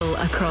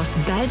across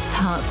beds,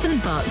 hearts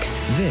and bucks.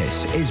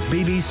 This is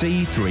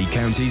BBC Three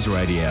Counties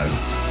Radio.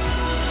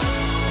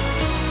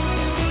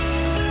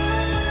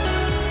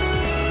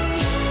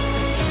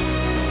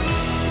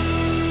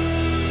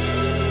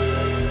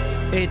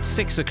 It's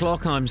 6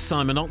 o'clock. I'm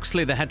Simon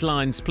Oxley. The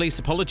headlines: police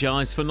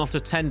apologise for not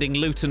attending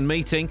Luton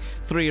meeting.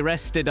 3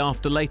 arrested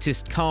after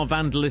latest car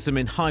vandalism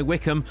in High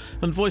Wycombe.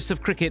 And voice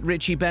of cricket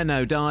Richie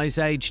Benaud dies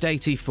aged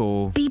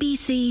 84.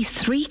 BBC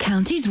Three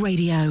Counties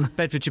Radio.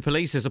 Bedfordshire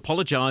Police has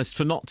apologised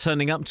for not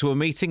turning up to a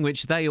meeting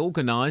which they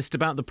organised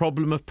about the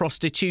problem of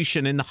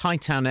prostitution in the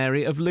Hightown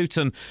area of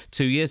Luton.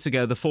 2 years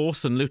ago, the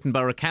Force and Luton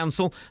Borough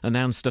Council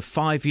announced a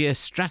 5-year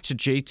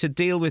strategy to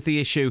deal with the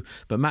issue.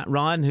 But Matt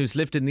Ryan, who's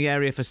lived in the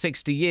area for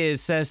 60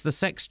 years, says the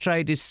sex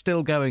trade is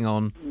still going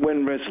on.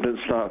 When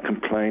residents start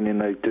complaining,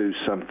 they do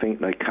something.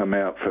 They come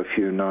out for a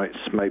few nights,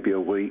 maybe a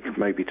week,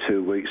 maybe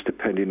 2 weeks,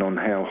 depending on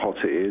how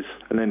hot it is,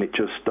 and then it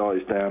just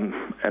dies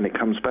down and it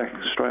comes back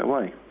straight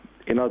away.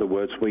 In other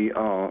words, we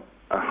are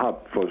a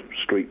hub for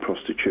street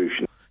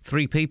prostitution.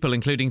 3 people,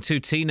 including 2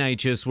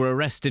 teenagers, were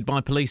arrested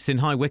by police in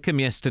High Wycombe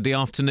yesterday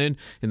afternoon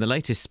in the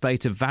latest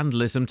spate of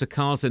vandalism to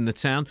cars in the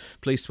town.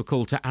 Police were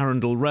called to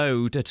Arundel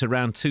Road at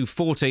around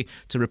 2:40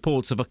 to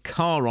reports of a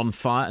car on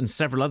fire and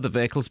several other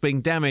vehicles being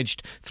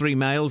damaged. 3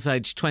 males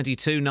aged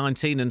 22,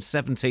 19 and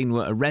 17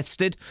 were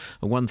arrested.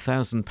 A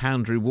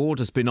 £1,000 reward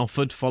has been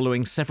offered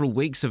following several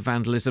weeks of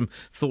vandalism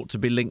thought to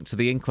be linked to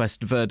the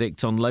inquest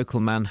verdict on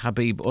local man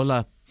Habib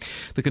Ullah.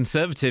 The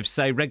Conservatives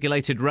say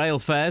regulated rail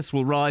fares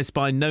will rise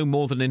by no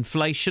more than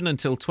inflation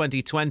until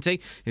 2020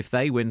 if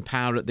they win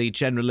power at the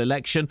general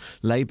election.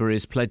 Labour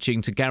is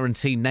pledging to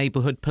guarantee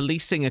neighbourhood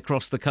policing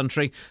across the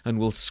country and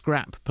will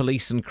scrap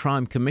police and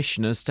crime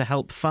commissioners to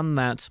help fund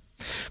that.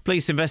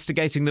 Police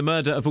investigating the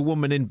murder of a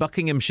woman in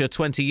Buckinghamshire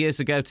 20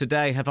 years ago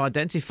today have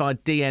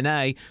identified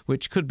DNA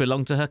which could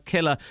belong to her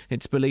killer.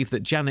 It's believed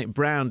that Janet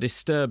Brown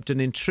disturbed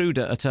an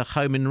intruder at her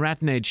home in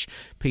Radnage.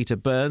 Peter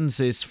Burns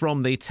is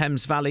from the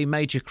Thames Valley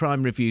Major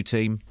Crime Review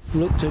team.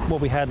 Looked at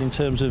what we had in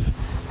terms of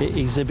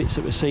exhibits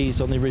that were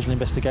seized on the original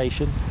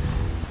investigation.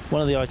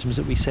 One of the items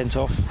that we sent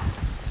off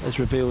has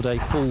revealed a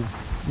full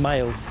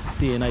male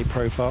DNA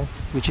profile,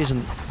 which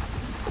isn't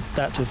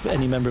that of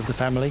any member of the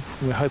family.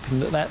 We're hoping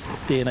that that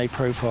DNA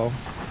profile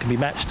can be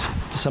matched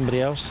to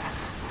somebody else,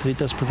 but it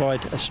does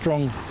provide a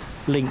strong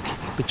link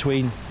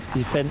between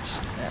the offence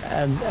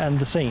and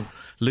the scene.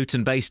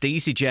 Luton-based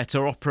EasyJet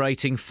are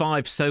operating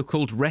 5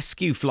 so-called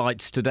rescue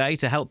flights today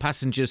to help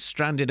passengers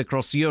stranded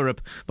across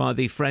Europe by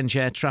the French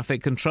air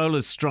traffic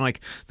controllers' strike.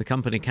 The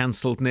company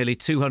cancelled nearly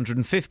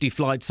 250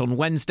 flights on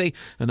Wednesday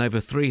and over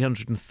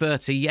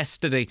 330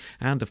 yesterday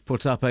and have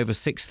put up over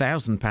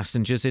 6,000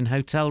 passengers in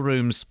hotel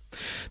rooms.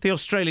 The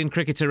Australian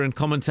cricketer and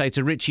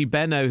commentator Richie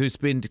Benaud, who's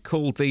been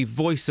called the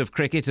voice of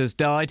cricket, has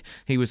died.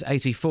 He was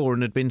 84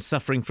 and had been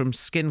suffering from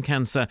skin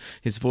cancer.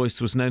 His voice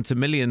was known to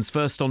millions,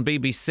 first on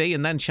BBC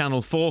and then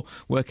Channel 4,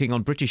 working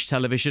on British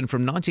television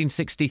from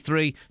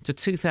 1963 to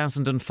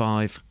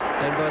 2005.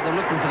 And by them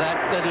looking for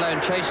that, let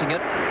alone chasing it,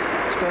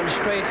 it's gone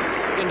straight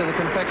into the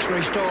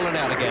confectionery stall and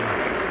out again.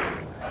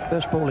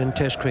 First ball in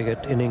Test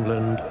cricket in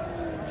England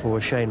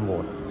for Shane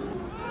Warne.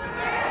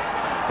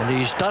 And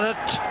he's done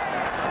it.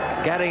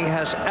 Gadding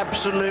has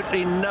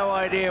absolutely no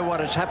idea what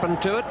has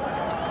happened to it.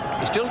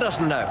 He still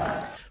doesn't know.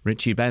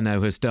 Richie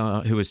Benaud,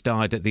 who has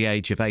died at the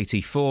age of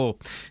 84.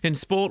 In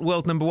sport,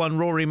 world number 1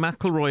 Rory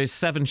McIlroy is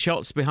 7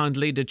 shots behind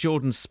leader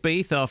Jordan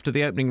Spieth after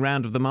the opening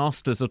round of the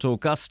Masters at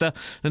Augusta,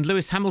 and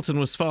Lewis Hamilton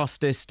was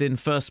fastest in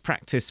first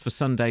practice for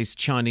Sunday's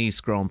Chinese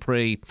Grand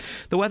Prix.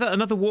 The weather,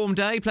 another warm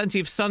day,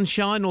 plenty of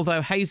sunshine,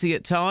 although hazy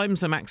at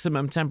times, a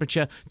maximum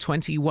temperature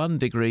 21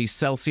 degrees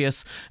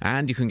Celsius,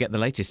 and you can get the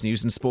latest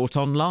news and sport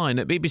online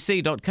at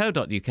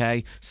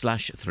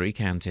bbc.co.uk/3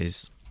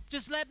 counties.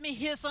 Just let me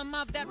hear some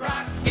of that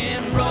rock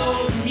and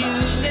roll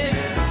music.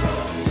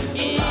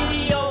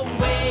 Any old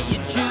way you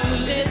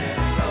choose it.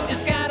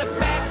 It's got a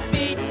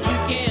backbeat, you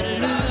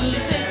can't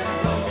lose it.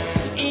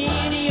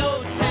 Any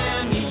old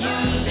time you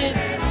use it.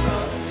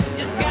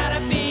 It's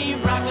gotta be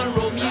rock and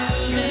roll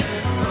music.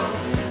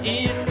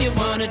 If you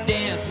wanna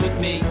dance with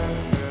me.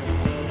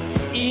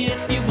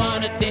 If you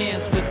wanna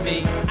dance with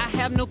me. I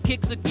have no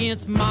kicks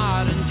against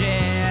modern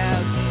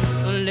jazz,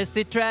 unless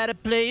they try to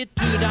play it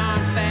too darn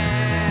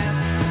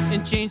fast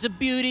and change the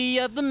beauty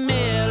of the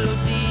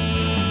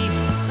melody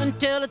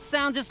until it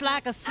sounds just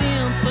like a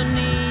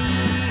symphony.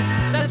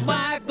 That's why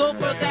I go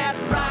for that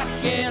rock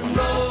and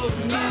roll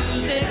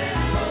music.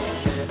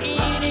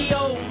 Any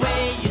old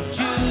way you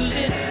choose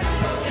it.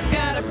 It's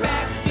got a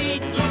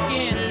backbeat, you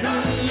can't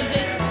lose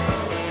it.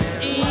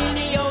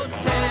 Any old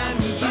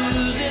time you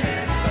use it.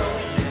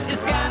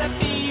 It's gotta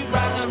be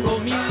rock and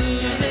roll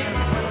music.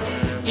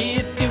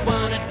 If you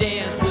wanna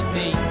dance with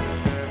me.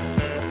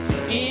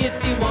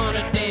 If you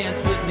wanna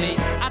dance with me.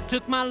 I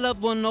took my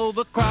loved one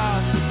over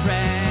across the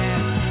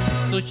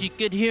tracks so she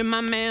could hear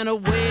my man a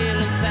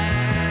wailing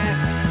sax.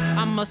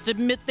 I must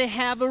admit they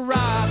have a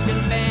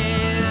rockin'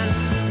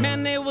 band.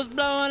 Man, they was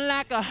blowing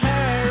like a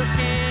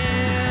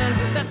hurricane.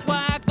 That's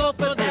why I go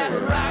for that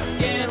rock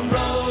and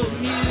roll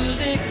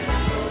music.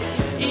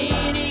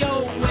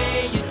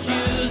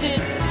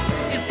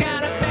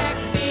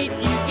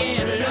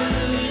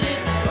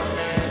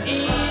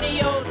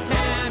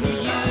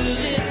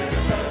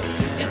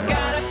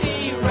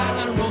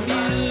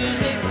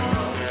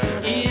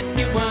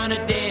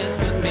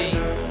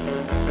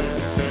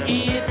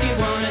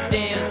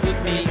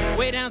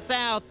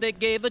 off, they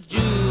gave a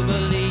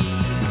jubilee.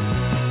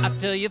 I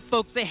tell you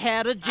folks, they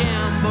had a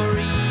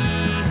jamboree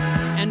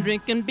and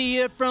drinking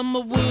beer from a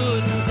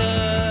wooden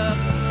cup.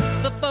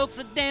 The folks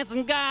at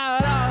dancing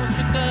got all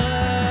shook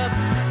up.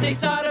 They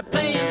started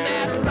playing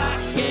that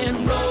rock and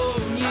roll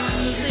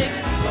music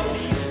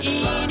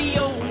any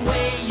old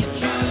way you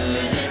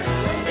choose it.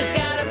 It's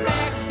got a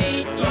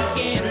backbeat, you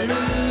can't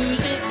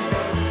lose it.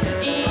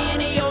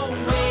 Any old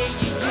way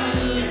you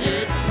use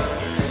it.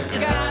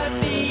 It's gotta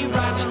be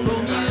rock and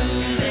roll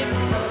music.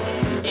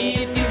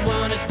 If you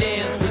wanna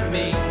dance with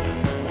me,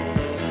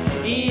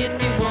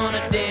 if you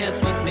wanna dance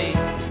with me,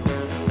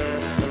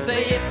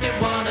 say if you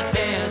wanna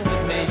dance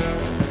with me,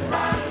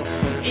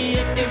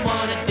 if you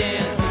wanna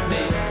dance with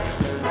me,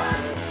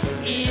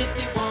 if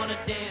you wanna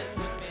dance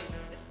with me.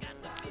 It's got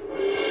to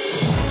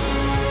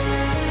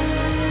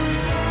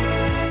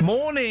be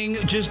Morning,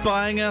 just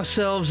buying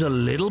ourselves a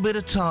little bit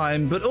of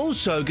time, but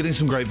also getting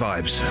some great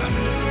vibes.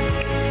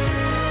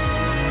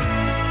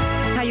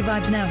 How are your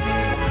vibes now?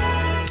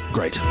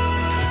 Great.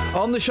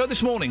 On the show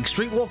this morning,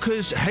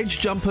 streetwalkers, hedge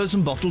jumpers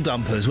and bottle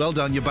dumpers. Well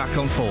done, you're back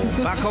on form.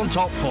 Back on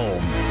top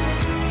form.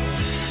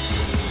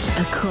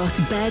 Across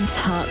beds,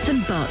 hearts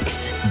and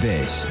bucks.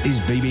 This is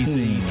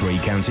BBC Three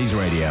Counties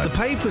Radio. The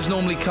papers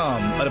normally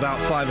come at about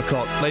 5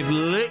 o'clock. They've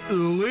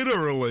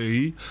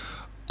literally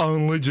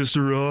only just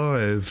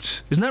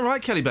arrived. Isn't that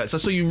right, Kelly Betts? I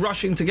saw you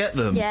rushing to get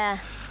them. Yeah,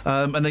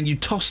 And then you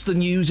tossed the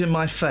news in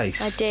my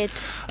face. I did.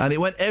 And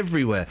it went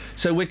everywhere.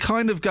 So we're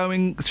kind of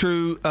going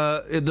through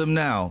them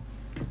now.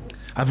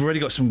 I've already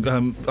got some...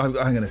 hang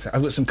on a sec.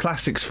 I've got some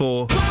classics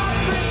for...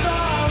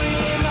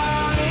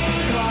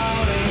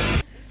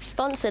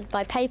 Sponsored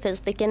by papers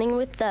beginning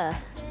with the.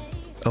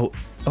 Oh,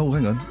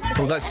 hang on.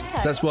 Oh,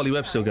 that's Wally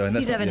Webb still going.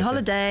 That's He's not having the-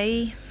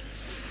 holiday.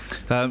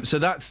 So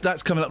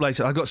that's coming up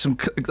later. I've got some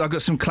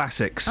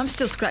classics. I'm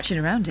still scratching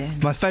around here.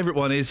 My favourite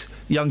one is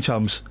Young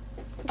Chums.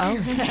 Oh.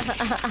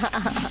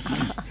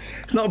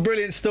 It's not a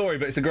brilliant story,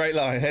 but it's a great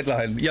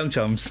headline. Young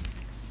Chums.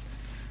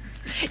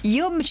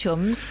 Yum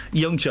chums.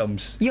 Young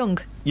Chums. Young.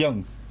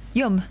 Young.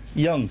 Yum.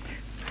 Young.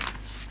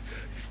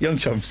 Young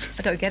Chums.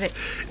 I don't get it.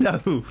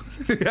 No.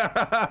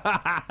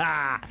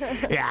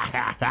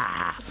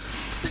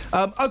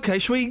 Okay,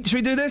 should we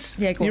do this?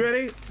 Yeah, go You on.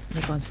 ready?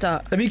 Yeah, go on,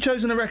 start. Have you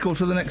chosen a record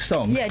for the next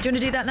song? Yeah, do you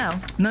want to do that now?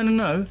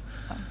 No.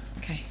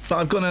 Okay.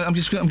 But I'm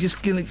just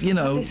gonna, you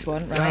know. This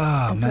one, right.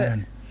 Ah, I'll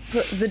man.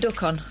 Put the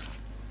duck on.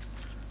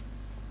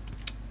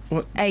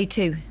 What?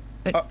 A2.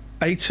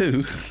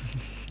 A2?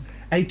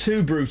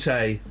 A2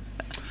 Brute.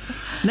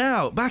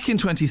 Now, back in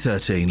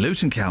 2013,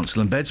 Luton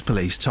Council and Beds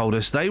Police told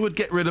us they would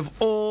get rid of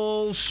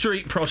all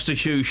street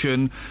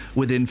prostitution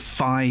within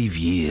 5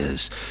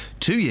 years.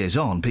 2 years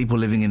on, people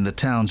living in the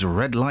town's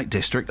red light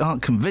district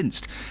aren't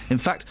convinced. In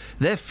fact,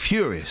 they're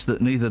furious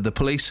that neither the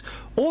police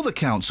or the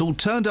council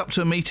turned up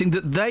to a meeting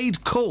that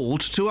they'd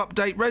called to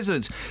update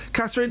residents.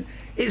 Catherine,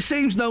 it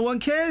seems no one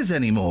cares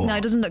anymore. No,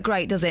 it doesn't look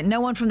great, does it? No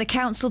one from the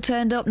council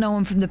turned up, no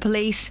one from the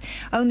police.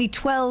 Only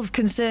 12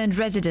 concerned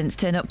residents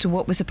turned up to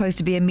what was supposed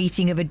to be a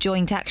meeting of a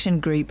joint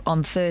action group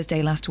on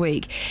Thursday last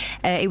week.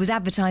 It was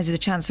advertised as a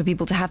chance for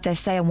people to have their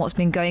say on what's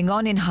been going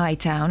on in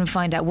Hightown and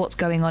find out what's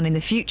going on in the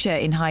future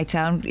in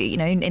Hightown, you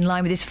know, in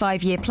line with this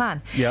 5-year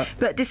plan. Yeah.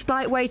 But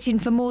despite waiting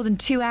for more than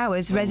 2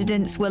 hours,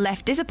 residents were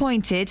left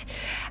disappointed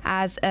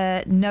as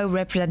no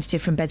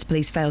representative from Beds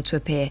Police failed to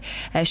appear.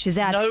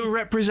 Shazad... No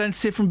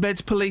representative from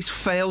Beds Police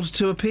failed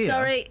to appear?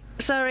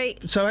 Sorry.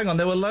 So hang on,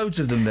 there were loads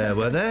of them there,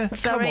 were there?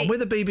 Sorry. Come on,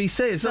 we're the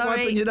BBC. It's not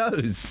wiping your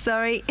nose.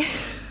 Sorry.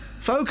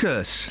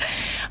 Focus.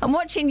 I'm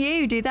watching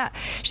you do that.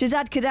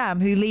 Shazad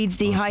Kadam, who leads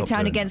the stop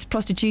Hightown doing Against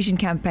Prostitution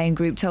campaign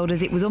group, told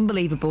us it was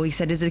unbelievable. He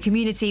said, as a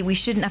community, we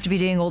shouldn't have to be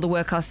doing all the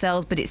work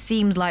ourselves, but it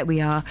seems like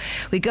we are.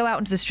 We go out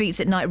into the streets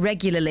at night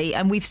regularly,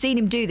 and we've seen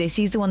him do this.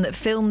 He's the one that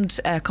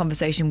filmed a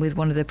conversation with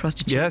one of the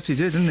prostitutes. Yes, he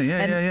did, didn't he?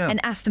 Yeah. And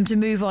asked them to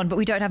move on, but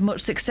we don't have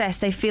much success.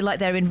 They feel like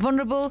they're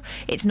invulnerable.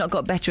 It's not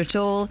got better at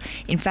all.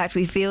 In fact,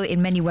 we feel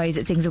in many ways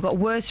that things have got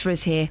worse for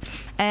us here.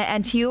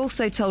 And he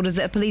also told us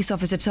that a police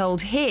officer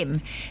told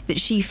him that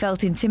she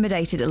felt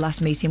intimidated at the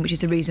last meeting, which is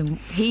the reason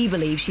he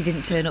believes she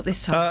didn't turn up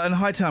this time. And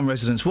Hightown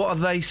residents, what are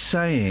they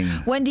saying?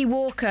 Wendy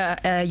Walker,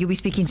 you'll be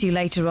speaking to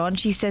later on,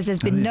 she says there's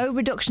been no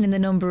reduction in the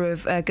number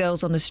of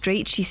girls on the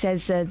street. She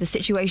says the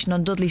situation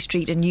on Dudley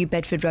Street and New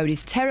Bedford Road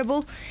is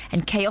terrible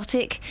and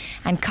chaotic,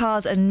 and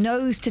cars are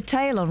nose to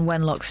tail on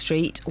Wenlock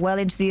Street well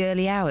into the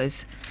early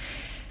hours.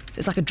 So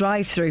it's like a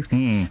drive-through.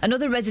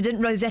 Another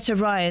resident, Rosetta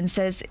Ryan,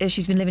 says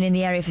she's been living in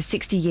the area for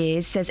 60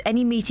 years, says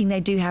any meeting they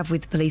do have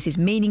with the police is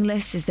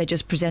meaningless as they're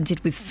just presented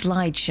with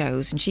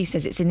slideshows. And she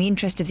says it's in the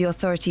interest of the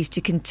authorities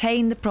to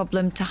contain the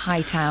problem to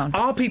Hightown.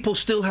 Are people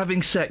still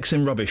having sex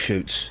in rubbish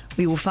chutes?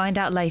 We will find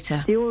out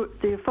later.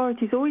 The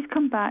authorities always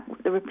come back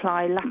with the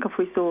reply, lack of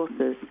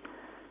resources.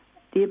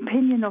 The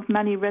opinion of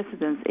many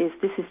residents is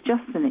this is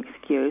just an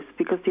excuse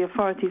because the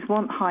authorities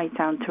want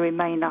Hightown to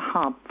remain a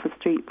hub for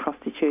street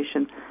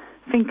prostitution.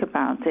 Think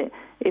about it.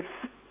 If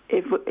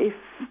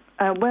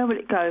where will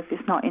it go if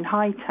it's not in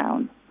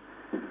Hightown?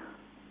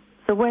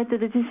 So where do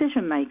the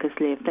decision makers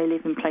live? They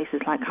live in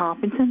places like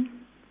Harpington,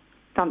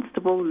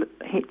 Dunstable,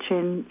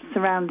 Hitchin,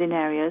 surrounding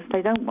areas.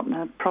 They don't want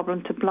a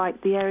problem to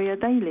blight the area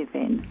they live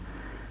in.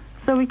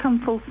 So we come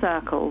full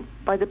circle.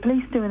 By the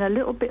police doing a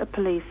little bit of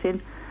policing,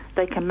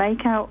 they can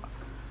make out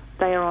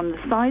they are on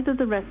the side of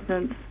the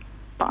residents,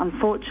 but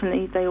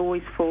unfortunately they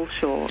always fall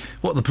short.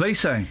 What are the police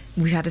saying?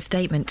 We've had a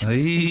statement.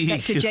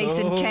 Inspector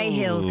Jason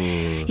Cahill.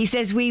 He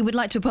says, we would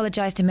like to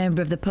apologise to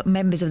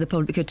members of the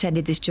public who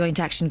attended this joint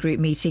action group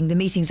meeting. The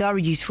meetings are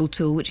a useful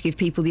tool which give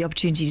people the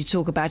opportunity to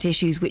talk about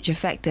issues which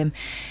affect them.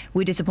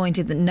 We're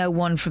disappointed that no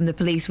one from the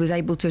police was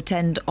able to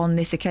attend on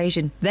this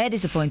occasion. They're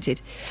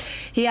disappointed.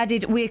 He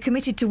added, we're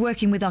committed to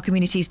working with our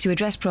communities to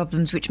address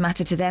problems which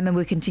matter to them, and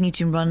we'll continue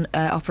to run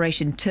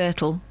Operation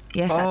Turtle.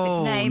 Yes, that's its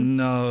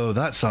name. Oh, no,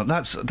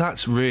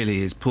 that's really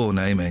his poor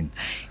naming.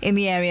 In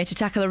the area to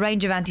tackle a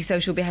range of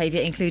antisocial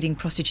behaviour, including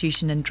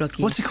prostitution and drug use.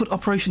 What's it called?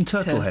 Operation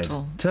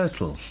Turtlehead?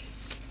 Turtle.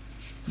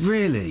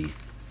 Really?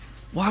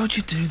 Why would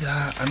you do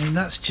that? I mean,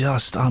 that's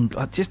just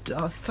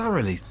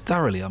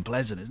thoroughly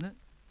unpleasant, isn't it?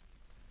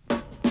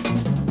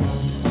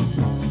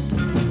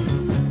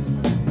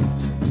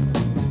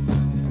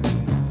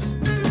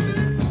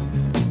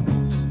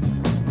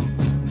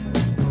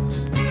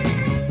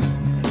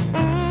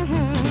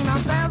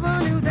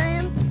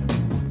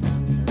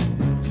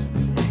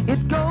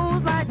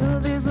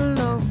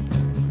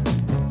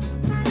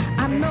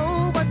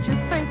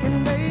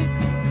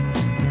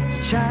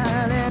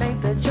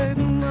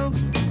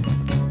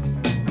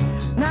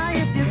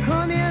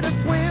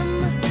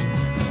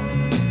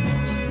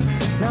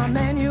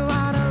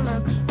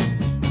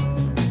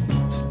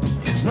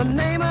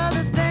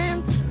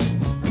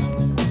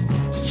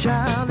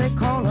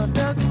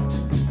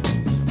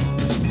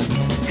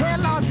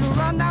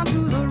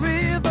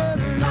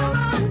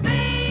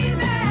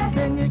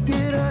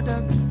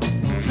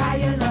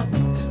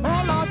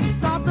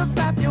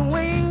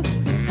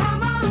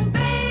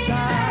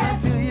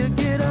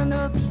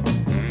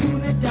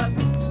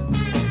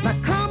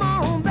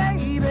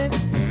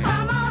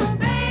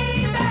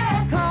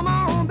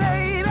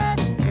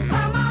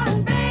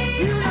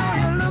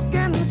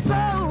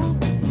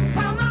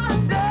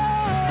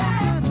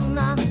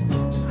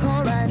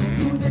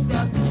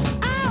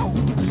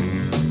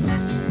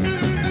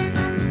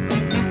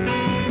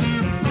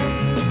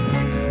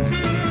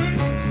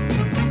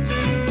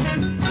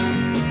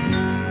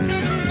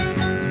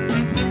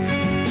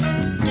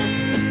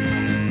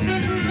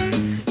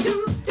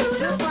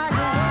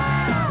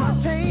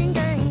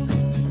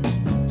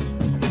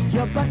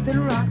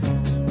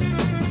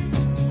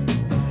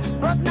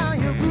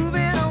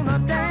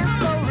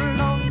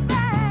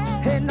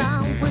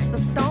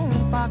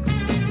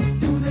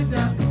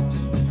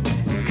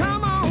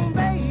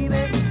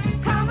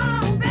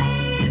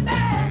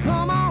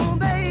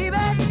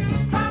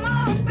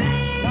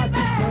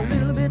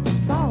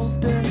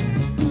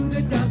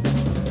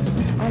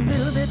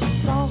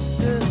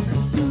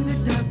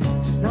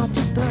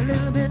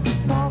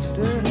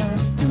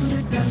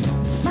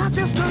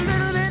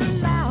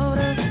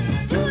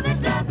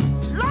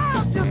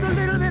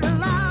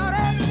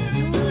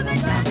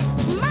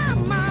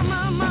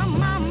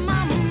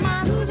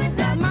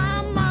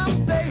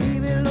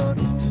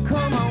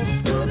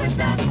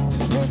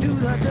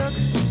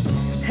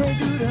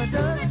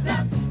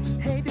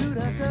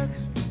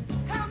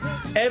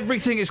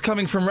 Everything is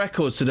coming from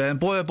records today, and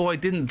boy, oh boy,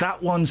 didn't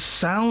that one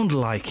sound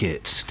like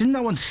it. Didn't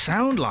that one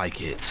sound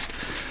like it?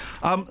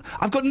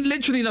 I've got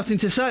literally nothing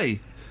to say,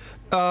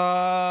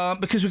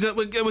 because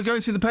we're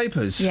going through the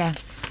papers. Yeah.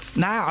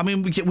 Now, I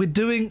mean, we're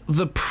doing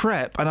the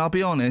prep, and I'll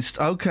be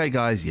honest, OK,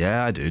 guys,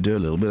 yeah, I do a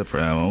little bit of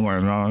prep.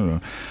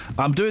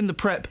 I'm doing the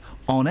prep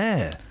on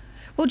air.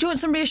 Well, do you want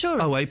some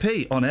reassurance?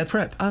 OAP, on-air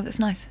prep. Oh, that's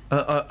nice.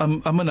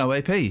 I'm an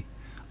OAP.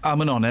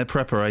 I'm an on-air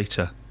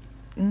preparator.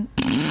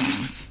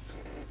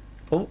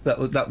 Oh, that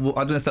I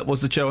don't know if that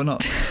was the chair or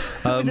not. It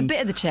was a bit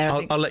of the chair, I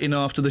think. I'll let you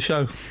know after the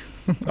show.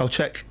 I'll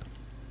check.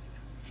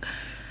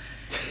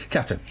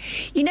 Catherine.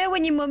 You know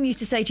when your mum used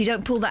to say to you,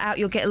 don't pull that out,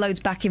 you'll get loads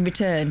back in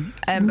return?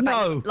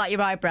 No. Like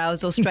your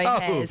eyebrows or straight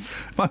hairs.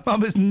 My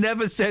mum has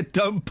never said,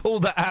 don't pull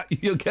that out,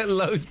 you'll get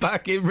loads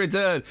back in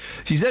return.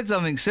 She said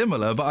something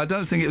similar, but I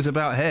don't think it was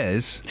about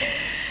hairs.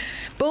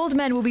 Bald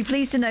men will be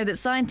pleased to know that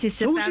scientists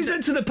have found... she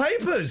said to the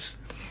papers!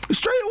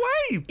 Straight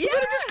away! Yeah. You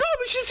better just go,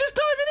 but she's just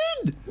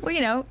diving in! Well,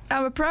 you know,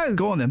 I'm a pro.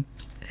 Go on, then.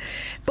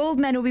 Bald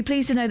men will be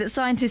pleased to know that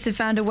scientists have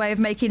found a way of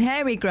making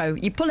hair regrow.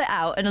 You pull it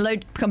out and a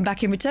load come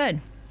back in return.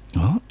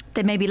 What?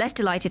 They may be less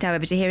delighted,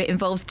 however, to hear it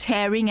involves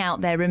tearing out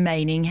their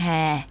remaining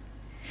hair.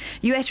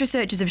 US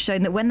researchers have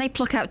shown that when they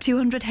pluck out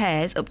 200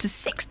 hairs, up to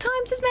 6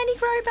 times as many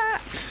grow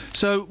back.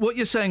 So what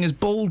you're saying is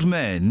bald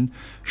men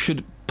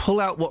should pull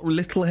out what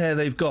little hair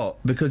they've got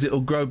because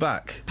it'll grow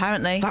back?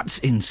 Apparently. That's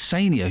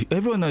insane.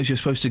 Everyone knows you're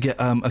supposed to get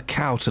a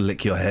cow to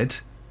lick your head.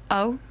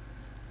 Oh?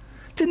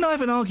 Didn't I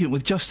have an argument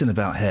with Justin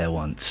about hair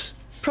once?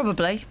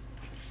 Probably.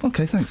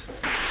 OK, thanks.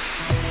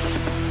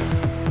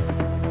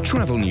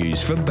 Travel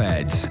news for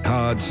beds,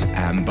 cards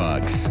and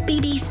bugs.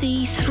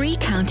 BBC Three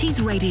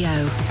Counties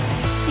Radio.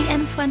 The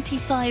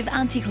M25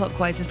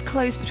 anti-clockwise is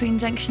closed between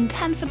junction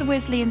 10 for the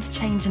Wisley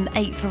interchange and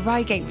 8 for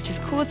Reigate, which is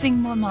causing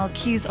more mild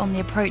queues on the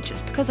approach.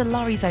 It's because a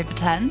lorry's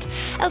overturned.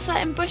 Elsewhere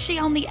in Bushy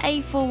on the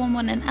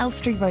A411 and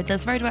Elstree Road,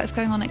 there's roadworks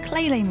going on at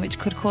Clay Lane, which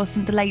could cause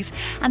some delays.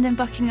 And in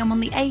Buckingham on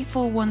the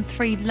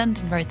A413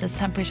 London Road, there's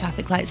temporary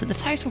traffic lights at the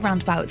total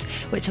roundabout,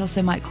 which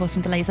also might cause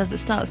some delays as it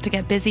starts to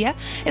get busier.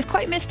 It's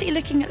quite misty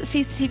looking at the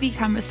CCTV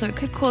cameras, so it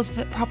could cause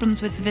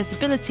problems with the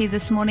visibility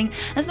this morning.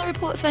 There's no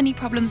reports of any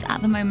problems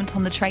at the moment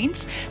on the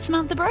trains.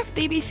 Samantha Bruff,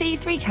 BBC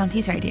Three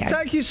Counties Radio.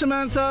 Thank you,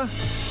 Samantha.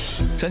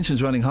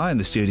 Tension's running high in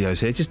the studios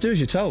here. Just do as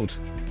you're told.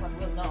 Well,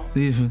 we'll not.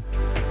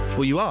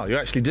 Well, you are. You're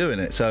actually doing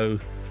it, so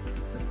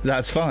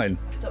that's fine.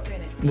 Stop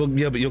doing it. Well,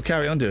 yeah, but you'll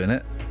carry on doing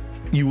it.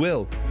 You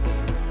will.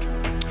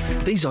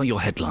 These are your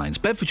headlines.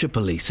 Bedfordshire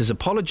Police has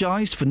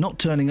apologised for not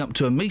turning up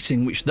to a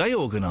meeting which they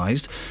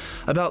organised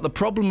about the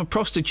problem of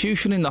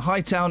prostitution in the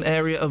Hightown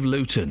area of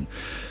Luton.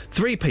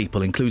 3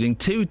 people, including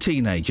 2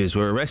 teenagers,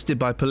 were arrested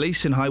by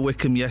police in High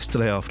Wycombe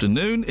yesterday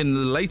afternoon in the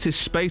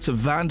latest spate of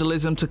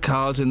vandalism to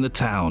cars in the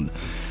town.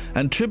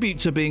 And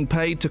tributes are being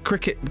paid to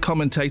cricket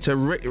commentator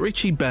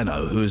Richie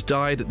Benno, who has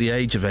died at the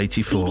age of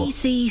 84.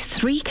 BBC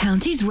Three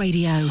Counties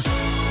Radio.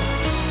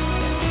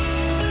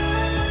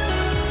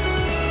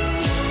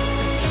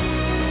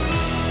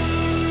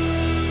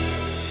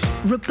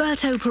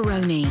 Roberto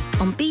Perroni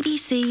on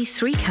BBC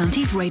Three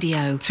Counties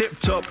Radio.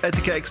 Tip-top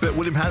etiquette expert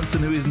William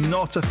Hanson, who is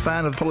not a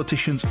fan of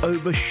politicians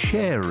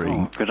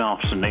oversharing. Oh, good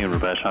afternoon,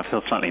 Roberto. I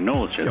feel slightly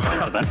nauseous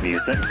after that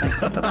music.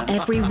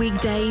 Every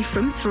weekday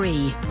from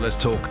 3.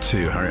 Let's talk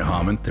to Harriet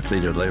Harman, the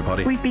leader of the Labour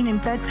Party. We've been in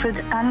Bedford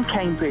and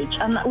Cambridge,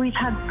 and we've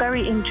had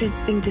very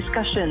interesting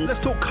discussions. Let's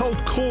talk cold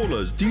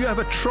callers. Do you have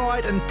a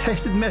tried and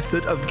tested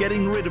method of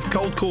getting rid of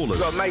cold callers?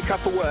 You've got to make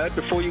up a word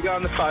before you go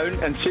on the phone,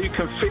 and so you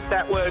can fit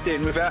that word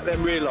in without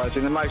them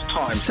realising the most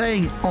time.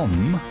 Saying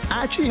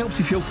actually helps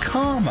you feel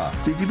calmer.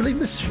 Did you believe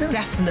this, Sharon?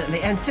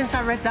 Definitely. And since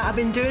I read that, I've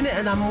been doing it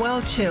and I'm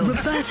well chilled.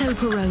 Roberto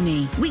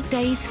Perroni,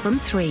 weekdays from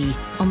 3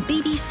 on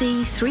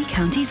BBC Three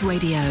Counties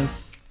Radio.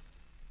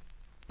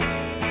 The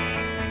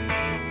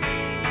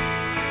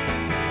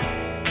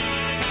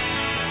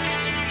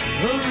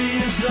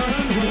reason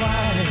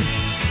why,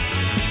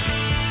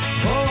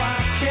 oh, I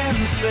can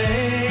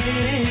say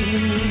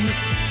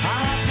I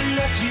have to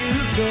let you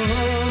go,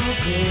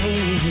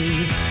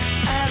 baby,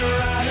 and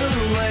right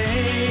away.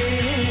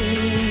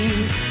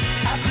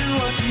 After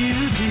what you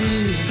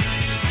did,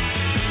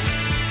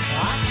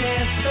 I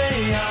can't stay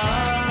on,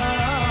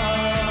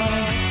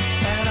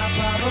 and I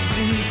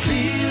probably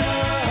feel a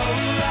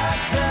whole lot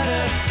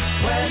better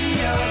when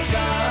you're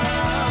gone.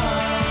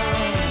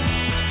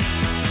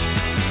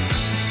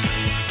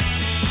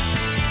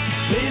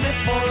 Baby,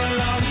 for a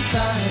long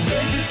time,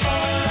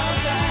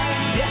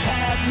 you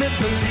had me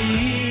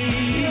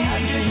believe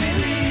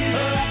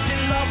that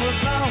your love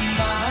was all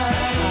mine,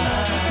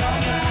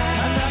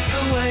 and that's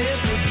the way it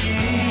would be.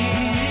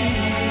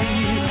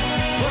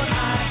 But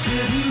I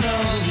didn't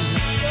know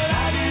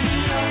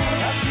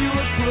that you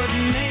would put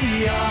me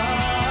on,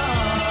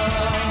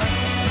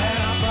 and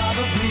I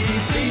probably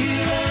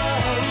feel a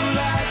whole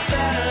lot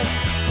better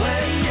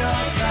when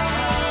you're gone.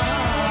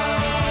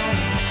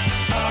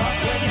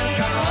 When you're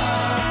gone.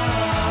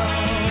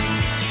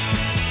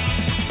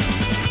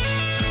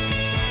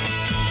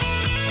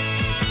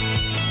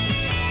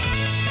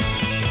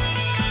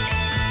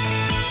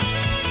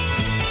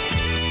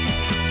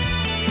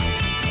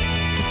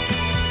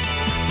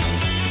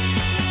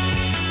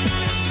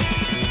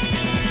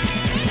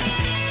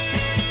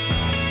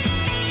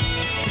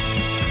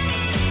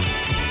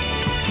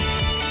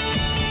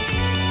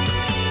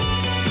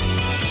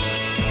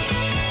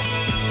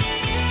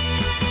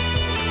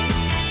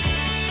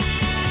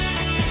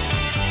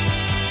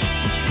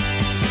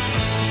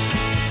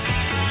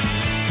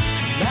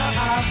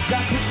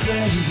 Got to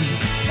say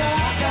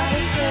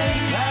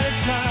that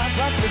it's not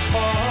like before,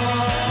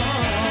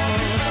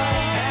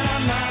 and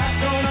I'm not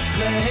gonna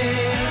play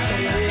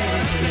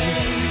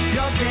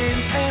your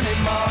games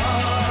anymore.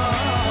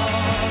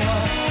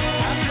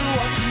 After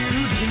what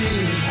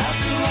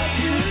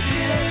you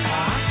did,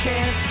 I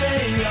can't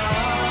stay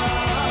on,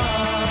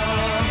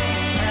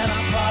 and I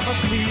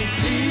probably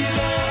feel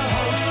a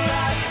whole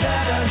lot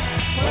better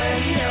when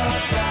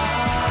you're gone.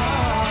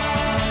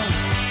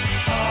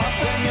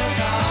 When you're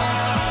gone.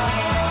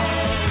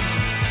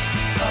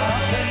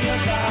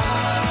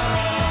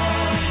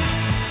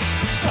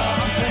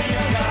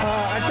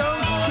 I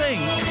don't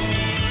think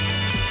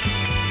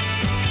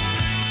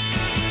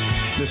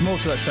there's more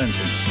to that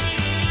sentence.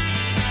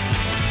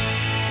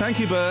 Thank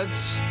you,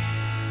 Birds,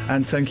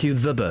 and thank you,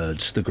 The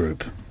Birds, the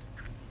group.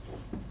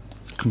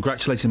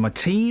 Congratulating my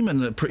team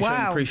and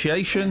showing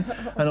appreciation,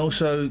 and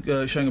also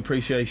showing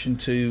appreciation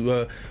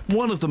to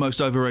one of the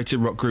most overrated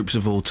rock groups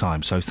of all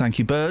time. So thank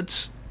you,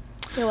 Birds.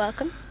 You're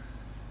welcome.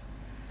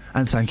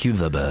 And thank you,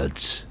 The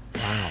Birds.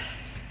 Wow.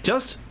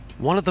 Just?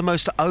 One of the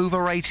most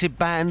overrated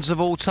bands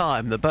of all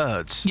time, The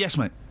Birds. Yes,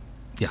 mate.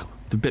 Yeah.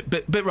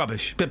 Bit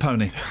rubbish, bit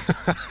pony.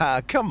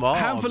 Come on.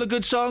 Handful of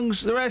good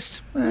songs, the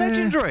rest...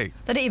 Legendary.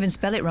 They didn't even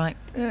spell it right.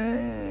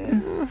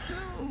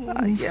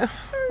 Yeah,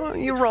 well,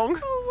 you're wrong.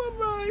 Oh, I'm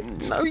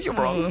right. No, you're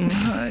wrong.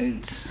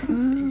 Right.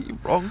 You're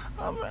wrong.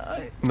 I'm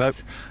right. Nope.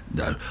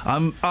 No,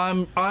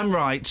 I'm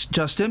right,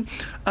 Justin.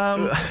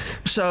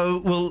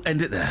 So we'll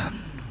end it there.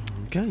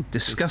 Okay.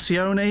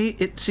 Discussione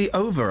itzy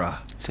overa.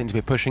 Seem to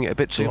be pushing it a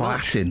bit too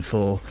much. Latin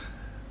for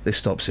this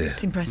stops here.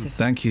 It's impressive.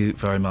 Thank you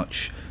very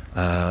much,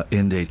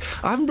 indeed.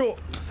 I've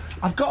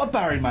got a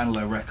Barry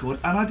Manilow record,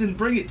 and I didn't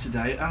bring it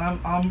today, and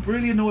I'm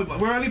really annoyed.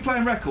 We're only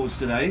playing records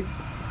today,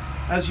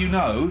 as you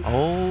know.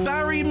 Oh,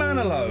 Barry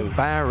Manilow.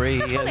 Barry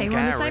That's funny, and we're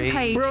on the Gary. same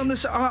page. We're on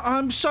this.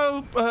 I'm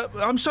so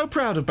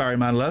proud of Barry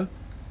Manilow.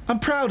 I'm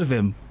proud of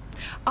him.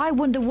 I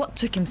wonder what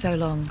took him so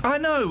long. I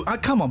know.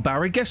 Come on,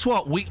 Barry. Guess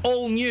what? We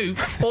all knew,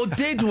 or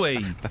did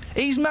we?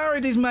 He's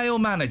married his male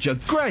manager.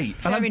 Great.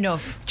 Fair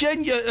enough. I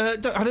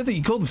don't think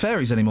you call them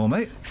fairies anymore,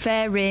 mate.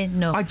 Fair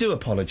enough. I do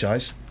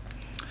apologise.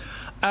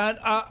 And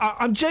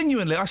I'm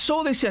genuinely. I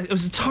saw this. It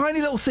was a tiny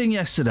little thing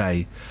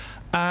yesterday,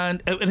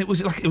 and it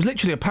was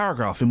literally a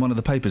paragraph in one of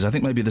the papers. I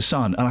think maybe the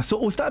Sun. And I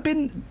thought, if that had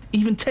been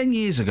even 10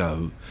 years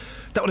ago.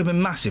 That would have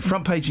been massive.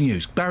 Front page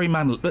news. Barry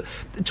Manilow.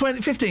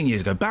 15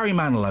 years ago, Barry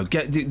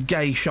Manilow,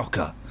 gay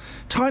shocker.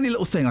 Tiny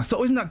little thing. I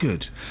thought, isn't that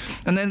good?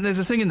 And then there's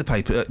a thing in the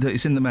paper that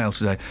is in the mail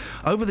today.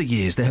 Over the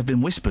years, there have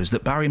been whispers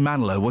that Barry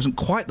Manilow wasn't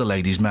quite the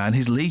ladies' man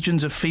his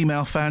legions of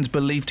female fans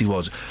believed he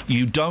was.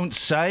 You don't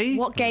say?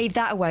 What gave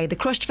that away? The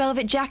crushed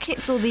velvet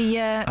jackets or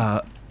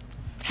the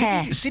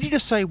hair? Did he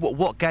just say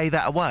what gave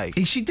that away?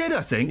 She did,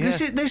 I think. Yeah.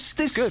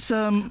 This.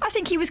 I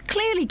think he was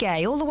clearly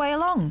gay all the way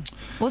along,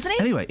 wasn't he?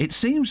 Anyway, it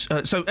seems.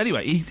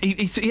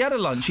 He had a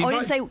lunch. I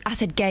didn't say. I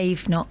said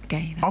gave, not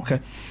gay.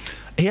 Okay.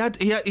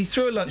 He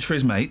threw a lunch for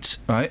his mates,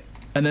 right?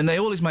 And then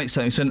all his mates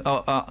said,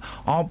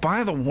 "Oh,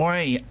 by the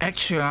way,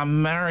 actually,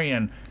 I'm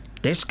marrying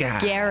this guy.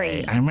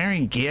 Gary. I'm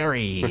marrying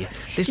Gary.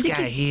 This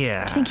guy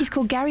here." Do you think he's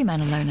called Gary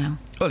Manilow now?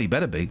 Well, he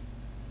better be.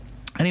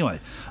 Anyway,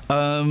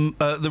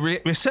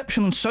 the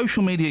reception on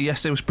social media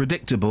yesterday was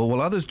predictable,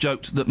 while others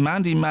joked that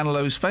Mandy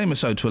Manilow's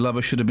famous ode to a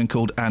lover should have been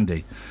called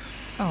Andy.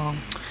 Oh.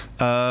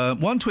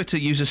 One Twitter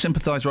user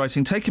sympathised,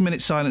 writing, "Take a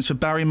minute's silence for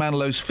Barry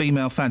Manilow's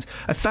female fans."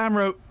 A fan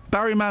wrote,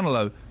 "Barry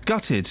Manilow,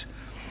 gutted."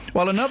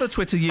 While another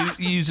Twitter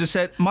user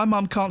said, "My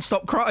mum can't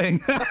stop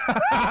crying."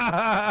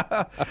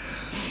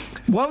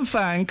 One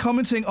fan,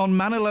 commenting on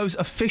Manilow's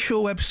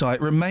official website,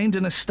 remained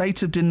in a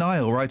state of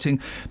denial, writing,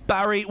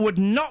 "Barry would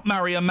not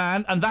marry a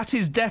man, and that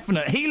is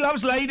definite. He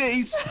loves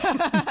ladies."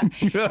 I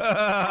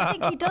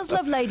think he does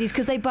love ladies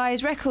because they buy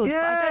his records. Yeah.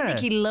 But I don't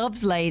think he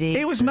loves ladies.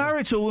 He was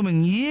married to a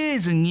woman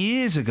years and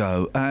years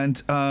ago,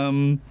 and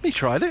he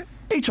tried it.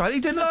 He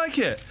didn't like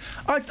it.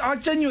 I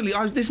genuinely,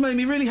 this made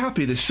me really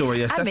happy, this story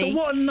yesterday. I thought,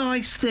 what a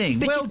nice thing.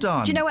 But well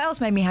done. Do you know what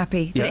else made me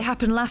happy? That it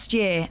happened last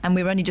year and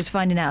we were only just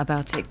finding out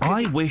about it.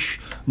 I wish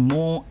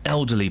more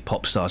elderly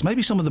pop stars,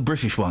 maybe some of the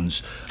British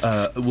ones,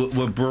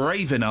 were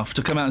brave enough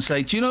to come out and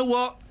say, "Do you know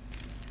what?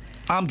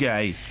 I'm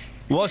gay.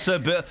 What's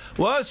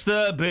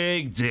the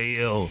big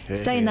deal?"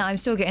 Saying that, I'm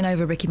still getting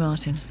over Ricky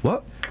Martin.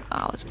 What?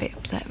 I was a bit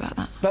upset about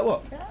that. About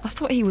what? I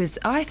thought he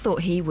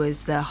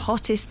was the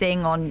hottest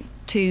thing on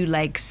two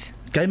legs.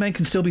 Gay men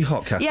can still be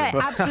hot, Catherine.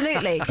 Yeah,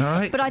 absolutely. All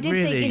right, but I did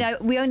really? think,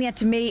 we only had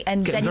to meet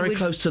and Getting then very he would,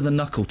 close to the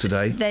knuckle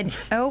today. Then,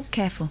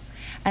 careful.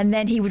 And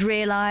then he would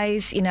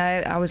realise,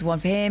 I was one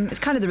for him. It's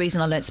kind of the reason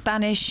I learnt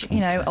Spanish,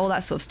 all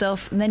that sort of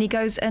stuff. And then he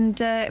goes and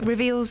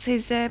reveals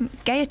his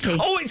gaiety.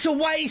 Oh, it's a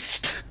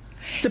waste!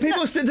 Do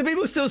people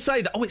still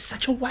say that? Oh, it's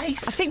such a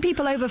waste. I think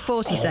people over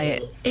 40 say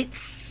it. It's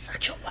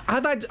such a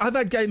waste. I've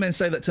had gay men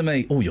say that to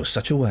me. Oh, you're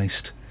such a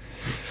waste.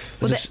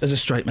 As a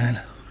straight man.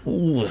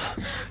 Ooh,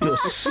 why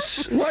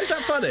is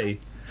that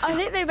funny? I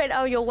think they meant,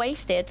 "Oh, you're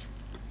wasted."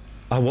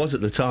 I was at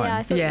the time. Yeah,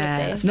 I thought you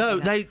would be. No,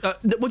 they.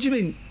 What do you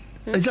mean?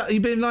 Is that you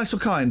being nice or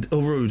kind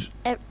or rude?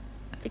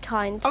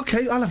 Kind.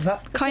 Okay, I love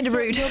that. Kind of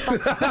rude.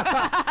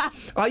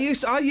 I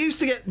used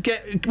to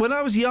get when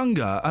I was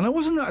younger, and I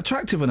wasn't that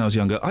attractive when I was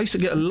younger. I used to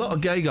get a lot of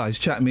gay guys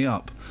chatting me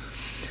up.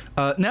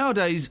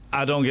 Nowadays,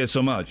 I don't get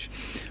so much.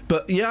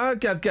 But yeah, I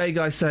get gay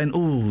guys saying,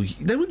 "Oh,"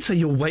 they wouldn't say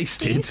you're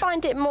wasted. Do you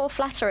find it more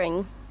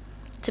flattering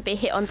to be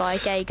hit on by a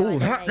gay guy do you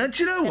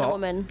know than what? a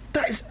woman?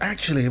 That is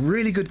actually a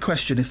really good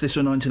question. If this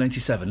were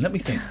 1987, let me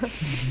think.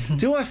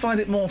 Do I find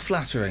it more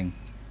flattering?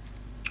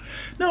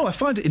 No, I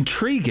find it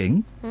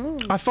intriguing.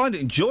 I find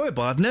it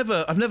enjoyable. I've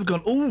never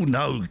gone, "Oh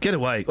no, get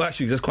away." Well,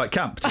 actually, that's quite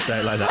camp to say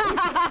it like that.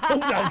 "Oh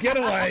no, get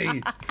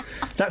away."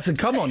 That's a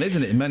come on,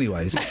 isn't it? In many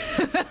ways.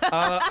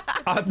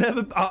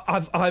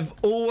 I've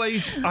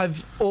always.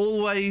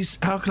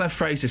 How can I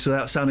phrase this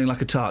without sounding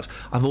like a tart?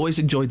 I've always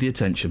enjoyed the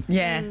attention.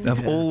 Yeah.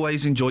 I've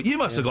always enjoyed. You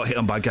must have got hit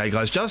on by gay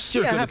guys, Just.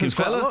 You're a good-looking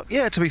fella.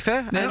 Yeah, to be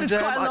fair. There's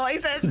quite a lot, he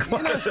says.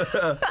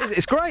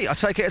 It's great. I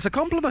take it as a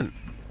compliment.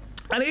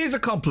 And it is a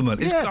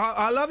compliment.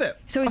 I love it.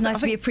 It's always nice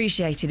to be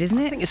appreciated, isn't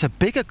it? I think it's a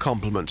bigger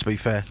compliment, to be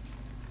fair.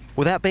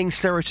 without being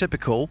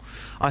stereotypical,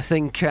 I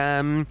think,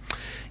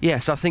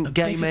 yes, I think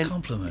gay men.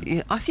 Compliment.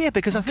 Yeah,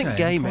 because I think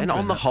gay men,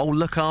 on the whole,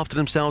 look after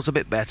themselves a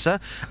bit better.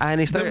 And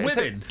if they're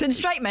women, than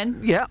straight men.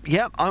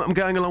 Yeah, I'm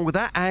going along with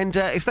that. And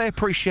if they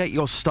appreciate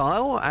your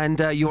style and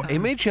your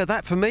image,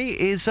 that for me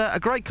is a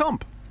great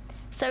comp.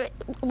 So,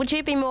 would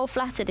you be more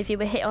flattered if you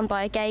were hit on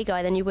by a gay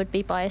guy than you would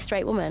be by a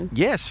straight woman?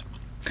 Yes.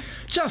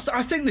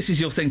 I think this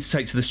is your thing to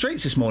take to the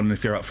streets this morning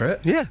if you're up for it.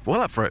 Yeah, well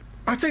up for it.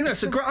 I think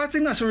that's a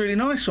really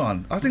nice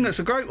one. I think that's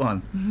a great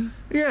one. Mm-hmm.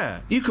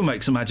 Yeah, you can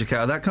make some magic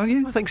out of that, can't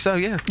you? I think so,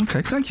 yeah.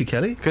 Okay, thank you,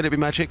 Kelly. Could it be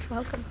magic?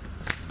 Welcome.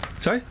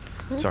 Sorry?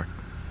 Sorry.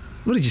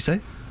 What did you say?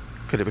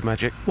 Could it be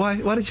magic? Why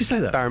did you say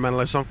that? Barry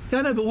Manilow song.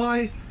 Yeah, no, but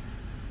why?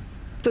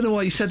 Don't know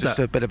why you said Just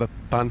that. a bit of a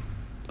pun.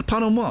 A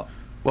pun on what?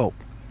 Well,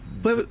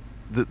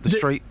 the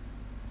street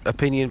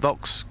opinion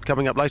box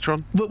coming up later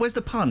on. Where's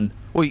the pun?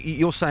 Well,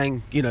 you're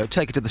saying,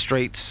 take it to the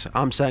streets.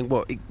 I'm saying,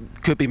 well, it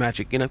could be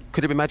magic,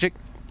 Could it be magic?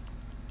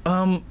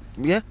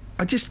 Yeah?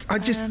 I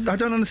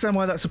don't understand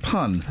why that's a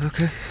pun.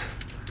 Okay.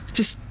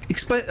 Just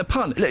explain a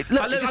pun. Look,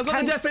 I've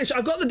got the definition.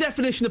 I've got the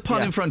definition of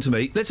pun in front of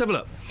me. Let's have a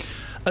look.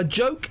 A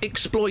joke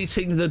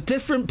exploiting the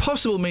different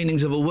possible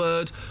meanings of a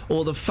word,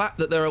 or the fact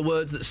that there are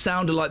words that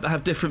sound alike but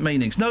have different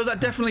meanings. No,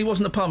 that definitely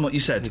wasn't a pun, what you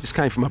said. It just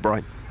came from my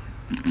brain.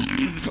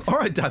 All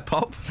right, Dad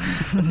Pop.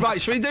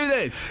 Right, shall we do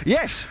this?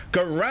 Yes.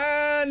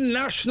 Grand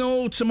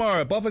National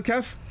tomorrow. Bothered,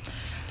 Kath?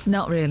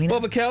 Not really. No.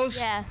 Bothered, Kels?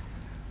 Yeah.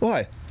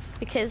 Why?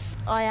 Because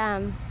I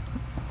am.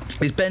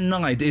 Is Ben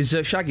Nyde, is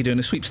Shaggy doing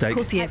a sweepstake? Of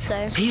course he is.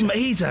 So.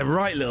 He's a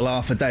right little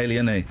half a daily,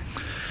 isn't he?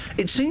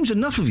 It seems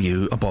enough of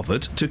you are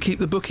bothered to keep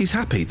the bookies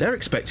happy. They're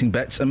expecting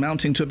bets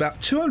amounting to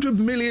about 200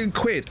 million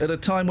quid at a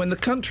time when the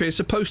country is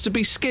supposed to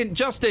be skint.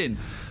 Justin,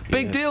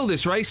 big deal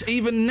this race,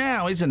 even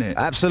now, isn't it?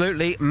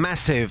 Absolutely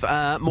massive.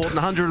 More than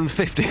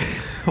 150.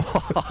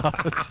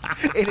 What?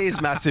 It is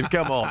massive,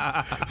 come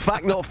on.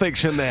 Fact, not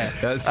fiction there.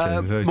 That's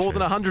true, more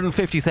than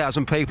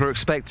 150,000 people are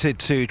expected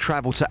to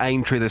travel to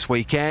Aintree this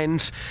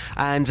weekend.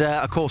 And,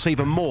 of course,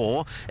 even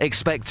more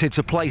expected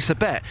to place a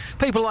bet.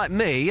 People like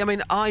me,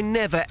 I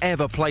never,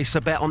 ever place a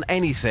bet on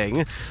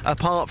anything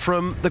apart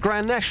from the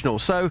Grand National.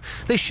 So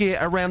this year,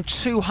 around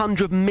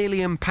 £200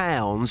 million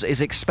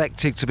is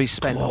expected to be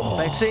spent on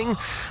betting.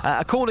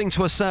 According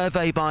to a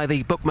survey by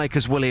the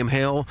bookmakers William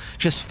Hill,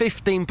 just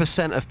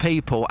 15% of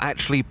people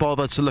actually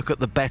bother to look at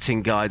the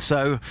betting guide.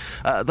 So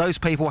those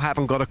people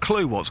haven't got a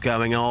clue what's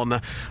going on.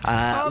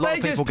 They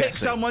just pick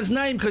someone's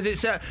name because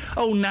it's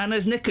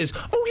Nana's knickers.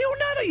 Oh, your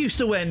Nana used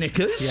to wear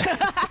knickers. Yeah.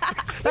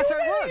 That's how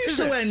it works. Used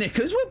to wear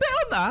knickers. We'll bet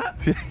on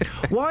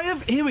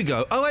that. Here we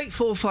go.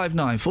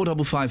 08459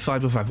 455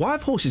 555. Why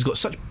have horses got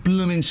such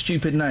blooming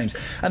stupid names?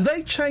 And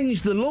they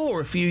changed the law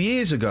a few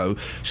years ago,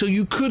 so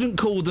you couldn't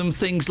call them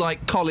things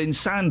like Colin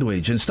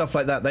Sandwich and stuff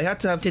like that. They had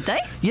to have. Did they?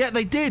 Yeah,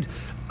 they did.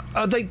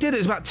 They did. It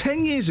was about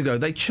 10 years ago.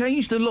 They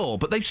changed the law,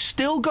 but they've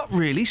still got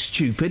really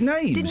stupid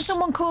names. Didn't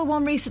someone call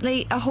one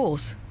recently a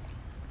horse?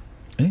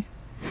 Eh?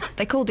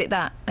 They called it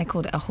that. They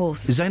called it a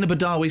horse. Zainab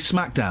Badawi's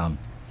Smackdown.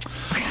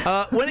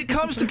 When it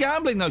comes to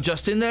gambling, though,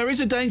 Justin, there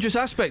is a dangerous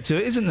aspect to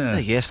it, isn't there?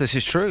 Yes, this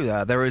is true.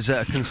 There is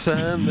a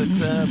concern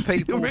that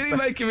people... You're really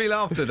making me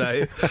laugh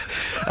today.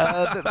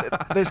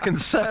 There's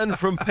concern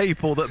from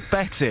people that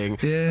betting,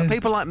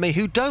 people like me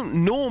who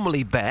don't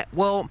normally bet,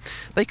 well,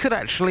 they could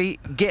actually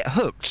get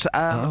hooked.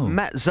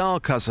 Matt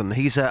Zarcousin,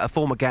 he's a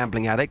former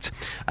gambling addict.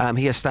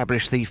 He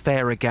established the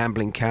Fairer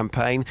Gambling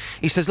campaign.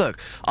 He says, look,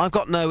 I've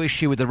got no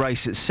issue with the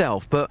race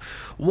itself, but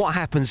what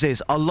happens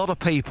is a lot of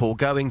people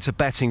go into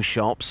betting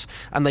shops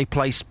and they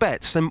place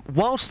bets, and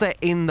whilst they're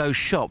in those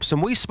shops,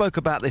 and we spoke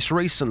about this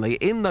recently,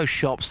 in those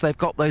shops they've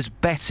got those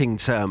betting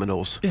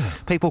terminals.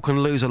 People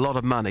can lose a lot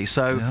of money,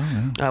 so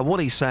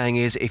what he's saying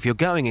is if you're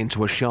going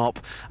into a shop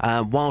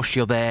whilst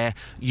you're there,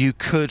 you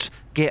could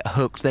get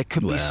hooked. There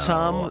could be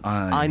some,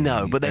 I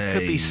know, but there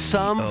could be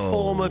some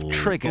form of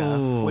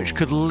trigger which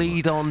could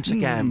lead on to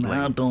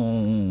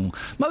gambling.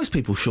 Most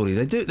people, surely,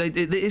 they do.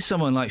 There is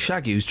someone like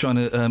Shaggy who's trying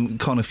to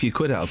con a few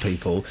quid out of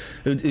people,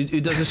 who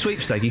does a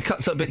sweepstake. He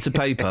cuts up bits of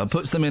paper,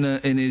 puts them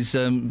in his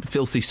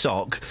filthy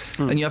sock,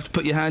 and you have to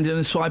put your hand in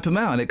and swipe them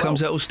out, and it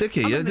comes out all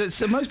sticky.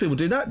 Most people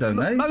do that, don't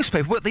they? Most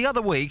people. But the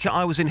other week,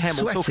 I was in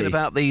Hemel talking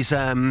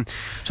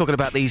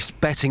about these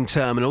betting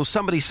terminals.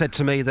 Somebody said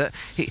to me that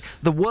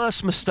the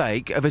worst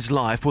mistake of his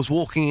life was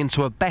walking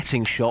into a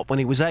betting shop when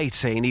he was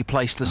 18. He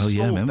placed a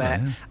small bet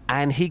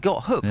and he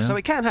got hooked. So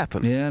it can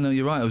happen. Yeah, no,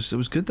 you're right. It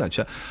was good, that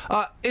chat.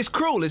 It's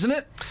cruel, isn't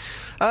it?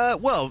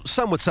 Well,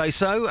 some would say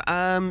so.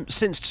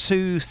 Since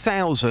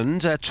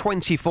 2000,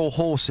 24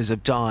 horses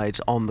have died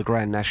on the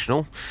Grand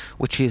National,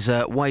 which is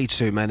way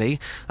too many.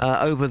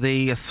 Over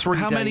the 3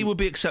 How many would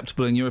be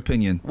acceptable in your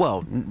opinion?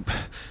 Well,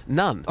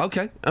 none.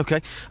 Okay.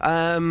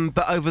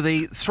 But over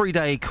the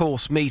 3-day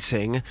course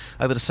meeting,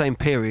 over the same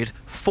period,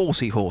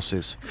 40 horses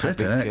horses have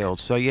been heck. killed.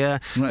 So, yeah.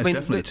 Well, that's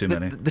definitely too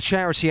many. The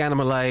charity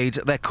Animal Aid,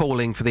 they're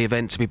calling for the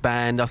event to be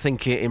banned. I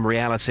think in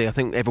reality, I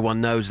think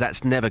everyone knows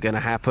that's never going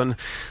to happen.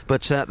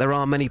 But there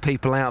are many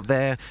people out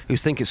there who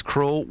think it's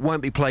cruel,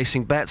 won't be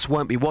placing bets,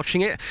 won't be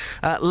watching it.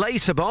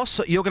 Later, boss,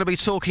 you're going to be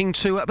talking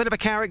to a bit of a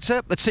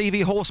character. The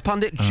TV horse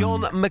pundit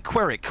John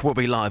McQuirrick will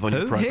be live on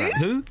your programme.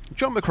 Who?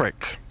 John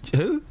McQuirrick.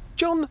 Who?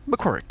 John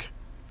McQuirrick.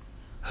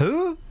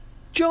 Who?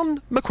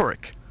 John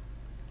McQuirrick.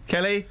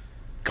 Kelly,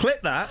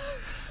 clip that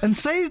and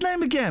say his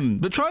name again,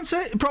 but try and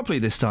say it properly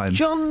this time.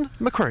 John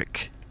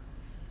McQuirrick.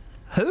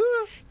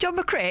 Who? John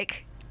McCrick.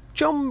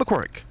 John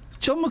McQuirrick.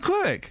 John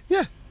McQuirrick?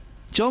 Yeah.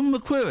 John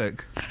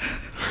McQuirrick.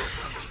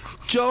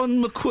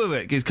 John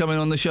McQuirrick is coming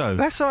on the show.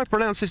 That's how I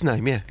pronounce his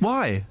name, yeah.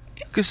 Why?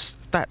 Because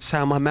that's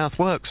how my mouth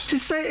works.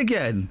 Just say it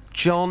again.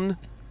 John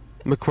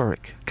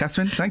McQuirrick.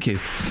 Catherine, thank you.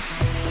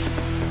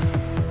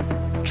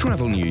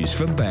 Travel news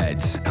for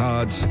beds,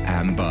 cards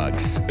and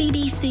bugs.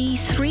 BBC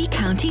Three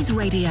Counties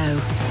Radio.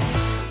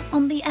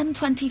 On the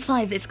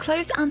M25, it's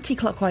closed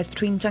anti-clockwise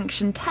between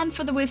junction 10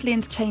 for the Wisley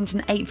interchange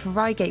and 8 for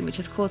Reigate, which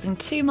is causing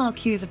 2-mile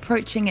queues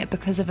approaching it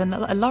because of a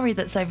lorry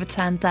that's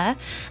overturned there.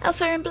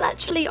 Elsewhere in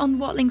Bletchley on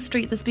Watling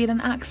Street, there's been an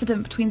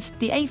accident between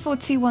the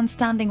A421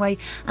 Standing Way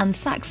and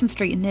Saxon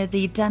Street near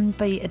the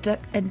Denby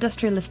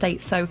Industrial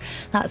Estate, so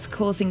that's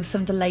causing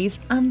some delays.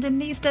 And in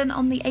Neasden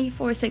on the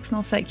A406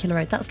 North Circular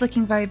Road, that's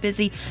looking very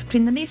busy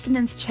between the Neasden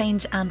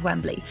interchange and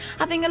Wembley.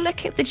 Having a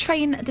look at the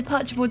train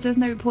departure boards, there's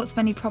no reports of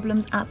any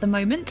problems at the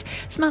moment.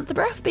 Samantha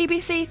Bruff,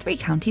 BBC Three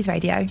Counties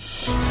Radio.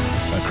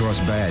 Across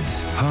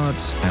beds,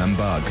 hearts and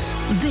bugs.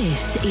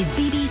 This is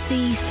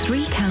BBC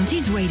Three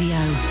Counties Radio.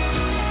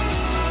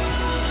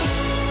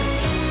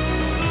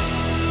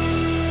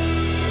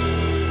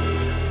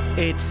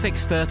 It's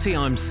 6:30.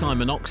 I'm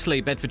Simon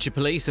Oxley. Bedfordshire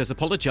Police has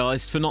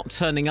apologised for not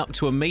turning up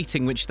to a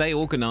meeting which they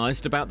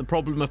organised about the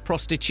problem of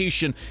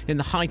prostitution in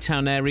the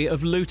Hightown area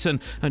of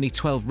Luton. Only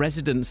 12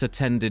 residents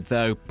attended,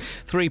 though.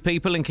 3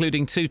 people,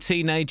 including 2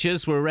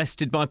 teenagers, were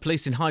arrested by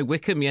police in High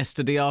Wycombe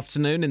yesterday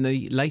afternoon in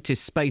the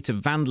latest spate of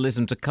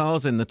vandalism to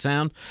cars in the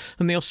town.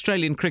 And the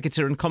Australian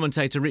cricketer and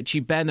commentator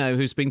Richie Benaud,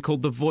 who's been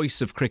called the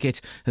voice of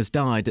cricket, has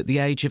died at the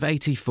age of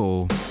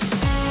 84.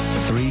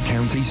 Three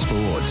Counties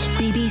Sports.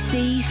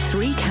 BBC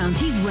Three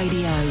Counties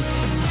Radio.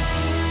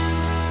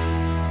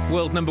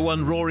 World number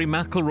 1 Rory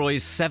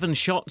McIlroy's 7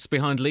 shots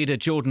behind leader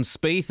Jordan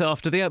Spieth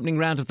after the opening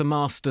round of the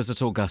Masters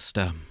at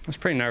Augusta. I was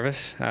pretty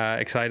nervous,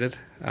 excited,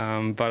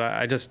 but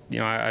I just,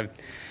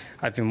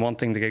 I've been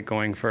wanting to get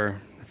going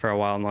for a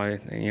while now,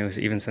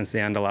 even since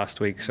the end of last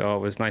week. So it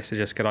was nice to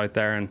just get out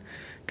there and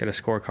get a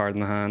scorecard in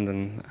the hand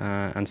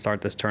and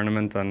start this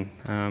tournament, and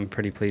I'm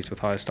pretty pleased with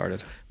how I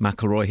started.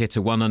 McIlroy hit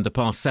a 1 under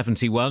par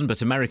 71,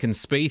 but American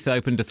Spieth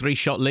opened a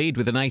 3-shot lead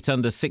with an 8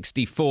 under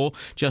 64.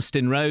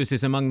 Justin Rose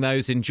is among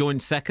those in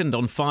joint second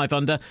on 5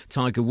 under.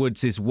 Tiger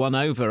Woods is 1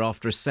 over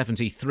after a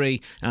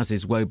 73, as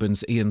is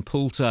Woburn's Ian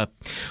Poulter.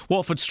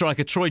 Watford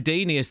striker Troy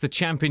Deeney is the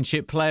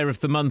Championship Player of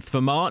the Month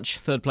for March.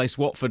 Third place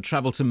Watford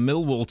travel to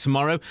Millwall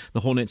tomorrow. The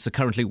Hornets are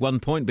currently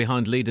 1 point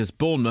behind leaders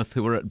Bournemouth,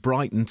 who are at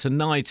Brighton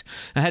tonight.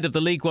 Ahead of the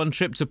League One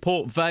trip to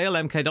Port Vale,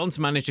 MK Dons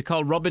manager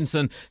Carl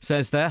Robinson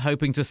says they're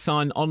hoping to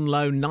sign on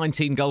loan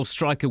 19-goal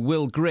striker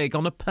Will Grigg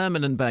on a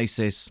permanent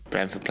basis.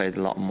 Brentford paid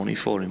a lot of money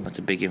for him. That's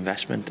a big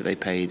investment that they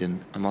paid,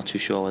 and I'm not too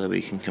sure whether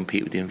we can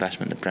compete with the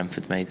investment that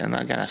Brentford made. And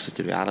again, that's just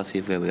the reality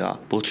of where we are.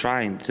 We'll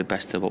try and do the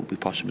best of what we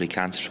possibly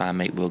can to try and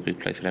make Will Grigg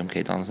play for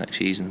MK Dons next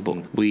season, but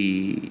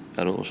we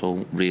are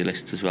also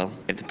realists as well.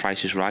 If the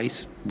price is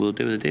right, we'll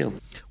do the deal.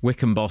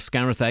 Wycombe boss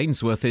Gareth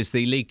Ainsworth is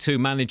the League Two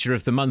Manager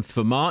of the Month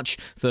for March.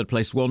 Third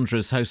place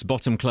Wanderers host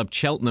bottom club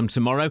Cheltenham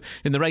tomorrow.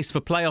 In the race for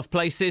playoff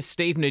places,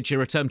 Stevenage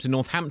are at home to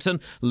Northampton.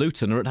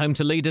 Luton are at home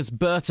to leaders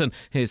Burton.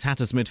 Here's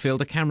Hatters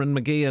midfielder Cameron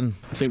McGeehan.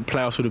 I think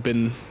playoffs would have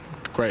been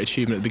a great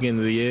achievement at the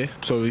beginning of the year.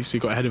 So obviously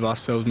got ahead of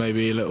ourselves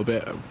maybe a little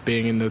bit,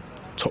 being in the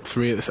top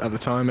 3 at the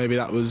time. Maybe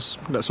that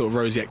sort of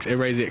raised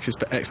the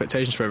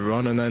expectations for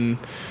everyone, and then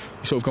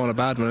you sort of go on a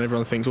bad one and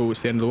everyone thinks, oh,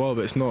 it's the end of the world,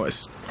 but it's not.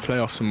 It's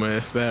playoffs and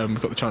we're there and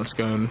we've got the chance to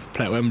go and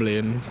play at Wembley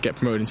and get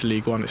promoted into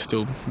League One. It's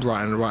still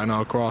right in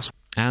our grasp.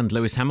 And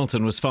Lewis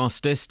Hamilton was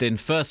fastest in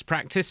first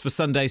practice for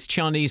Sunday's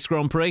Chinese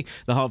Grand Prix.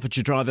 The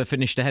Hertfordshire driver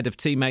finished ahead of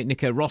teammate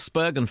Nico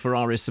Rosberg and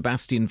Ferrari's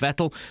Sebastian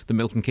Vettel. The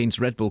Milton Keynes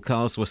Red Bull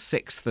cars were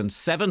 6th and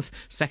 7th.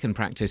 Second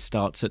practice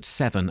starts at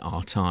 7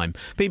 our time.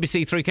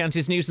 BBC Three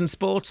Counties News and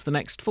Sport. The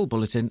next full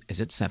bulletin is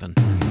at 7.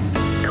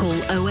 Call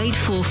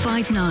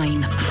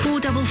 08459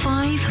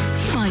 455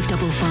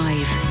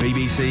 555.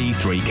 BBC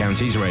Three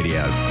Counties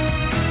Radio.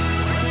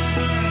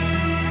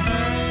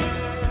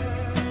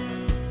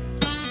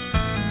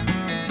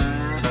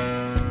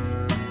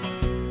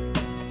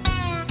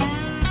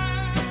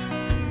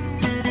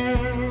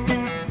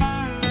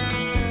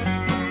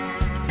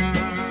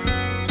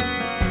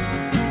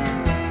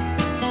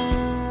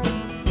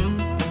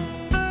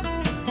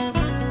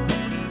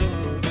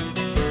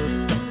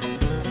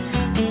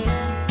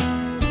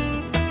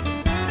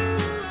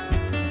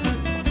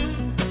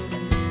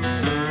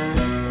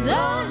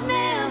 Those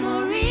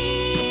memories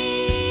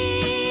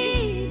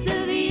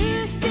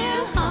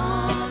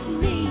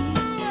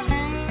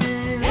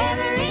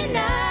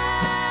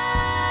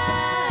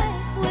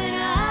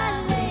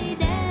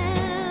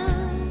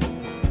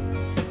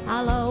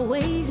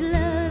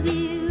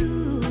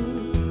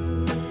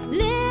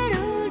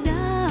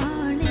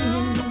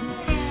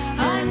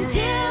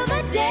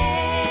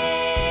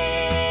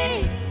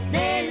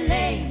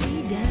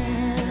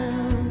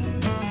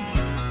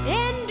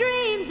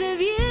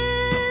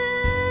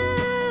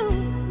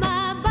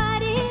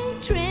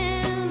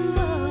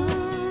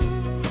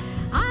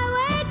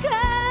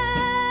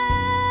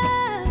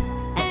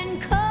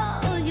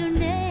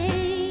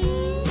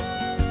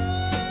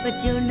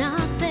but you're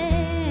not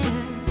there.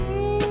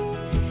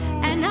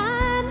 And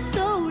I'm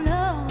so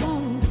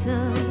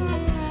lonesome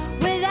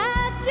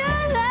without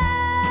your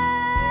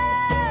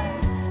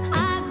love.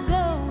 I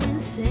go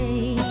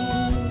insane.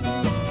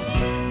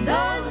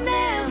 Those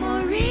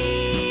memories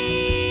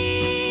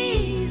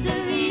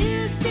of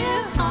you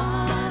still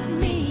haunt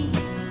me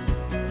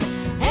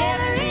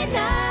every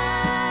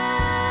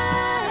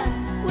night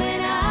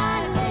when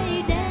I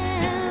lay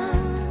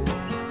down.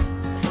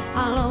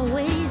 I'll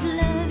always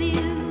love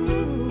you,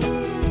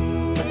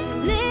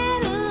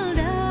 little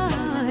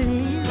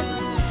darling,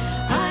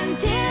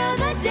 until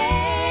the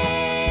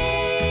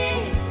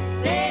day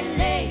they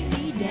lay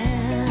me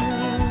down.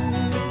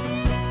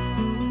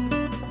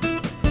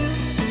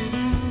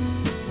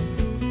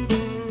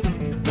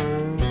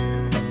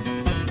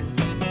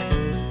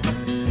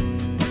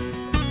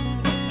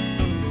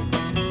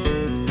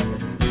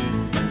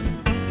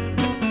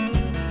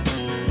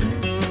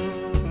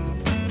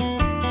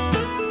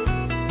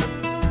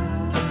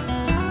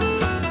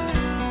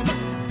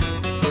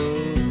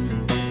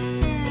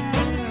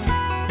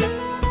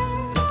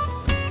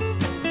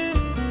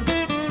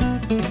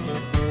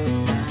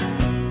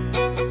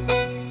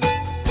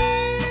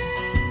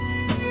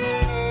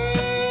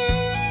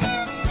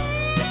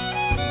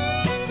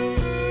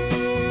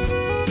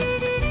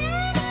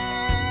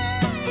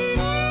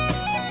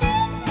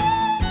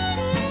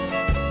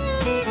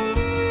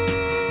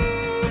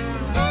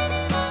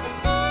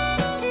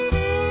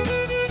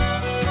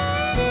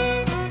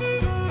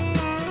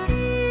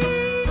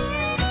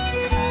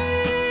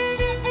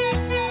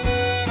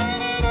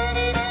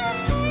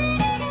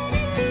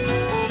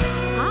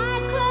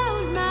 I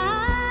close my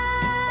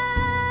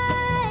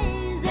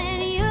eyes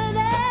and you're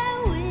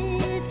there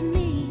with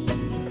me.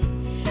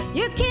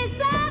 Your kiss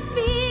I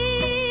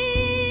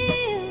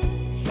feel,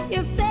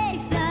 your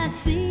face I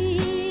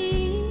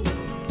see.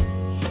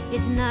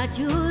 It's not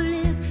your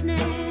lips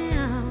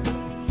now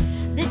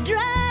that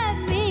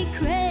drive me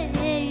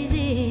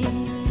crazy.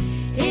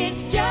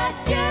 It's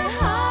just your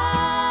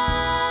haunting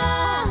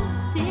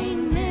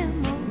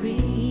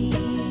memory.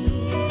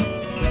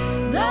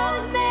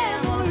 Those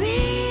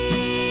memories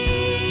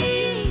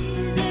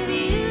of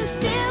you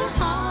still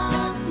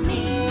haunt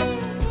me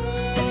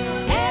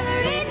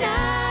every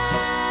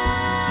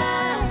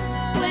night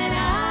when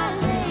I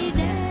lay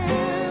down.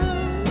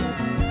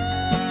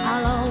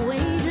 I'll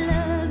always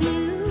love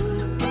you,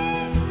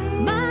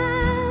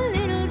 my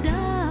little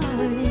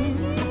darling,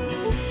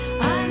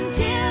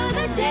 until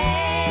the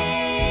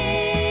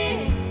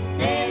day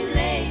they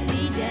lay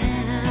me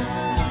down.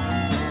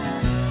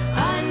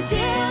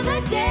 Until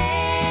the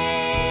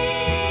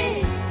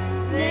day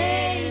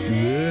they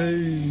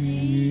lay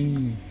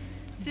me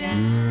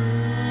down.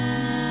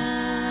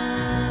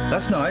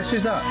 That's nice.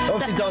 Who's that?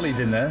 Obviously, Dolly's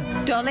in there.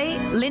 Dolly,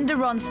 Linda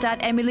Ronstadt,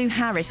 Emmylou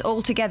Harris,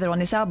 all together on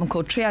this album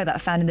called Trio that I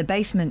found in the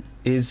basement.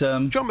 Is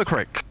John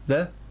McCrick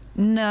there?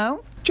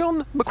 No.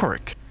 John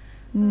McCrick.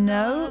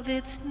 No.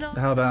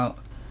 How about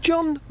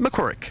John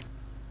McCrick.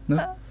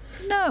 no?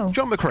 No.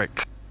 John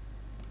McCrick.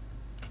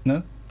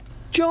 No.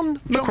 John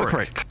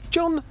McCrick.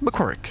 John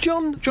McCrick.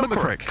 John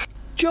McCrick.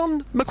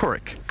 John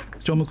McCrick.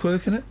 Is John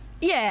McQuirk in it?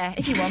 Yeah,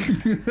 if you want.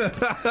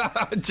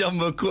 John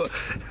McQuirk.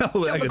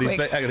 Oh, hang on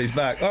his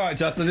back. All right,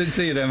 Justin, I didn't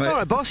see you there, mate. All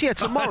right, boss. Yeah,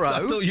 tomorrow.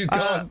 I thought you'd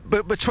gone.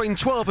 But between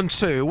 12 and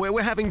 2,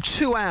 we're having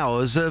 2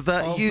 hours of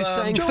you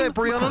saying John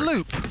February on a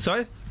McCrick. loop.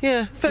 Sorry?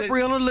 Yeah,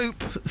 February on a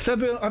loop.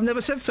 February? I've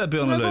never said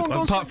February on a No, loop. go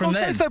on, apart from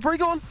say then. February,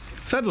 go on.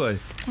 February.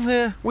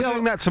 Yeah, we're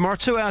doing that tomorrow.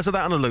 2 hours of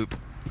that on a loop.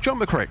 John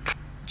McCrick.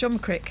 John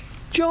McCrick.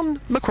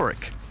 John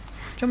McCrick.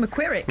 John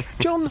McQuirrick.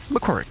 John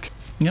McCrick.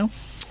 Yeah.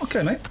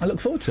 Okay, mate. I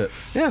look forward to it.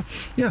 Yeah.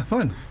 Yeah,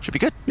 fine. Should be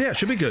good. Yeah,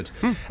 should be good.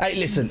 Hey,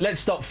 listen,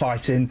 let's stop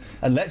fighting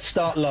and let's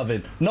start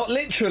loving. Not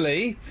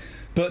literally,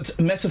 but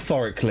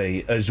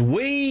metaphorically. As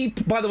we...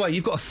 By the way,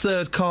 you've got a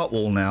third cart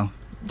wall now,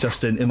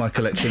 Justin, in my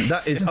collection.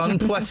 That is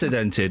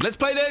unprecedented. Let's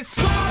play this!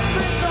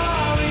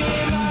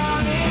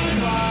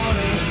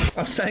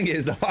 I'm saying it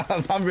as though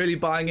I'm really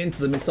buying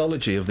into the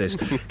mythology of this.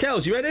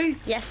 Kels, you ready?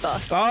 Yes,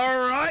 boss.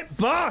 All right,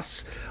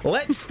 boss.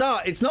 Let's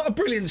start. It's not a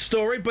brilliant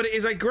story, but it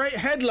is a great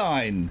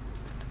headline.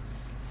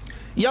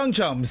 Young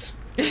chums.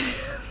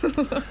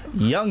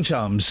 Young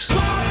chums. Now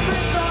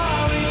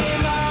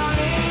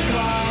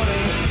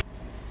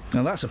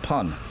that's a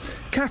pun.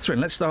 Catherine,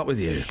 let's start with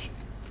you.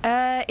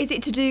 Is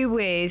it to do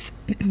with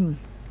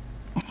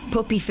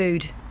puppy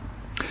food?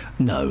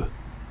 No.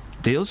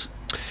 Deals?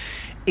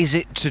 Is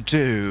it to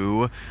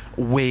do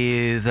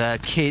with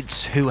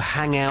kids who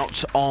hang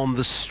out on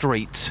the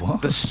street?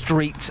 What? The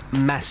street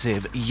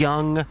massive.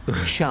 Young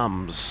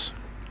chums.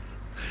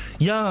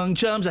 Young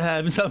chums are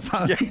having some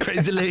fun,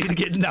 crazily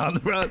getting down the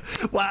road.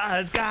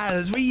 Wise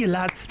guys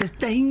realise there's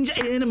danger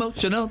in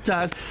emotional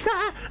ties.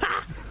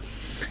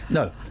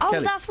 No. Oh,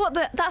 Kelly. that's what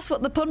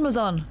the pun was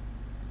on.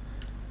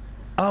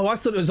 Oh, I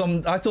thought it was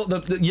on. I thought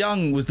that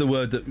young was the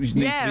word that needs to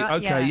be.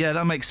 Okay, yeah.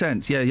 that makes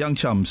sense. Yeah, young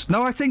chums.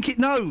 No, I think it.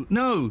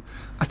 No.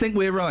 I think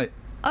we're right.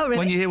 Oh, really?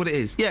 When you hear what it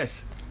is,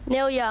 yes.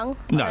 Neil Young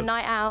No. on a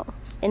night out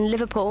in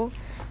Liverpool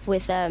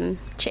with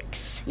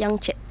chicks, young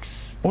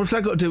chicks. What's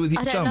that got to do with you?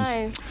 I don't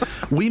know.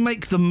 We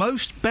make the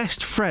most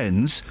best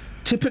friends,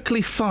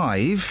 typically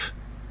 5,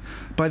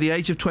 by the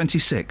age of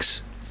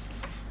 26.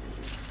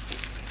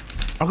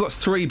 I've got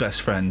 3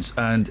 best friends,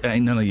 and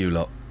ain't none of you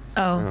lot.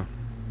 Oh.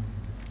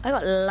 I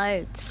got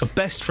loads. Of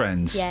best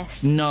friends?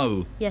 Yes.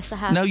 No. Yes, I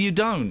have. No, you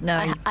don't.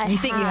 No, you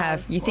think you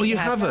have. You think you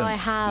haven't. No, I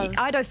have.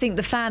 I don't think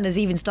the fan has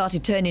even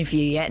started turning for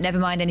you yet. Never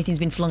mind anything's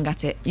been flung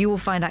at it. You will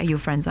find out who your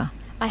friends are.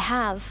 I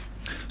have.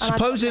 And I've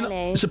got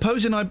many.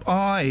 Supposing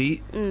I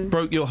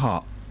broke your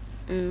heart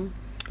Yeah.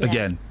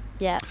 again.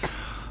 Yeah.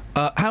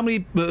 How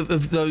many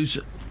of those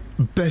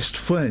best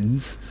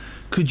friends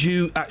could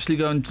you actually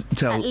go and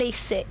tell? At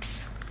least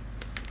 6.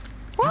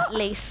 What? At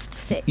least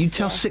 6. You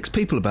tell 6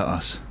 people about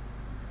us.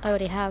 I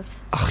already have.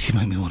 Oh, you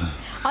make me want to.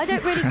 I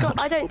don't really.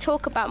 I don't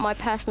talk about my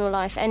personal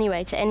life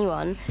anyway to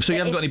anyone. So you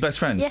haven't got any best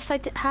friends? Yes, I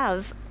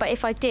have. But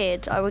if I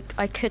did,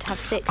 I could have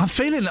 6. I'm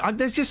feeling.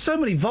 There's just so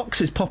many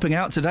voxes popping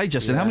out today,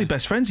 Justin. How many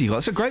best friends have you got?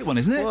 That's a great one,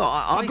 isn't it? Well,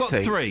 I've got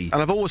think, 3.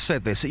 and I've always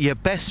said this: your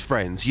best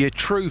friends, your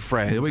true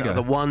friends, are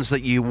the ones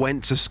that you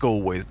went to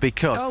school with.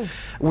 Because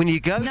when you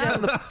go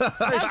down the,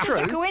 That's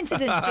just a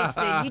coincidence,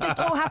 Justin. You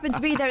just all happen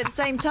to be there at the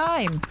same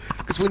time.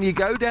 Because when you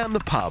go down the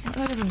pub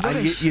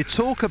and you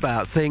talk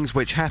about things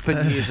which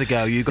happened years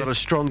ago, you've got a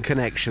strong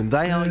connection.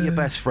 They are your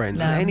best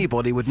friends. No. And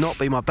anybody would not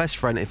be my best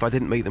friend if I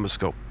didn't meet them at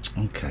school.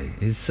 Okay.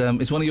 Is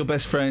one of your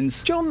best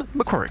friends John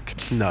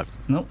McCorrick? No.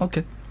 No.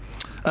 Okay.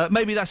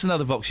 Maybe that's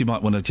another Vox you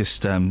might want to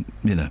just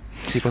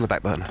keep on the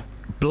back burner.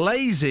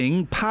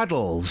 Blazing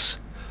paddles.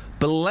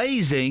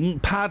 Blazing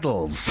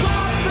paddles.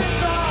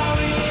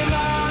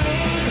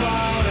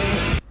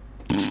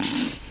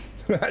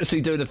 We're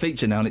actually doing a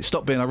feature now, and it's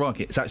stopped being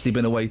ironic. It's actually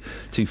been a way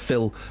to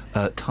fill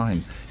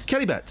time.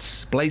 Kelly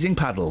Betts, Blazing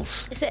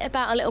Paddles. Is it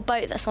about a little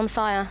boat that's on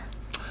fire?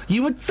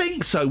 You would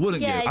think so,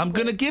 wouldn't Yeah, you? I'm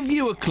going to give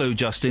you a clue,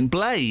 Justin.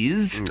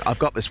 Blaze. I've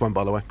got this one,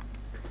 by the way.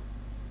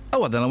 Oh,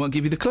 well, then I won't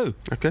give you the clue.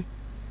 Okay.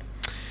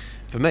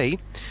 For me,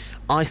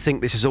 I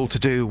think this is all to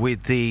do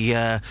with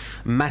the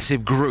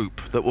massive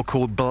group that were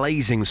called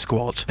Blazing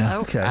Squad.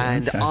 Okay.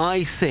 And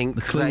I think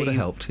the clue would have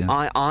helped.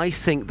 Yeah. I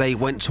think they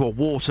went to a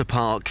water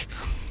park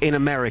in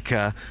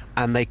America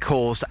and they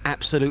caused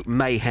absolute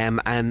mayhem,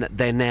 and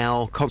they're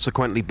now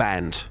consequently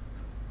banned.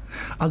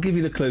 I'll give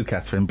you the clue,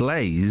 Catherine.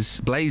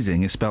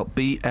 Blazing is spelt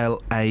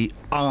Blaizing.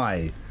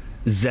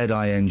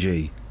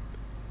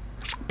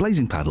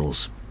 Blazing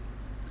paddles.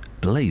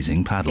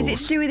 Blazing paddles. Is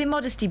it to do with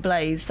Immodesty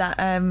Blaze? That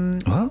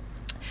What?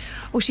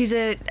 Well, she's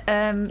a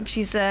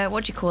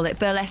what do you call it?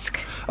 Burlesque.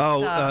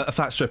 star. A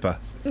fat stripper.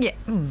 Yeah.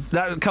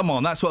 Come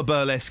on, that's what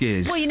burlesque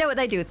is. Well, you know what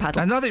they do with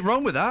paddles. There's nothing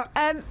wrong with that.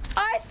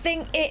 I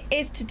think it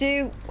is to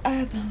do.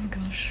 Oh my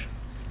gosh.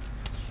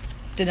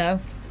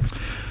 Dunno.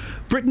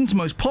 Britain's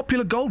most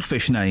popular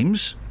goldfish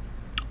names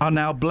are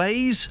now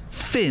Blaze,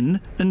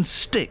 Finn, and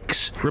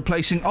Styx,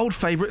 replacing old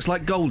favourites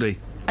like Goldie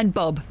And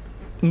Bob.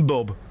 and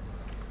Bob.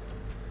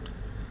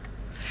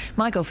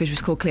 My goldfish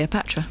was called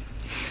Cleopatra.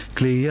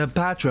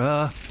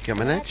 Cleopatra.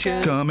 Coming at you.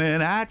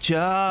 Coming at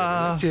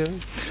ya.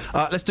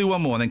 Let's do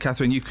one more, and then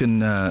Catherine, you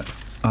can. I'll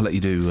let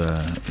you do.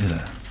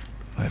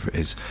 Whatever it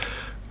is.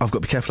 I've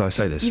got to be careful how I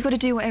say this. You've got to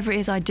do whatever it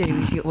is I do.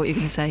 Is what you're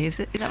going to say? Is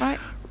that right?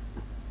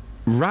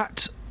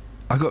 Rat.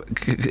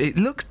 It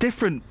looks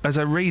different as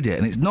I read it,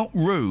 and it's not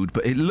rude,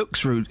 but it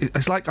looks rude.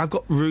 It's like I've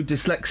got rude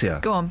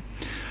dyslexia. Go on.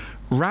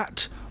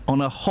 Rat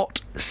on a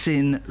hot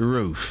sin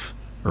roof.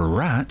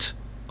 Rat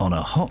on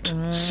a hot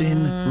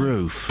sin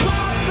roof.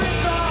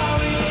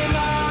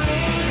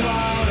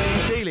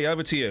 Dealey,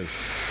 over to you.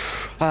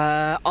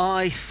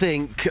 I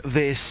think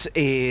this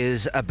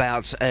is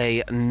about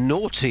a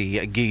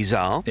naughty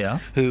geezer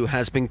who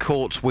has been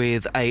caught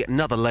with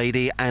another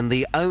lady, and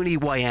the only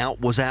way out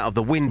was out of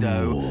the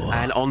window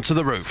and onto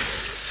the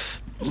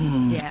roof.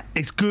 Yeah.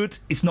 It's good.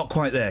 It's not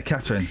quite there.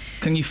 Catherine,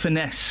 can you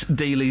finesse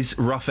Dealey's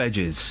rough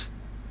edges?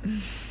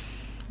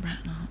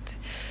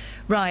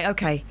 Right,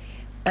 okay.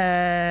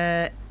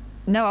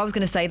 No, I was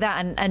going to say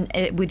that,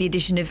 and with the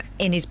addition of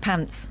in his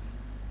pants.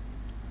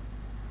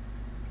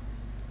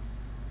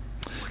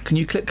 Can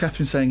you clip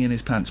Catherine saying in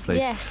his pants, please?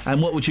 Yes.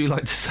 And what would you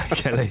like to say,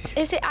 Kelly?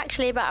 Is it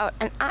actually about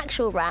an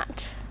actual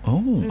rat?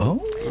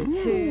 Oh.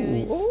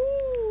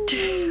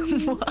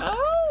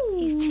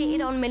 He's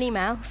cheated on Minnie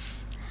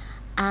Mouse,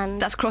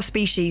 and that's cross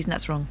species, and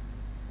that's wrong.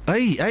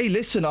 Hey,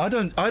 listen, I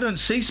don't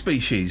see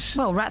species.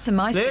 Well, rats and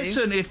mice do.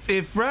 Listen,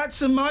 if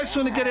rats and mice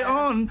want to get it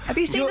on... Have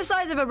you seen the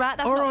size of a rat?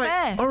 That's not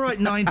fair. All right,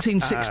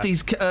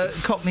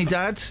 1960s Cockney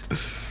dad.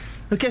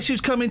 But guess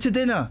who's coming to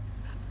dinner?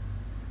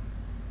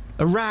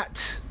 A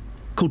rat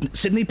called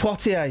Sidney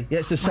Poitier. Yeah,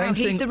 it's the same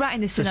thing. He's the rat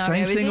in this it's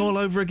scenario, the same thing all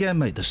over again,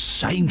 mate. The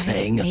same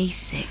thing.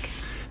 Basic.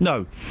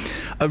 No.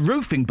 A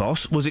roofing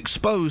boss was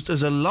exposed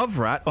as a love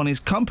rat on his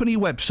company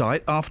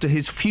website after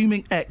his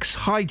fuming ex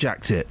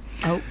hijacked it.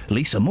 Oh.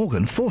 Lisa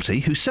Morgan,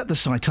 40, who set the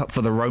site up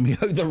for the Romeo,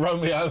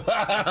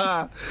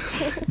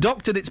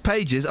 doctored its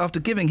pages after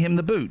giving him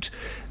the boot.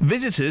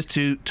 Visitors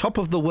to Top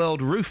of the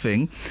World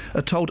Roofing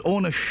are told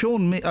owner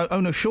Sean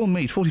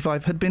Mead,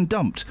 45, had been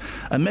dumped.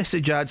 A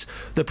message adds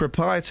the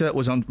proprietor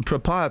was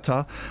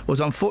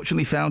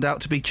unfortunately found out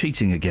to be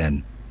cheating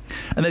again.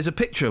 And there's a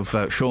picture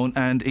of Sean,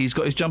 and he's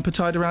got his jumper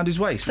tied around his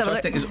waist, which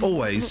I think is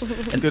always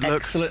an Good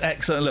look.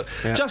 excellent look.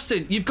 Yeah.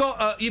 Justin, you've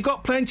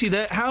got plenty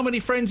there. How many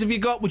friends have you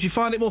got? Would you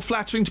find it more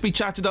flattering to be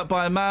chatted up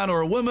by a man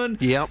or a woman?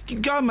 Yep.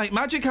 Go and make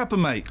magic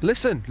happen, mate.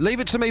 Listen, leave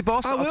it to me,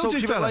 boss. I'll talk to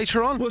you about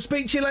later on. We'll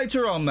speak to you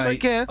later on, mate.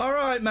 Take care. All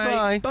right, mate.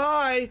 Bye.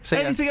 Bye. See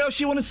ya. Anything else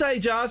you want to say,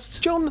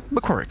 Just? John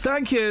McCorrick.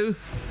 Thank you.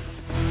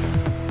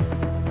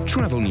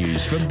 Travel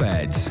news for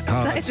beds,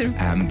 cards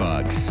and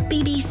bugs.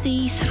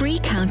 BBC Three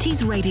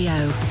Counties Radio.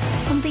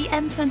 On the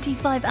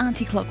M25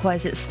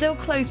 anti-clockwise, it's still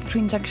closed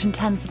between junction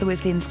 10 for the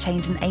Wisley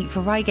interchange and 8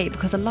 for Reigate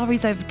because a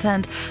lorry's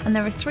overturned and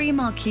there are 3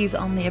 mile queues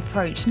on the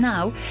approach.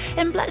 Now,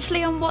 in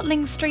Bletchley on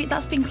Watling Street,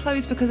 that's been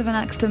closed because of an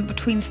accident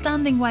between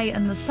Standing Way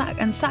and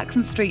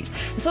Saxon Street.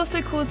 It's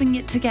also causing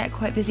it to get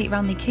quite busy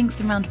around the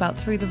Kingston roundabout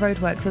through the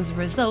roadworks as a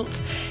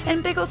result.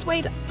 In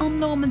Biggleswade on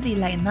Normandy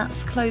Lane,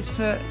 that's closed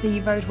for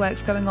the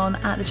roadworks going on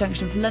at the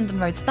junction of London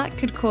Road, so that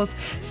could cause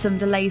some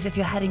delays if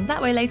you're heading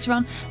that way later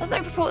on. There's no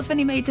reports of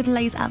any major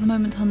delays at the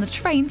moment on the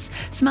trains.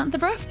 Samantha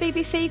Bruff,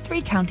 BBC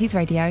Three Counties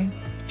Radio.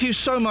 Thank you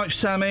so much,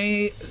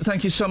 Sammy.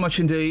 Thank you so much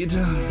indeed.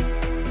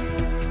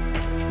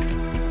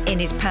 In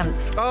his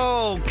pants.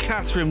 Oh,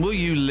 Catherine, will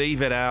you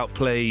leave it out,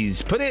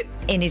 please? Put it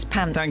in his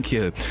pants. Thank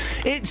you.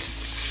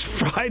 It's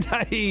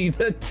Friday,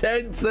 the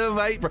 10th of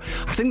April.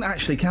 I think that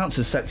actually counts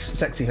as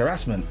sexy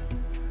harassment.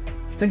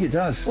 I think it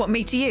does. What,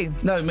 me to you?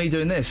 No, me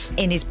doing this.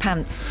 In his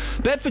pants.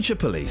 Bedfordshire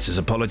Police has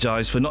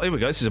apologised for not... Here we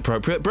go, this is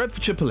appropriate.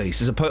 Bedfordshire Police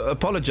has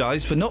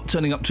apologised for not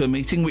turning up to a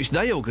meeting which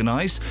they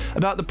organised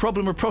about the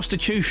problem of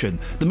prostitution.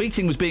 The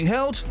meeting was being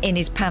held... in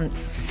his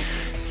pants.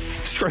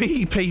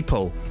 3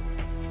 people...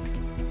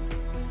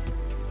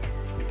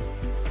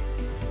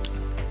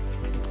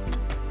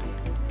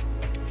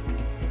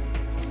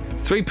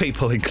 3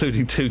 people,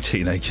 including 2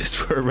 teenagers,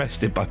 were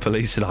arrested by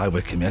police in High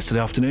Wycombe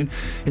yesterday afternoon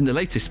in the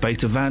latest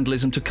spate of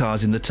vandalism to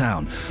cars in the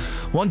town.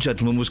 One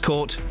gentleman was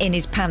caught... in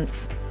his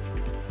pants.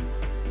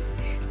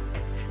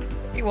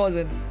 He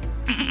wasn't.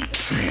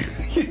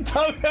 You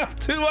don't have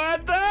to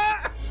add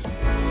that!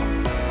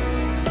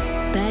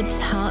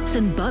 Beds, hearts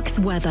and bucks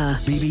weather.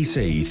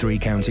 BBC Three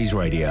Counties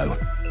Radio.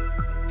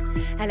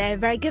 Hello,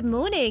 very good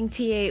morning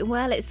to you.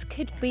 Well,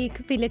 we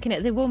could be looking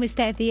at the warmest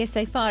day of the year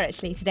so far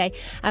actually today,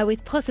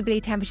 with possibly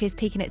temperatures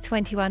peaking at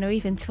 21 or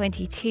even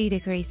 22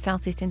 degrees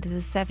Celsius into the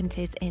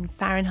 70s in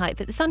Fahrenheit.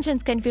 But the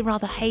sunshine's going to be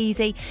rather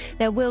hazy.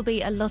 There will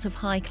be a lot of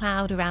high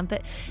cloud around,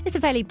 but it's a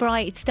fairly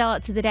bright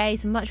start to the day,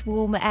 some much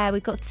warmer air.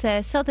 We've got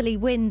southerly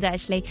wind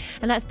actually,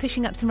 and that's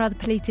pushing up some rather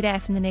polluted air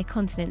from the near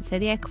continent. So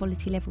the air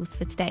quality levels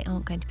for today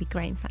aren't going to be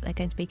great. In fact, they're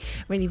going to be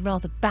really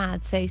rather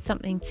bad. So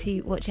something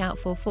to watch out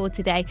for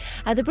today.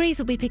 The breeze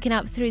will be picking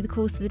up through the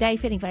course of the day,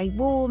 feeling very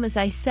warm, as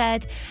I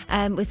said,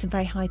 with some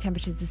very high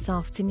temperatures this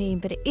afternoon,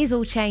 but it is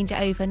all change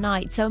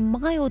overnight. So a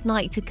mild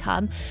night to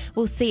come.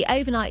 We'll see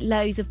overnight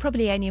lows of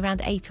probably only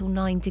around 8 or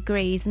 9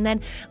 degrees, and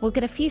then we'll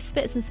get a few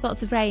spits and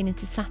spots of rain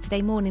into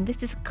Saturday morning.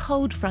 This is a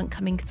cold front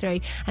coming through,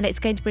 and it's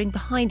going to bring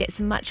behind it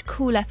some much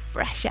cooler,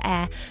 fresher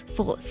air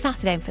for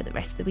Saturday and for the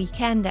rest of the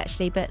weekend,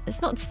 actually. But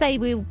that's not to say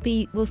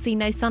we'll see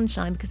no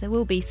sunshine, because there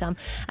will be some.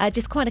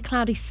 Just quite a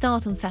cloudy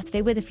start on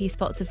Saturday with a few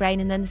spots of rain,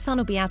 and then the sun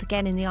will be out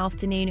again in the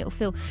afternoon. It will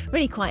feel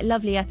really quite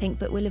lovely, I think,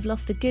 but we'll have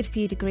lost a good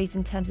few degrees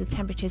in terms of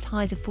temperatures,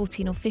 highs of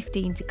 14 or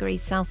 15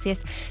 degrees Celsius.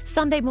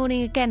 Sunday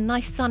morning, again,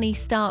 nice sunny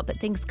start, but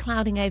things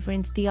clouding over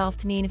into the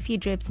afternoon, a few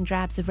dribs and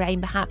drabs of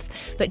rain perhaps,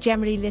 but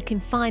generally looking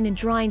fine and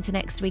dry into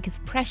next week as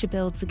pressure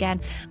builds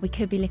again. We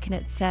could be looking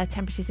at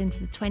temperatures into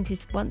the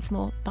 20s once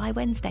more by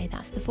Wednesday.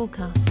 That's the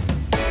forecast.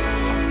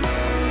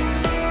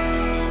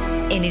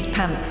 In his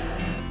pants.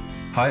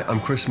 Hi,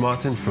 I'm Chris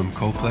Martin from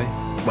Coldplay.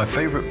 My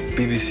favourite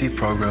BBC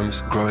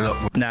programmes growing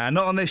up... Nah,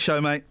 not on this show,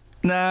 mate.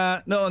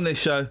 Nah, not on this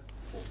show.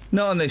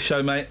 Not on this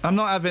show, mate. I'm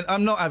not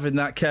having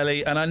that,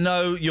 Kelly, and I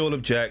know you'll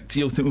object.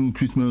 You'll think, oh,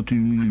 Chris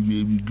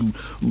Martin,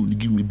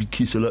 give me a big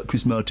kiss. I like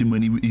Chris Martin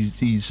when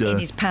he's in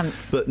his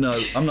pants. But no,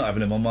 I'm not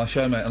having him on my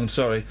show, mate. I'm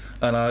sorry,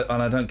 and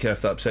I don't care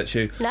if that upsets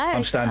you. No,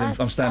 I'm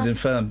standing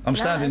firm. I'm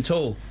standing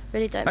tall.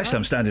 Really don't Actually,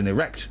 I'm standing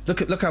erect.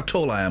 Look how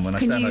tall I am when I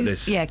stand like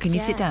this. Yeah, can you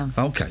sit down?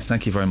 Okay,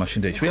 thank you very much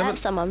indeed. Should we have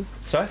someone?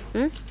 Sorry?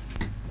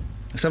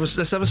 Let's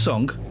have a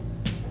song.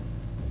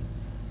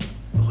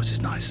 Oh, this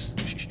is nice.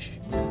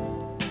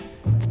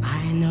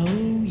 I know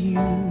you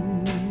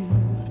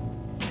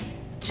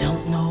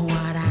don't know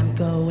what I'm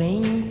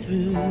going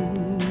through.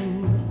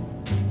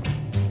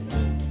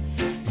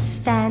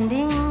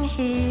 Standing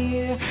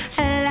here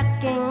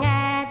looking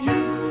at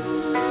you.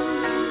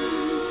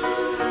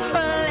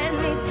 Well, let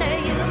me tell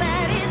you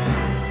that it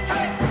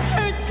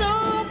hurts so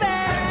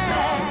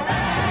bad.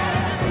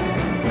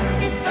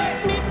 It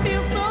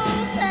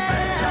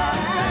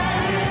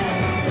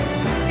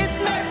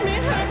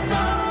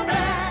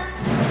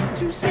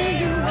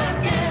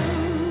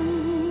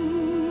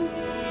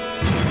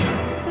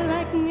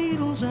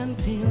and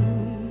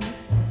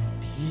pins.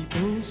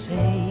 People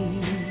say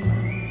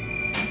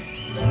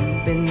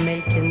you've been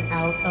making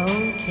out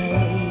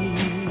okay.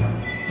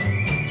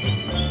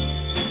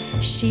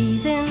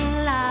 She's in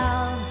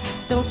love,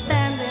 don't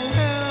stand in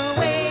her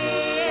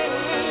way.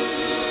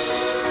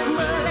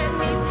 But let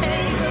me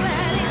tell you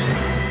that it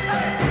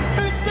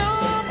hurts so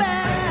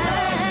bad.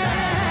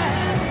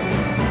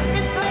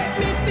 It makes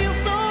me feel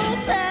so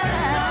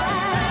sad.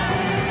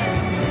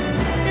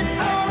 It's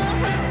gonna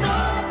hurt so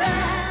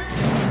bad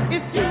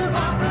if you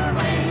walk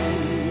away.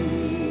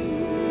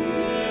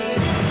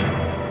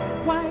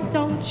 Why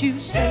don't you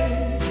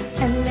stay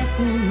and let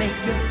me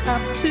make it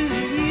up to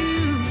you?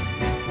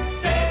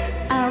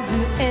 I'll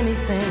do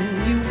anything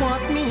you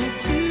want me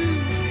to.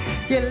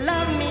 You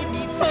loved me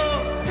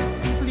before,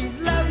 please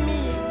love me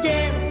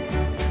again.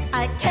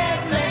 I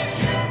can't let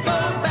you go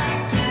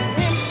back to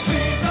him.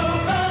 Please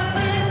don't go,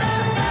 please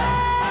don't go.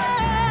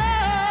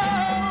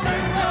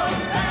 Hurts so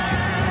bad.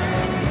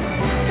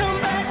 Come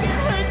back, it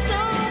hurts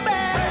so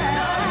bad.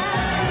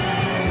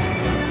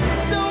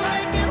 Don't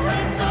make it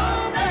hurt so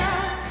bad.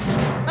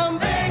 I'm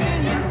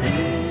begging you,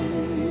 please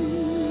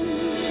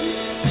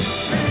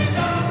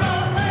don't go,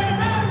 please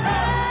don't go.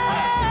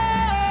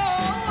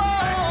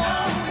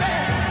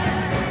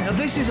 Now,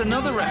 this is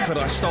another record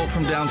I stole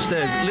from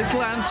downstairs.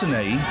 Little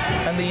Anthony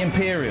and the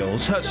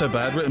Imperials, Hurt So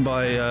Bad, written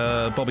by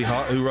Bobby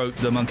Hart, who wrote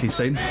the Monkees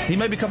theme. He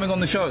may be coming on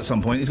the show at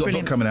some point. He's got a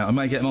book coming out. I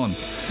may get him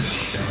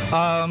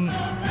on.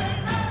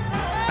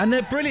 And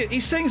they're brilliant. He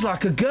sings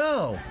like a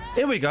girl.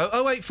 Here we go.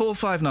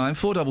 08459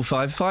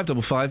 455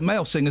 555.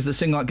 Male singers that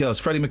sing like girls.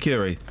 Freddie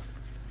Mercury.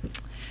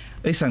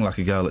 He sang like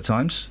a girl at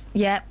times.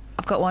 Yeah,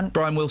 I've got one.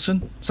 Brian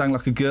Wilson sang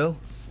like a girl.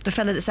 The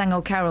fella that sang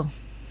Old Carol.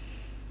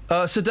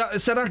 Sedaka.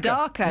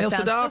 Sedaka Neil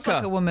sounds Sedaka. just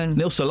like a woman.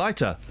 Neil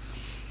Solita.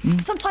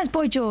 Sometimes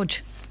Boy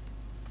George.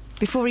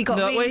 Before he got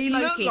No, really well, he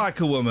smoky. looked like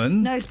a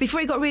woman. No, it's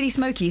before he got really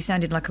smoky, he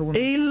sounded like a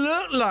woman. He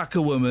looked like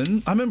a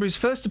woman. I remember his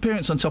first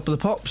appearance on Top of the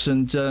Pops,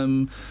 and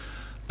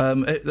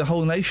the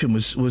whole nation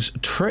was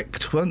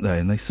tricked, weren't they?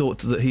 And they thought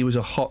that he was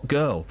a hot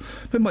girl.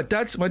 But my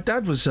dad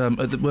was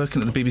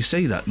working at the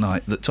BBC that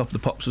night that Top of the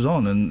Pops was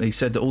on, and he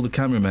said that all the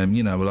cameramen,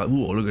 you know, were like,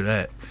 "Whoa, look at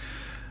that."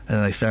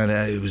 And they found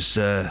out it was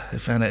a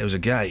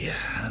gay.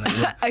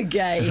 A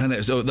gay. They found out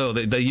it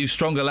was, they used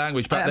stronger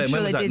language back then. I'm When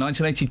sure was they that? did.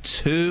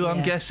 1982, I'm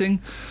Yeah. guessing.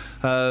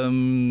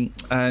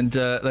 And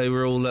they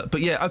were all...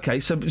 but yeah, OK,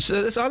 so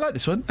I like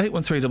this one.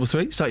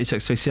 81333, start your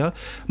text 3CR.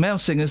 Male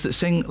singers that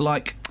sing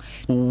like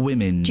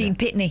women. Gene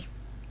Pitney.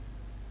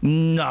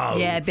 No.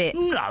 Yeah, a bit.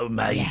 No,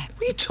 mate. Yeah.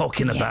 What are you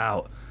talking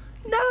about?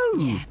 No.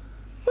 Yeah.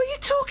 What are you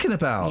talking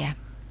about? Yeah.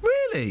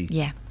 Really?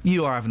 Yeah.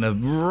 You are having a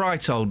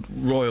right old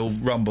Royal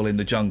Rumble in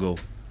the jungle.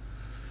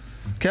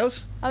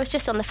 Kels? I was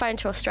just on the phone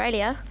to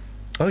Australia.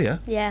 Oh, yeah?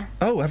 Yeah.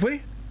 Oh, have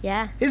we?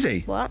 Yeah. Is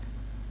he? What?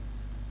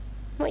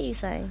 What are you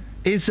saying?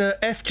 Is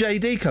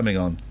FJD coming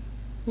on?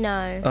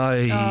 No.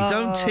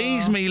 Don't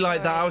tease me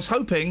like that. I was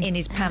hoping... In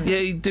his pants. Yeah,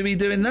 he'd be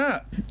doing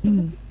that.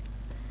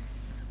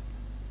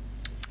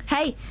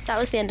 Hey. That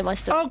was the end of my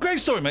story. Oh, great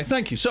story, mate.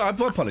 Thank you. So I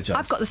apologise.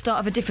 I've got the start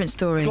of a different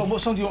story. Go on,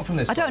 what song do you want from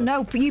this? I don't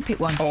know, but you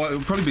pick one. Oh, it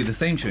would probably be the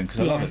theme tune, because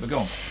I love it, but go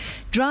on.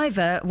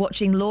 Driver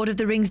watching Lord of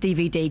the Rings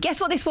DVD.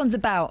 Guess what this one's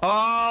about?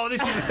 Oh,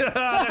 this is...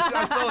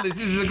 I saw this.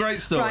 This is a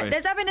great story. Right,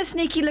 there's having a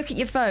sneaky look at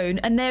your phone,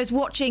 and there's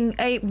watching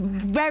a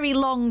very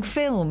long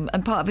film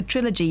and part of a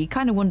trilogy. You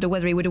kind of wonder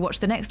whether he would have watched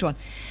the next one.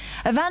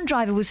 A van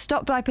driver was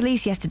stopped by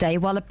police yesterday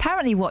while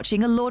apparently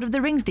watching a Lord of the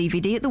Rings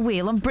DVD at the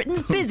wheel on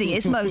Britain's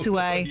busiest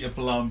motorway. You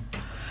plum.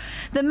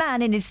 The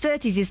man in his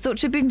 30s is thought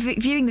to have been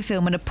viewing the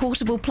film on a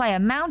portable player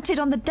mounted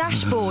on the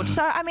dashboard.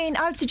 So, I mean,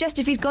 I would suggest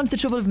if he's gone to the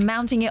trouble of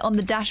mounting it on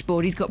the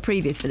dashboard, he's got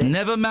previous for this.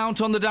 Never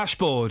mount on the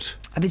dashboard.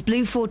 Of his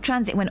blue Ford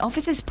Transit when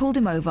officers pulled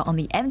him over on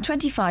the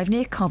M25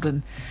 near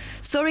Cobham.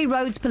 Surrey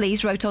Roads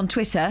Police wrote on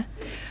Twitter,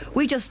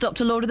 "We just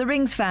stopped a Lord of the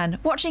Rings fan.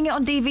 Watching it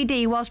on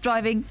DVD whilst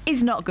driving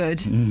is not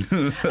good."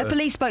 A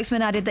police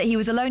spokesman added that he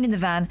was alone in the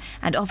van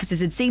and officers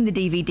had seen the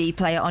DVD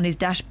player on his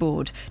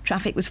dashboard.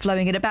 Traffic was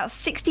flowing at about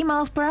 60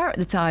 miles per hour at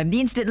the time.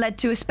 The incident led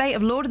to a spate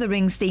of Lord of the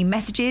Rings themed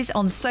messages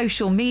on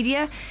social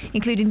media,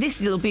 including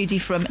this little beauty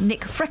from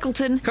Nick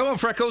Freckleton. Come on,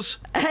 Freckles.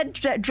 A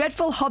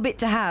dreadful hobbit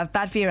to have,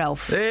 bad for your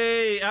elf.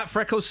 Hey, at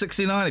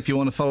Freckles69 if you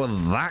want to follow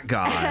that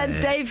guy.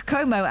 And Dave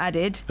Como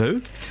added,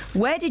 Who?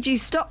 "Where did you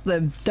stop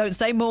them? Don't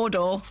say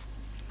Mordor."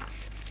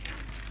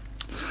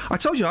 I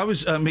told you I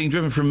was being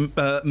driven from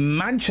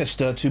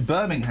Manchester to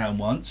Birmingham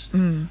once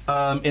in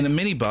a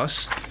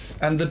minibus,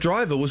 and the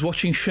driver was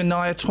watching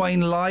Shania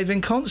Twain live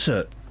in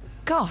concert.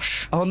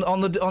 Gosh. On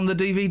the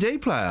DVD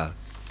player.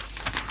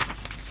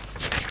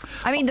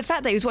 I mean, the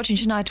fact that he was watching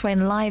Shania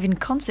Twain live in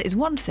concert is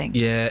one thing.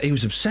 Yeah, he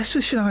was obsessed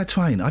with Shania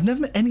Twain. I've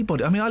never met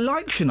anybody... I mean, I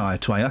like Shania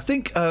Twain. I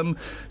think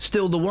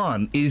Still the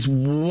One is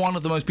one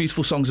of the most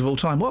beautiful songs of all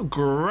time. What a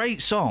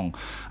great song.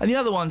 And the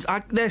other ones,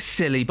 they're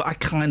silly, but I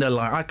kind of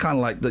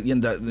like that. You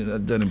know,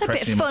 don't impress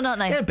me. A bit of fun, aren't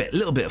they? Yeah, a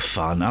little bit of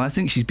fun. And I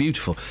think she's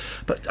beautiful.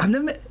 But I've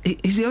never met...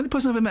 He's the only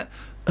person I've ever met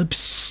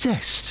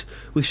obsessed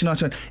with Shania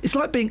Twain. It's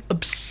like being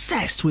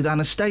obsessed with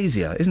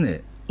Anastasia, isn't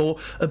it? or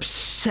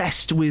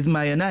obsessed with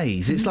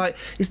mayonnaise. It's like,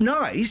 it's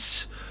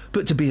nice,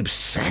 but to be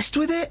obsessed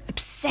with it?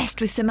 Obsessed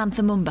with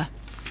Samantha Mumba.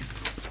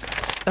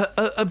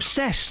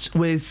 Obsessed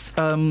with,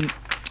 I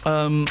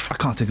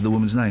can't think of the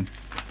woman's name.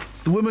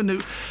 The woman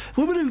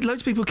who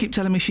loads of people keep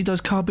telling me she does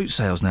car boot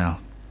sales now.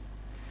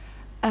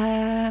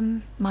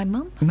 My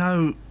mum?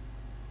 No,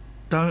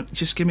 don't.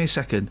 Just give me a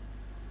second.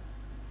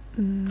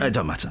 It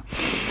don't matter.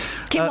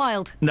 Kim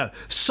Wilde? No.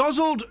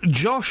 Sozzled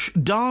Josh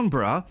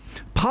Darnborough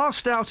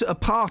passed out at a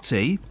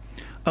party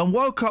and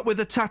woke up with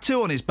a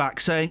tattoo on his back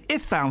saying,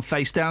 "If found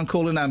face down,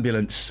 call an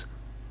ambulance."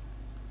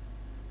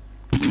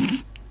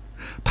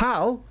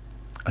 Pal?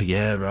 Oh,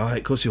 yeah, right,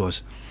 of course he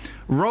was.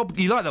 Rob,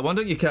 you like that one,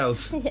 don't you,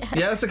 Kels? Yeah.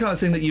 Yeah, that's the kind of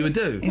thing that you would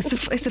do.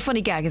 It's a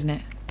funny gag, isn't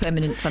it?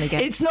 Permanent funny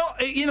gag. It's not,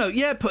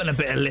 putting a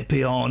bit of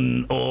lippy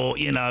on, or,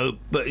 human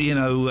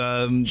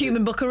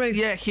buckaroo.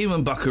 Yeah,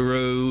 human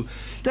buckaroo.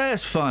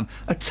 That's fun.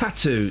 A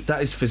tattoo,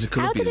 that is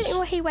physical How abuse. did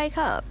he wake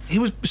up? He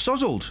was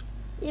sozzled.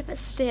 Yeah, but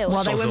still.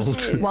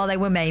 While they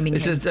were maiming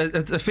it's him.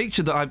 It's a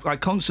feature that I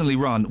constantly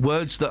run.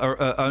 Words that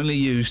are only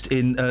used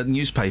in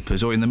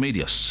newspapers or in the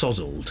media.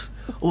 Sozzled.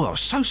 Oh, I was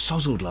so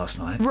sozzled last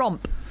night.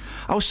 Romp.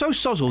 I was so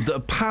sozzled that a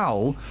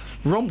pal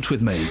romped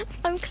with me.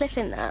 I'm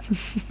clipping that.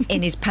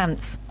 In his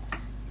pants.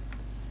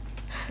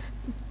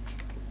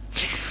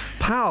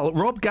 Pal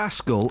Rob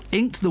Gaskell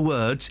inked the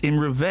words in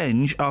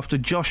revenge after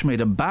Josh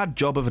made a bad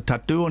job of a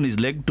tattoo on his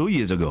leg 2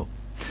 years ago.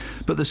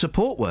 But the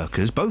support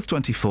workers, both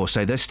 24,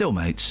 say they're still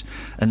mates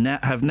and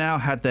have now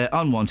had their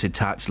unwanted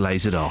tats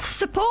lasered off.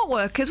 Support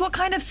workers? What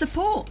kind of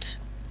support?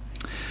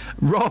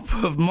 Rob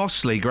of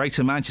Mossley,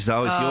 Greater Manchester,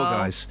 it's your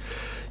guys,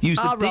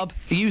 used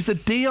the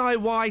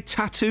DIY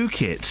tattoo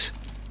kit.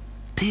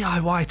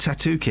 DIY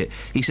tattoo kit.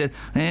 He said,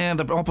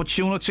 the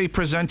opportunity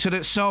presented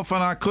itself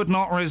and I could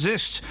not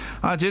resist.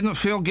 I didn't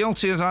feel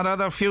guilty as I'd had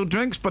a few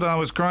drinks, but I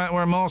was quite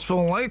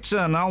remorseful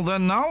later. Now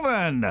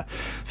then.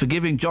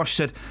 Forgiving Josh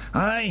said,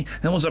 aye,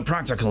 it was a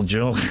practical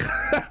joke.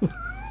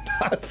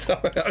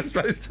 Sorry, I was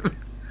supposed to...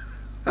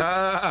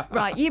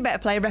 Right, you better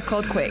play a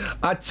record quick.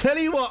 I tell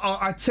you what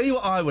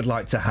I would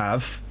like to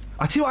have.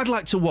 I tell you what I'd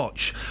like to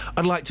watch.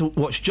 I'd like to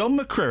watch John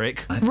McCririck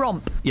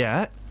romp.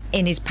 Yeah.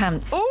 In his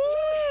pants. Ooh!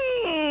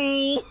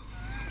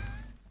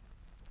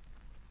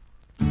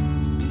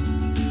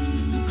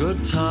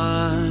 Good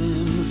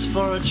times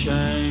for a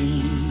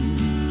change.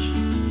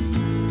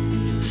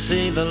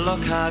 See, the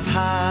luck I've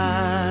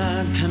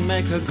had can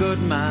make a good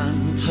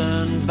man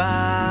turn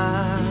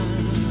bad.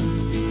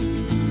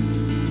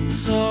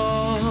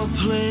 So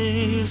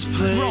please,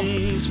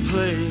 please,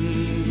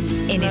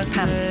 please, in his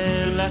pants.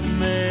 Let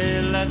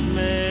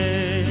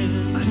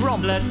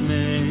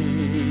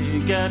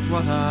me get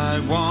what I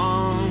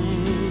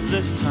want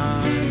this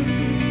time.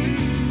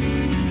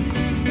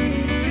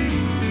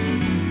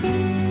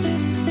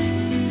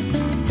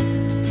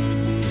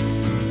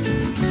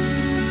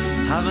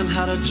 Haven't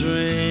had a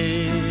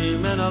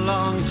dream in a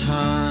long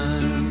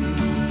time.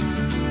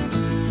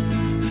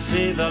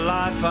 See, the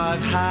life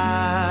I've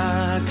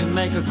had can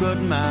make a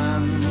good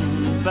man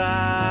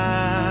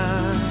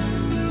bad.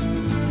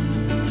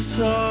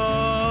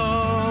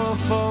 So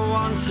for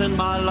once in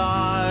my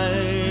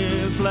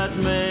life, let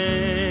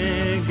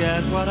me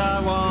get what I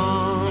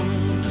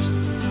want.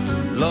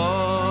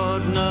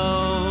 Lord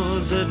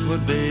knows it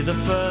would be the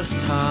first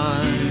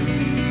time.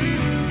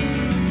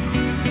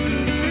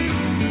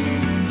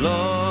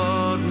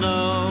 Lord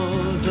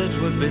knows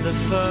it would be the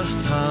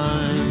first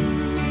time.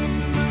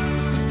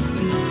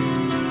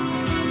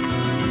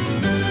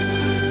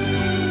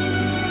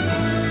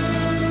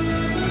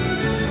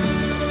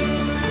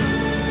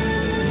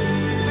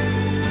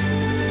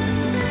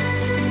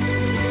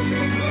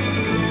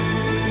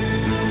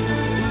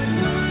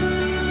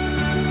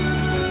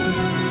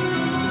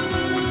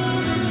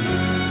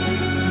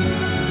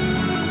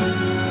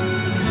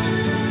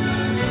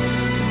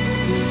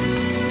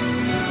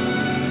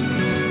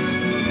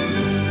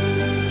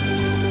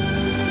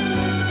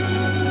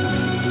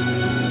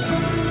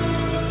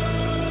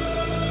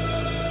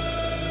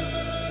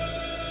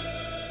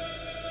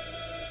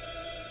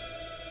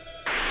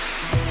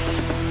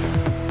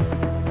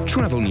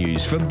 Travel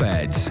news for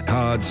beds,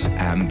 cards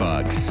and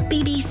bugs.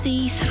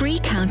 BBC Three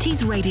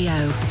Counties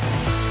Radio.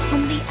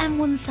 On the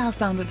M1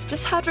 southbound, we've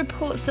just had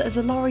reports that there's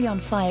a lorry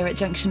on fire at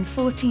junction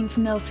 14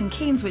 for Milton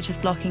Keynes, which is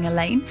blocking a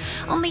lane.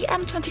 On the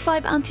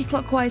M25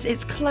 anti-clockwise,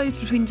 it's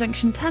closed between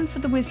junction 10 for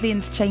the Wisley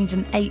Interchange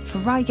and 8 for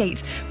Reigate,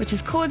 which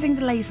is causing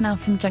delays now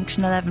from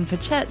junction 11 for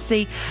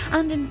Chertsey.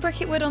 And in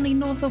Bricketwood on the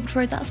North Orbit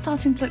Road, that's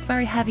starting to look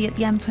very heavy at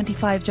the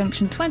M25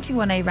 junction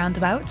 21A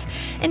roundabout.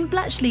 In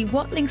Bletchley,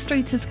 Watling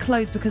Street is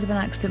closed because of an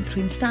accident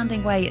between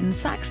Standing Way and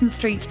Saxon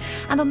Street.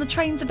 And on the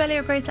trains,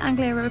 Abellio Greater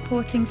Anglia are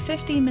reporting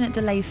 15-minute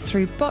delays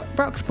through Box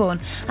Broxbourne.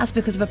 That's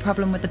because of a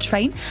problem with the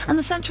train, and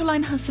the Central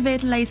Line has severe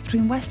delays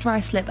between West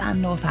Ruislip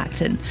and North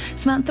Acton.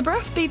 Samantha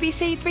Bruff,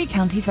 BBC Three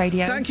Counties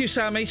Radio. Thank you,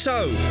 Sammy.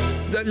 So,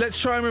 let's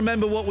try and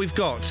remember what we've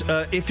got.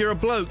 If you're a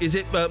bloke, is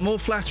it more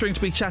flattering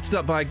to be chatted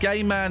up by a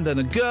gay man than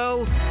a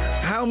girl?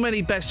 How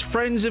many best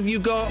friends have you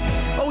got?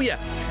 Oh, yeah.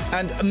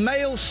 And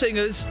male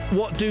singers,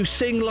 what do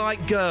sing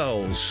like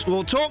girls?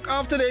 We'll talk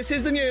after this.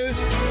 Here's the news.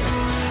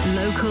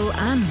 Local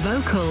and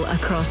vocal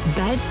across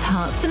Beds,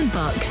 Herts and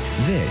Bucks.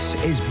 This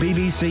is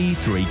BBC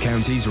Three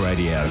Counties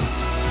Radio.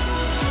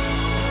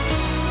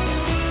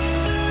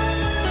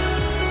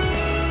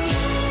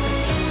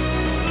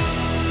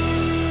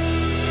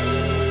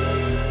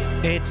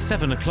 It's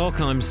 7 o'clock.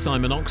 I'm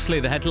Simon Oxley.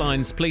 The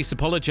headlines: police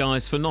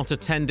apologise for not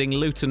attending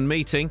Luton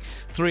meeting.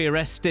 3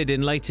 arrested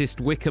in latest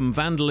Wickham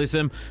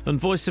vandalism. And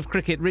voice of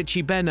cricket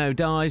Richie Benno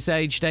dies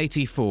aged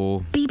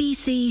 84.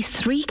 BBC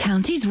Three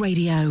Counties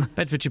Radio.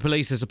 Bedfordshire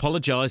Police has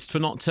apologised for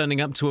not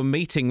turning up to a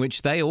meeting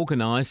which they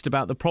organised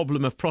about the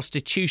problem of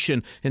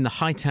prostitution in the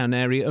Hightown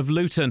area of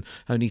Luton.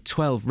 Only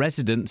 12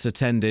 residents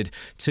attended.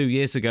 2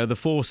 years ago, the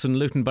Force and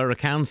Luton Borough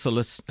Council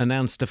has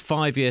announced a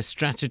 5-year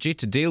strategy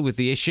to deal with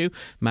the issue.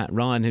 Matt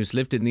Ryan, who's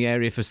lived in the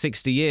area for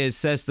 60 years,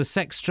 says the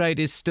sex trade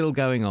is still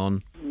going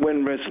on.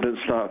 When residents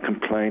start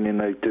complaining,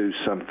 they do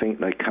something.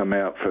 They come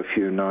out for a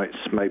few nights,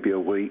 maybe a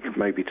week,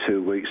 maybe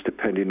 2 weeks,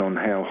 depending on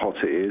how hot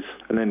it is,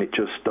 and then it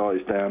just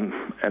dies down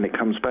and it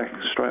comes back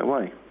straight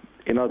away.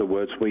 In other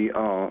words, we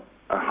are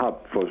a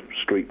hub for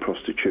street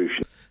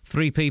prostitution.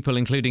 3 people,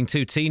 including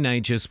 2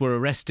 teenagers, were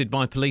arrested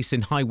by police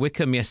in High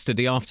Wycombe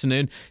yesterday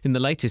afternoon in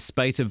the latest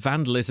spate of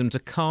vandalism to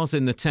cars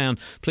in the town.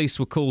 Police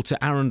were called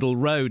to Arundel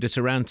Road at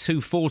around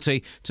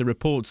 2:40 to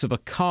reports of a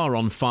car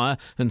on fire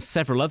and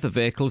several other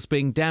vehicles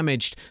being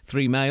damaged.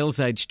 3 males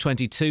aged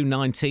 22,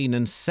 19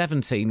 and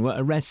 17 were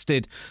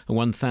arrested. A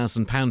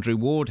 £1,000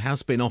 reward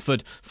has been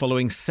offered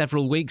following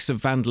several weeks of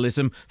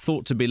vandalism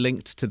thought to be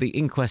linked to the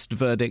inquest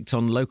verdict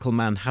on local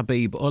man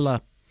Habib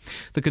Ullah.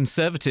 The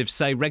Conservatives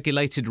say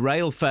regulated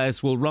rail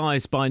fares will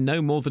rise by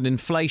no more than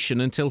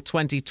inflation until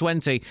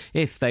 2020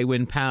 if they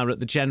win power at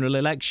the general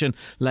election.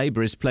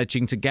 Labour is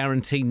pledging to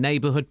guarantee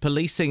neighbourhood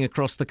policing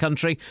across the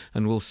country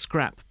and will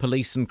scrap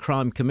police and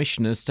crime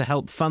commissioners to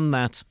help fund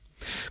that.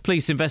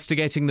 Police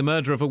investigating the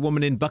murder of a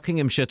woman in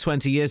Buckinghamshire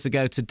 20 years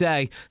ago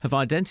today have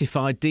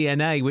identified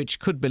DNA which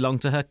could belong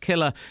to her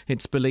killer.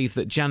 It's believed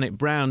that Janet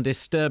Brown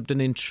disturbed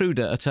an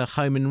intruder at her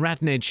home in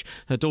Radnage.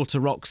 Her daughter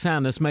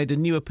Roxanne has made a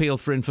new appeal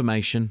for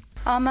information.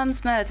 Our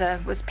mum's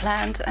murder was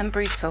planned and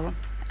brutal,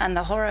 and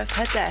the horror of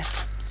her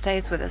death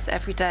stays with us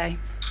every day.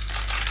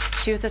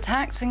 She was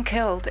attacked and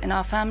killed in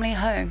our family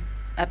home,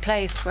 a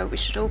place where we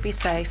should all be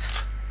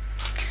safe.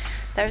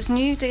 There is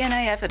new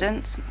DNA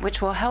evidence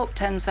which will help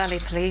Thames Valley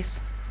Police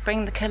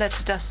bring the killer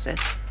to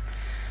justice,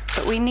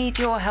 but we need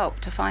your help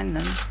to find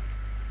them.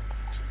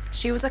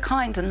 She was a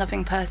kind and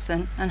loving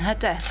person, and her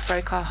death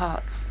broke our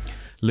hearts.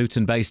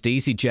 Luton-based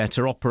EasyJet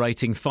are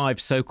operating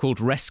 5 so-called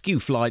rescue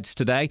flights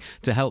today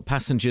to help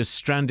passengers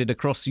stranded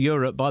across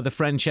Europe by the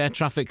French air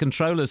traffic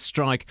controllers'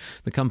 strike.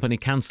 The company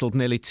cancelled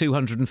nearly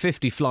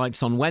 250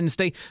 flights on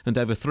Wednesday and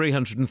over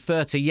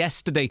 330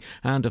 yesterday,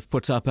 and have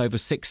put up over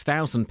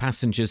 6,000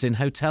 passengers in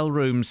hotel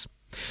rooms.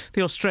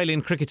 The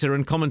Australian cricketer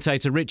and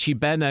commentator Richie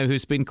Benno,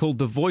 who's been called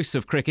the voice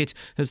of cricket,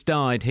 has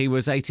died. He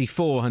was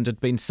 84 and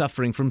had been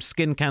suffering from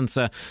skin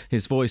cancer.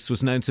 His voice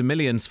was known to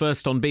millions,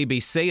 first on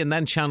BBC and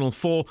then Channel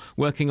 4,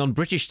 working on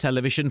British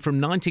television from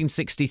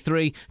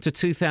 1963 to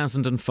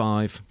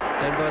 2005.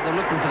 Edinburgh, they're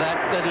looking for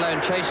that, let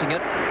alone chasing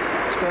it.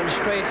 It's going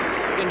straight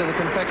into the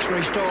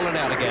confectionery stall and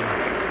out again.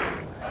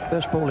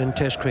 First ball in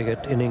Test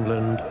cricket in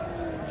England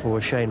for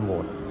Shane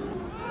Warne.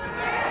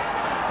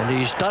 And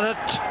he's done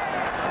it.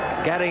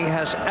 Gary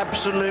has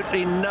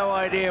absolutely no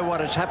idea what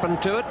has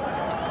happened to it.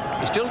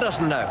 He still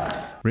doesn't know.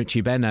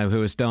 Richie Benno,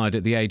 who has died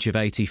at the age of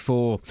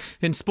 84.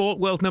 In sport,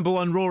 world number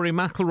 1 Rory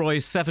McIlroy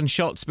is 7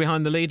 shots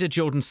behind the leader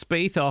Jordan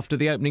Spieth after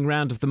the opening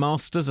round of the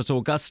Masters at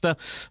Augusta.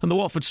 And the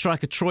Watford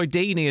striker Troy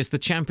Deeney is the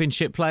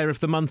Championship Player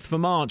of the Month for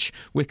March.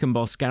 Wycombe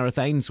boss Gareth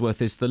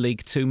Ainsworth is the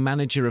League 2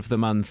 Manager of the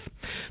Month.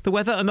 The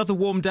weather, another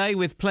warm day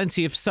with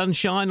plenty of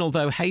sunshine,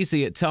 although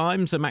hazy at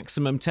times. A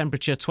maximum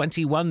temperature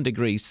 21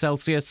 degrees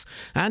Celsius.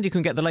 And you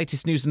can get the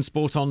latest news and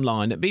sport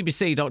online at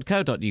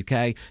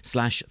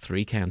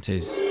bbc.co.uk/3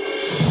 counties.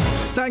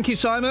 Thank you,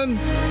 Simon.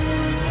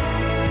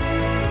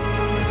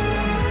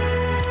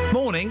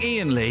 Morning,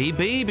 Iain Lee,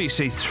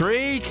 BBC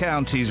Three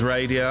Counties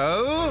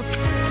Radio.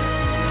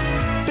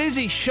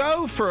 Busy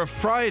show for a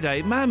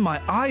Friday. Man,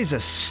 my eyes are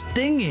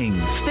stinging.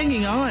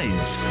 Stinging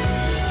eyes.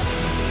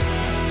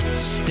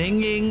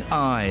 Stinging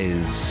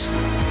eyes.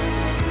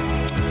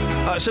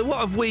 So what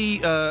have we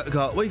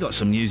got? We got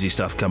some newsy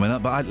stuff coming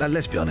up, but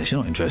let's be honest,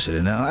 you're not interested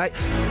in that.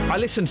 I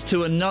listened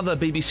to another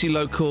BBC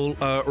local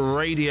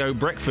radio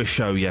breakfast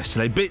show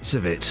yesterday, bits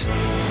of it.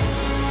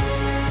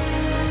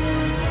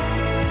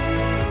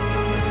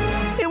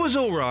 It was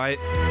all right.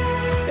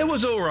 It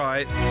was all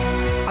right.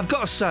 I've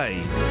got to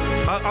say,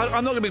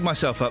 I'm not going to big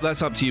myself up.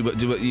 That's up to you, but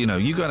you know,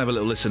 you go and have a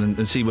little listen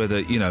and see whether,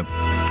 you know.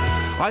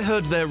 I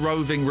heard their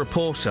roving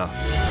reporter.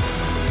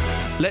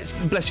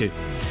 Bless you.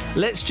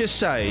 Let's just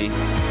say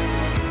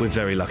we're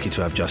very lucky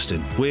to have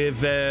Justin. We're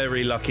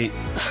very lucky.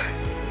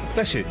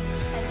 Bless you.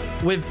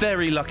 We're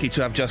very lucky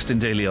to have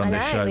Justin Dealey on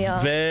this show. We are.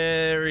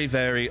 Very,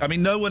 very. I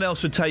mean, no one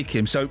else would take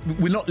him, so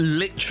we're not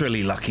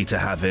literally lucky to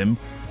have him.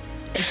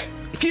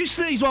 If you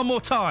sneeze one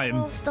more time...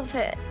 Oh, stop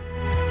it.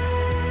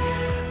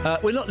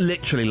 We're not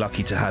literally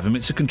lucky to have him.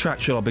 It's a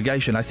contractual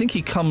obligation. I think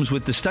he comes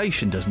with the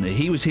station, doesn't he?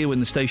 He was here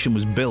when the station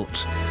was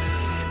built.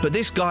 But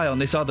this guy on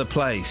this other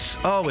place...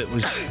 Oh, it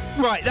was...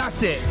 Right,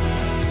 that's it.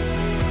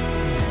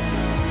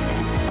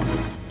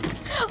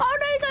 Oh,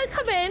 no, don't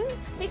come in.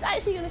 He's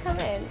actually going to come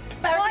in.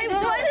 Why?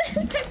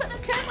 Don't put the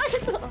chair by the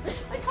door.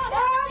 I can't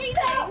have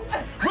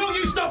sneezing. Will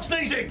you stop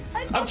sneezing?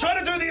 I'm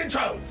trying to do the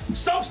intro.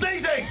 Stop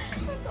sneezing.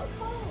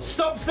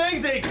 Stop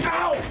sneezing.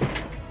 Ow.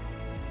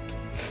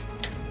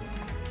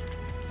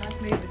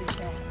 Nice move with the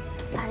chair.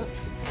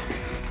 Thanks.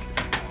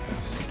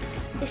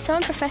 He's so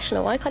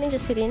unprofessional. Why can't he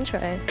just do the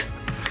intro?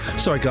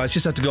 Sorry, guys.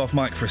 Just had to go off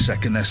mic for a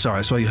second there. Sorry.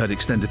 That's why you heard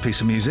extended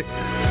piece of music.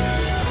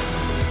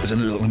 There's a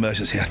little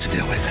emergency I had to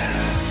deal with.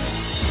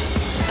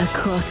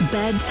 Across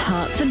beds,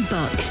 hearts and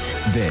bucks.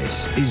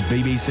 This is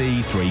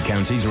BBC Three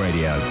Counties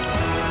Radio.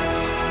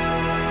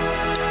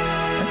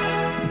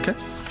 Okay.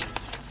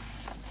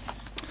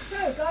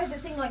 So, guys that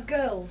sing like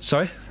girls.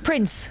 Sorry?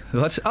 Prince.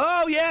 What?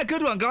 Oh, yeah,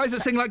 good one. Guys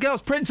that sing like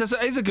girls. Prince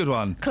is a good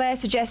one. Claire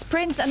suggests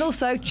Prince and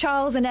also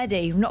Charles and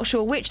Eddie. I'm not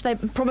sure which. They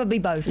probably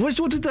both. What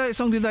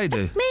song did they do?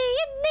 Me and the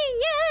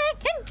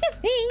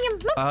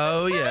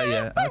Oh,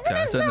 yeah. Okay,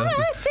 I don't know.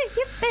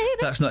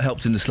 That's not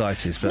helped in the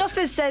slightest.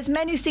 Snuffers says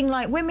men who sing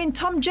like women.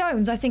 Tom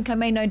Jones. I think I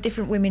may know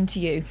different women to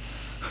you.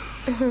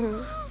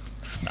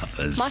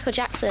 Snuffers. Michael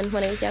Jackson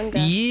when he was younger.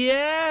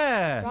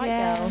 Yeah.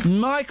 Right, girl.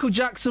 Michael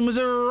Jackson was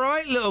a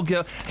right little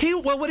girl.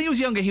 When he was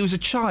younger, he was a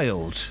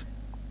child.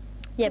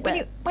 Yeah,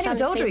 but when he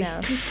was older,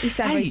 he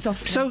sounded very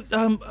soft. So,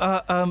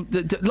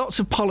 lots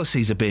of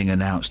policies are being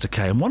announced,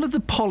 okay? And one of the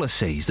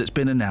policies that's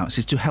been announced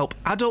is to help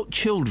adult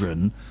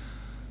children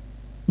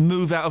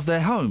move out of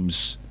their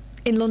homes.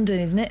 In London,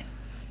 isn't it?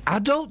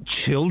 Adult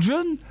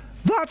children?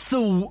 That's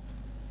the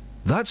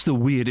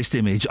weirdest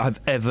image I've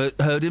ever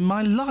heard in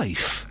my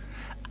life.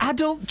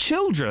 Adult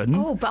children?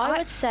 Oh, but I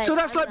would say... So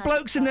that's like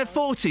blokes in their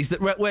 40s that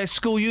wear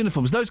school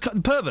uniforms. Those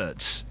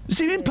perverts. Does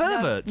he mean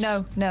perverts?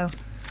 No.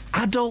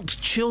 Adult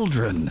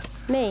children.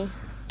 Me.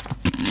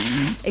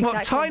 Exactly.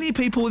 What, tiny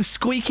people with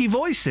squeaky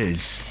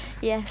voices?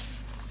 Yes.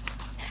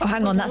 Oh,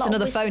 hang on, that's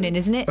another phone in,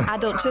 isn't it?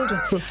 Adult children.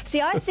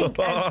 See, I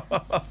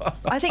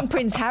think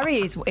Prince Harry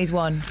is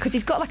one because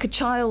he's got like a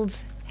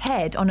child's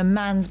head on a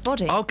man's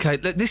body. OK,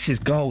 this is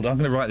gold. I'm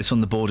going to write this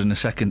on the board in a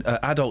second.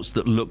 Adults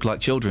that look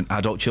like children.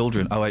 Adult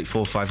children.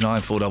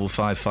 08459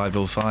 455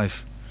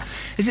 555.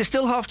 Is it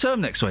still half term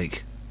next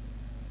week?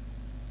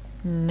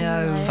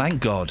 No. Thank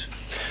God.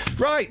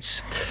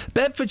 Right.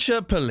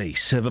 Bedfordshire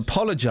Police have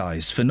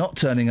apologised for not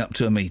turning up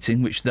to a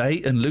meeting which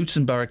they and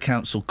Luton Borough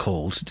Council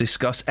called to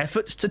discuss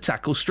efforts to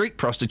tackle street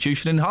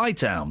prostitution in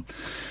Hightown.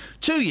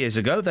 2 years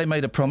ago, they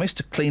made a promise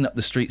to clean up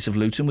the streets of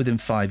Luton within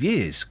 5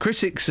 years.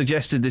 Critics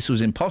suggested this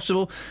was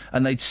impossible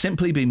and they'd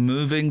simply be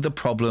moving the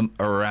problem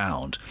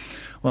around.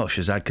 Well,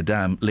 Shazad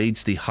Kadam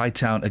leads the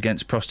Hightown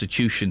Against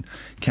Prostitution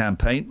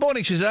campaign.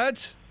 Morning,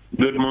 Shazad.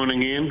 Good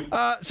morning, Ian.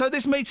 So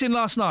this meeting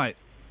last night,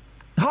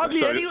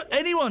 hardly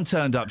anyone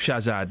turned up,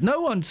 Shazad.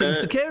 No one seems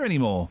to care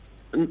anymore.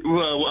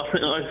 Well,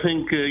 I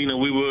think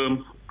we were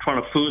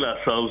trying to fool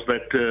ourselves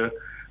that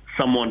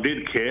someone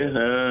did care.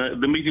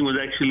 The meeting was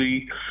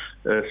actually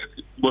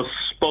was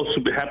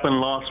supposed to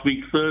happen last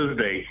week,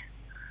 Thursday,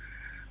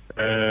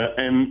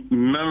 and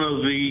none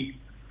of the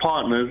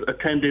partners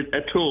attended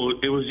at all.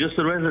 It was just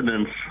the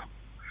residents.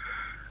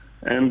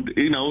 And,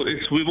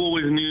 we've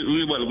always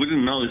knew, well, we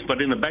didn't know this,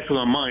 but in the back of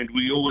our mind,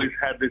 we always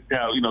had this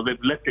doubt.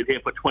 They've left it here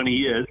for 20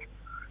 years.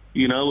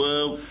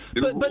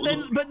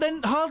 But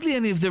then hardly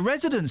any of the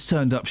residents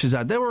turned up,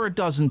 Shazad. There were a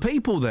dozen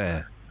people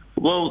there.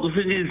 Well, the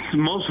thing is,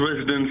 most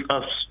residents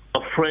are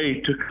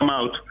afraid to come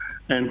out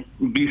and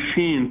be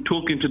seen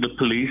talking to the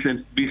police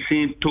and be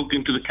seen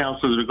talking to the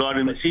councillors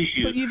regarding this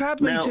issue. But you've had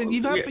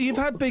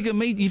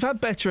you've had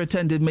better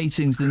attended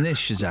meetings than this,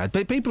 Shazad.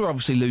 But people are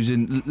obviously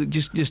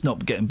just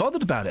not getting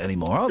bothered about it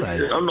anymore, are they?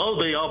 No,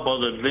 they are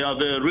bothered.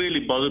 They're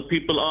really bothered.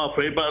 People are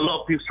afraid, but a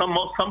lot of people,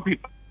 some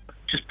people,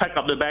 just pack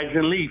up their bags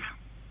and leave.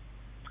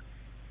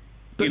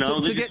 But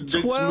to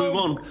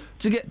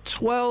get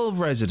 12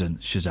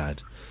 residents,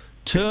 Shazad,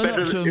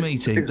 turn up to a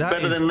meeting. It's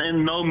better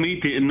than no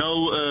meeting,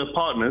 no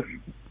partners.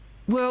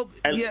 Well,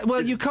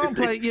 you can't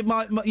play.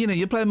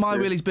 You're playing my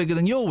willy's bigger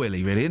than your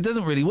willy. Really, it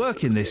doesn't really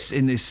work in this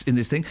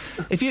thing.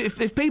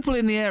 If people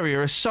in the area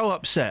are so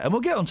upset, and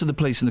we'll get onto the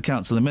police and the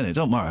council in a minute.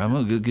 Don't worry, I'm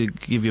not going to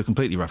give you a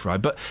completely rough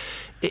ride. But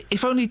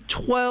if only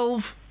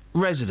 12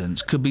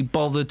 residents could be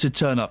bothered to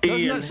turn up,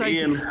 doesn't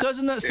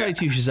that say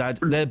to you, Shazad,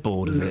 they're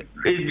bored of it?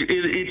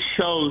 It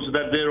shows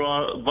that there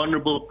are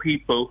vulnerable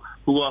people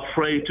who are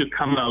afraid to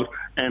come out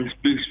and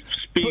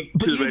speak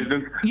to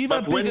residents.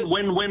 But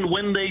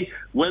when they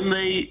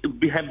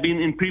have been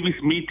in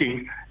previous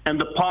meetings and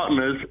the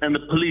partners and the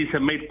police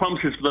have made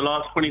promises for the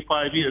last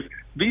 25 years.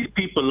 These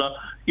people are,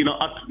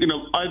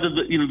 either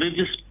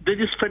they're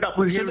just fed up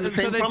with hearing the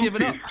same promises.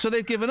 Given up. So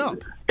they've given up.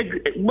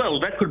 Well,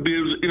 that could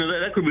be,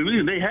 that could be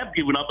reason they have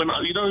given up, and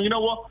you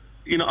know what?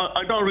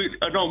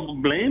 I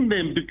don't blame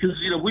them, because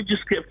we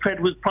just get fed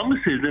with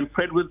promises and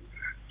fed with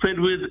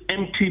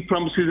empty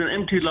promises and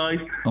empty lies,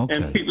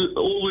 and people,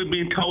 all we've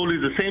been told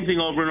is the same thing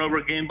over and over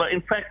again. But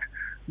in fact,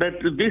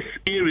 that this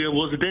area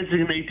was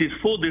designated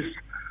for this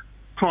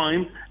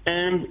crime,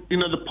 and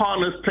the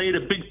partners played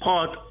a big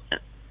part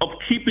of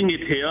keeping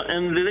it here,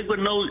 and they've got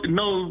no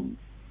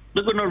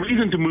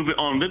reason to move it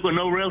on. They've got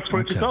nowhere else for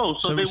it to go,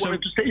 so they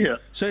wanted to stay here.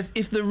 So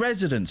if the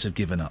residents have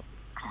given up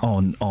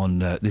on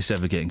this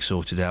ever getting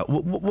sorted out,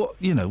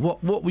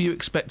 what were you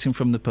expecting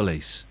from the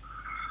police?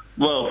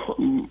 Well,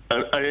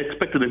 I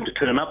expected them to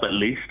turn up at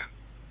least.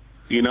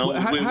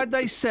 Had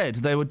they said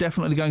they were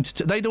definitely going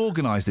to... they'd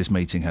organised this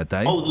meeting, had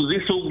they? Oh,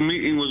 this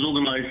meeting was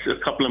organised a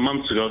couple of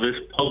months ago.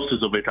 There's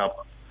posters of it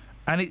up.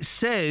 And it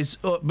says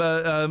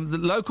the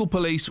local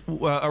police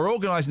are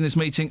organising this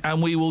meeting,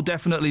 and we will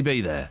definitely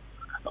be there.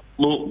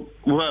 Well,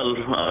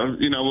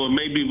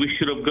 maybe we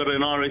should have got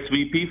an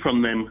RSVP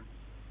from them.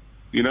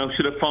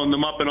 Should have phoned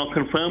them up and I'll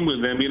confirm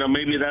with them.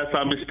 Maybe that's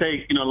our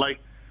mistake.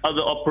 Like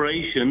other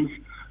operations,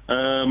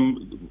 they're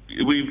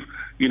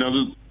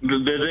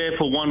there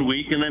for 1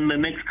 week, and then the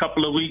next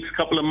couple of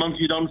months,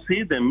 you don't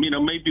see them.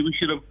 Maybe we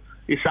should have.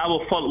 It's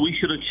our fault. We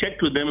should have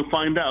checked with them and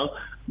find out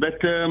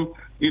that.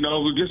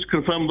 We'll just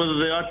confirm whether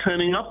they are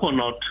turning up or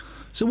not.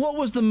 So, what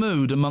was the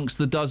mood amongst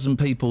the dozen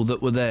people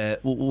that were there?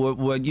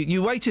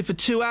 You waited for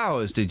 2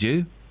 hours, did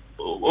you?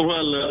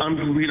 Well,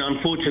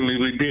 unfortunately,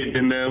 we did,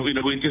 and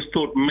we just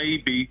thought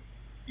maybe,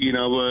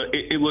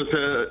 it was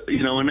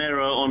an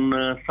error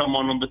on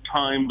someone on the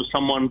time.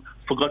 Someone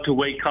forgot to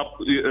wake up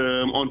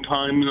on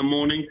time in the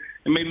morning,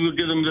 and maybe we'll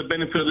give them the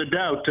benefit of the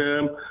doubt.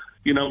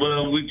 We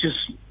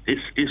just it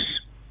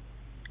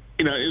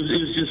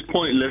was just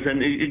pointless,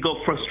 and it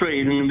got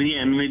frustrating in the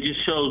end. And it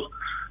just shows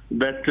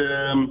that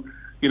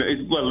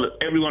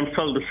everyone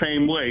felt the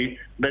same way.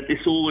 That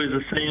it's always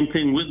the same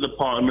thing with the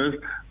partners.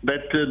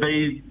 That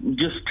they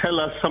just tell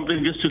us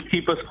something just to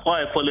keep us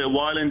quiet for a little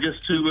while, and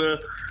just to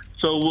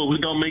so we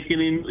don't make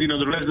any,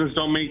 the residents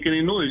don't make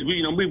any noise.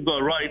 We've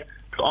got a right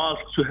to ask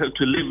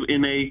to live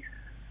in a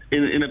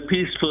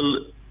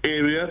peaceful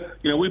area.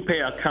 We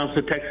pay our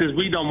council taxes.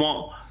 We don't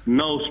want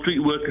no street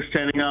workers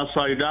standing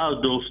outside our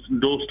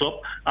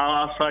doorstep,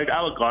 outside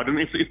our garden.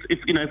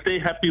 If they're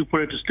happy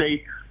for it to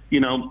stay,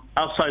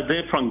 outside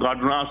their front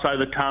garden, or outside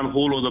the town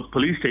hall or the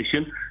police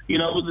station,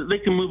 they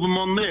can move them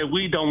on there.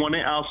 We don't want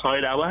it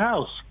outside our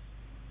house.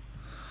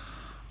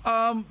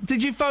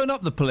 Did you phone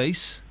up the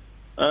police?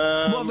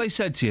 What have they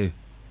said to you?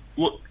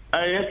 Well,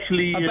 I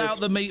actually about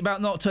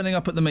not turning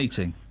up at the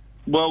meeting.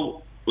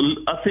 Well,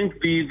 I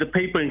think the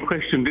paper in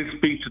question did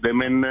speak to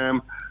them, and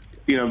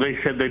they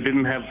said they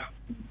didn't have.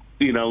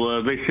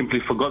 They simply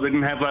forgot. They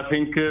didn't have, I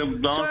think, the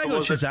answer. So hang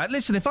on, Shazad.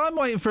 Listen, if I'm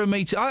waiting for a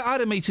meeting... I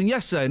had a meeting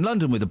yesterday in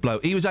London with a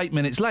bloke. He was 8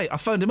 minutes late. I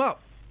phoned him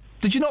up.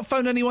 Did you not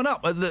phone anyone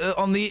up in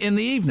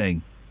the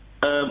evening?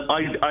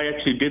 I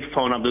actually did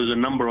phone up. There was a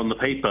number on the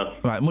paper.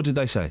 Right, and what did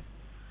they say?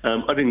 I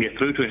didn't get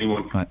through to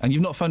anyone. Right, and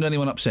you've not phoned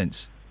anyone up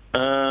since?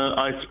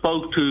 Yesterday,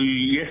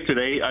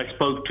 I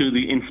spoke to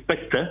the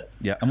inspector.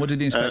 Yeah, and what did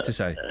the inspector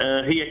say?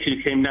 He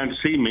actually came down to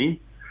see me.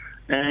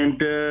 And,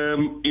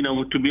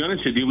 to be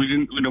honest with you, we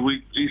didn't,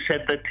 he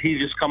said that he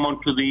just come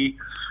on to the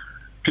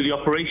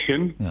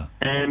operation,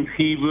 and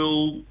he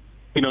will,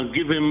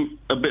 give him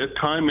a bit of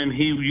time, and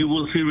you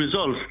will see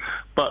results.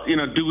 But,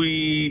 do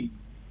we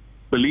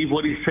believe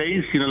what he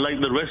says, like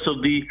the rest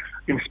of the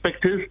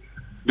inspectors?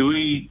 Do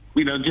we,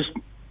 just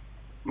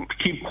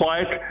keep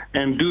quiet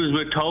and do as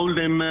we're told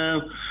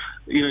and,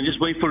 just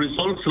wait for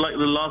results like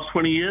the last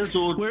 20 years,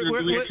 or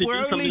do we actually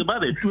do something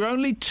about it? We're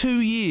only 2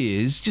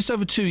 years, just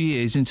over 2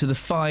 years into the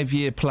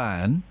 5-year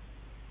plan.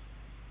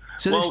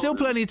 So there's still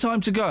plenty of time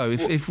to go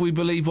if we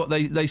believe what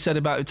they said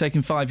about it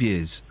taking 5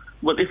 years.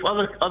 Well, if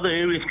other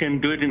areas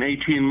can do it in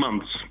 18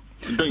 months,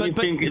 don't you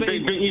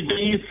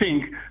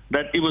think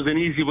that it was an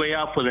easy way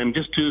out for them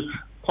just to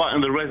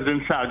quieten the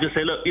residents out? Just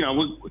say, look,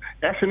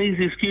 that's an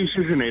easy excuse,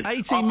 isn't it?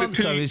 18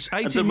 months, though, is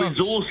 18 months.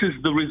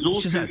 The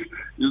resources.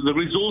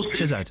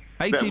 Shazad,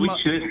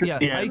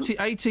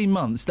 18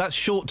 months, that's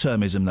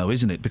short-termism, though,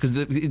 isn't it? Because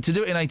to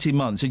do it in 18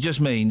 months, it just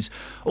means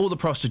all the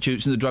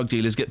prostitutes and the drug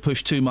dealers get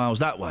pushed 2 miles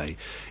that way.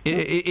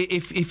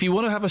 If you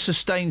want to have a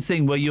sustained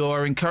thing where you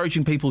are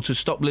encouraging people to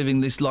stop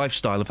living this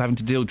lifestyle of having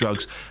to deal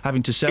drugs,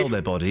 having to sell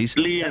their bodies,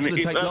 that's going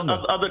to take longer.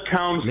 Other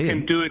towns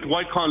can do it,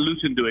 why can't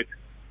Luton do it?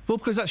 Well,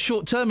 because that's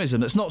short-termism.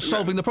 That's not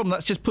solving the problem.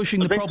 That's just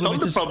pushing the problem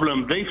into...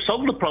 They've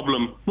solved the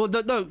problem. Well,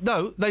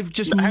 no, they've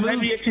just moved...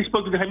 Have you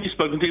spoken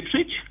to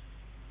Ipswich?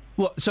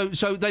 What?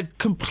 So they've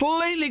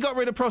completely got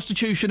rid of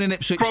prostitution in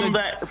Ipswich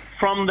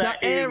from that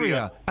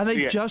area, and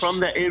they've just from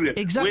that area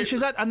exactly,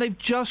 Shazad, and they've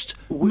just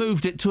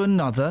moved it to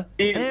another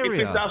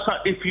area.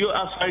 If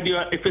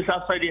it's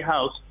outside your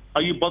house,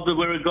 are you bothered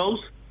where it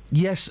goes?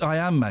 Yes, I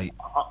am, mate.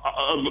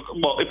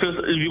 Well, if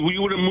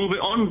you wouldn't move it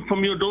on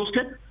from your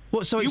doorstep?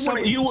 What? So you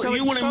want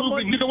to move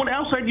it? You don't want it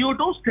outside your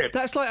doorstep.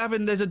 That's like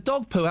there's a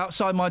dog poo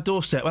outside my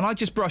doorstep, and I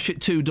just brush it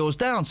 2 doors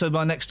down, so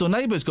my next door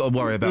neighbour's got to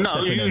worry about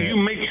stepping in it. You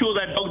make sure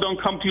that dog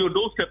don't come to your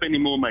doorstep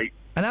anymore, mate.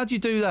 And how do you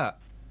do that?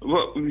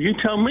 Well, you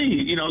tell me.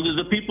 You know,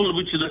 the people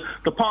which are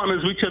the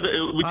partners which are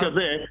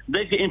there,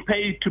 they're getting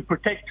paid to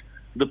protect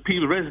the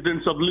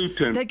residents of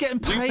Luton. They're getting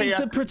paid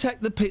to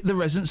protect the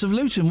residents of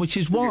Luton, which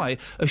is why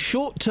a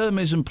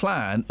short-termism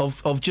plan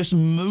of just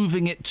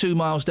moving it 2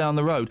 miles down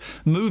the road,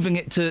 moving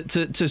it to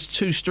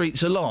 2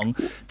 streets along,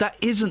 that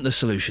isn't the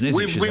solution, is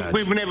it, Shazad?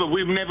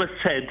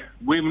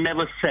 We've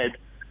never said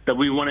that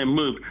we want to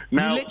move.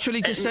 Now, you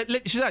literally just said,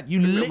 Shazad, you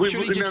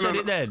literally just said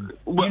it then.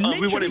 You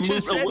literally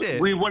just said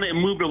it. We want it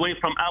moved away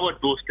from our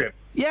doorstep.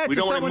 Yeah, we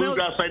don't want it moved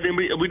outside.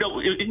 We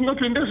don't. It can go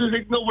to industries.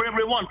 It can go wherever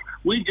it wants.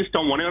 We just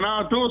don't want it on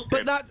our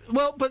doorstep.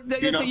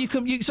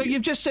 So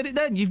you've just said it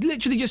then. You've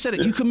literally just said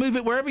it. You can move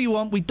it wherever you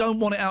want. We don't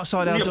want it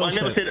outside our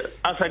doorstep. I never said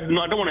outside.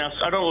 No, I don't want it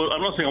outside.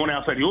 I'm not saying I want it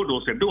outside your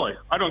doorstep, do I?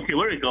 I don't care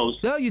where it goes.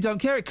 No, you don't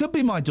care. It could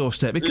be my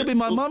doorstep. It could be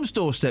my mum's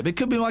doorstep. It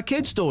could be my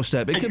kid's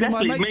doorstep. It could be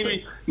my mate's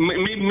doorstep.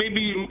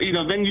 Maybe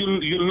then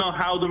you'll know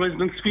how the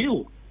residents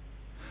feel.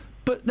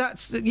 But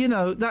that's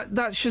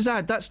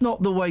Shazad. That's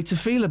not the way to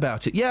feel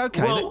about it. Yeah,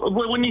 okay.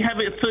 Well, when you have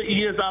it 30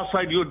 years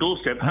outside your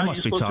doorstep, I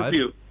must be tired.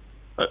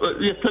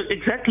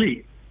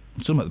 Exactly.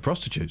 I'm talking about the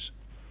prostitutes.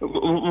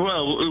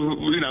 Well,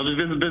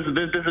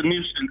 there's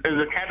an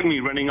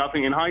academy running, I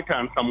think, in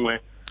Hightown somewhere.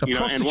 A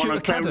prostitute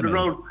academy.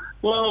 Road.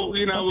 Well,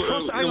 hang on,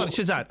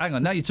 Shazad. Hang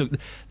on. Now you took.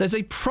 There's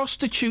a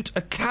prostitute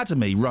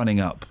academy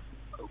running up.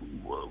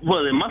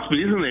 Well, there must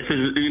be, isn't there?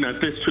 If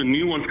there's 2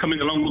 new ones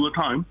coming along all the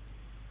time.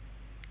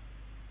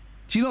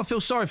 Do you not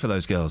feel sorry for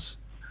those girls?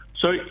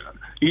 So,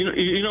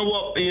 you know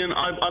what, Ian?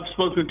 I've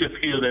spoken to a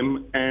few of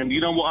them, and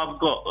you know what I've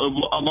got?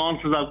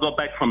 Answers I've got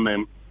back from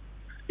them.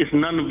 It's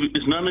none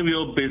of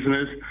your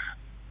business,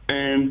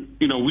 and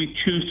we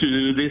choose to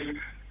do this,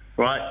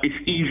 right? It's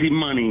easy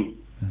money.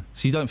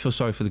 So you don't feel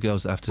sorry for the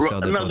girls that have to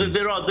sell their bodies?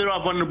 No, there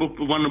are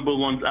vulnerable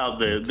ones out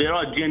there. There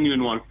are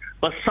genuine ones,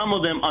 but some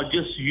of them are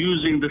just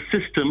using the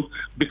system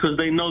because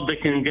they know they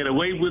can get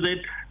away with it.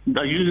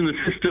 They're using the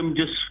system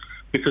just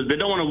because they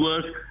don't want to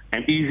work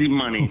and easy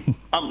money.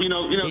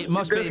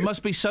 It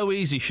must be so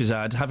easy,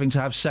 Shazad, having to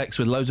have sex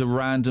with loads of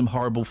random,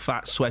 horrible,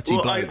 fat, sweaty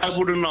blokes. I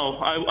wouldn't know.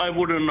 I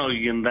wouldn't know,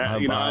 Ian.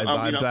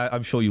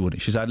 I'm sure you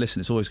wouldn't. Shazad,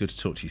 listen, it's always good to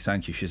talk to you.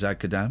 Thank you. Shazad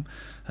Kadam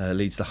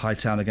leads the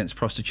Hightown Against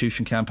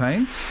Prostitution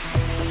campaign.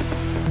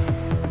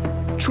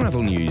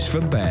 Travel news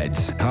for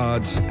beds,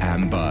 cards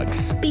and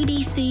bugs.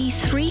 BBC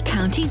Three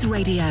Counties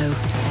Radio.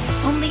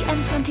 On the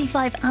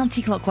M25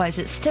 anti-clockwise,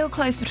 it's still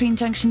closed between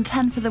junction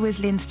 10 for the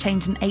Wisley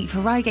interchange and 8 for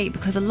Reigate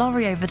because a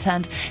lorry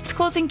overturned. It's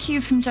causing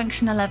queues from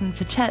junction 11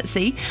 for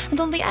Chertsey. And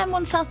on the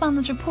M1 southbound,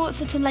 there's reports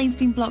that a lane's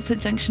been blocked at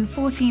junction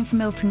 14 for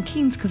Milton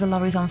Keynes because a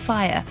lorry's on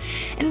fire.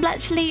 In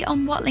Bletchley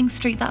on Watling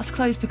Street, that's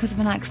closed because of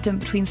an accident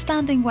between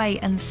Standing Way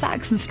and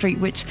Saxon Street,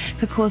 which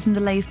could cause some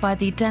delays by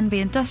the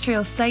Denby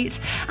Industrial Estate.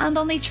 And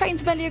on the train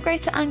to Bellier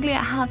Greater Anglia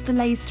have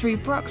delays through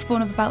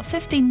Broxbourne of about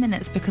 15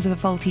 minutes because of a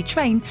faulty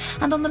train.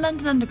 And on the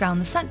London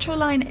Underground, the Central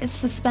Line is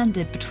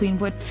suspended between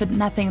Woodford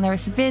and Epping. There are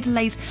severe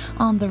delays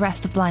on the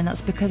rest of the line.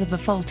 That's because of a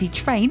faulty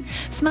train.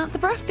 Samantha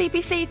Bruff,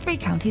 BBC Three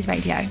Counties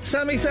Radio.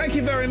 Sammy, thank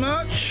you very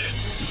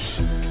much.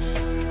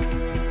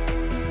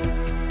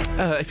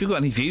 If you've got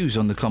any views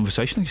on the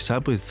conversation I just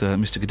had with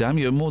Mr. Gadam,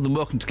 you're more than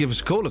welcome to give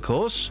us a call, of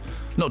course.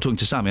 Not talking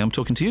to Sammy, I'm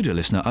talking to you, dear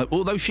listener.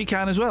 Although she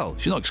can as well.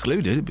 She's not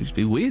excluded. It'd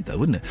be weird, though,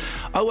 wouldn't it?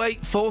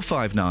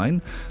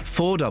 08459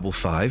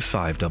 455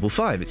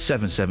 555. It's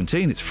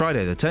 7:17. It's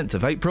Friday the 10th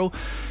of April.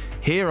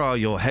 Here are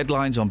your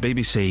headlines on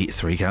BBC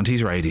Three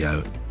Counties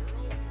Radio.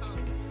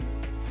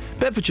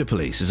 Bedfordshire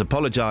Police has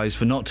apologised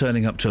for not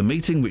turning up to a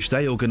meeting which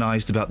they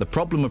organised about the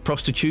problem of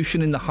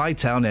prostitution in the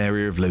Hightown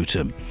area of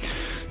Luton.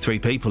 3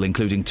 people,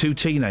 including 2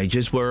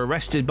 teenagers, were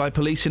arrested by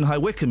police in High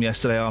Wycombe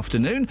yesterday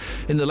afternoon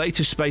in the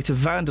latest spate of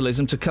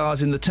vandalism to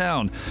cars in the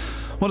town.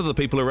 One of the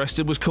people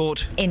arrested was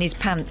caught in his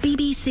pants.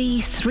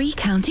 BBC Three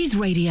Counties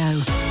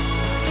Radio.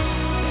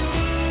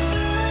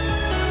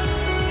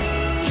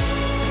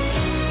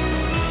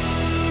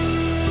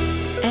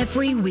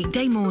 Every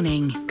weekday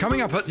morning.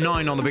 Coming up at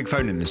 9 on the Big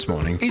Phone In this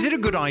morning, is it a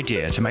good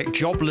idea to make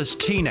jobless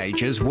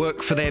teenagers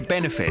work for their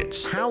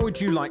benefits? How would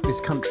you like this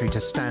country to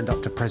stand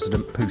up to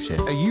President Putin?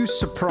 Are you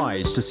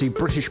surprised to see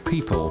British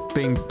people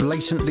being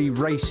blatantly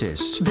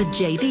racist? The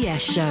JVS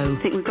Show.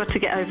 I think we've got to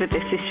get over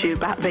this issue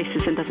about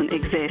racism doesn't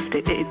exist.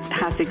 It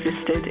has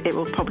existed. It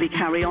will probably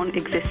carry on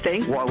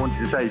existing. What I wanted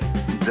to say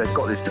is they've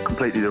got this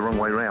completely the wrong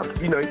way around.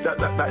 You know,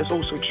 that is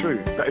also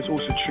true. That is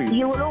also true.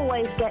 You will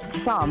always get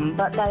some,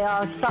 but they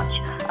are such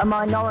a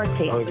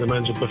minority. I think the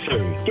man's a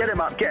buffoon. Get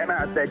him up, get him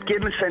out of bed,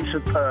 give him a sense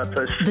of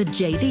purpose. The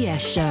JVS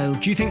Show.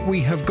 Do you think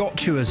we have got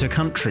to, as a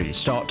country,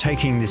 start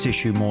taking this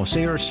issue more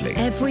seriously?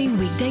 Every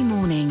weekday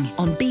morning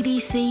on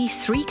BBC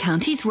Three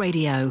Counties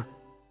Radio.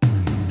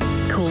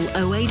 Call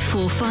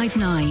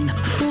 08459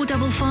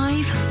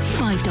 455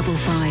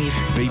 555.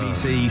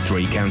 BBC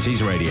Three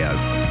Counties Radio.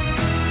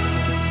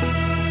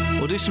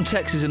 We'll do some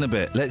texts in a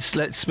bit. Let's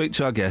speak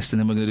to our guest, and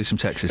then we're going to do some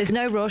texts. There's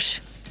no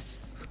rush.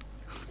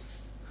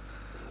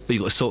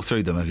 You've got to sort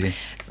through them, have you?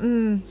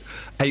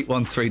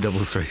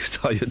 81333,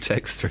 start your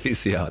text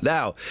 3CR.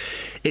 Now,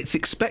 it's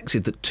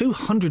expected that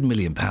 £200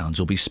 million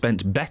will be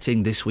spent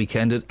betting this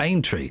weekend at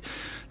Aintree.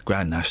 The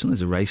Grand National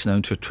is a race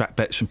known to attract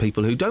bets from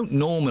people who don't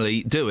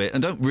normally do it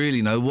and don't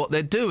really know what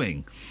they're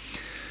doing.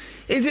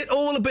 Is it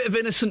all a bit of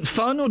innocent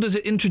fun, or does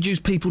it introduce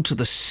people to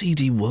the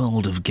seedy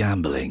world of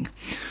gambling?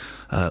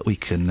 We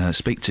can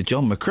speak to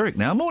John McCurrick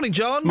now. Morning,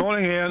 John.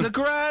 Morning, Iain. The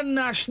Grand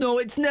National,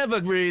 it's never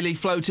really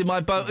floated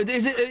my boat.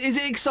 Is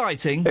it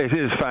exciting? It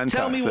is fantastic.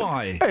 Tell me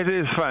why. It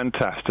is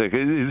fantastic.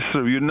 It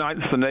sort of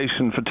unites the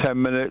nation for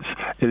 10 minutes.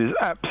 It is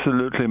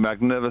absolutely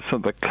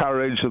magnificent. The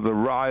courage of the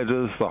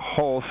riders, the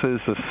horses,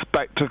 the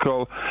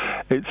spectacle.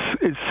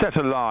 It's set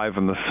alive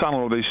and the sun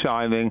will be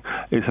shining.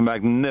 It's a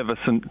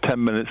magnificent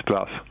 10 minutes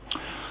plus.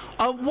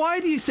 Why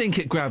do you think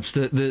it grabs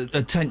the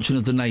attention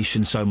of the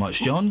nation so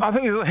much, John? I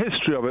think there's a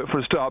history of it, for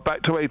a start,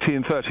 back to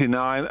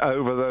 1839,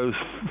 over those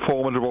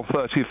formidable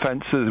 30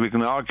 fences. We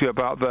can argue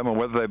about them and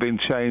whether they've been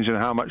changed and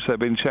how much they've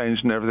been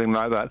changed and everything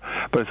like that.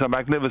 But it's a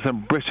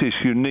magnificent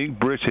unique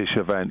British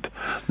event.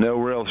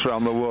 Nowhere else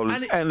around the world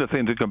is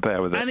anything to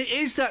compare with it. And it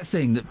is that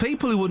thing that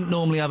people who wouldn't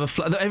normally have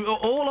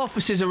all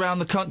offices around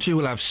the country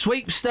will have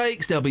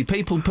sweepstakes. There'll be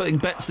people putting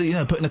bets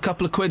that, putting a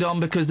couple of quid on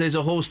because there's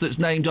a horse that's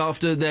named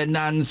after their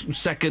nan's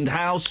second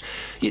house.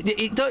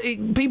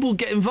 People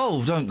get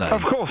involved, don't they?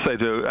 Of course they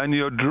do, and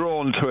you're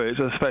drawn to it,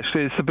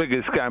 especially. It's the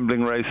biggest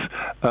gambling race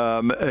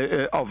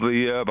of the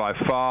year by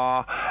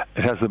far.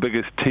 It has the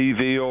biggest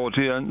TV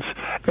audience.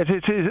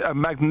 It is a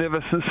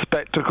magnificent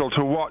spectacle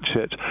to watch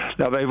it.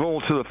 Now, they've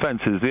altered the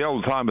fences. The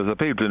old-timers, the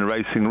people in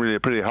racing, really are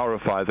pretty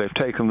horrified. They've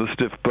taken the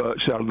stiff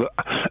birch out of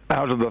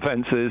the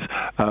fences.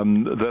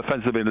 The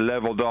fences have been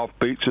levelled off.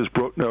 Beecher's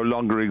Brook no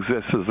longer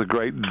exists as the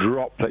great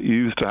drop that you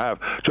used to have.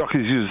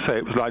 Jockeys used to say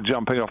it was like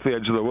jumping off the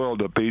edge of the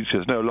world at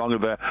Beecher's. No longer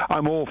there.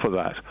 I'm all for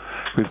that.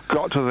 We've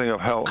got to think of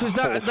health. Because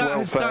that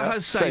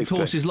has saved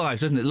horses'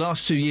 lives, hasn't it? The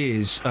last 2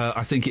 years,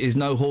 I think it is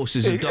no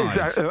horses have died.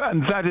 Exactly.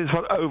 And that is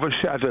what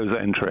overshadows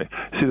Aintree.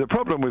 See, the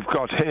problem we've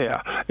got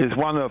here is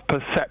one of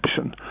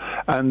perception.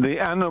 And the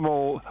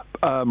animal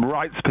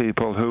rights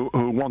people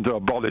who want to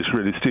abolish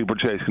really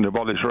steeplechasing,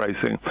 abolish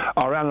racing,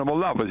 are animal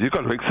lovers. You've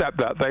got to accept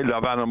that. They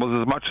love animals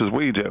as much as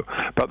we do.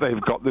 But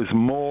they've got this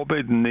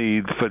morbid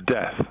need for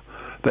death.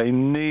 They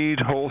need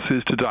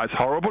horses to die. It's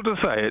horrible to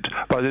say it,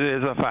 but it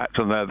is a fact,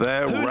 and they're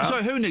there.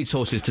 Who needs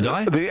horses to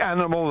die? The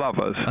animal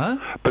lovers. Huh?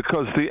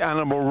 Because the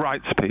animal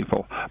rights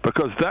people.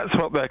 Because that's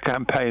what their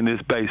campaign is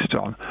based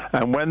on.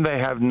 And when they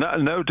have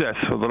no deaths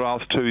for the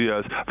last 2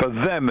 years, for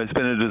them it's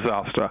been a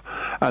disaster.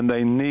 And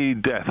they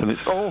need death. And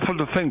it's awful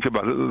to think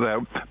about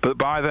it, but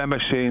by their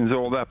machines,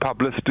 all their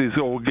publicity is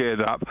all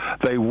geared up.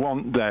 They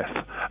want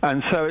death.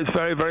 And so it's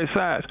very, very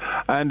sad.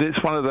 And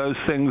it's one of those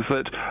things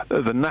that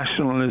the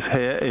National is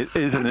here. It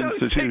is an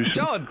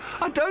institution.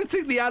 I don't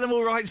think the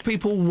animal rights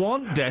people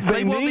want death.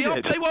 They want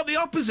the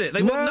opposite.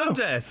 They want no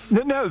death.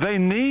 No, they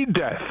need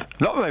death.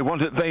 Not that they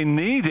want it, they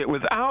need it.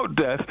 Without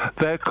death,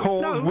 their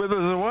cause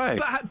withers away.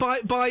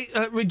 But by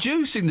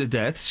reducing the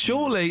deaths,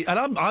 surely, and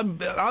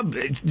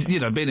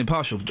I'm being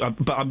impartial,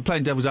 but I'm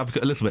playing devil's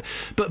advocate a little bit.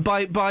 But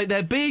by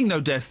there being no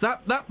death,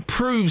 that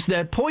proves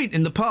their point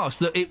in the past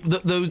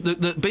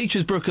that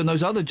Beecher's Brook and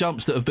those other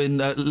jumps that have been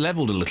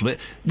levelled a little bit,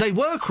 they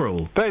were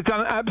cruel. They've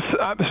done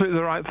absolutely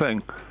the right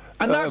thing.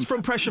 And that's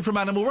from pressure from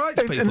animal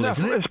rights people,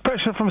 isn't it? It's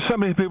pressure from so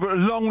many people.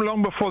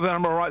 Long before the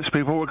animal rights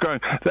people were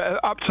going.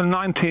 Up to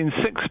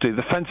 1960,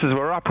 the fences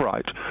were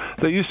upright.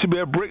 There used to be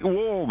a brick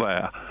wall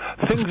there.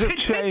 Things have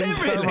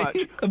changed so much.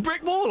 A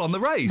brick wall on the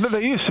race? But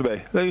there used to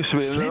be. There used to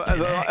be in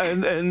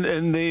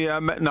the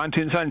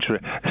 19th century.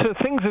 So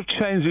things have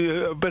changed.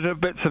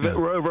 Bits of it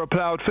were over a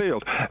ploughed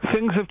field.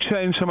 Things have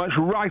changed so much,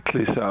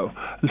 rightly so.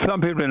 Some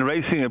people in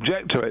racing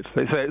object to it.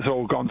 They say it's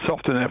all gone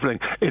soft and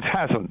everything. It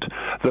hasn't.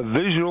 The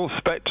visual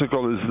spectacle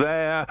is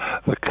there,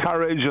 the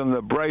courage and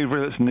the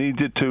bravery that's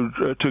needed to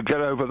get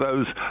over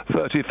those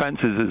 30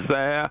 fences is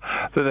there,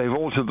 that they've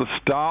altered the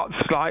start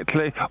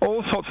slightly,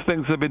 all sorts of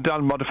things have been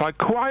done, modified,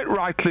 quite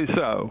rightly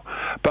so.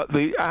 But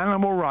the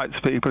animal rights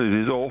people,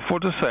 it is awful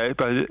to say,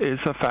 but it is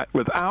a fact,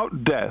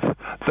 without death,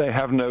 they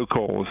have no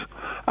cause.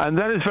 And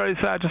that is very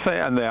sad to say,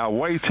 and they are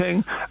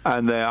waiting,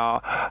 and they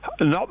are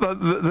not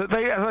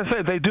they, as I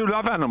say, they do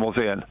love animals,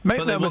 Iain.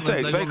 Make no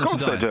mistake, of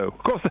course they do.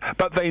 Of course,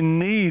 but they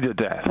need a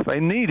death.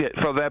 They need it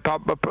for their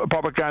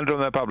propaganda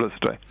and their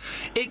publicity.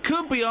 It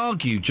could be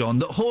argued, John,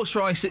 that horse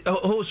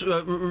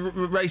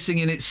racing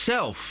in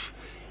itself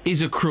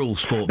is a cruel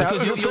sport. Now,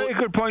 Because it's a very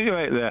good point you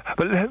make there.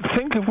 But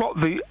think of what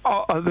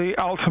the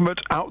ultimate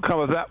outcome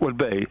of that would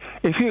be.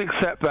 If you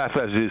accept that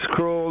it is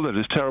cruel, that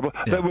is terrible,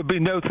 there would be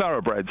no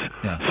thoroughbreds.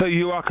 So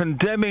you are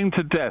condemning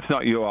to death,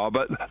 not you are,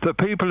 but the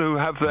people who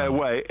have their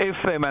way, if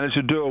they manage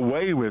to do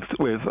away with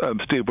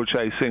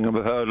steeplechasing and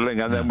with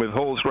hurdling and then with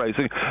horse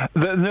racing,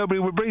 then nobody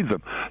would breed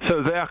them.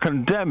 So they are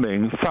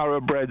condemning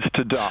thoroughbreds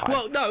to die.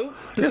 Well, no.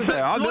 Yes, they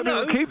are. Nobody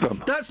will keep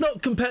them. That's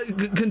not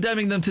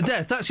condemning them to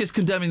death. That's just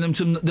condemning them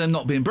to them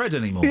not being bred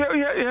anymore.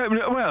 Yeah.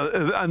 Well,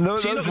 and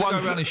those so you're not going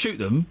to go around and shoot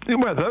them?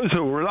 Well, those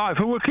who are alive,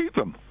 who will keep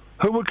them?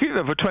 Who would keep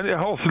them for 20? A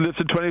horse who lives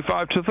to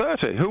 25 to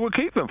 30. Who would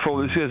keep them for all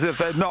these years if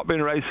they'd not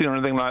been racing or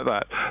anything like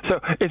that?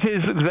 So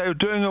they're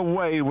doing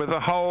away with a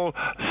whole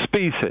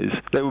species.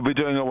 They would be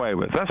doing away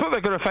with. That's what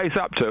they're going to face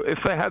up to. If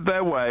they had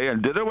their way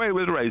and did away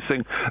with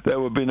racing, there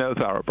would be no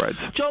thoroughbreds.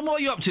 John,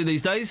 what are you up to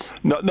these days?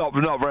 Not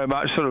very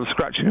much. Sort of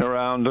scratching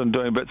around and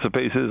doing bits and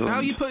pieces. How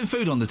are you putting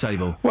food on the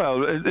table?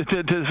 Well, it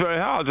is very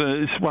hard,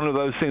 and it's one of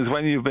those things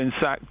when you've been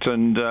sacked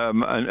and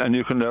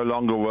you can no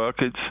longer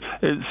work.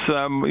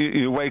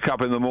 You wake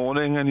up in the morning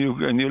and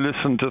you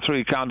listen to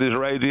Three Counties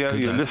Radio.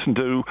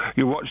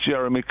 You watch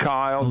Jeremy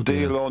Kyle,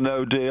 Deal or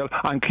No Deal.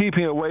 I'm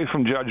keeping away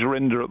from Judge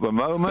Rinder at the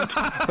moment.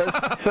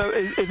 So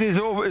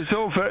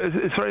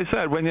it's very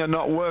sad when you're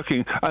not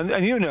working.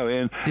 And you know,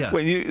 Ian,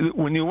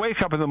 when you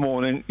wake up in the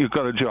morning, you've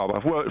got a job.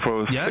 I've worked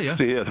for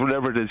 60 years,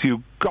 whatever it is.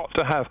 You've got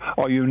to have,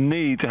 or you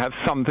need to have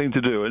something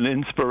to do, an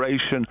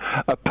inspiration,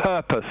 a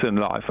purpose in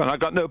life. And I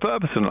got no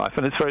purpose in life,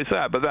 and it's very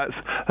sad. But that's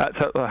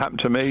what happened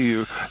to me.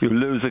 You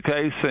lose a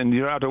case and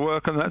you're out of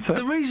work, and that's it.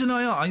 The reason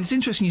it's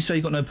interesting you say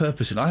you've got no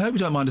purpose in it. I hope you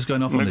don't mind us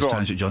going off on this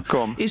tangent, John.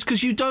 Go on. It's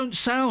because you don't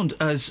sound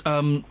as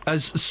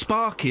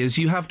sparky as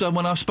you have done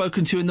when I've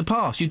spoken to you in the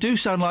past. You do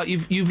sound like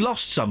you've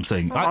lost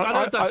something. I don't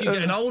know if that's you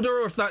getting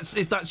older or if that's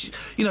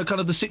kind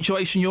of the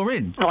situation you're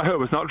in. I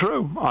hope it's not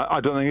true.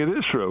 I don't think it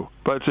is true.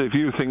 But if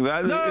you think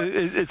that,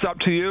 it's up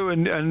to you.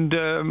 And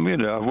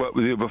I've worked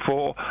with you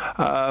before.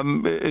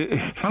 And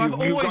I've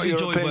always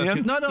enjoyed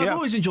working. I've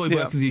always enjoyed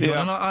working with you,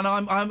 John.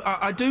 And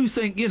I do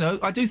think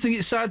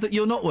it's sad that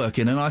you're not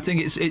working, and I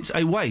think it's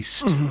a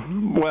waste.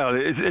 Well,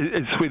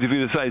 it's sweet of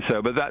you to say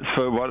so, but that's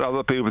for what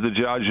other people to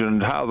judge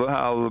and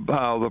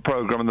how the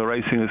programme and the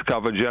racing is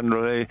covered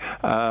generally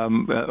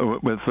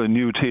with the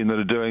new team that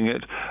are doing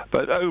it.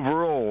 But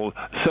overall,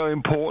 so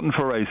important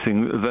for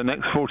racing. The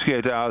next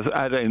 48 hours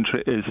at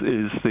Aintree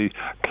is the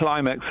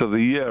climax of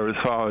the year as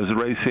far as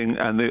racing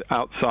and the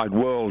outside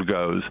world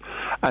goes.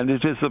 And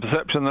it is the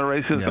perception that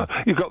racing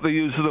you've got the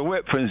use of the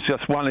whip, for instance,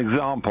 just one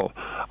example.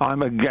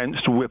 I'm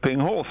against whipping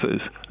horses.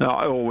 Now,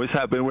 I always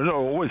have been. Well, I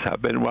always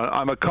have been. Well,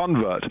 I'm a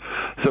convert,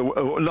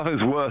 so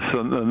nothing's worse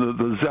than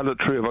the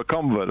zealotry of a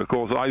convert. Of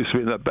course, I used to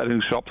be in the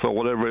betting shops or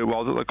whatever it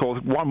was. Of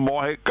course, one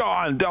more hit,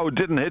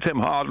 didn't hit him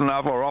hard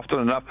enough or often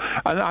enough.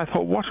 And I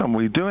thought, what are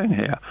we doing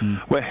here?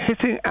 We're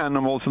hitting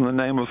animals in the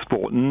name of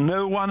sport.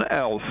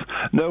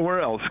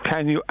 Nowhere else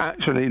can you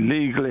actually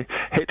legally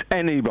hit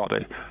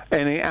anybody,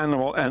 any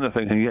animal,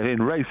 anything. And yet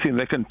in racing,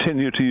 they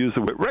continue to use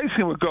the whip.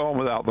 Racing would go on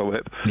without the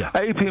whip.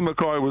 A.P.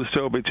 McCoy would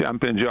still be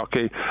champion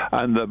jockey,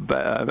 and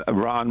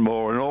Ryan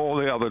Moore and all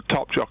the other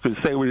top jockeys,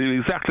 they would do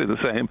exactly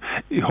the same.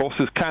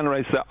 Horses can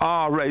race. There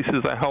are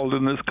races they hold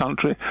in this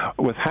country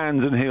with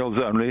hands and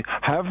heels only.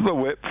 Have the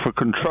whip for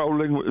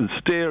controlling and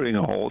steering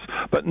a horse,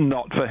 but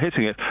not for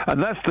hitting it.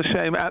 And that's the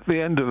shame at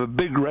the end of a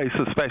big race,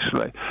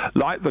 especially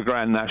like the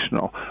Grand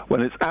National,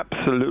 when it's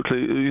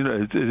absolutely,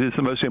 it is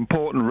the most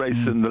important race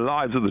in the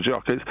lives of the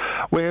jockeys.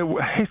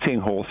 We're hitting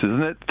horses,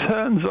 and it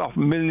turns off.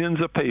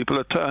 Millions of people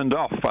are turned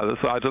off by the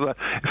sight of that.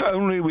 If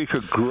only we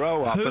could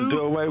grow up and do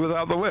away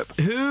without the whip.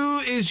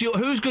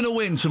 Who's going to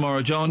win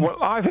tomorrow, John? Well,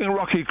 I think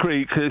Rocky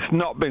Creek is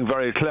not being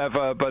very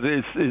clever, but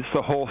it's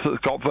the horse that's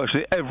got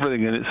virtually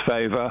everything in its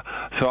favour.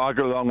 So I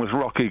go along with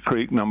Rocky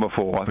Creek, number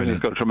 4. I think he's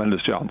got a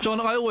tremendous chance. John,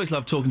 I always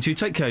love talking to you.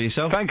 Take care of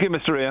yourself. Thank you,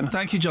 Mr. Iain.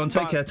 Thank you, John.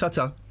 Take care.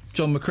 Ta-ta.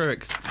 John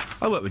McCririck.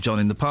 I worked with John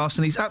in the past,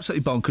 and he's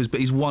absolutely bonkers,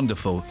 but he's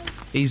wonderful.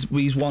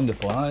 He's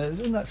wonderful.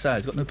 Isn't that sad?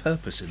 He's got no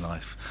purpose in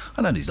life.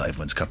 I know he's not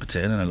everyone's cup of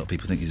tea, and I know a lot of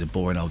people think he's a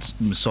boring old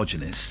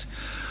misogynist.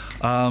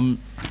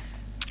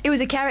 It was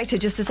a character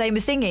just the same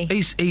as Thingy.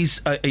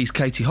 He's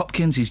Katie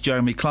Hopkins, he's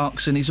Jeremy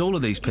Clarkson, he's all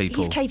of these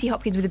people. He's Katie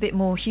Hopkins with a bit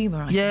more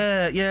humour, I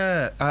think.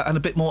 Yeah, and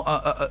a bit more,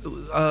 I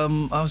was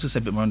going to say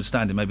a bit more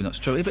understanding, maybe that's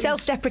true.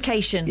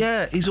 Self-deprecation.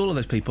 Yeah, he's all of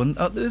those people, and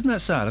isn't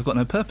that sad? I've got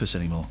no purpose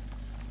anymore.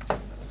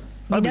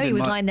 He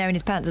was lying there in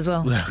his pants as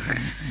well.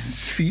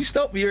 You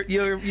stop,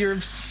 you're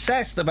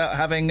obsessed about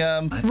having...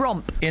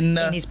 romp in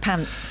his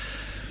pants.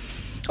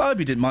 I hope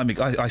he didn't mind me.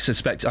 I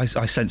suspect, I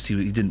sensed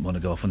he didn't want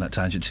to go off on that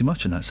tangent too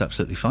much, and that's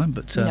absolutely fine.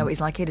 But you know what he's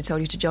like, he'd have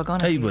told you to jog on.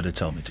 He would have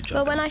told me to jog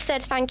on. Well, when I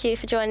said thank you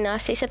for joining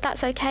us, he said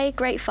that's okay,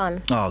 great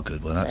fun. Oh,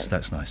 good. Well,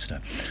 that's nice to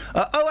know.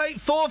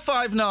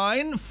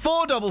 08459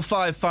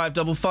 455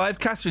 555.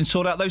 Catherine,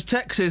 sort out those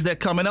texts. They're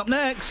coming up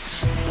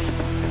next.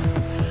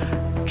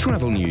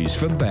 Travel news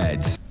for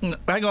beds.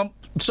 Hang on.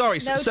 Sorry,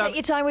 no, take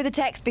your time with the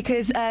text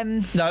because...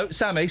 No,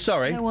 Sammy,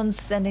 sorry. No one's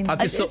sending... I've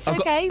just got a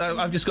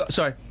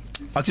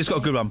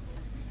good one.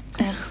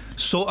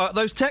 Sort out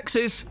those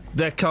Texes.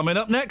 They're coming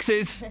up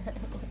nexes.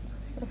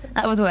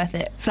 That was worth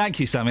it. Thank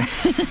you, Sammy.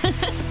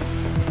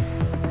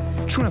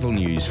 Travel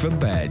news for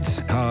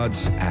beds,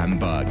 cards and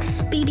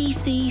bugs.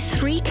 BBC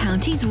Three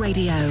Counties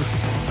Radio.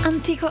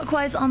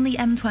 Anti-clockwise on the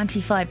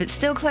M25. It's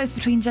still closed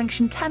between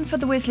junction 10 for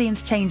the Wisley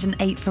Interchange and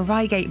 8 for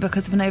Reigate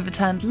because of an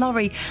overturned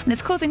lorry, and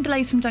it's causing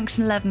delays from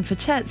junction 11 for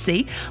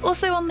Chertsey.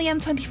 Also on the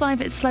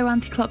M25, it's slow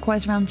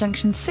anti-clockwise around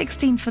junction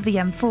 16 for the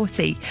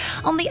M40.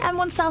 On the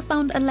M1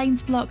 southbound, a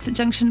lane's blocked at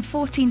junction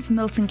 14 for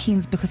Milton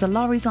Keynes because a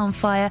lorry's on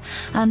fire,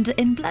 and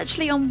in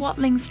Bletchley on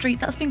Watling Street,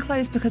 that's been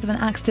closed because of an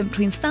accident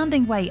between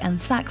Standing Way and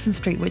Saxon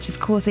Street, which is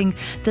causing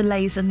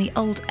delays, and the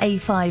old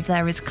A5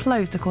 there is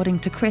closed, according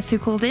to Chris, who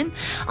called in.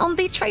 On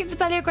the trains,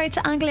 Bellier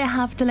Greater Anglia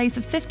have delays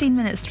of 15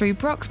 minutes through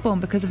Broxbourne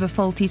because of a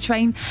faulty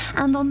train,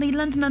 and on the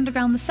London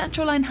Underground, the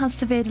Central Line has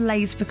severe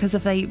delays because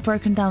of a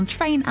broken down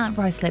train at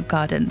Ruislip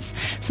Gardens.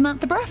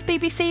 Samantha Bruff,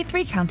 BBC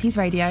Three Counties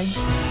Radio.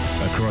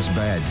 Across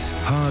beds,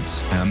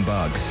 hearts and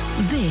bugs.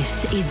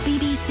 This is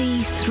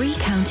BBC Three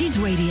Counties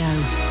Radio.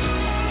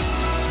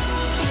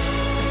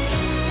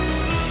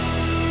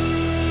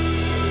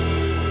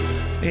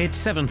 It's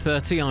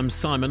 7:30. I'm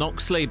Simon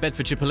Oxley.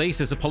 Bedfordshire Police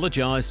has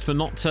apologised for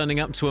not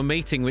turning up to a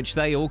meeting which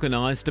they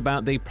organised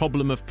about the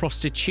problem of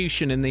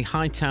prostitution in the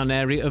Hightown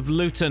area of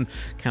Luton.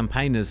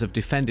 Campaigners have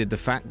defended the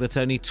fact that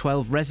only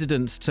 12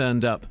 residents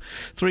turned up.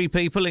 3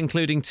 people,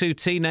 including 2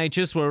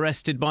 teenagers, were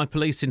arrested by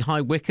police in High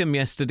Wycombe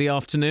yesterday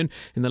afternoon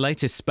in the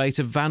latest spate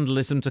of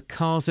vandalism to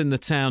cars in the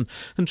town.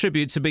 And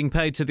tributes are being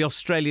paid to the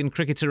Australian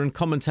cricketer and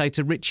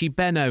commentator Richie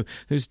Benaud,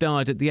 who's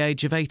died at the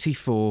age of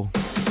 84.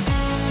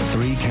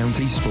 Three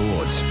Counties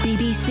Sports.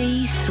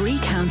 BBC Three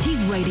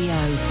Counties Radio.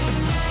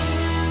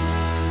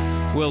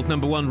 World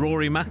number 1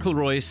 Rory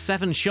McIlroy is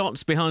 7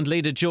 shots behind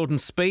leader Jordan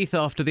Spieth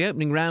after the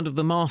opening round of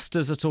the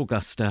Masters at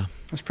Augusta.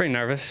 I was pretty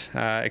nervous,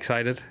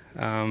 excited,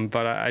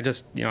 but I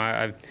just,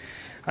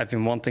 I've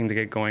been wanting to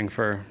get going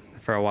for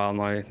a while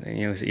now,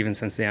 even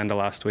since the end of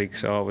last week.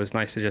 So it was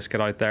nice to just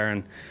get out there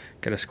and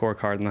get a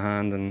scorecard in the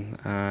hand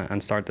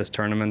and start this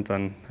tournament,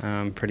 and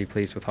I'm pretty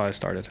pleased with how I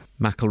started.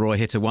 McIlroy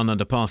hit a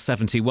 1-under par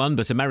 71,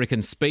 but American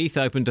Spieth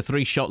opened a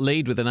 3-shot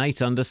lead with an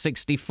 8-under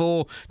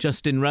 64.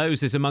 Justin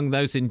Rose is among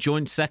those in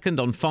joint second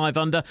on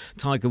 5-under.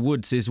 Tiger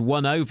Woods is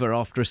 1 over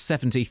after a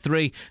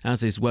 73,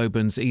 as is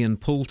Woburn's Ian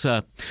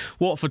Poulter.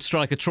 Watford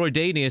striker Troy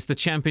Deeney is the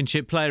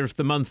Championship Player of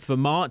the Month for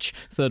March.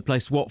 Third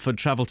place Watford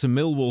travel to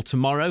Millwall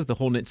tomorrow. The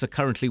Hornets are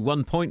currently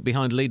 1 point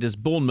behind leaders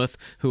Bournemouth,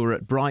 who are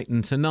at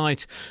Brighton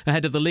tonight.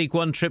 Ahead of the League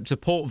One trip to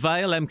Port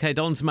Vale, MK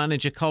Dons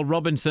manager Carl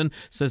Robinson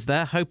says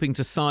they're hoping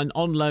to sign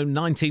on loan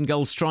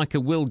 19-goal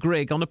striker Will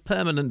Grigg on a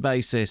permanent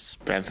basis.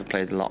 Brentford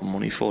paid a lot of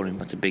money for him.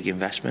 It's a big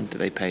investment that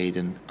they paid,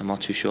 and I'm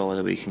not too sure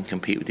whether we can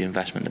compete with the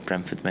investment that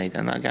Brentford made.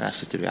 And again, that's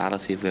just the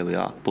reality of where we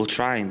are. We'll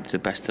try and do the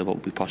best of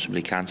what we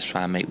possibly can to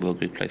try and make Will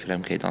Grigg play for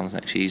MK Dons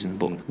next season,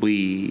 but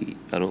we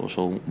are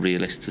also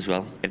realists as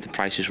well. If the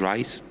price is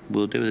right,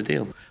 we'll do the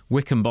deal.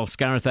 Wycombe boss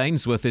Gareth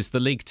Ainsworth is the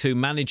League Two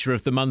Manager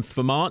of the Month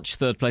for March.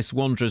 Third place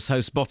Wanderers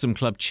host bottom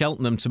club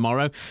Cheltenham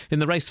tomorrow. In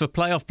the race for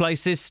playoff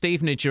places,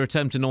 Stevenage are at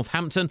home to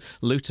Northampton.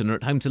 Luton are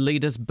at home to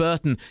leaders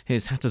Burton.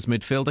 Here's Hatters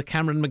midfielder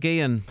Cameron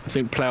McGeehan. I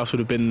think playoffs would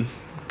have been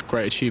a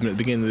great achievement at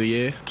the beginning of the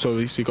year. So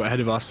obviously got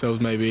ahead of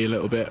ourselves maybe a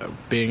little bit,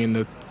 being in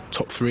the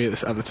top 3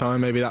 at the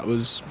time. Maybe that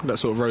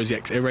sort of raised the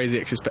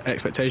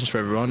expectations for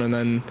everyone, and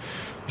then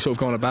you sort of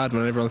go on a bad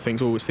one and everyone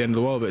thinks, oh, it's the end of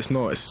the world, but it's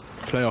not. It's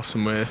playoffs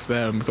and we're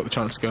there and we've got the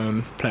chance to go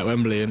and play at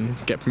Wembley and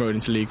get promoted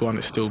into League One.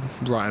 It's still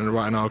right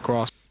in our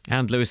grasp.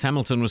 And Lewis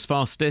Hamilton was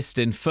fastest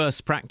in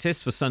first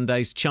practice for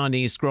Sunday's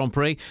Chinese Grand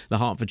Prix. The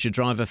Hertfordshire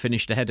driver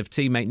finished ahead of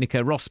teammate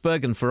Nico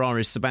Rosberg and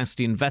Ferrari's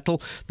Sebastian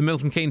Vettel. The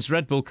Milton Keynes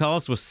Red Bull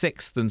cars were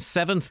 6th and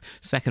 7th.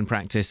 Second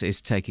practice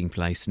is taking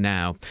place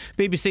now.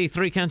 BBC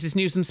Three Counties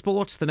News and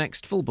Sports. The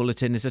next full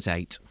bulletin is at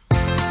 8.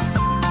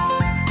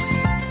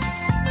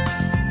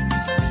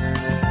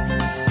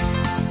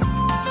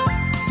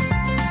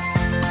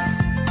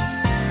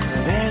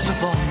 There's a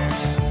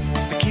voice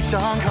that keeps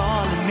on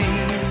calling me.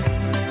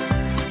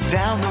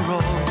 Down the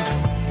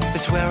road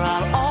is where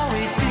I'll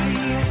always be.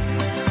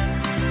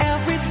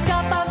 Every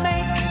stop I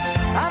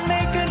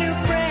make a new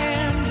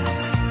friend.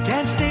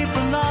 Can't stay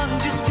for long,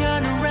 just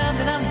turn around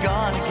and I'm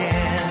gone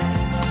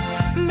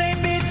again.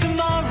 Maybe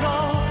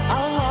tomorrow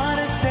I'll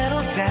wanna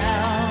settle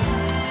down.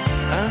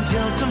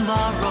 Until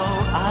tomorrow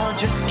I'll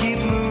just keep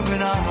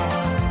moving on.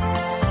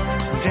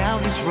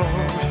 Down this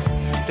road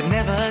that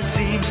never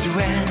seems to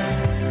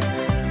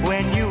end.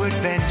 When new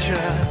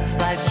adventure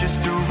lies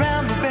just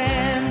around the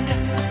bend.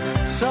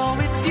 So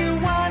if you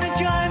wanna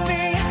join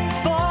me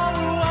for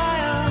a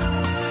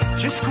while,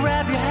 just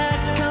grab your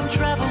hat, come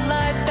travel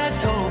light,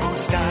 that's hobo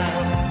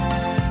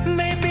style.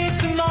 Maybe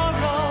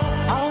tomorrow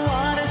I'll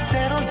wanna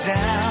settle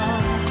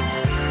down.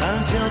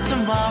 Until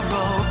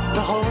tomorrow,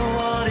 the whole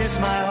world is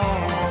my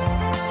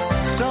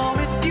home. So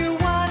if you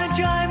wanna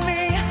join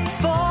me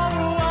for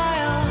a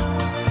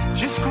while,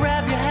 just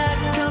grab your hat,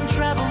 come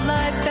travel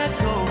light,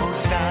 that's hobo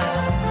style.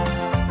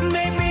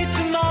 Maybe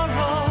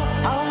tomorrow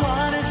I'll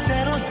wanna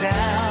settle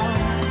down.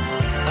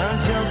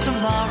 Until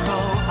tomorrow,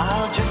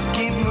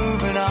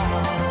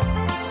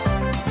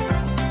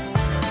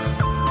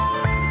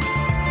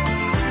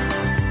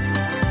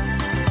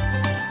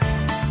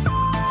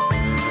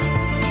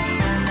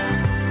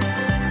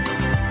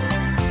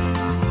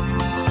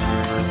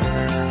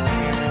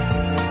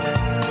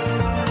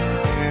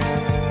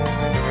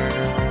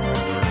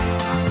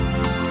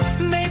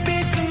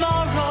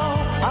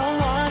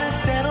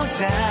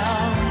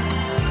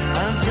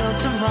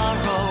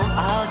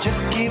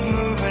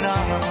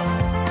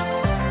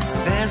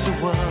 there's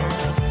a world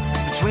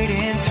that's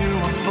waiting to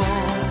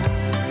unfold.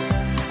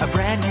 A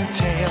brand new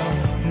tale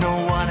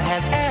no one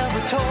has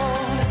ever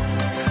told.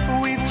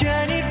 We've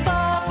journeyed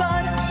far,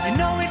 but you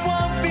know it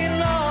won't be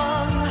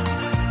long.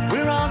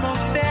 We're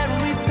almost there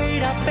and we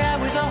paid our fare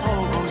with a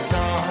hobo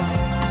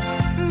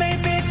song.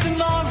 Maybe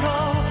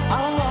tomorrow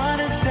I'll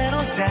wanna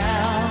settle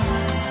down.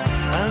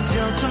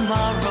 Until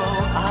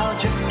tomorrow I'll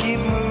just keep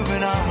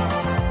moving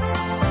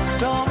on.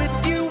 So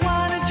if you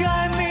wanna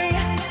join me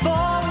for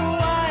a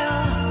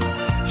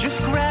while,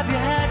 just grab your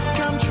hat,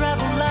 come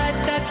travel light,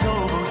 that's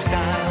hobo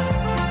style.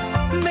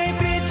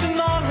 Maybe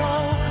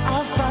tomorrow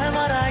I'll find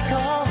what I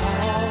call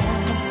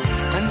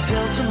home.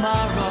 Until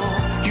tomorrow,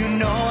 you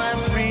know I'm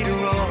free to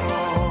roll.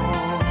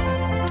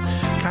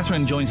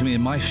 Catherine joins me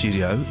in my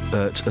studio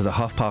at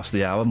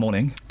the hour.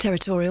 Morning.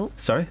 Territorial.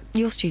 Sorry?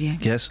 Your studio.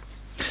 Yes.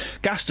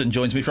 Gaston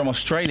joins me from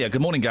Australia.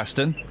 Good morning,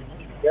 Gaston.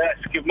 Yes,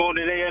 good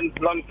morning, Ian.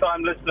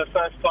 Long-time listener,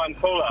 first-time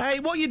caller. Hey,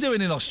 what are you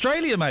doing in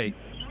Australia, mate?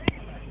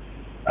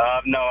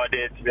 I've no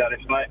idea, to be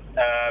honest, mate.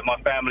 My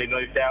family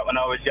moved out when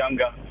I was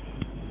younger.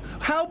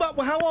 How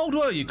old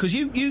were you? Because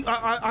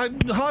I'm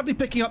hardly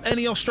picking up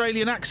any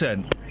Australian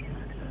accent.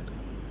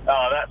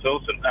 Oh, that's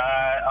awesome.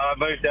 I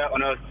moved out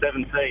when I was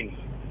 17.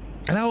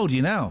 And how old are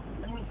you now?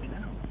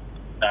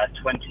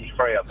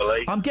 23, I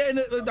believe. I'm getting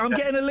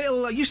a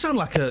little. You sound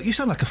like a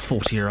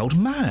 40-year-old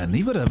man.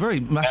 You've got a very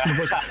masculine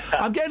voice.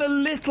 I'm getting a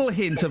little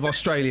hint of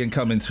Australian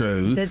coming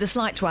through. There's a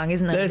slight twang,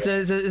 isn't there?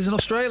 There's an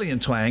Australian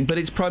twang, but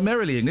it's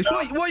primarily English.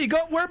 What you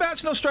got?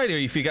 Whereabouts in Australia,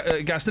 if you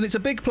Gaston? It's a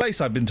big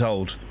place, I've been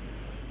told.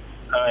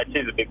 It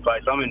is a big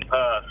place. I'm in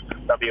Perth,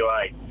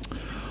 WA.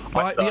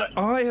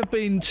 I have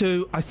been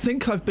to. I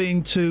think I've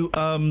been to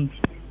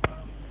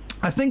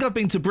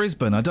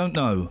Brisbane. I don't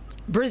know.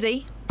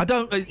 Brizzy. I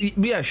don't.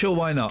 Yeah, sure.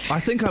 Why not? I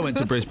think I went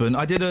to Brisbane.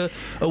 I did a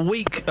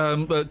week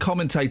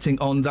commentating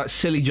on that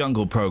Silly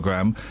Jungle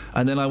programme,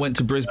 and then I went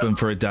to Brisbane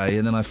for a day,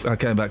 and then I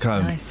came back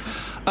home. Nice.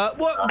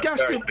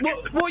 Gaston?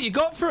 What you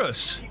got for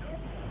us?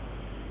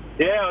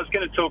 Yeah, I was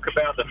going to talk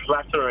about the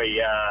flattery.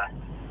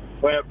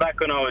 Back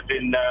when I was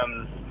in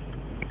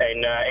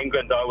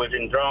England, I was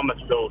in drama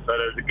school, so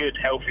there was a good,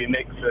 healthy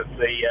mix of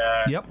the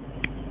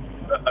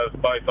of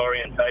both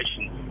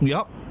orientations.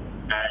 Yep.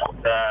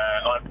 And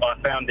I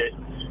found it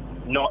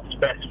not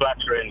best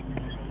flattering.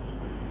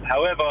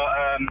 However,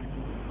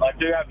 I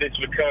do have this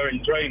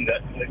recurring dream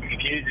that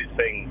confuses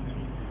things.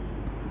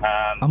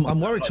 I'm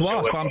worried to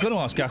ask, but I'm going to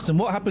ask Gaston.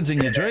 What happens in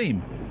your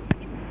dream?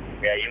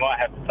 Yeah, you might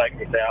have to take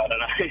this out. I don't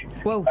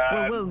know. Whoa.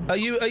 Are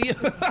you?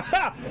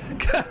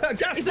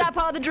 Gaston, is that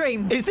part of the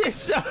dream? Is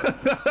this?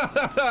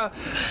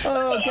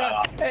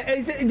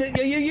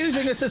 Are you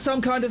using this as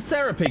some kind of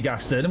therapy,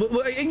 Gaston?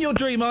 In your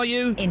dream, are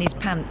you? In his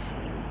pants.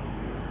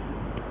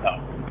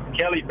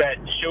 Kelly bed,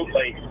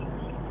 shortly.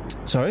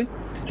 Sorry?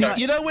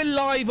 You know we're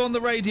live on the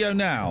radio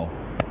now.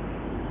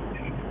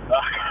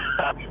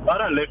 I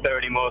don't live there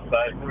anymore, so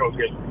we're all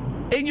good.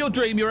 In your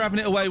dream, you're having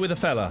it away with a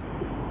fella?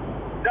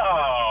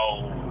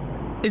 No.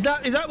 Is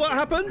that what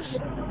happens?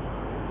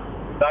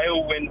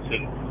 Dale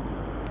Winton.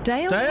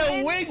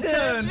 Dale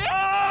Winton!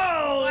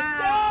 Oh,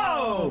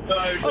 wow. No!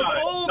 Of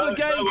all the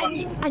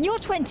games... And you're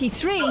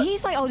 23.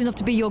 He's like old enough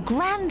to be your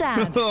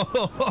granddad.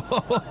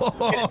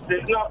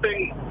 There's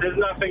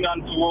nothing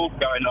untoward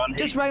going on.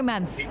 Just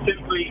romance.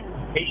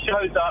 He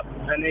shows up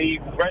and he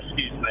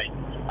rescues me.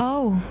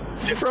 Oh.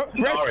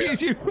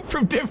 Rescues you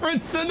from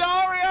different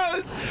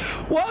scenarios?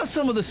 What are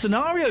some of the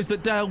scenarios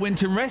that Dale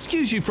Winton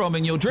rescues you from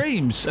in your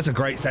dreams? That's a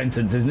great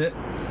sentence, isn't it?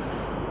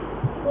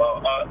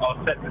 Well, I'll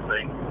set the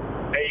scene.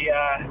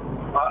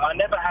 I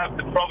never have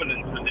the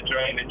provenance of the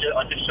dream.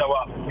 I just show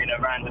up in a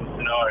random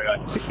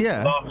scenario.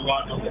 Yeah. Last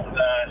one was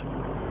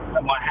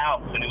at my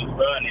house and it was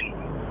burning.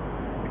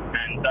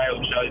 And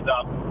Dale shows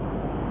up.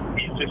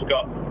 He's just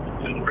got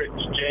some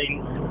ripped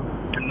jeans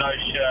and no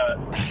shirt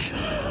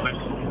with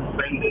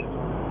suspenders.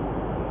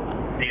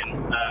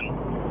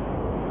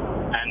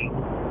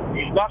 And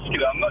he's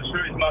muscular. I'm not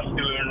sure he's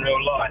muscular in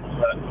real life.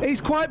 But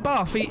he's quite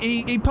buff.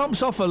 He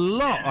pumps off a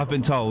lot, I've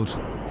been told.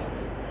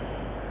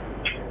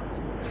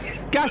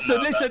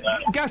 Gaston, listen,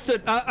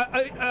 Gaston,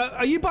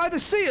 are you by the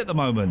sea at the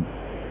moment?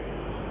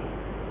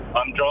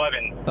 I'm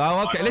driving.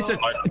 Oh, okay. Listen,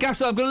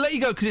 Gaston, I'm going to let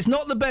you go because it's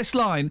not the best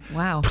line.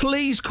 Wow.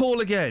 Please call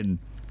again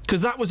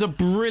because that was a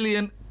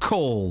brilliant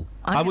call.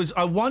 I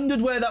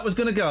wondered where that was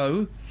going to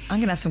go. I'm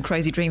going to have some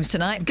crazy dreams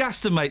tonight.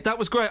 Gaston, mate, that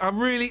was great.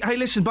 Hey,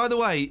 listen, by the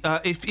way,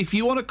 if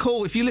you want to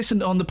call, if you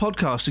listen on the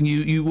podcast and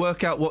you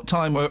work out what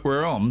time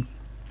we're on,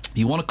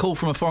 you want to call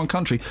from a foreign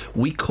country,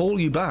 we call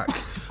you back.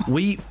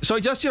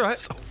 Sorry, Just, you all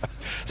right?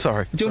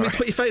 Sorry. Do you want me to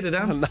put your fader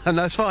down?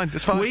 No, it's fine.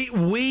 It's fine.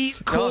 We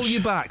call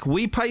you back.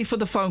 We pay for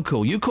the phone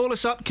call. You call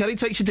us up. Kelly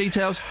takes your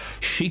details.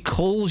 She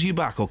calls you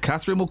back, or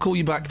Catherine will call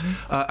you back,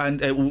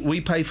 and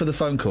we pay for the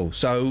phone call.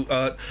 So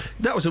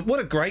that was what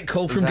a great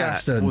call from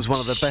Gaston. That was one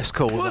of the best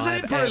calls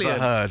I've ever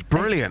heard.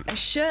 Brilliant. A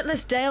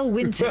shirtless Dale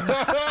Winton.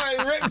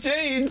 Ripped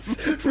jeans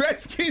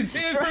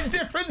rescues you from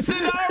different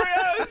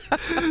scenarios.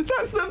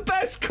 That's the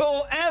best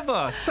call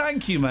ever.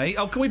 Thank you, mate.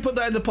 Oh, can we put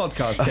that in the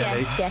podcast,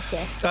 Kelly? Yes,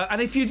 Yes.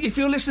 And if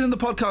you're listening to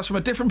the podcast from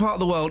a different part of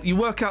the world, you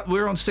work out.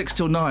 We're on 6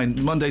 till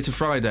 9, Monday to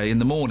Friday in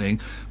the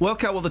morning.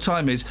 Work out what the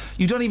time is.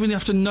 You don't even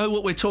have to know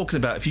what we're talking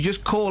about. If you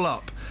just call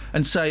up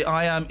and say,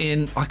 I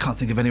can't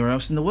think of anywhere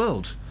else in the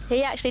world.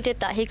 He actually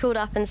did that. He called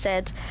up and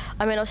said,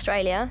 I'm in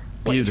Australia.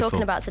 What Beautiful. are you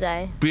talking about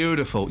today?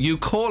 Beautiful. You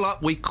call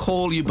up, we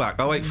call you back.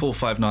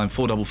 08459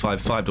 455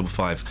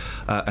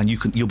 555,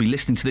 and you'll be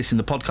listening to this in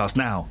the podcast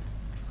now.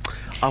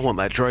 I want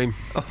that dream.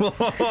 We're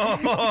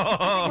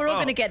all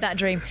going to get that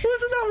dream.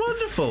 Wasn't that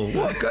wonderful?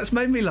 That's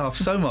made me laugh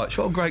so much.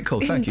 What a great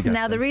call. Thank you, Gaston.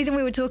 Now, the reason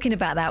we were talking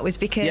about that was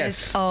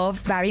because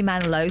of Barry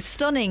Manilow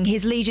stunning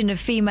his legion of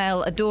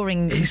female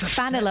adoring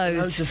Fanilows.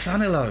 Loads of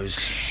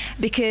Fanilows.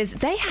 Because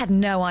they had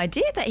no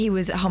idea that he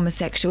was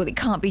homosexual. It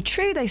can't be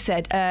true, they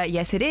said.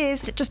 Yes, it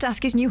is. Just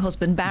ask his new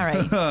husband,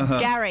 Barry.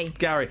 Gary.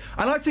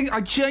 And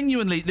I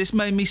genuinely, this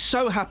made me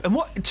so happy.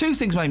 And two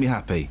things made me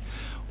happy.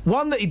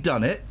 One, that he'd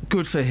done it,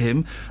 good for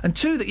him, and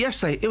two, that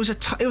yesterday it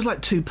was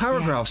like 2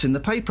 paragraphs in the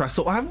paper. I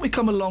thought, well, haven't we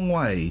come a long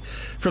way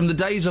from the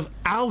days of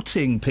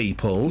outing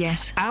people,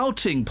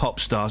 outing pop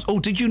stars?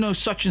 Oh, did you know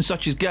such and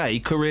such is gay?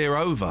 Career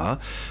over.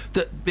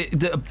 That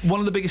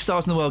one of the biggest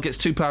stars in the world gets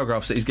 2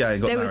 paragraphs that he's gay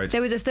and got married.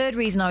 There was a third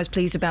reason I was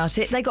pleased about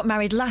it. They got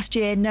married last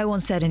year. No one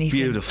said anything.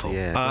 Beautiful.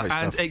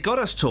 And it got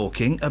us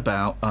talking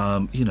about,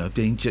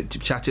 being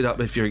chatted up.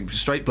 If you're a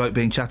straight bloke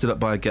being chatted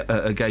up by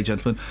a gay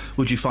gentleman,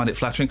 would you find it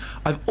flattering?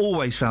 I've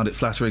always found it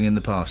flattering in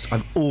the past.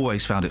 I've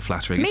always found it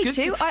flattering. Me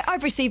too.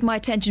 I've received my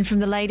attention from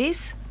the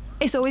ladies.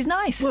 It's always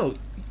nice. Well,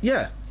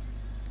 yeah.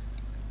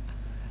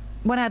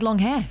 When I had long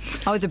hair,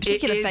 I was a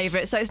particular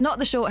favourite, so it's not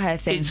the short hair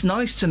thing. It's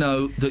nice to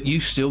know that you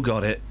still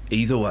got it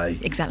either way.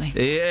 Exactly.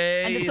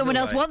 And that someone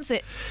else wants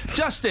it.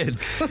 Justin.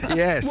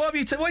 Yes. What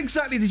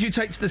exactly did you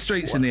take to the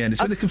streets in the end?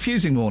 It's been a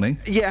confusing morning.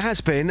 Yeah, it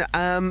has been.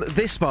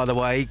 This, by the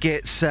way,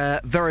 gets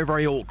very,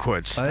 very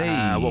awkward.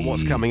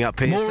 What's coming up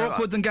here? More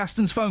awkward than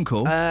Gaston's phone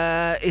call?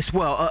 It's,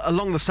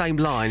 along the same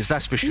lines,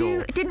 that's for sure.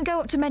 You didn't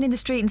go up to men in the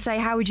street and say,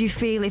 how would you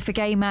feel if a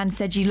gay man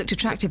said you looked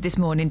attractive this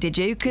morning, did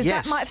you? Because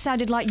that might have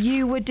sounded like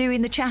you were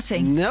doing the chatting.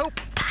 Nope.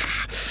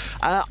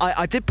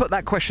 I did put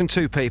that question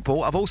to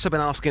people. I've also been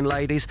asking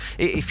ladies,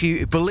 if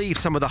you believe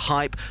some of the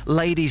hype.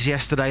 Ladies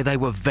yesterday, they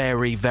were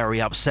very,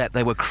 very upset.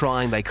 They were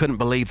crying. They couldn't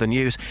believe the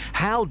news.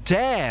 How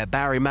dare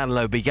Barry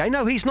Manilow be gay?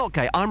 No, he's not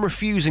gay. I'm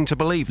refusing to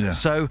believe this.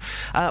 So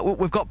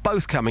we've got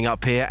both coming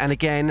up here. And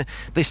again,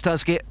 this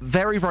does get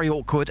very, very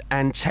awkward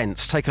and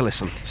tense. Take a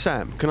listen.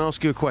 Sam, can I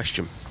ask you a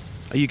question?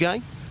 Are you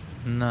gay?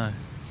 No.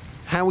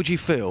 How would you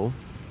feel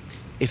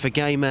if a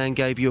gay man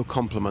gave you a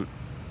compliment?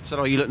 Said,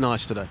 oh, you look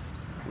nice today.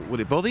 Would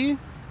it bother you?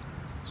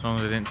 As long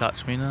as it didn't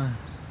touch me, no.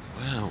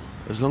 Wow.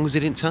 As long as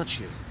it didn't touch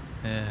you?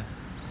 Yeah.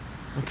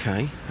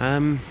 OK.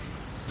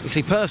 You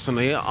see,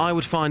 personally, I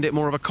would find it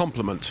more of a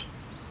compliment.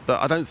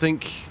 But I don't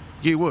think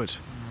you would.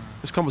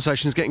 This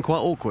conversation is getting quite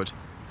awkward.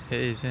 It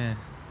is, yeah.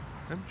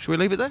 Should we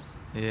leave it there?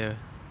 Yeah.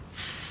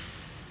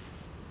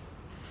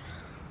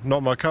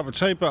 Not my cup of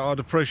tea, but I'd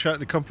appreciate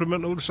the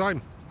compliment all the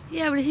same.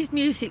 Yeah, well, his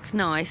music's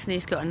nice and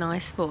he's got a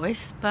nice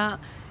voice, but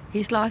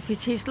his life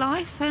is his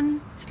life,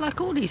 and it's like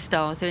all these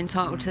stars. They're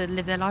entitled to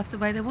live their life the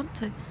way they want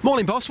to.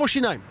 Morning, boss. What's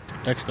your name?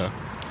 Dexter.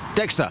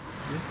 Dexter?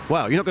 Yeah.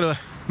 Wow, you're not going to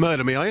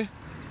murder me, are you?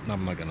 No,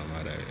 I'm not going to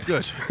murder you.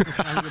 Good.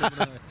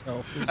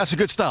 That's a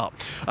good start.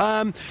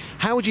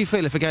 How would you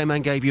feel if a gay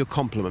man gave you a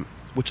compliment?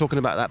 We're talking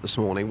about that this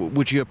morning.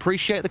 Would you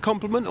appreciate the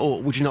compliment,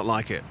 or would you not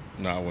like it?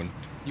 No, I wouldn't.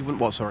 You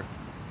wouldn't what, sorry?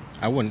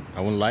 I wouldn't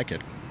like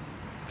it.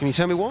 Can you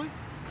tell me why?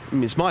 I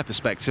mean, it's my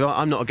perspective.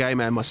 I'm not a gay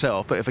man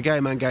myself, but if a gay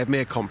man gave me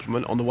a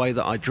compliment on the way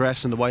that I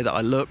dress and the way that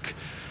I look,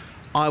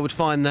 I would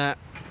find that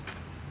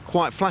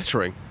quite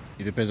flattering.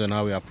 It depends on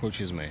how he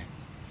approaches me.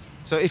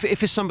 So if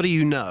it's somebody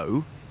you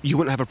know, you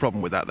wouldn't have a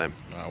problem with that then?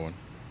 No, I wouldn't.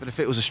 But if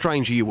it was a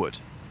stranger, you would?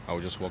 I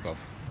would just walk off.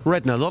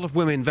 Redna, a lot of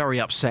women very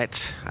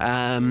upset.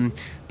 Barry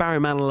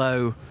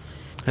Manilow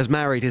has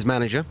married his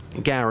manager,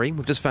 Gary.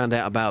 We've just found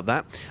out about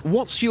that.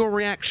 What's your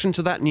reaction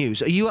to that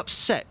news? Are you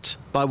upset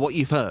by what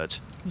you've heard?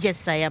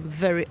 Yes, I am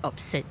very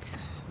upset.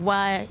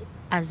 Why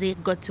has he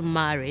got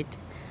married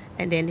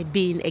and then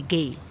being a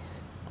gay?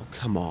 Oh,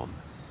 come on.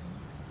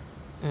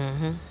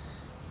 Mm-hmm.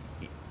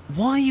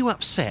 Why are you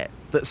upset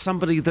that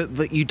somebody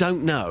that you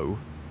don't know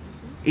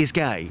is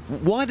gay?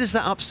 Why does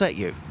that upset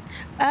you?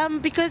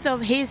 Because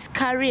of his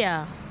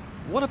career.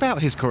 What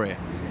about his career?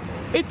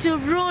 It will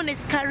ruin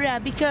his career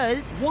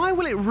because... Why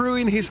will it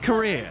ruin his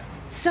career?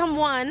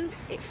 Someone,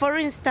 for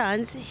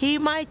instance, he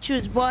might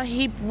choose what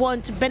he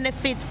wants to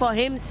benefit for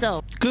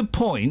himself. Good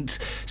point.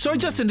 Sorry,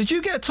 Justin, did you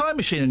get a time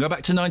machine and go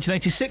back to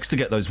 1986 to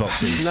get those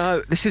Voxies?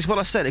 No, this is what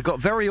I said. It got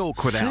very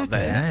awkward out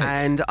there.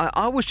 And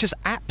I was just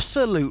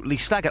absolutely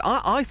staggered.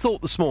 I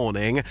thought this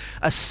morning,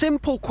 a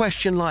simple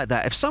question like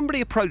that, if somebody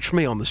approached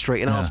me on the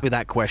street and asked me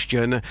that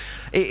question,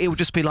 it would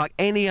just be like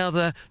any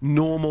other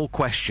normal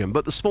question.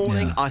 But this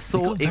morning, I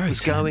thought it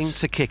was going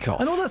to kick off.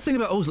 And all that thing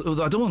about,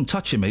 I don't want him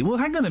touching me. Well,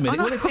 hang on a minute.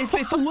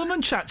 Well, if a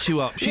woman chats you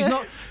up,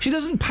 she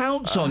doesn't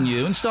pounce on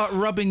you and start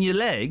rubbing your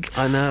leg.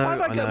 I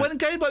know. When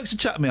gay blokes are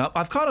chatting me up,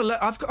 I've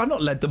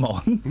not led them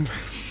on,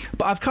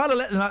 But I've kind of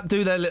let them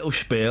do their little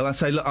spiel. I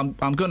say, look,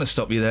 I'm going to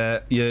stop you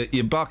there.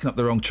 You're barking up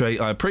the wrong tree.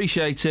 I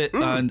appreciate it,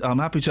 and I'm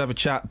happy to have a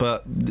chat.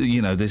 But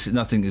this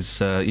nothing is.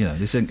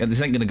 This ain't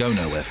going to go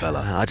nowhere,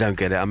 fella. I don't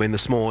get it. I mean,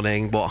 this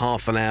morning,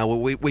 half an hour?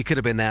 We could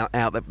have been out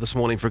there this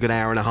morning for a good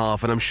hour and a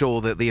half, and I'm sure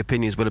that the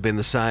opinions would have been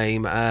the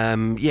same.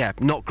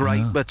 Not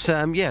great, but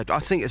I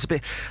think it's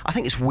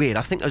it's weird.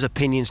 I think those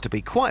opinions, to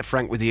be quite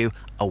frank with you,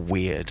 are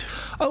weird.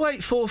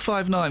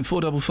 08459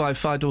 455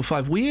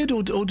 555. Weird,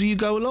 or do you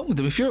go along with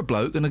them? If you're a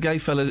bloke and a gay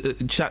fella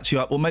chats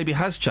you up, or maybe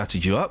has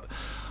chatted you up,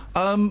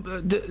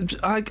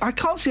 I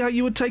can't see how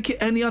you would take it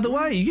any other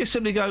way. You just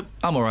simply go,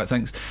 I'm all right,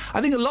 thanks. I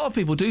think a lot of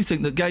people do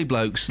think that gay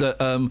blokes, that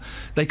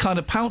they kind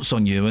of pounce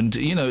on you, and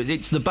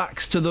it's the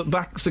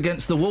backs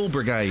against the wall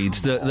brigade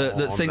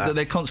that think that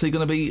they're constantly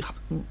going to be, I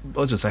was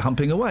going to say,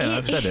 humping away.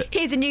 I've said it.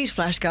 Here's a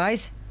newsflash,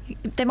 guys.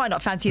 They might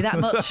not fancy you that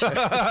much.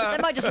 They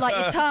might just like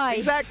your tie.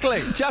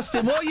 Exactly.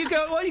 Justin, what are you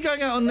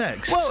going out on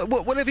next? Well,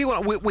 whatever you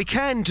want. We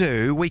can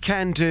do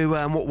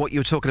what you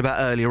were talking about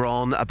earlier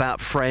on about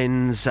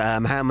friends.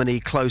 How many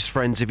close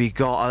friends have you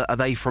got? Are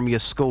they from your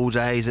school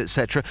days,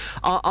 etc.?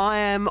 I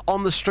am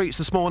on the streets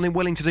this morning,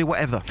 willing to do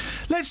whatever.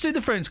 Let's do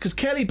the friends, because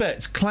Kelly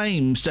Betts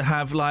claims to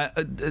have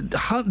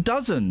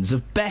dozens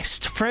of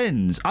best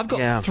friends. I've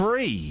got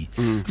 3.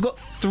 I've got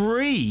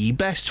 3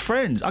 best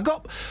friends. I've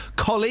got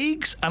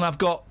colleagues, and I've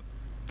got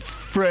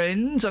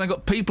friends, and I've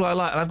got people I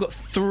like, and I've got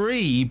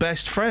 3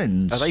 best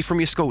friends. Are they from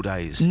your school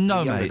days?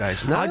 No, mate.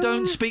 Days? No? I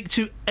don't speak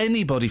to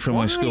anybody from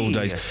my school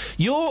days.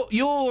 You're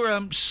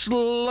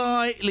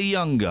slightly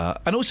younger,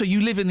 and also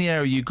you live in the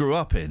area you grew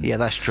up in. Yeah,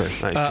 that's true.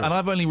 And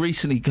I've only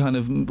recently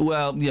and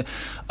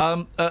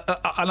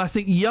I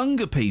think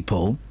younger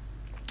people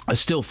are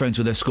still friends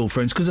with their school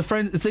friends, because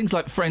things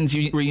like Friends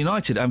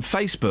Reunited and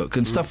Facebook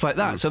and stuff like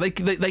that. So they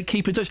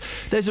keep in touch.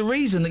 There's a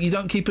reason that you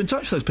don't keep in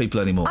touch with those people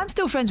anymore. I'm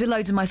still friends with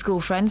loads of my school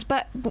friends,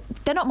 but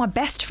they're not my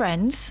best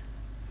friends.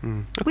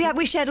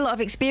 We shared a lot of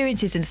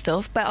experiences and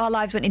stuff, but our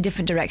lives went in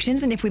different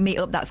directions, and if we meet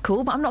up, that's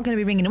cool, but I'm not going to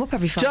be ringing them up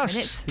every 5 minutes.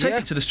 Just take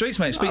it to the streets,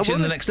 mate. Speak to you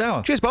in the next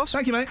hour. Cheers, boss.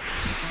 Thank you, mate.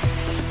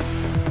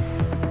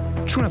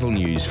 Travel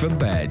news for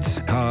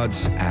beds,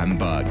 cards and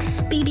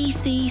bugs.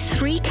 BBC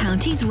Three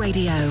Counties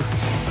Radio.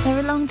 There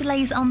are long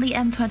delays on the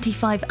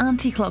M25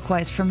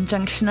 anti-clockwise from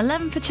junction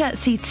 11 for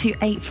Chertsey to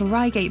 8 for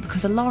Reigate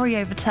because a lorry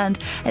overturned.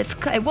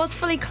 It was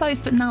fully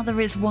closed, but now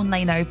there is one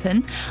lane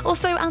open.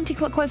 Also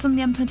anti-clockwise on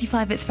the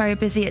M25, it's very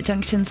busy at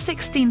junction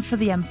 16 for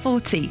the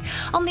M40.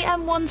 On the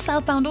M1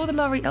 southbound, all the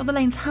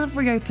lanes have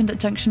reopened at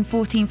junction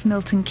 14 for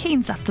Milton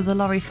Keynes after the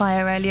lorry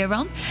fire earlier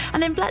on.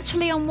 And in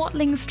Bletchley on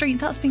Watling Street,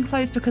 that's been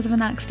closed because of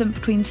an accident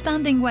between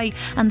Standing Way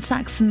and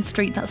Saxon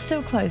Street. That's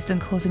still closed and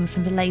causing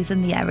some delays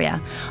in the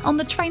area. On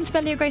the trains,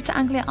 Bellier Greater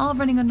Anglia are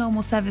running a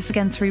normal service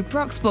again through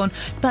Broxbourne,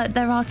 but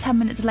there are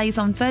 10-minute delays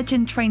on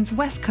Virgin Trains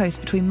West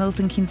Coast between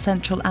Milton Keynes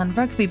Central and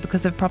Rugby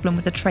because of a problem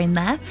with the train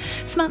there.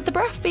 Samantha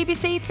Bruff,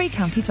 BBC Three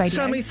Counties Radio.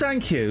 Sammy,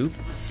 thank you.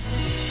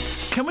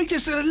 Can we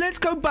just let's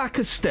go back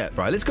a step,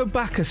 right? Let's go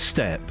back a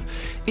step.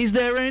 Is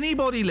there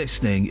anybody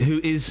listening who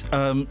is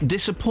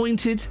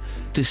disappointed,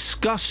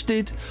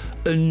 disgusted,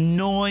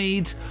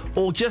 annoyed,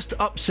 or just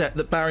upset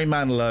that Barry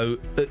Manilow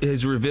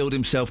has revealed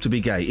himself to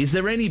be gay? Is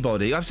there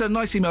anybody? I've had a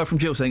nice email from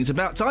Jill saying it's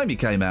about time he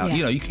came out.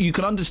 Yeah. You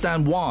can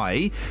understand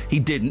why he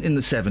didn't in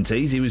the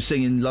 70s. He was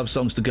singing love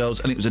songs to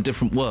girls, and it was a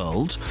different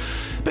world.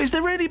 But is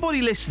there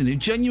anybody listening who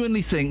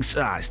genuinely thinks,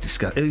 it's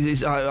disgusting?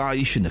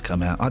 You shouldn't have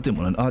come out. I don't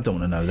want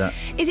to know that.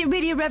 Is it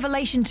really a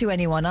revelation to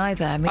anyone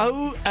either? I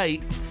mean,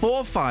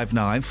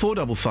 08459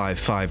 455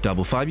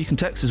 555. You can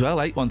text as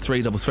well,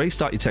 81333.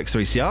 Start your text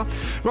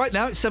 3CR. Right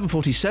now, it's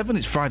 7:47.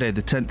 It's Friday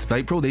the 10th of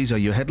April. These are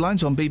your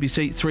headlines on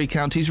BBC Three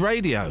Counties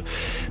Radio.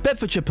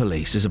 Bedfordshire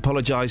Police has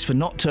apologised for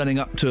not turning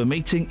up to a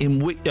meeting in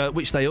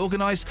which they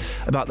organised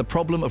about the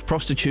problem of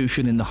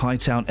prostitution in the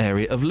Hightown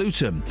area of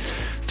Luton.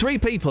 3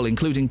 people,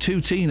 including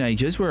 2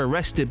 teenagers, were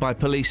arrested by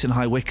police in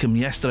High Wycombe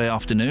yesterday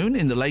afternoon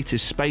in the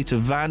latest spate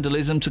of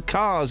vandalism to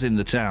cars in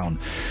the town.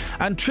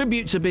 And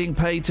tributes are being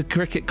paid to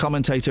cricket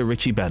commentator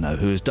Richie Benno,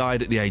 who has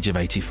died at the age of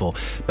 84.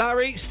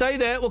 Barry, stay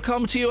there. We'll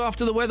come to you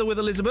after the weather with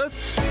Elizabeth.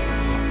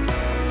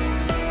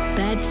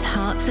 Beds,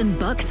 Hearts and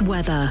Bucks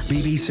weather.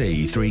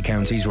 BBC Three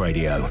Counties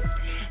Radio.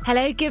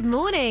 Hello, good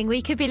morning.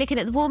 We could be looking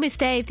at the warmest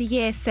day of the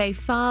year so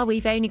far.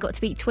 We've only got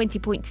to beat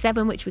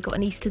 20.7, which we've got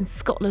in eastern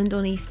Scotland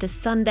on Easter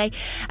Sunday.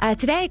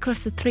 Today,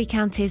 across the 3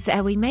 counties,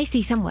 we may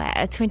see somewhere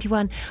at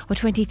 21 or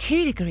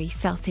 22 degrees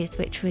Celsius,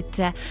 which would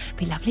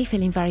be lovely,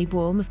 feeling very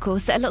warm, of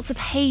course. Lots of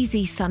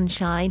hazy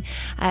sunshine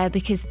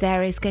because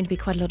there is going to be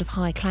quite a lot of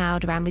high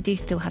cloud around. We do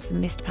still have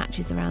some mist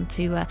patches around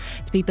to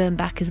be burned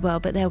back as well,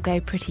 but they'll go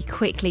pretty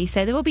quickly.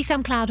 So there will be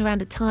some cloud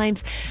around at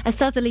times. A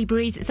southerly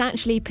breeze. It's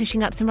actually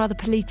pushing up some rather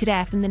polluted air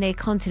air from the near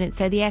continent,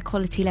 so the air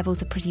quality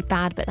levels are pretty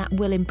bad, but that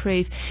will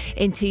improve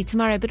into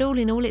tomorrow. But all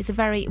in all, it's a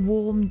very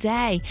warm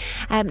day.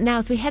 Now,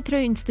 as we head through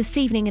into this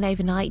evening and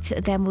overnight,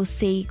 then we'll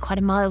see quite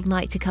a mild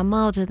night to come,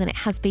 milder than it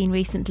has been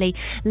recently,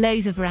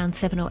 lows of around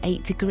 7 or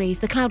 8 degrees.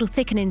 The cloud will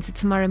thicken into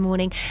tomorrow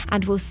morning,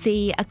 and we'll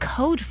see a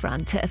cold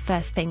front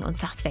first thing on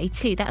Saturday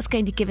too. That's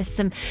going to give us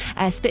some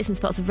spits and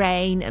spots of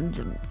rain,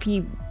 a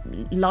few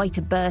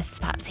lighter bursts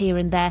perhaps here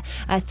and there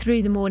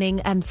through the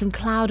morning, some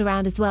cloud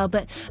around as well,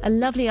 but a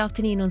lovely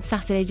afternoon on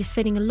Saturday, just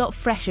feeling a lot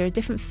fresher, a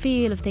different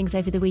feel of things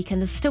over the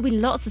weekend. There'll still be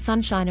lots of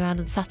sunshine around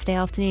on Saturday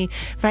afternoon,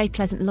 very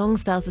pleasant long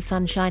spells of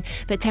sunshine,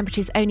 but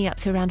temperatures only up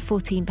to around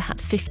 14,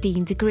 perhaps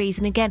 15 degrees.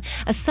 And again,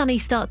 a sunny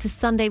start to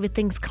Sunday with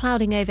things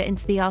clouding over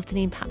into the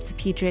afternoon, perhaps a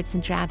few dribs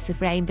and drabs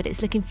of rain, but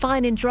it's looking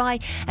fine and dry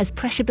as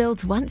pressure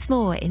builds once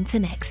more into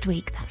next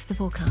week. That's the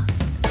forecast.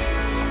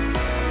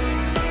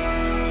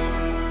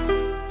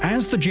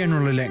 As the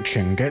general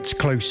election gets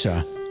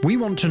closer, we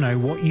want to know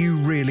what you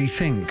really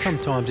think.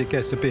 Sometimes it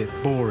gets a bit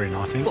boring,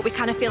 I think. But we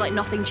kind of feel like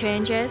nothing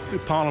changes.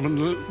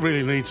 Parliament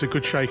really needs a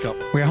good shake-up.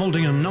 We're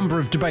holding a number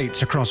of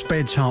debates across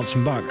Beds, Herts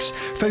and Bucks,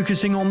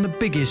 focusing on the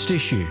biggest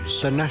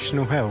issues. The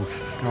national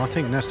health, I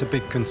think that's a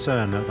big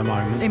concern at the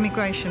moment.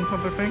 Immigration,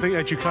 probably. I think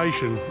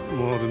education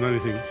more than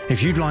anything.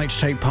 If you'd like to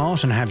take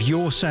part and have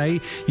your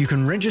say, you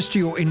can register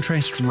your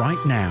interest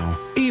right now.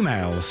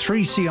 Email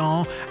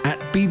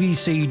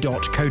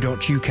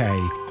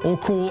 3cr@bbc.co.uk or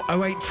call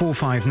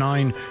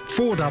 08459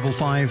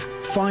 455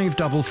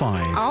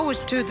 555. I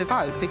always do the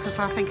vote because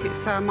I think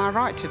it's my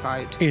right to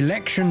vote.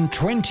 Election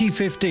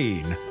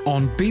 2015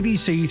 on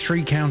BBC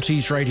Three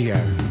Counties Radio.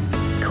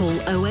 Call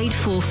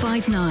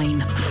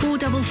 08459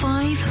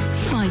 455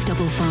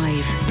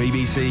 555.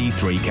 BBC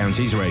Three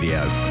Counties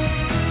Radio.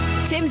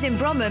 Tim's in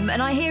Bromham,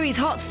 and I hear he's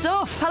hot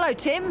stuff. Hello,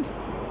 Tim.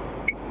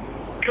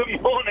 Good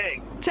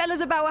morning. Tell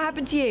us about what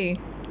happened to you.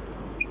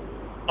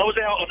 I was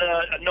out on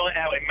a night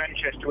out in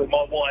Manchester with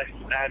my wife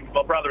and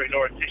my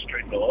brother-in-law and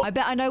sister-in-law. I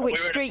bet I know which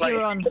street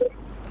you're on.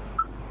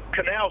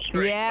 Canal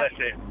Street, yeah, that's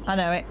it. I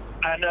know it.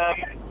 And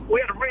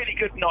we had a really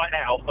good night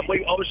out, and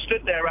I was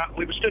stood there.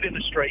 We were stood in the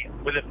street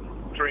with a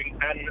drink,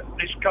 and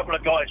this couple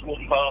of guys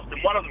walked past,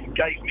 and one of them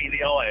gave me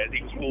the eye as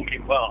he was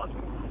walking past,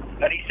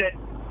 and he said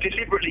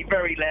deliberately,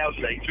 very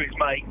loudly to his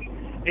mate,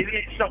 "Isn't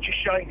it such a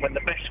shame when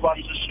the best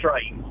ones are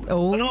straight?"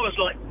 Oh. And I was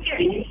like,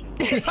 "Yes."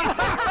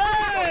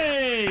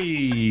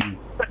 Hey!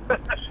 I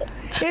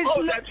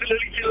was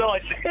absolutely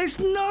delighted. It's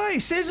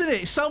nice, isn't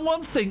it?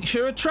 Someone thinks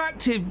you're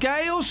attractive,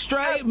 gay or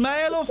straight,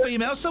 male or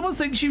female. Someone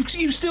thinks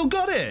you've still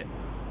got it.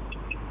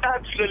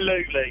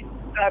 Absolutely.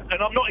 And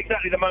I'm not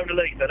exactly the Mona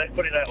Lisa, let's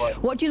put it that way.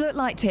 What do you look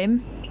like,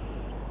 Tim?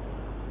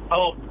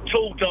 Oh,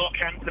 tall, dark,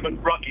 handsome and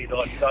rugged,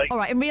 I'd say. All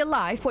right, in real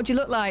life, what do you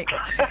look like?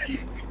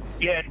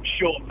 Yeah,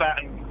 short,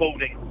 fat and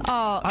balding.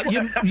 Oh.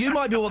 You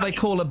might be what they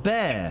call a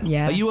bear.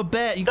 Yeah. Are you a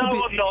bear? You No, could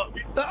be... I'm not.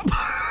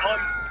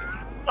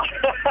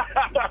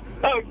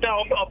 Oh, no,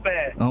 I'm not a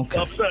bear. Okay.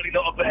 I'm certainly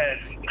not a bear.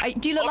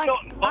 Do you look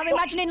I'm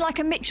imagining like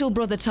a Mitchell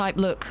brother type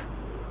look.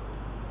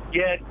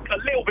 Yeah, a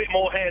little bit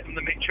more hair than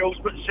the Mitchells,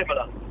 but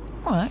similar.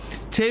 All right.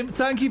 Tim,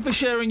 thank you for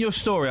sharing your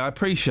story. I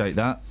appreciate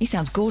that. He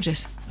sounds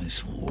gorgeous.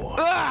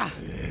 Yeah,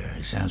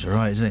 it sounds all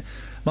right, isn't it?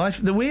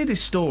 The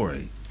weirdest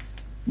story...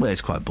 Well,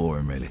 it's quite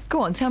boring, really.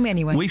 Go on, tell me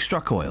anyway. We've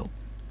struck oil.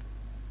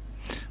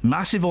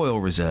 Massive oil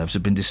reserves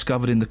have been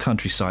discovered in the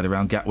countryside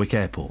around Gatwick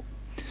Airport.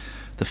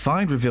 The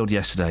find revealed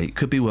yesterday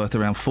could be worth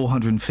around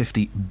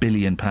 £450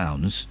 billion.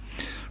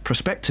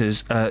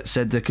 Prospectors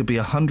said there could be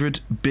 100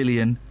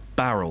 billion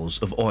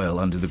barrels of oil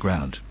under the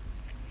ground.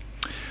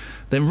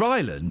 Then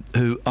Rylan,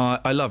 who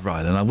I love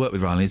Rylan, I work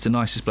with Rylan, he's the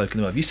nicest bloke in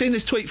the world. Have you seen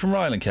this tweet from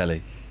Rylan,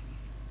 Kelly?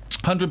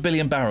 100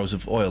 billion barrels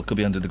of oil could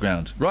be under the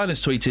ground.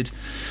 Rylan's tweeted,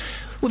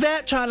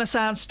 "Without trying to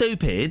sound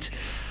stupid,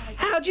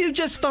 how do you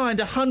just find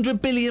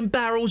 100 billion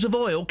barrels of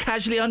oil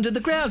casually under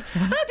the ground?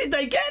 How did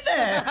they get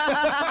there?"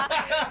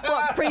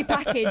 What,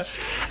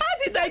 pre-packaged? How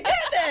did they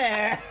get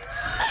there?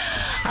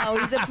 Oh,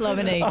 he's a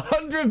plumber, isn't he?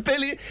 100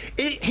 billion...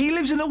 He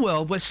lives in a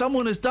world where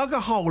someone has dug a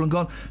hole and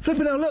gone,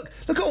 flipping out, look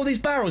at all these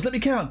barrels, let me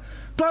count.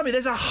 Blimey,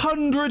 there's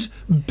 100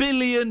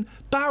 billion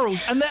barrels,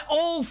 and they're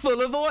all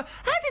full of oil. How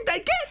did they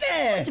get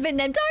there? Must have been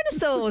them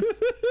dinosaurs.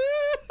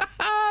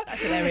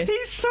 That's hilarious.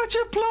 He's such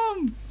a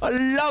plum. I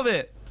love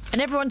it.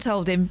 And everyone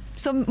told him,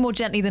 some more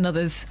gently than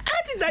others. How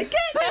did they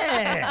get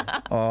there?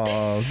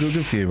 Oh,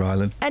 good for you,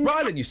 Rylan. And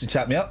Rylan used to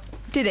chat me up.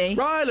 Did he?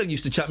 Rylan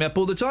used to chat me up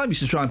all the time.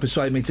 Used to try and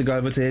persuade me to go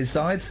over to his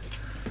side.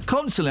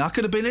 Constantly. I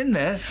could have been in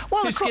there.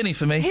 Well, too skinny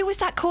for me. Who was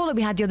that caller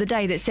we had the other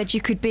day that said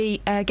you could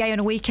be gay on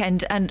a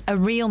weekend and a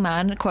real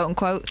man, quote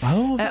unquote,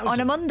 on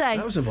a Monday?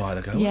 That was a while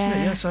ago, wasn't it?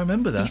 Yes, I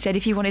remember that. He said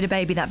if you wanted a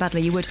baby that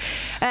badly, you would.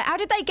 How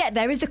did they get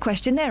there is the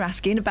question they're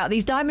asking about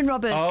these diamond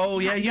robbers. Oh,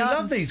 yeah, you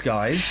love these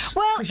guys.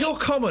 Well... 'Cause you're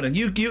common and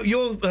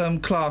your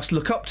class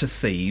look up to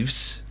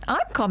thieves. I'm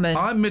common.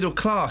 I'm middle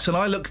class and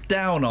I look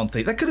down on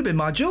thieves. There could have been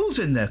my jewels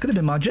in there. Could have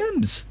been my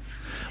gems.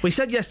 We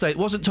said yesterday it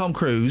wasn't Tom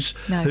Cruise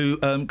who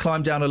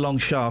climbed down a long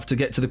shaft to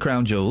get to the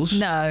crown jewels.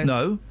 No.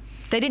 No.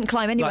 They didn't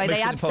climb anyway. Like They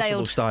Mission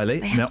Impossible abseiled.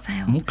 styly. They Yep.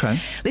 abseiled. Okay.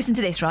 Listen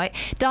to this, right?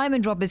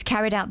 Diamond robbers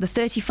carried out the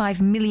 £35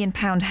 million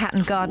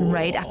Hatton Garden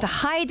raid after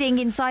hiding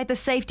inside the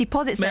safe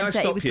deposit May I centre,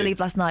 stop it was you? believed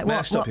last night. May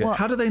I stop you?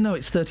 How do they know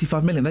it's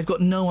 35 million? They've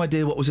got no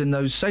idea what was in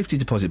those safety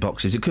deposit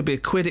boxes. It could be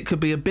 £1, it could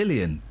be £1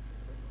 billion.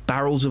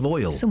 Barrels of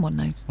oil. Someone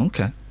knows.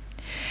 Okay.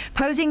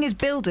 Posing as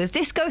builders,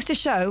 this goes to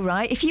show,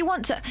 right, if you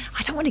want to...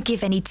 I don't want to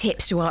give any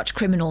tips to arch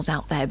criminals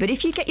out there, but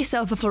if you get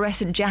yourself a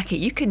fluorescent jacket,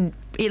 you can...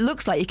 It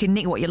looks like you can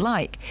nick what you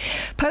like.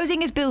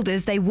 Posing as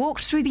builders, they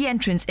walked through the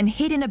entrance and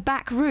hid in a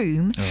back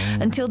room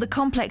until the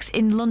complex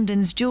in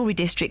London's jewellery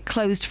district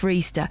closed for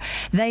Easter.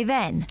 They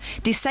then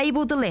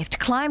disabled the lift,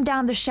 climbed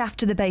down the shaft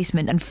to the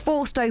basement and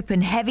forced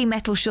open heavy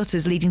metal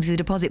shutters leading to the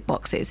deposit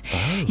boxes.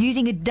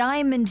 Using a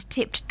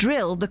diamond-tipped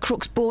drill, the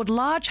crooks bored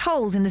large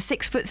holes in the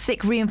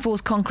 6-foot-thick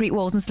reinforced concrete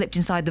walls and slipped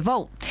inside the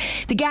vault.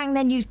 The gang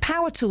then used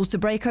power tools to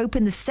break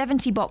open the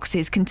 70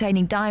 boxes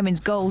containing diamonds,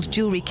 gold,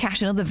 jewellery,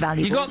 cash and other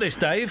valuables. You got this,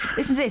 Dave.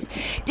 Listen to this.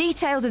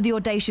 Details of the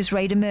audacious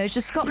raid emerged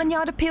as Scotland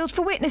Yard appealed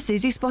for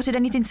witnesses who spotted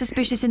anything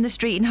suspicious in the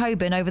street in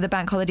Holborn over the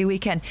bank holiday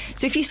weekend.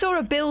 So if you saw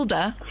a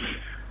builder...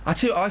 I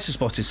tell you what I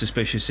spotted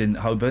suspicious in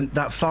Holborn,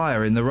 that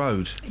fire in the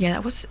road. Yeah,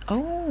 that was...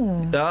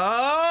 Oh!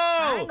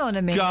 Hang on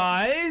a minute.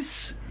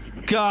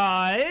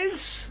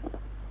 Guys!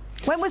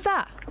 When was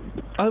that?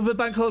 Over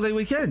bank holiday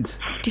weekend.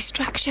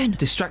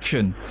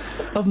 Distraction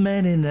of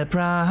men in their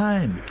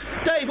prime.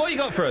 Dave, what you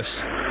got for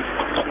us?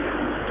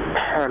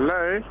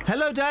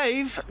 Hello,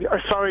 Dave.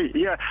 Sorry,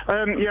 yeah.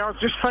 I was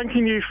just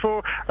thanking you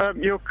for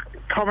your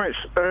comments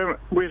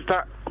with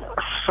that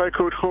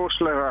so-called horse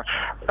lover.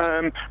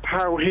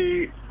 How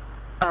he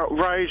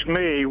outraged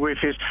me with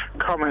his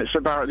comments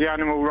about the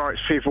animal rights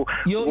people.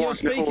 You're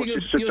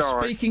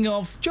speaking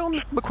of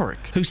John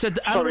McCorrick, who said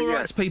that animal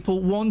rights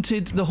people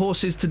wanted the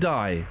horses to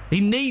die.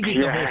 He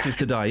needed the horses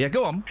to die. Yeah,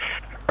 go on.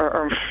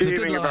 I'm It's a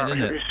good fuming line, about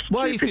isn't it? his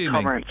Why are you stupid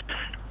fuming?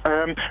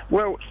 comments.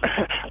 Well,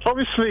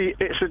 obviously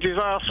it's a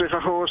disaster if a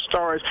horse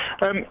dies.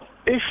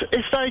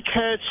 If they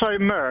cared so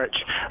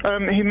much,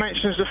 he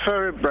mentions the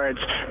thoroughbreds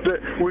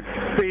that would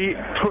be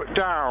put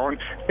down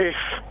if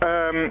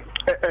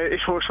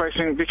horse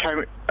racing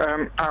became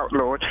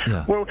outlawed.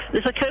 Yeah. Well,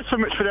 if they cared so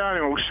much for the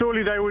animal,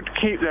 surely they would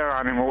keep their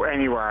animal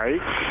anyway.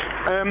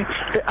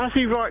 As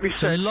he rightly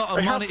said, It's a lot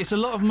of money. It's a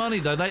lot of money,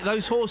 though.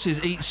 Those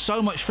horses eat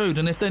so much food,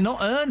 and if they're not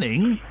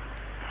earning.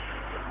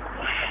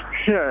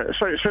 Yeah,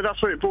 so that's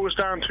what it boils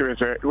down to,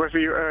 is it? Whether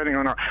you're earning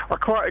or not. I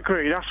quite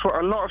agree. That's what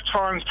a lot of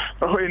times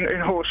in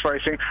horse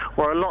racing,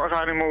 where a lot of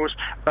animals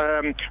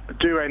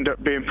do end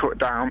up being put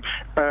down.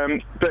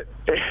 But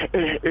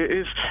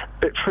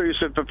it proves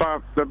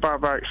the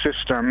barbaric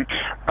system.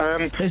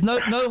 There's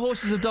no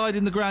horses have died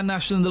in the Grand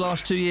National in the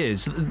last 2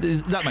 years.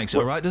 That makes it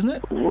all right, doesn't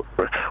it?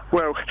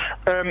 Well,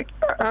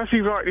 as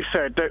he rightly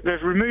said,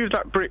 they've removed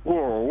that brick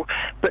wall,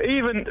 but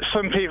even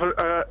some people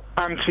are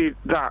anti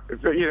that.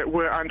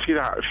 Were anti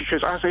that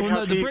because as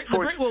the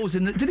brick wall was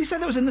in. Did he say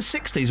that was in the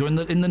 60s or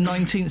in the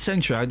 19th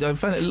century? I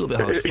found it a little bit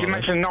hard to follow. You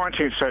mentioned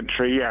 19th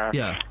century, yeah.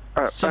 Yeah.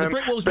 So the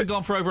brick wall's been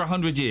gone for over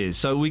 100 years.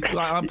 So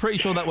I'm pretty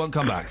sure that won't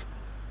come back.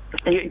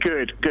 Yeah,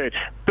 good.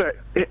 But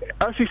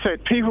as he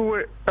said, people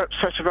were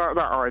upset about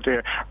that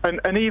idea,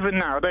 and even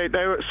now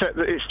they're upset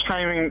that it's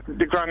taming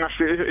the Grand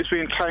National. It's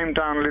being tamed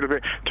down a little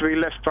bit to be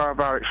less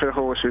barbaric for the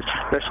horses,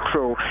 less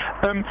cruel.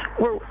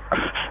 Well,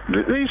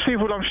 these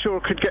people, I'm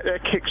sure, could get their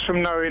kicks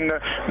from knowing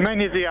that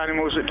many of the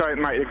animals that don't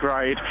make the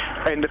grade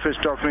end up as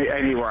dog meat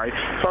anyway.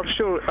 So I'm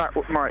sure that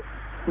might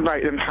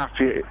make them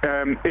happy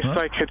if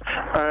they could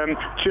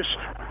just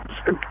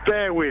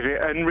bear with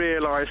it and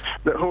realise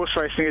that horse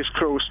racing is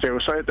cruel still,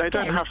 so they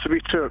don't have to be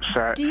too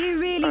upset. Do you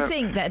really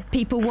think that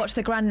people watch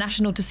the Grand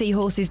National to see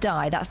horses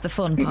die? That's the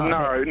fun part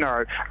of it.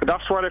 No.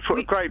 That's why they put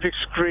a great big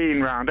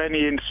screen round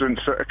any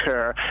incidents that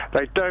occur.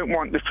 They don't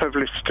want the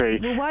publicity.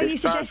 Well, why are you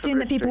suggesting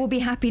that people will be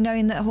happy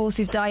knowing that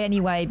horses die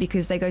anyway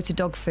because they go to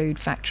dog food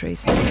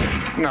factories?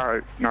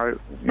 No,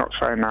 not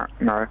saying that,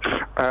 no.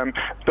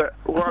 But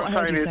what I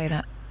heard you say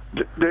that.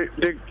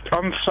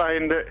 I'm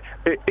saying that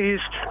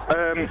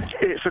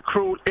it's a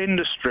cruel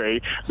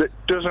industry that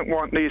doesn't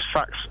want these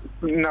facts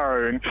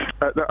known,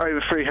 that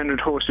over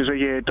 300 horses a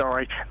year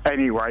die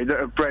anyway that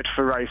are bred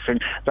for racing.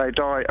 They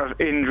die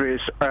of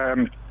injuries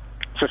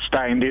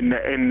sustained in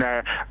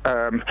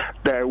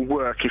their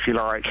work, if you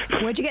like.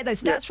 Where'd you get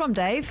those stats from,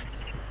 Dave?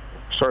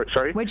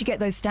 Sorry? Where'd you get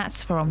those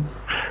stats from?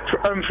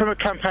 From a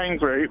campaign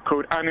group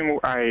called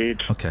Animal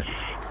Aid. Okay.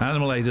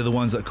 Animal Aid are the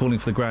ones that are calling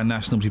for the Grand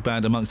National to be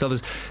banned, amongst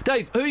others.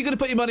 Dave, who are you going to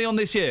put your money on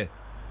this year?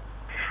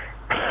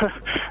 Are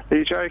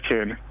you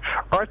joking?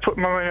 I put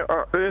my money.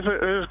 There's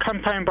a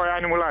campaign by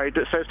Animal Aid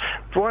that says,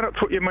 "Why not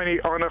put your money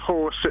on a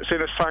horse that's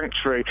in a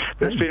sanctuary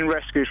that's been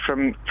rescued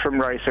from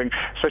racing,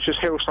 such as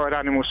Hillside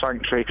Animal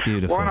Sanctuary?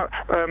 Beautiful. Why not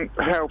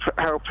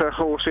help a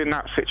horse in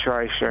that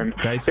situation?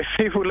 Dave? If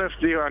people love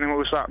the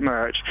animals that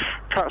much,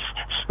 perhaps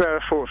spare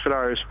a thought for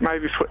those.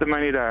 Maybe put the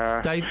money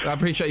there." Dave, I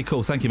appreciate your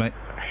call. Thank you, mate.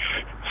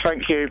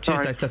 Thank you. Cheers,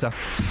 Bye. Dave. Ta-ta.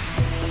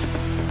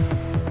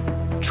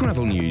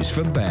 Travel news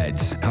for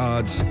beds,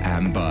 cards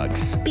and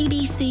bugs.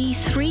 BBC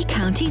Three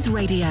Counties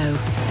Radio.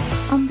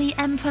 On the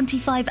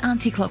M25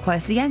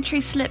 anti-clockwise, the entry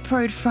slip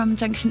road from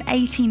junction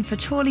 18 for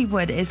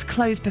Chorleywood is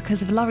closed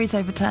because of lorries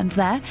overturned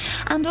there.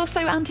 And also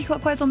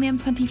anti-clockwise on the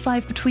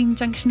M25 between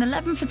junction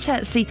 11 for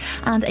Chertsey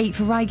and 8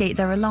 for Reigate.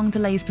 There are long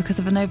delays because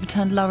of an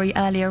overturned lorry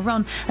earlier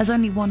on. There's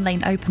only one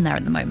lane open there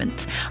at the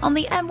moment. On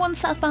the M1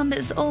 southbound,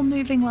 it's all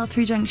moving well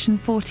through junction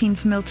 14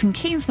 for Milton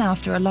Keynes now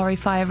after a lorry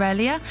fire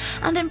earlier.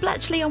 And in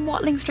Bletchley on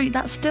Watling Street,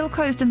 that's still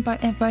closed in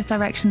both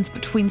directions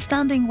between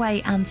Standing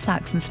Way and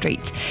Saxon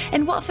Street.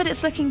 In Watford,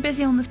 it's looking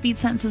busy on the speed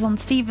sensors on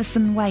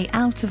Stevenson Way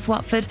out of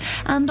Watford,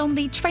 and on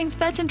the trains,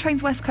 Virgin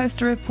Trains West Coast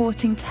are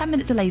reporting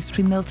 10-minute delays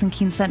between Milton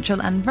Keynes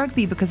Central and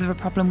Rugby because of a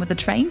problem with the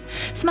train.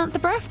 Samantha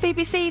Bruff,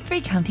 BBC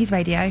Three Counties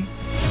Radio.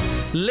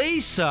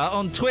 Lisa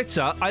on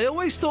Twitter, I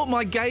always thought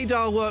my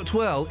gaydar worked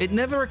well. It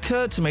never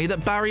occurred to me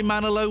that Barry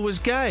Manilow was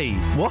gay.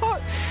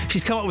 What?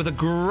 She's come up with a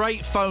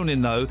great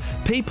phone-in, though.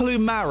 People who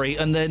marry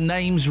and their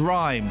names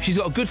rhyme. She's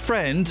got a good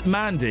friend,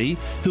 Mandy,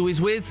 who is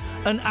with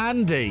an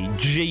Andy.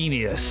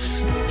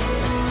 Genius.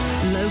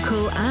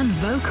 Local and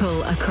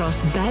vocal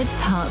across beds,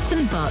 hearts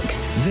and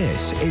bucks.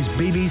 This is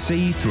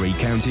BBC Three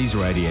Counties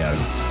Radio.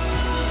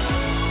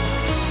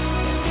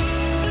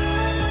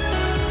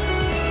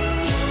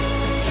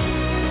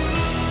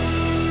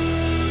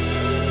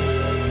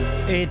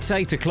 It's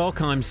 8 o'clock.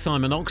 I'm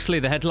Simon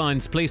Oxley. The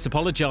headlines: police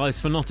apologise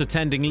for not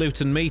attending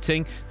Luton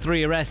meeting,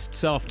 3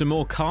 arrests after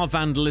more car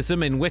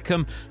vandalism in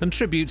Wickham, and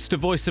tributes to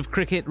voice of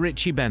cricket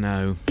Richie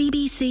Benaud.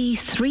 BBC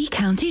Three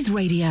Counties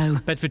Radio.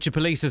 Bedfordshire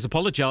Police has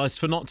apologised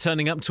for not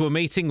turning up to a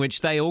meeting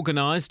which they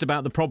organised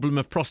about the problem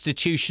of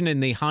prostitution in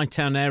the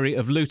Hightown area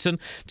of Luton.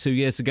 2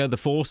 years ago, the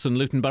Force and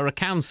Luton Borough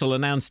Council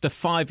announced a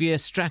 5-year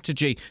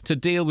strategy to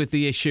deal with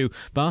the issue.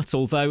 But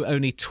although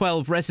only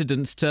 12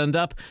 residents turned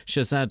up,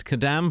 Shazad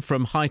Kadam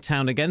from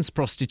Hightown Against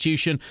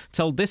Prostitution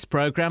told this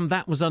programme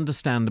that was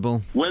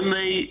understandable. When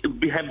they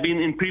have been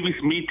in previous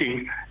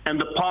meetings and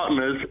the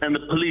partners and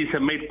the police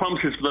have made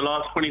promises for the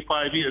last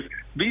 25 years,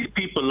 these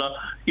people are,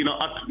 they're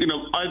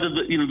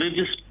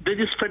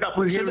just fed up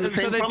with hearing the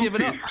same promises.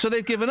 Given up. So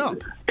they've given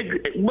up.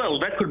 Well,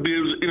 that could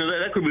be,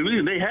 that could be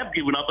reason. They have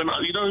given up, and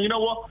you know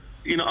what?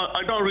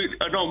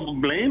 I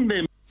don't blame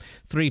them.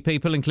 3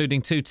 people,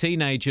 including 2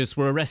 teenagers,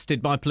 were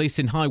arrested by police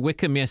in High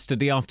Wycombe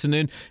yesterday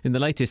afternoon in the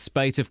latest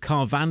spate of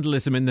car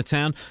vandalism in the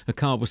town. A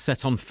car was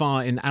set on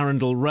fire in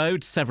Arundel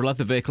Road. Several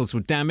other vehicles were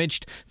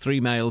damaged. 3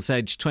 males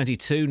aged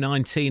 22,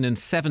 19 and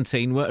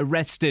 17 were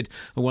arrested.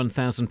 A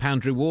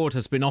 £1,000 reward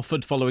has been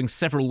offered following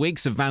several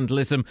weeks of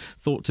vandalism,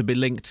 thought to be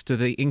linked to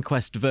the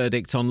inquest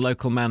verdict on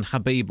local man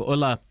Habib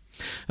Ullah.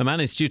 A man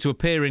is due to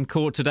appear in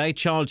court today,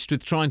 charged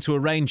with trying to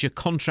arrange a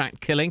contract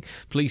killing.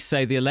 Police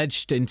say the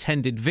alleged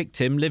intended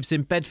victim lives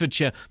in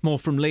Bedfordshire. More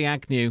from Lee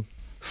Agnew.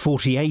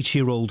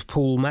 48-year-old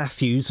Paul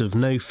Matthews, of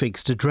no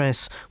fixed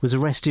address, was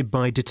arrested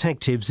by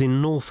detectives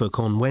in Norfolk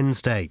on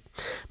Wednesday.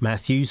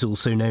 Matthews,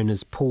 also known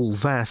as Paul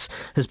Vass,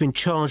 has been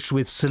charged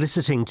with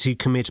soliciting to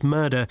commit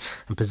murder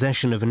and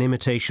possession of an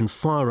imitation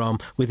firearm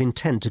with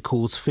intent to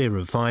cause fear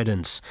of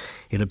violence.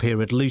 He'll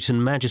appear at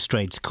Luton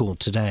Magistrates Court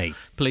today.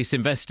 Police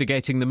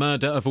investigating the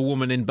murder of a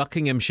woman in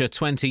Buckinghamshire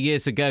 20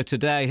 years ago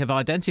today have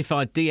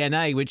identified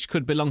DNA which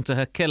could belong to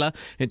her killer.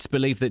 It's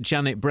believed that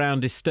Janet Brown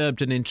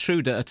disturbed an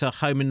intruder at her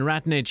home in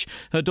Radney.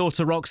 Her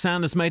daughter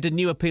Roxanne has made a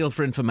new appeal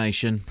for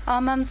information. Our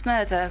mum's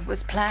murder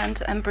was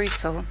planned and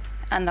brutal,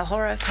 and the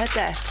horror of her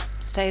death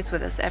stays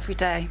with us every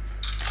day.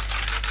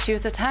 She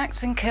was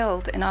attacked and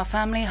killed in our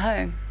family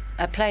home,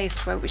 a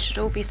place where we should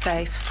all be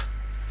safe.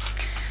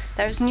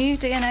 There is new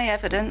DNA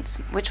evidence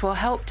which will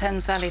help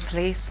Thames Valley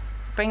Police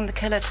bring the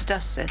killer to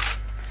justice,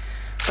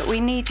 but we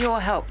need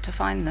your help to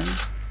find them.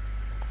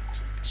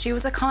 She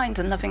was a kind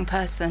and loving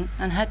person,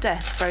 and her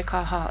death broke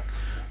our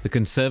hearts. The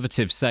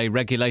Conservatives say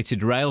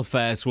regulated rail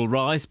fares will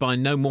rise by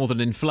no more than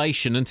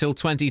inflation until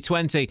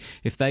 2020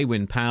 if they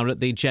win power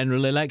at the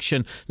general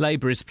election.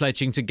 Labour is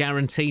pledging to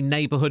guarantee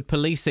neighbourhood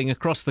policing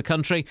across the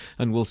country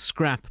and will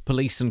scrap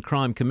police and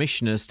crime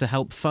commissioners to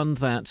help fund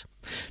that.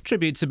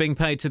 Tributes are being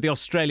paid to the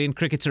Australian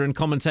cricketer and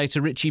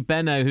commentator Richie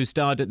Benaud, who's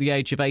died at the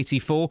age of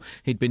 84.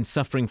 He'd been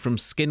suffering from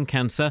skin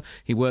cancer.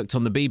 He worked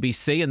on the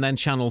BBC and then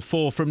Channel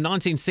 4 from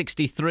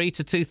 1963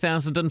 to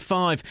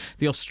 2005.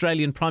 The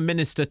Australian Prime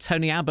Minister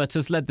Tony Abbott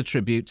has led the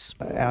tributes.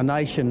 Our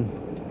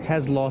nation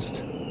has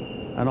lost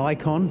an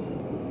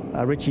icon.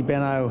 Richie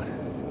Benaud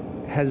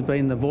has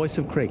been the voice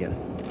of cricket.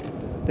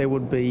 There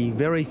would be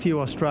very few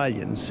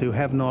Australians who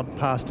have not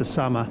passed a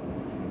summer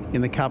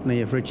in the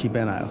company of Richie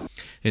Benaud.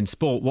 In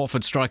sport,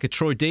 Watford striker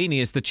Troy Deeney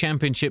is the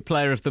Championship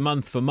Player of the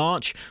Month for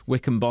March.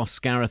 Wycombe boss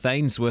Gareth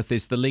Ainsworth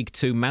is the League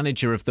 2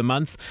 Manager of the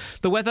Month.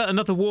 The weather,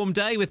 another warm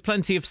day with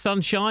plenty of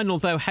sunshine,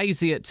 although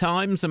hazy at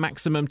times. A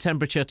maximum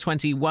temperature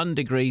 21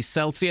 degrees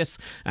Celsius.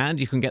 And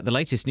you can get the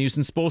latest news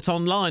and sport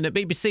online at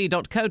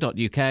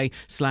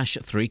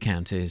bbc.co.uk/3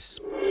 counties.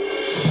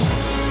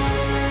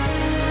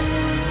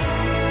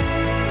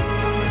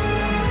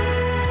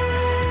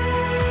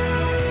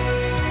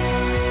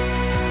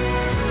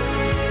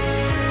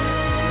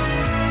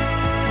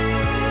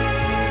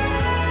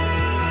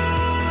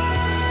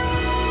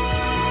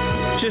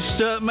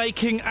 Just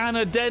making an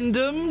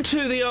addendum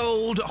to the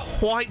old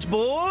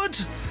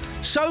whiteboard.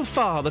 So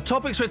far, the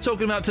topics we're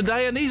talking about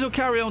today, and these will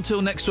carry on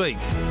till next week.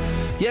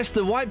 Yes,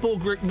 the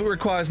whiteboard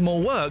requires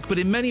more work, but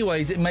in many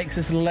ways it makes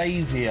us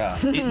lazier.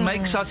 It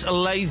makes us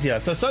lazier.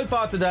 So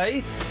far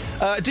today,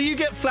 do you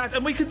get flat?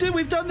 And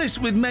we've done this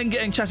with men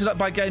getting chatted up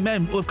by gay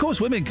men. Well, of course,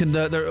 women can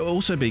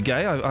also be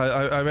gay.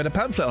 I read a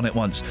pamphlet on it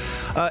once.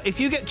 If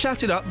you get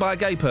chatted up by a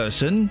gay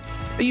person,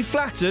 are you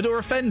flattered or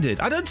offended?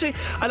 I don't see.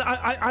 And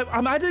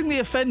I'm adding the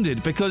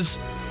offended because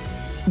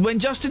when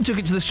Justin took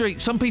it to the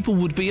street, some people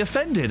would be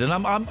offended, and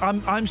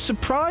I'm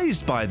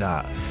surprised by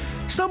that.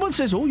 Someone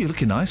says, "Oh, you're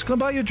looking nice. Can I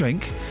buy you a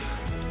drink?"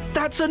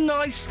 That's a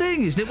nice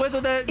thing, isn't it?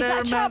 Whether they're Is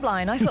that a chart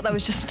line? I thought that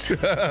was just... Do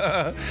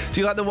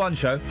you like the One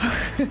Show?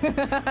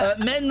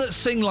 Men that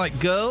sing like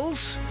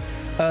girls.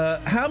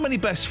 How many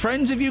best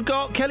friends have you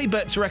got? Kelly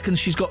Betts reckons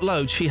she's got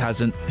loads. She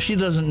hasn't. She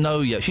doesn't know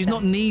yet. She's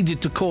not needed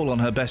to call on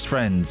her best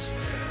friends.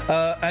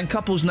 And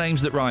couples'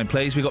 names that rhyme,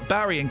 please. We've got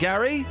Barry and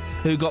Gary,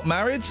 who got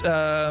married,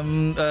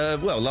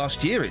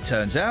 last year, it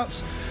turns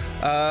out.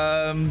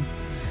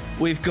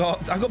 I've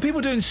got people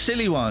doing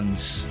silly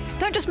ones.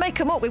 Don't just make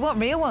them up. We want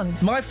real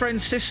ones. My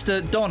friend's sister,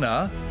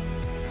 Donna,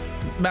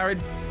 married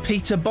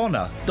Peter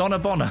Bonner. Donna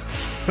Bonner.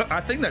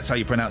 I think that's how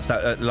you pronounce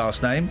that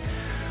last name.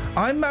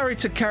 I'm married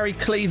to Carrie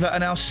Cleaver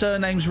and our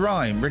surnames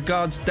rhyme.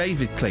 Regards,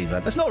 David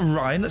Cleaver. That's not a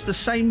rhyme, that's the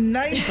same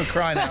name, for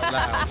crying out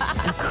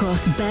loud.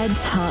 Across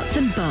beds, hearts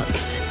and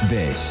bucks.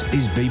 This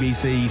is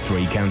BBC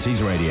Three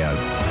Counties Radio.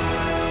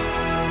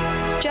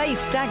 Jay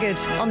staggered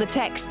on the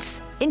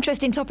texts.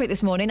 Interesting topic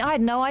this morning. I had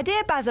no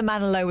idea Bazza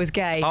Manilow was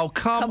gay. Oh,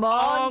 come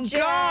on, Jay.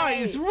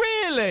 guys,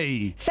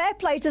 really? Fair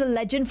play to the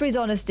legend for his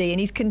honesty and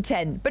he's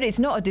content, but it's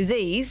not a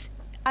disease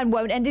and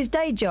won't end his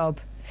day job.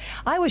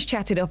 I was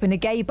chatted up in a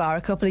gay bar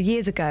a couple of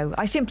years ago.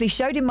 I simply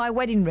showed him my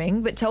wedding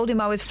ring, but told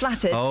him I was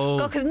flattered. Oh,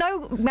 God, because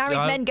no married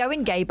men go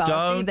in gay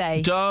bars, do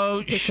they?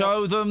 Don't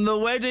show them the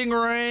wedding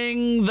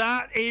ring.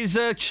 That is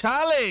a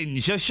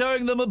challenge. You're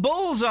showing them a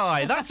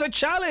bullseye. That's a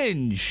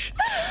challenge.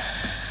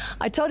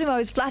 I told him I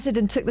was flattered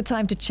and took the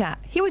time to chat.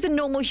 He was a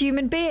normal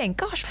human being.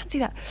 Gosh, fancy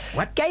that.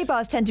 What? Gay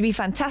bars tend to be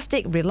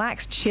fantastic,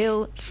 relaxed,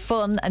 chill,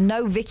 fun, and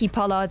no Vicky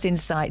Pollards in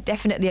sight.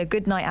 Definitely a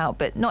good night out,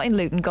 but not in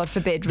Luton, God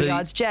forbid.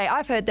 Regards, Jay.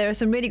 I've heard there are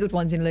some really good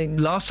ones in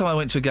Luton. Last time I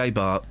went to a gay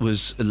bar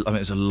was, it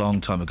was a long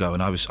time ago,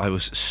 and I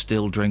was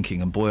still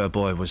drinking, and boy, oh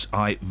boy, was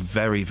I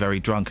very, very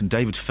drunk, and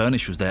David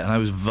Furnish was there, and I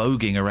was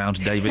voguing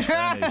around David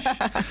Furnish.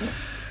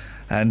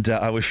 And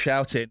I was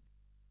shouting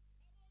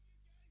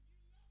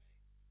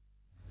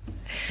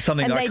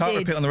something that I can't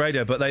repeat on the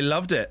radio, but they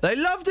loved it. They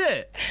loved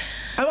it.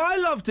 And I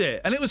loved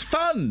it. And it was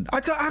fun.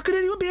 How could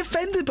anyone be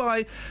offended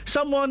by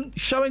someone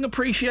showing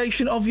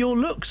appreciation of your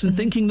looks and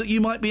thinking that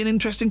you might be an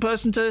interesting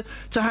person to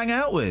hang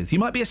out with? You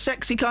might be a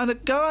sexy kind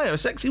of guy or a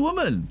sexy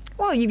woman.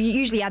 Well, you've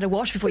usually had a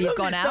wash before you've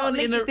gone out. At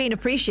least it's been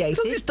appreciated. As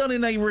long as it's done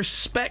in a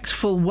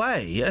respectful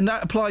way, and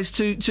that applies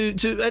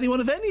to anyone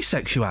of any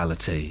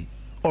sexuality.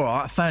 All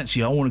right,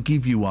 fancy, I want to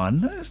give you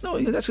one.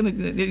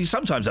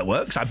 Sometimes that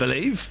works, I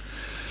believe.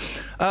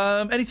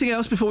 Anything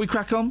else before we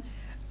crack on?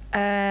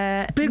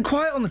 Being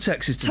quiet on the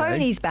texts today.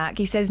 Tony's back.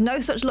 He says, no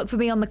such luck for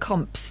me on the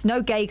comps.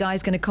 No gay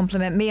guy's going to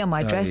compliment me on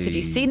my dress. Have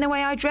you seen the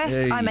way I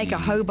dress? I make a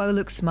hobo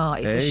look smart.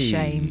 It's a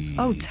shame.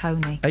 Oh,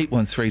 Tony.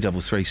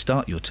 81333.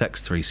 Start your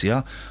text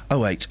 3CR.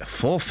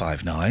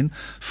 08459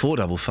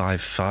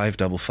 455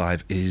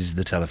 555 is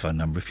the telephone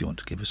number if you want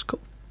to give us a call.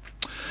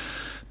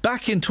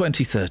 Back in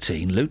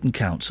 2013, Luton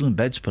Council and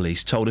Beds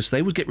Police told us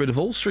they would get rid of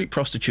all street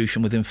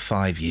prostitution within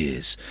 5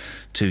 years.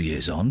 2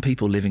 years on,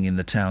 people living in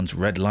the town's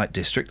red light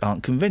district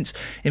aren't convinced.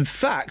 In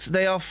fact,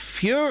 they are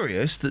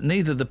furious that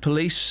neither the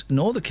police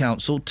nor the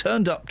council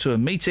turned up to a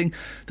meeting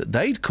that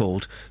they'd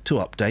called to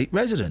update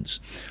residents.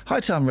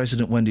 Hightown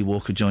resident Wendy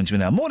Walker joins me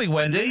now. Morning,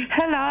 Wendy.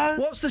 Hello.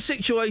 What's the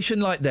situation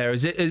like there?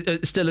 Is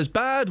it still as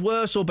bad,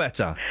 worse or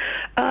better?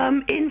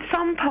 In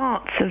some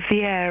parts of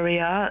the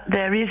area,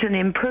 there is an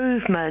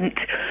improvement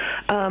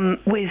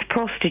with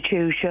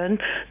prostitution,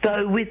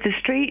 though with the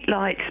street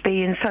lights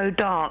being so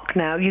dark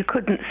now, you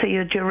couldn't see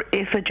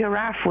if a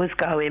giraffe was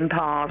going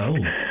past.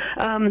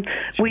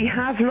 We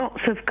have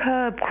lots of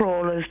curb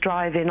crawlers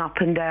driving up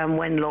and down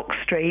Wenlock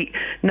Street,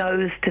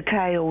 nose to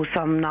tail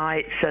some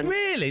nights. And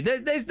really?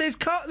 There's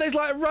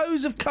like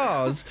rows of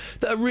cars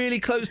that are really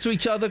close to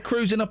each other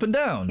cruising up and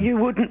down? You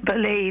wouldn't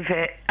believe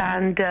it.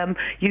 And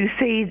you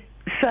see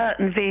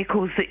certain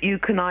vehicles that you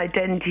can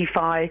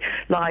identify,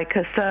 like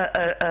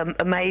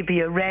maybe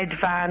a red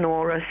van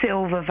or a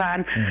silver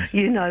van,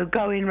 yes.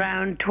 Going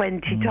round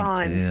 20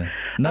 times. Dear.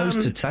 Nose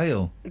to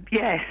tail.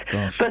 Yes.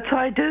 Gosh. But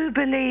I do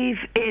believe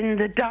in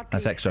the Dudley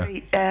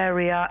Street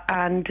area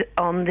and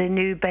on the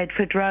New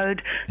Bedford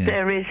Road,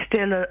 there is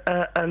still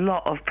a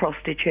lot of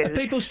prostitutes. Are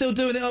people still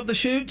doing it up the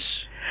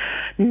chutes?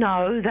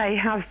 No, they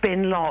have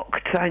been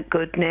locked, thank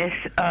goodness.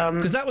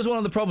 Because that was one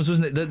of the problems,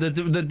 wasn't it?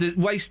 The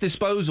waste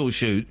disposal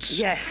chutes.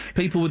 Yes.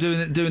 People were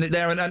doing it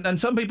there, and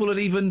some people had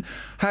even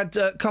had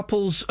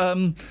couples.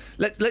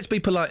 Let's be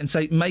polite and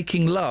say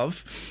making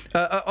love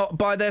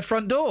by their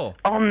front door.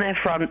 On their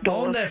front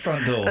door. On their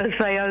front door. As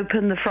they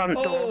opened the front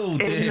door. Oh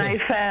dear. They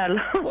fell.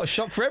 What a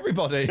shock for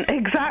everybody.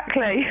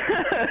 Exactly.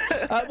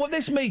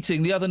 This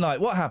meeting the other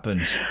night, what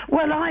happened?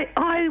 Well,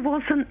 I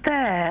wasn't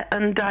there,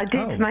 and I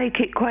did make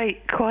it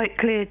quite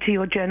clear to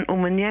your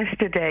gentleman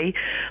yesterday,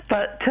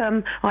 but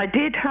I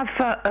did have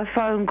a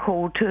phone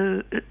call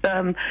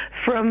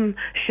from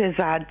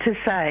Shazad to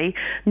say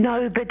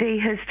nobody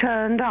has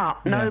turned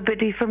up,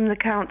 nobody from the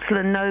council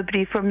and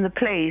nobody from the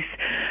police,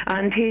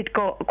 and he'd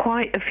got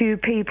quite a few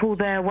people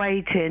there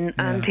waiting,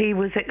 and he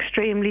was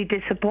extremely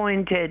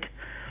disappointed.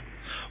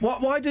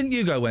 Why didn't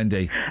you go,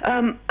 Wendy?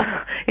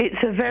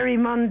 It's a very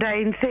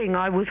mundane thing.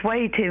 I was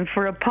waiting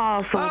for a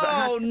parcel.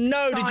 Oh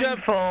no!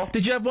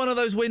 Did you have one of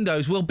those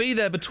windows? We'll be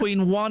there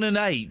between 1 and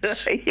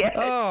 8. Yes.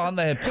 Oh, aren't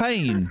they a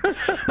pain?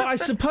 But I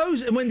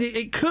suppose, Wendy,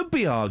 it could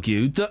be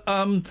argued that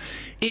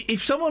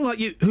if someone like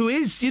you, who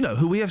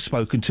we have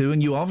spoken to,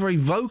 and you are very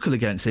vocal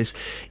against this,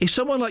 if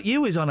someone like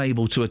you is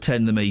unable to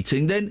attend the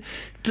meeting, then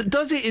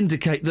does it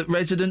indicate that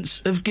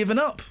residents have given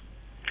up?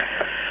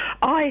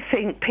 I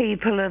think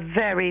people are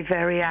very,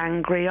 very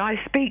angry. I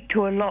speak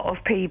to a lot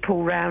of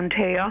people round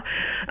here.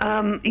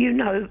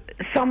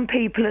 Some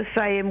people are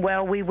saying,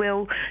 well, we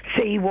will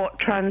see what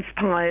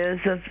transpires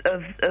of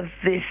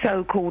this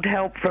so-called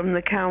help from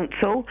the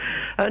council.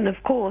 And,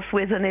 of course,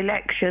 with an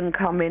election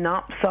coming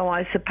up, so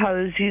I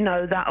suppose,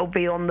 that'll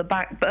be on the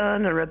back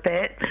burner a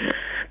bit.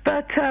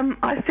 But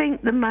I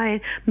think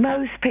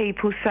most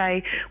people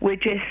say we're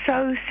just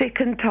so sick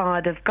and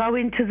tired of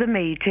going to the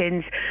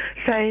meetings,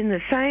 saying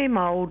the same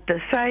old,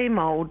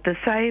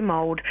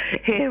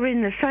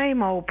 hearing the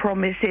same old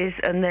promises,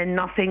 and then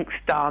nothing's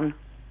done.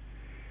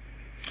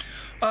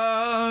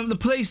 The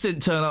police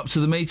didn't turn up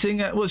to the meeting.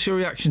 What's your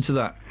reaction to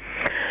that?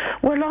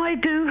 Well, I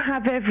do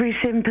have every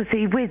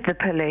sympathy with the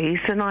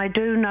police, and I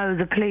do know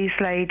the police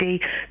lady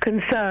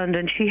concerned,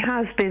 and she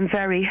has been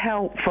very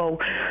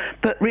helpful.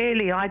 But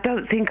really, I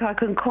don't think I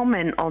can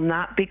comment on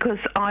that because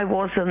I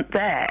wasn't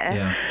there.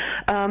 Yeah.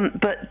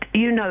 But,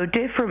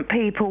 different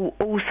people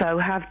also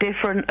have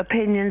different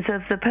opinions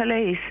of the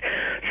police.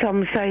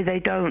 Some say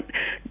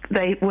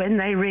when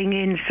they ring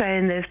in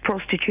saying there's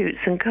prostitutes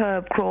and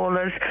curb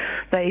crawlers,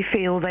 they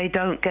feel they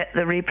don't get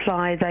the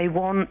reply they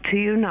want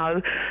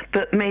to,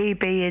 But me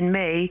being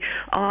me,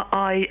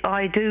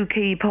 I do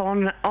keep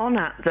on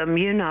at them,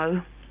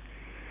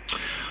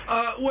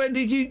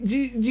 Wendy, do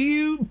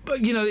you,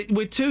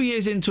 we're 2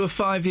 years into a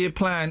 5-year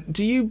plan.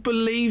 Do you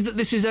believe that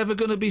this is ever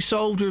going to be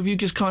solved, or have you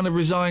just kind of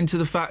resigned to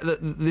the fact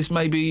that this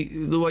may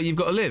be the way you've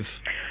got to live?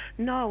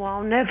 No,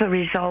 I'll never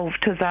resolve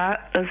to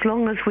that. As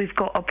long as we've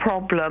got a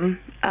problem,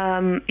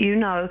 and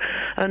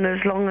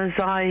as long as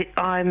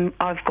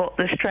I've got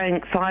the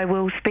strength, I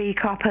will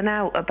speak up and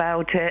out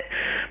about it,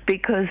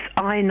 because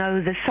I know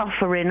the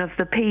suffering of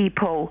the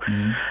people,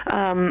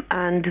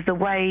 and the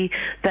way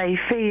they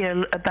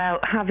feel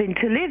about having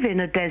to live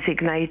in a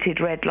designated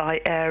red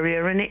light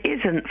area, and it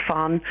isn't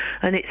fun,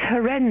 and it's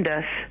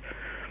horrendous.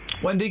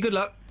 Wendy, good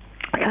luck.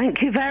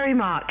 Thank you very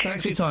much.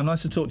 Thanks for your time.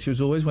 Nice to talk to you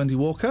as always, Wendy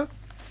Walker.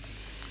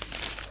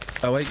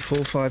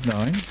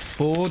 08459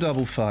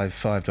 455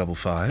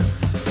 555.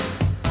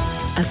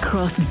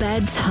 Across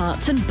beds,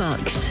 hearts and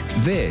bucks.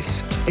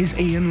 This is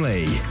Iain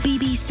Lee.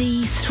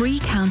 BBC Three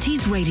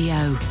Counties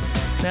Radio.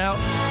 Now,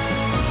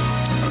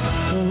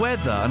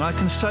 weather, and I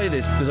can say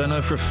this because I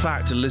know for a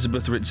fact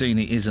Elizabeth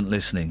Rizzini isn't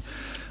listening.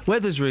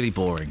 Weather's really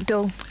boring.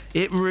 Dull.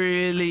 It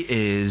really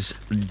is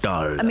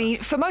dull. I mean,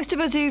 for most of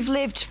us who've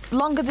lived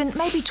longer than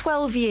maybe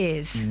 12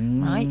 years,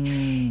 right?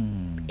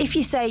 If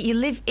you say you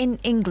live in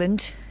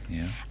England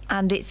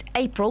and it's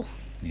April,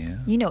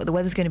 you know what the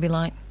weather's going to be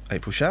like.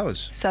 April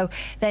showers. So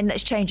then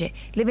let's change it.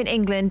 Live in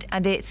England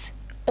and it's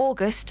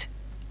August,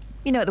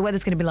 you know what the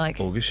weather's going to be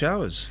like. August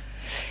showers.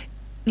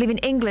 Live in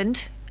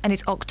England and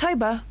it's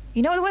October,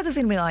 you know what the weather's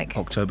going to be like.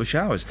 October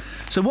showers.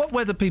 So what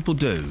weather people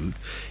do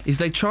is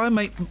they try and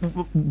make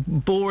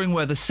boring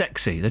weather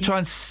sexy. They try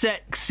and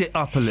sex it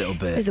up a little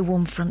bit. There's a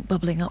warm front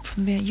bubbling up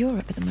from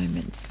Europe at the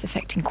moment. It's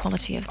affecting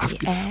quality of the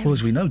air. Well,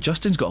 as we know,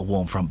 Justin's got a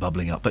warm front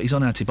bubbling up, but he's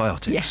on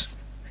antibiotics. Yes.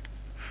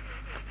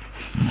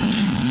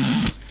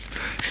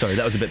 Sorry,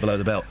 that was a bit below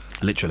the belt,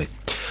 literally.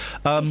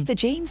 It's the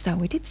genes, though.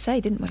 We did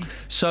say, didn't we?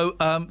 So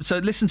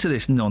listen to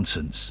this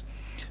nonsense.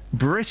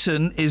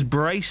 Britain is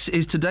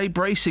today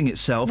bracing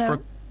itself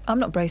for. I'm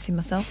not bracing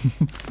myself.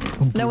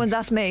 No one's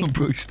asked me.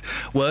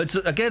 Words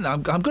that, again,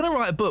 I'm going to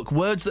write a book.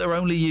 Words that are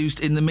only used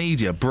in the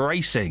media.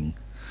 Bracing.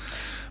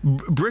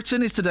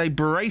 Britain is today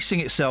bracing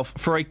itself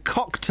for a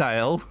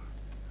cocktail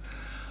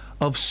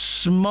of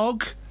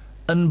smog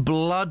and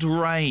blood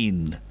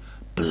rain.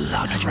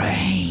 Blood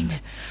rain.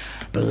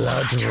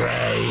 Blood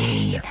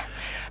rain.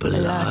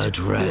 Blood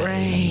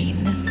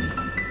rain.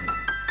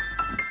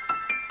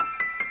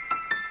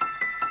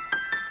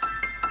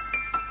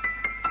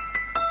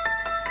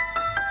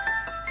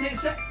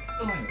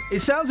 It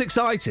sounds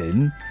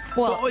exciting.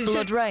 What, but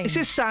blood rain? It's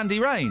just sandy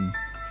rain.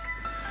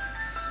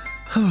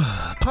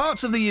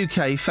 Parts of the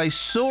UK face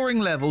soaring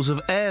levels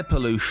of air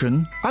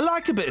pollution. I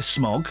like a bit of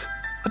smog.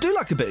 I do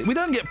like a bit. We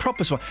don't get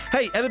proper smog.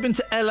 Hey, ever been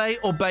to LA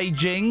or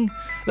Beijing?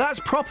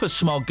 That's proper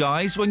smog,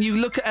 guys. When you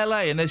look at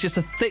LA and there's just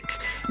a thick,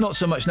 not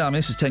so much now, I mean,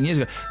 this is 10 years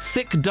ago,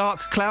 thick,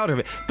 dark cloud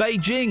over it.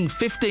 Beijing,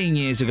 15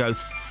 years ago,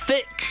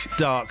 thick,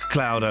 dark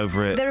cloud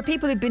over it. There are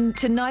people who've been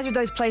to neither of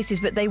those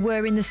places, but they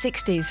were in the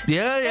 60s.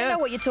 Yeah, They know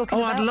what you're talking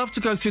about. Oh, I'd love to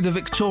go through the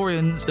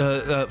Victorian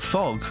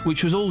fog,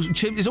 which was all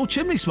it's all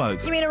chimney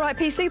smoke. You mean a right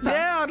pea super?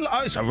 Yeah,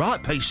 it's a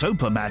right pea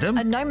super, madam.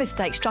 And no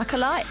mistake, strike a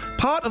light.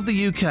 Part of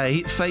the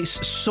UK face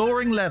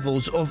soaring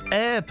levels of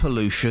air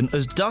pollution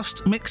as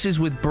dust mixes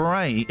with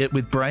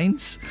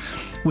brains.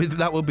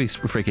 That will be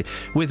freaky.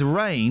 With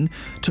rain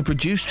to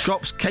produce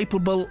drops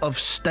capable of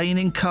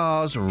staining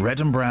cars red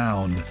and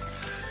brown.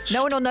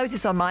 No one will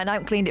notice on mine. I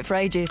haven't cleaned it for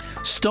ages.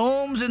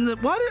 Storms in the...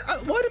 Why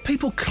do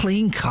people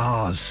clean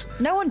cars?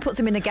 No one puts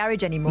them in the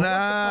garage anymore. Nah.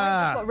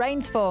 That's what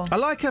rain's for. I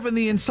like having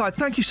the inside...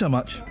 Thank you so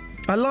much.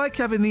 I like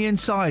having the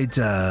inside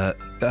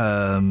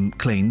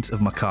cleaned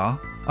of my car.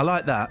 I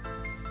like that.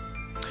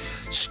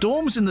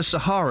 Storms in the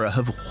Sahara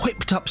have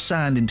whipped up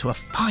sand into a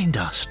fine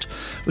dust,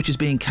 which is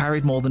being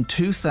carried more than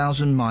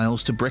 2,000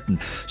 miles to Britain.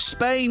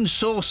 Spain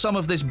saw some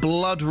of this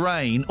blood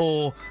rain,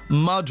 or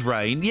mud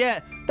rain.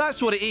 Yeah,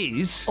 that's what it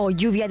is. Or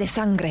lluvia de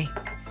sangre.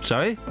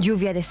 Sorry?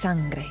 Lluvia de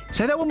sangre.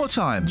 Say that one more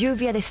time.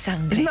 Lluvia de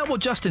sangre. Isn't that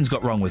what Justin's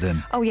got wrong with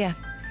him? Oh, yeah.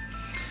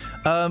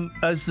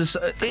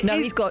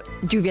 He's got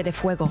lluvia de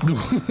fuego.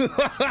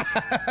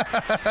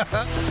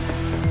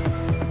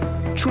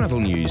 Travel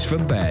news for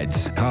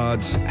beds,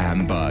 cards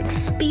and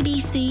bugs.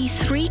 BBC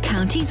Three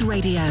Counties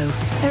Radio.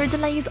 There are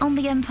delays on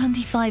the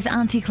M25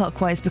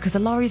 anti-clockwise because a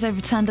lorry's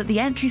overturned at the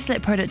entry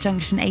slip road at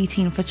junction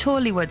 18 for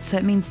Chorleywood, so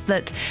it means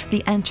that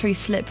the entry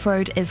slip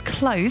road is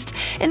closed.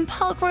 In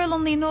Park Royal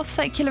on the North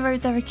Circular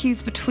Road, there are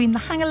queues between the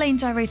Hanger Lane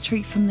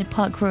gyratory from the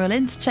Park Royal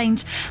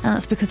interchange, and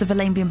that's because of a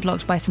lane being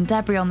blocked by some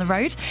debris on the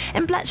road.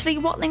 In Bletchley,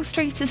 Watling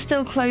Street is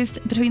still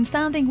closed between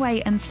Standing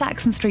Way and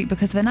Saxon Street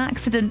because of an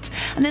accident,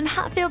 and in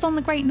Hatfield on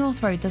the Great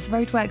North Road, there's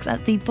roadworks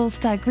at the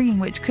Bullstair Green,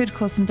 which could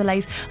cause some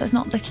delays. That's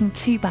not looking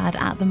too bad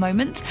at the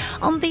moment.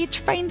 On the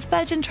trains,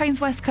 Virgin Trains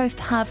West Coast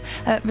have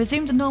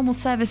resumed a normal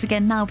service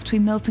again now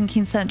between Milton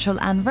Keynes Central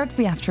and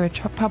Rugby after a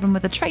problem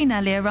with a train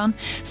earlier on.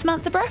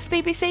 Samantha Bruff,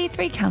 BBC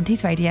Three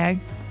Counties Radio.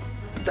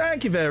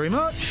 Thank you very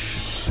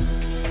much.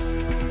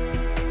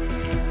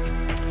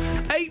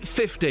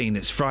 8:15,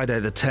 it's Friday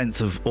the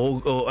 10th of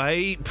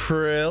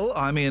April.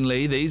 I'm Iain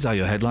Lee. These are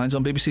your headlines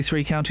on BBC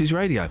Three Counties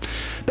Radio.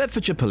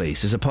 Bedfordshire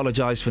Police has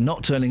apologised for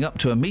not turning up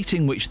to a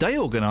meeting which they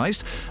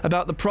organised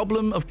about the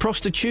problem of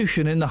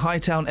prostitution in the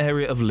Hightown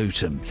area of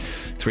Luton.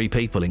 3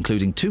 people,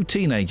 including 2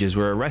 teenagers,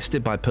 were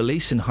arrested by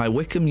police in High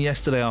Wycombe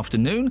yesterday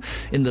afternoon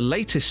in the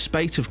latest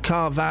spate of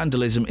car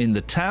vandalism in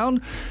the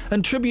town,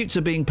 and tributes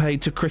are being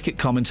paid to cricket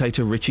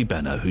commentator Richie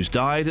Benno, who's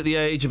died at the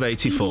age of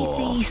 84.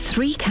 BBC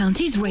Three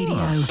Counties Radio.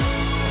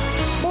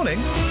 Morning.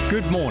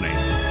 Good morning.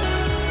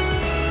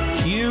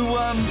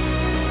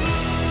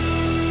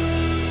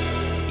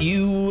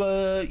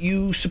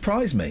 You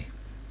surprised me.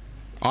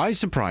 I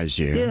surprised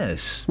you?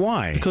 Yes.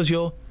 Why? Because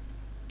you're...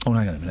 Oh,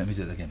 hang on a minute, let me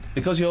do it again.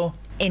 Because you're...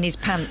 In his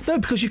pants. No,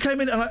 because you came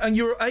in and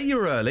you're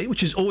early,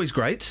 which is always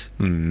great.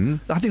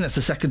 I think that's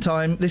the second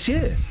time this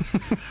year.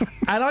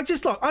 And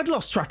I'd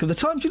lost track of the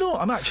time. Do you know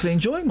what? I'm actually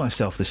enjoying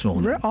myself this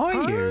morning. Are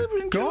you?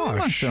 I'm enjoying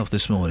myself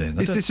this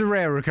morning. Is this a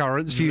rare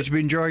occurrence for you to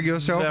be enjoying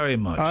yourself? Very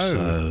much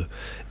so.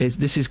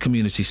 This is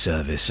community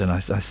service, and I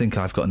think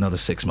I've got another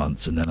 6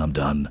 months and then I'm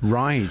done.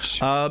 Right.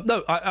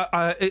 No,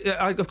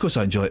 I of course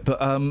I enjoy it,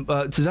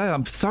 but today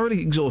I'm thoroughly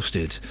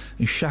exhausted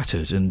and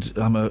shattered, and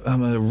I'm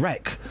a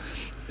wreck.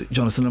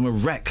 Jonathan, I'm a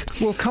wreck.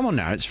 Well, come on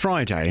now, it's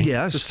Friday.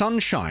 Yes. The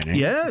sun's shining.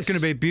 Yes. It's going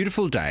to be a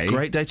beautiful day.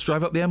 Great day to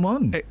drive up the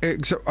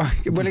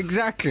M1. Well,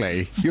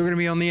 exactly. You're going to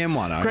be on the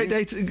M1, aren't Great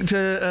day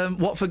to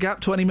Watford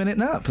Gap, 20-minute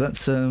nap.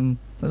 That's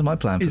my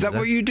plan for Is that today.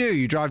 what you do?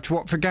 You drive to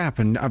Watford Gap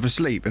and have a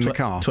sleep in the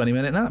car?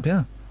 20-minute nap,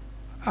 yeah.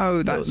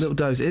 Oh, that's... Little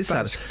doze. It is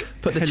sad.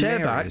 Put the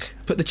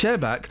chair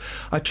back.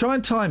 I try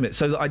and time it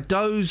so that I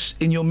doze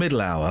in your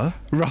middle hour.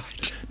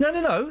 Right.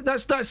 No.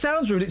 That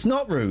sounds rude. It's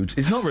not rude.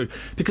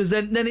 Because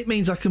then it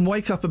means I can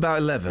wake up about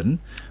 11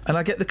 and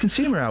I get the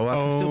consumer hour. I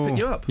can still pick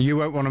you up. You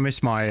won't want to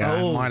miss my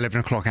 11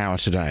 o'clock hour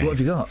today. What have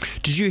you got?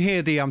 Did you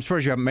hear I'm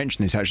surprised you haven't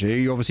mentioned this,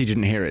 actually. You obviously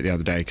didn't hear it the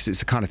other day because it's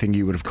the kind of thing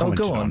you would have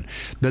commented on.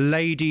 The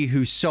lady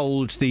who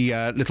sold the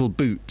little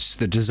boots,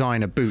 the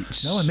designer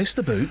boots. No, I missed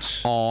the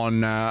boots.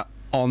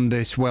 On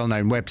this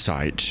well-known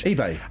website.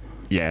 eBay?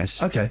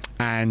 Yes. Okay.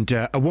 And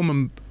a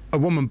woman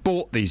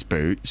bought these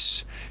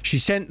boots. She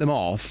sent them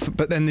off,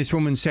 but then this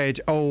woman said,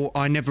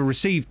 I never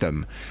received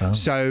them. Oh.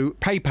 So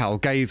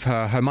PayPal gave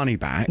her money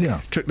back,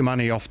 took the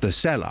money off the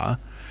seller,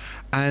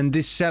 and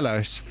this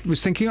seller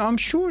was thinking, I'm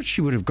sure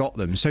she would have got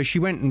them. So she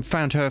went and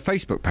found her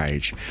Facebook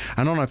page.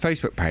 And on her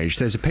Facebook page,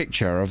 there's a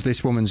picture of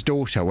this woman's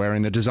daughter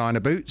wearing the designer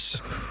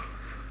boots.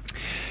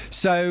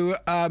 So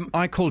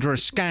I called her a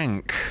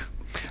skank.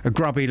 a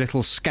grubby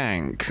little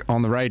skank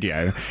on the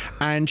radio,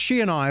 and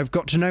she and I have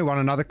got to know one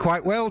another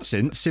quite well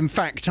since. In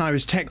fact, I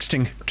was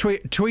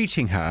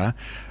tweeting her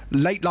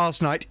late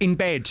last night in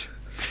bed,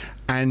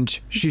 and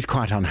she's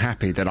quite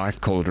unhappy that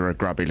I've called her a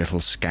grubby little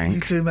skank.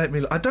 You do make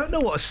me... I don't know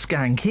what a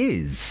skank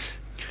is.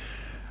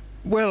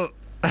 Well...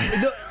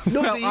 I'm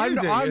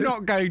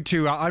not going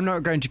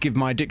to give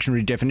my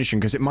dictionary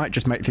definition because it might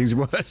just make things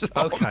worse.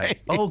 Okay.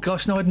 Oh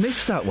gosh, no, I'd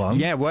missed that one.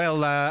 Yeah,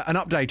 well, an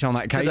update on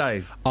that case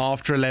today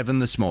after 11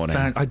 this morning.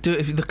 I do.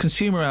 If the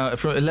Consumer Hour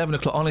from 11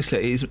 o'clock,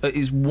 honestly, it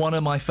is one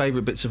of my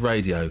favourite bits of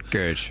radio.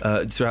 Good.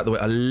 Throughout the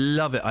week, I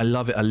love it. I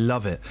love it. I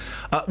love it.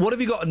 What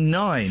have you got at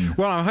 9?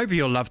 Well, I'm hoping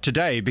you'll love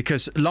today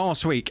because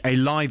last week a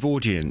live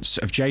audience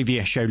of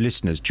JVS show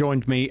listeners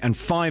joined me and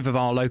 5 of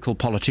our local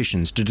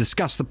politicians to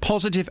discuss the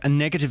positive and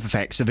negative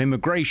effects of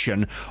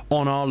immigration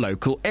on our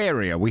local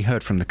area. We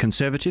heard from the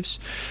Conservatives,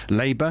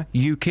 Labour,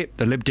 UKIP,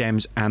 the Lib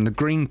Dems and the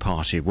Green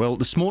Party. Well,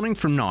 this morning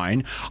from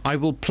 9, I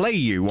will play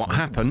you what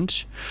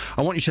happened.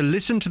 I want you to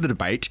listen to the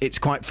debate. It's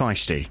quite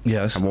feisty.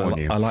 Yes, I warn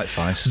you. I like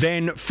feist.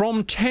 Then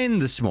from 10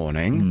 this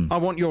morning, I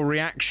want your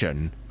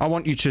reaction. I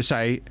want you to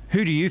say,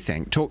 who do you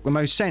think talked the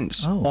most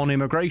sense on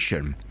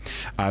immigration?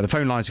 The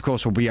phone lines, of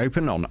course, will be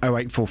open on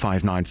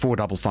 08459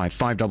 455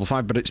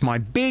 555, but it's my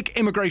big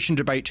immigration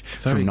debate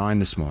from 9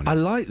 this morning. I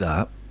like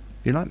that.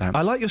 You like that?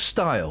 I like your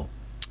style.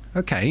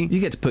 Okay. You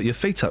get to put your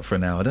feet up for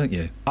an hour, don't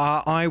you?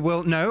 I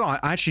will. No, I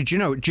actually, do you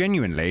know,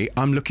 genuinely,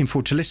 I'm looking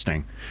forward to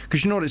listening.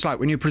 Because you know what it's like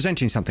when you're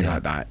presenting something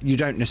like that, you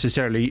don't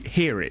necessarily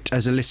hear it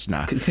as a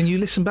listener. Can you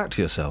listen back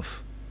to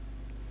yourself?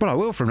 Well, I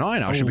will from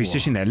 9. I should be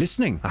sitting there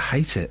listening. I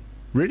hate it.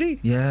 Really?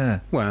 Yeah.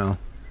 Well...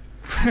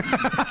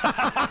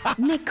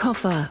 Nick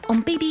Coffer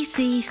on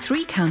BBC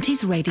Three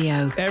Counties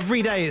Radio.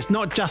 Every day it's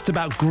not just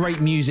about great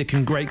music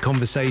and great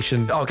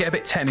conversation. I'll get a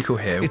bit technical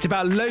here. It's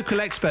about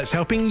local experts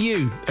helping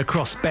you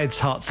across beds,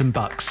 hearts and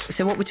bucks.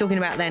 So what we're talking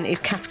about then is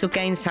capital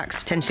gains tax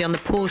potentially on the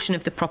portion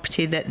of the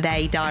property that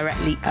they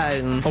directly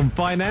own. On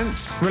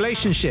finance,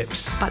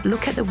 relationships. But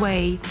look at the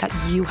way that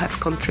you have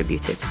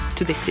contributed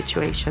to this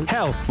situation.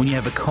 Health. When you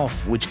have a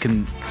cough, which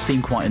can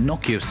seem quite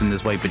innocuous in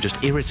this way, but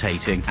just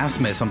irritating,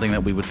 asthma is something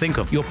that we would think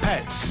of. Your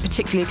pets.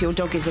 Particularly if your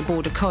dog is a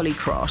border collie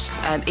cross,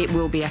 it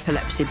will be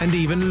epilepsy. And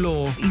even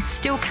law. You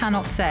still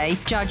cannot say,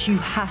 Judge, you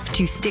have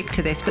to stick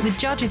to this. But the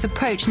judge's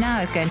approach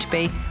now is going to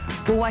be,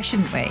 well, why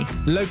shouldn't we?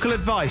 Local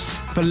advice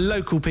for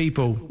local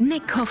people.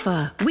 Nick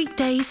Coffer,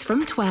 weekdays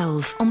from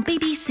 12 on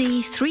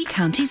BBC Three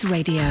Counties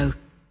Radio.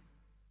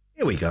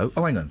 Here we go.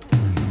 Oh, hang on.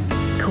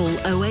 Call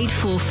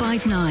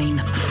 08459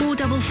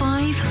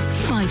 455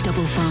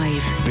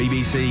 555.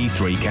 BBC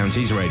Three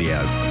Counties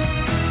Radio.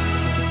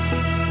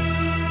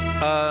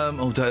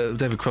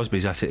 David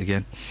Crosby's at it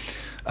again.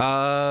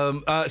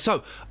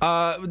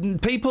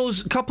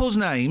 Couples'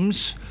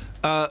 names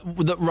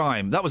that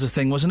rhyme. That was a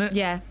thing, wasn't it?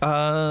 Yeah.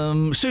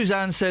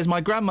 Suzanne says,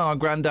 my grandma and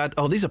granddad...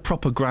 Oh, these are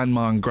proper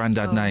grandma and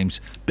granddad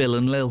names. Bill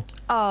and Lil.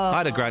 Oh. I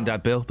had a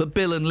granddad Bill, but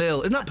Bill and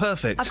Lil. Isn't that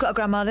perfect? I've got a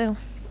grandma Lil.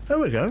 There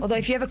we go. Although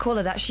if you ever call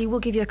her that, she will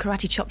give you a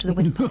karate chop to the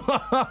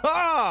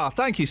windpipe.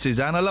 Thank you,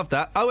 Suzanne. I love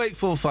that.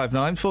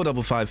 08459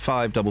 455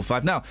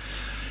 555. Now...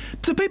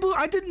 So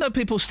I didn't know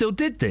people still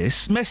did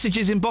this.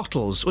 Messages in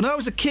bottles. When I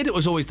was a kid, it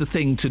was always the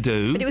thing to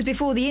do. But it was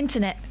before the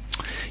internet.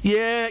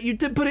 Yeah, you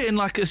did put it in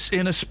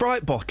in a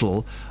Sprite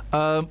bottle.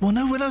 Well,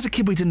 no, when I was a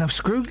kid, we didn't have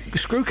screw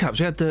caps.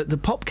 We had the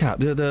pop cap,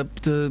 the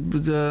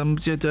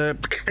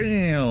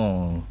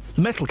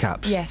metal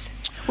caps. Yes,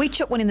 we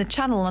chucked one in the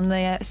channel on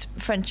the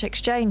French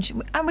Exchange,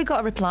 and we got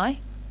a reply.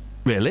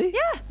 Really?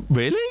 Yeah.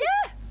 Really?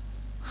 Yeah.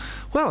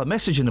 Well, a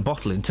message in a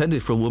bottle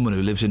intended for a woman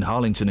who lives in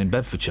Harlington in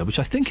Bedfordshire, which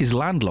I think is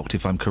landlocked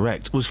if I'm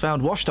correct, was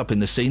found washed up in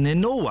the sea near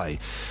Norway.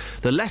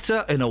 The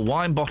letter in a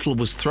wine bottle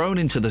was thrown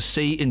into the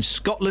sea in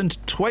Scotland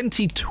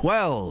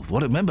 2012.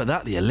 Well, remember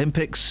that, the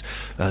Olympics,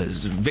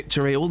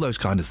 victory, all those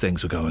kind of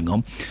things were going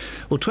on.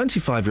 Well,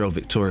 25-year-old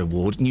Victoria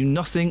Ward knew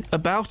nothing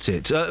about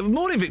it.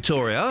 Morning,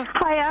 Victoria.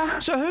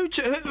 Hiya. So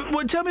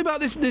tell me about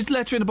this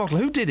letter in a bottle.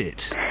 Who did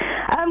it?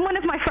 One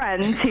of my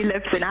friends who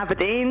lives in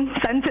Aberdeen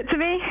sent it to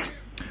me.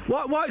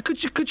 Why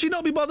could you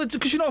not be bothered?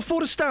 Could you not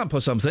afford a stamp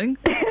or something?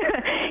 He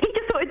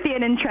just thought it'd be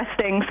an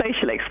interesting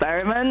social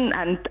experiment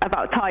and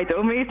about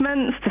tidal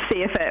movements to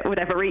see if it would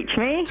ever reach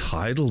me.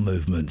 Tidal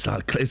movements.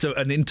 So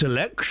an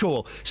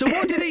intellectual. So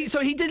what did he? So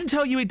he didn't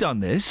tell you he'd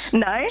done this?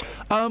 No.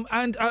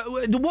 And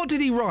what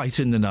did he write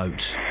in the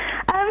note?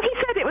 He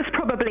said it was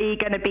probably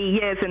going to be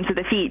years into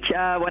the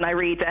future when I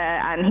read it,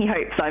 and he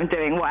hopes I'm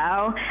doing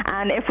well.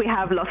 And if we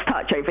have lost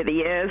touch over the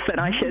years, then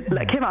I should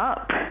look him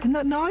up. Isn't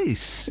that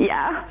nice?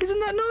 Yeah. Isn't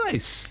that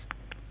nice?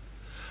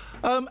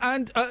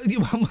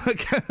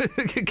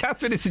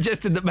 Catherine has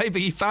suggested that maybe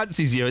he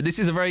fancies you, and this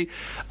is a very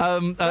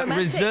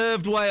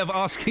reserved way of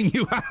asking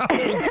you out.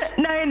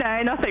 No,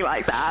 nothing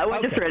like that.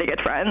 We're just really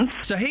good friends.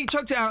 So he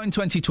chucked it out in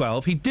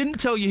 2012. He didn't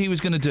tell you he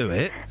was going to do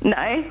it.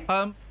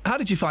 No. How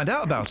did you find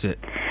out about it?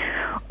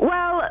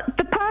 Well,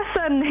 the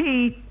person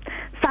who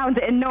found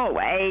it in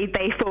Norway,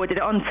 they forwarded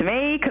it on to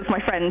me because my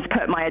friends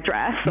put my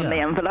address on the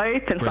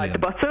envelope inside the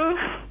bottle.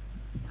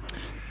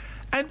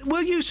 And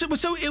were you... So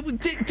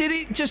did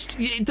it just...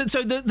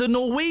 So the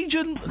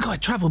Norwegian... God, I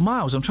travelled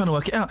miles. I'm trying to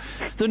work it out.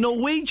 The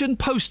Norwegian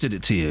posted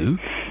it to you.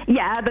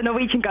 Yeah, the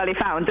Norwegian girl who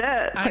found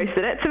it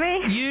posted it to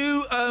me.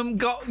 You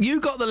got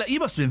the letter. You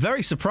must have been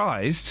very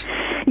surprised.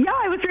 Yeah,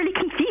 I was really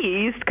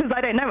confused because I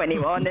don't know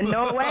anyone in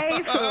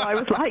Norway, so I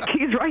was like,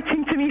 who's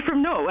writing to me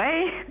from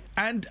Norway?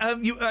 And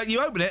you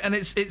open it and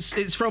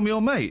it's from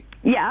your mate.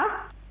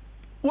 Yeah.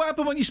 What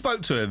happened when you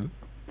spoke to him?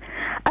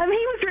 He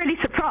was really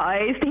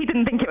surprised. He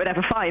didn't think it would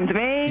ever find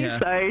me, Yeah.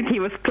 so he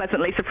was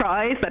pleasantly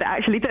surprised that it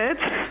actually did.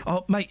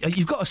 Oh, mate,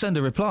 you've got to send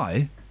a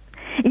reply.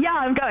 Yeah,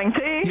 I'm going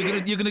to. You're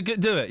gonna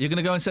do it. You're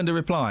gonna go and send a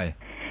reply.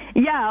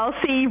 Yeah, I'll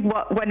see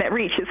when it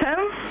reaches him.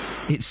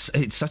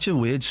 It's such a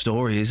weird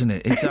story, isn't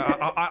it? It's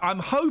I'm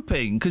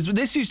hoping, because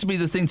this used to be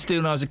the thing to do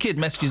when I was a kid,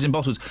 messages in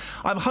bottles.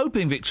 I'm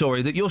hoping,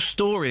 Victoria, that your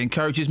story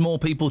encourages more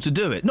people to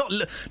do it.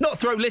 Not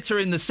throw litter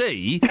in the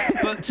sea,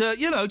 but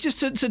just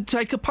to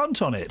take a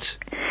punt on it.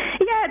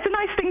 Yeah, it's a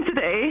nice thing to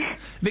do.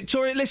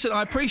 Victoria, listen,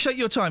 I appreciate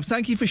your time.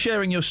 Thank you for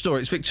sharing your story.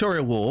 It's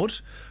Victoria Ward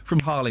from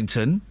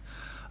Harlington.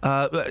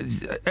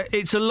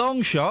 It's a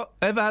long shot.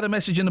 Ever had a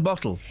message in a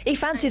bottle? He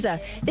fancies her.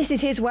 This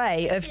is his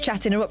way of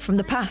chatting her up from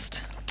the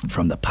past.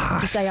 From the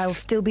past. To say, I'll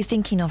still be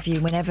thinking of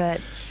you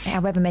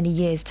however many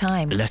years'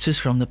 time. Letters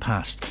from the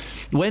past.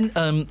 When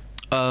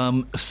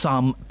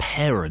some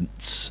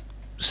parents...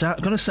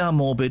 going to sound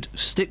morbid,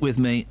 stick with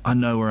me, I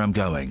know where I'm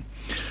going.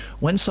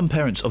 When some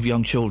parents of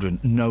young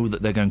children know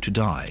that they're going to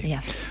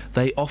die,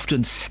 they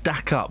often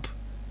stack up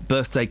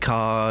birthday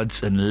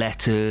cards and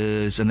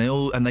letters,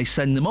 and they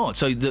send them on.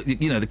 So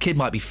the kid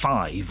might be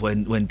 5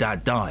 when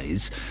dad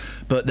dies,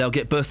 but they'll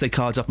get birthday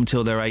cards up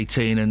until they're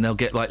 18, and they'll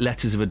get like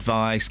letters of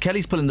advice.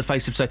 Kelly's pulling the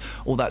face of saying,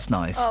 "Oh, that's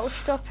nice." Oh,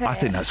 stop it! I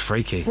think that's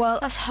freaky. Well,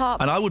 that's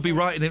heartbreaking. And I would be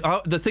writing.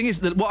 The thing is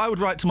that what I would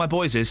write to my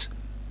boys is,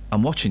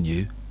 "I'm watching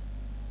you.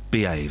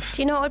 Behave."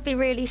 Do you know what would be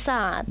really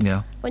sad?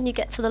 Yeah. When you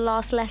get to the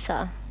last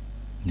letter.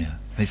 Yeah.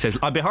 And he says,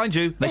 "I'm behind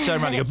you." They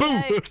turn around and go,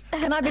 "Boom!"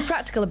 Can I be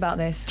practical about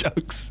this?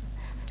 Jokes.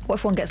 What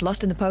if one gets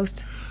lost in the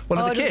post? One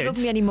of the doesn't kids? love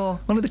me anymore.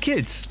 One of the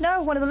kids?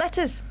 No, one of the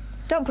letters.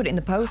 Don't put it in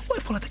the post. What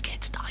if one of the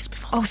kids dies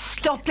before? Oh,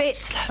 stop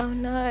it! Oh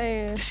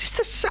no! This is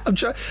the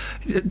sound.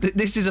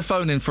 This is a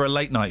phone-in for a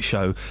late-night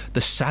show.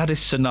 The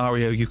saddest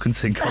scenario you can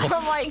think of.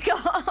 Oh my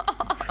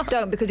god!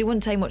 Don't, because it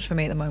wouldn't take much for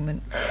me at the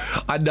moment.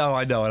 I know,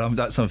 and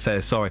that's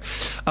unfair. Sorry,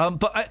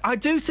 but I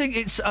do think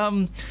it's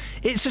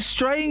a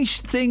strange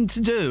thing to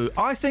do.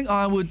 I think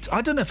I would.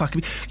 I don't know if I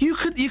could. You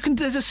can.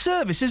 There's a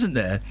service, isn't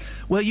there,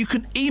 where you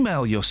can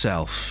email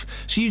yourself.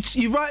 So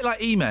you write like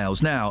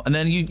emails now, and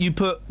then you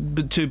put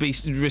to be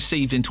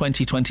received in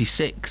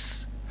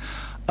 2026.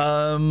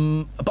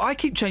 But I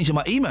keep changing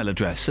my email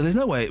address, so there's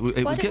no way it would get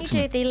to me. Why don't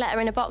you do the letter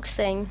in a box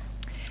thing?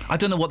 I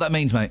don't know what that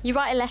means, mate. You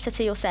write a letter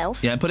to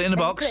yourself. Yeah, and put it in a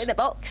box. Put it in a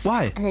box.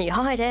 Why? And then you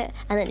hide it,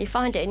 and then you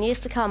find it in years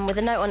to come with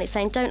a note on it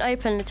saying, "Don't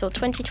open until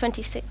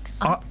 2026."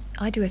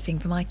 I do a thing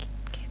for my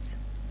kids.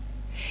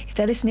 If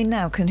they're listening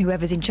now, can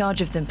whoever's in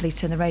charge of them please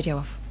turn the radio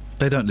off?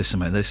 They don't listen,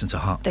 mate. They listen to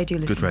Heart. They do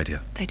listen. Good radio.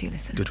 They do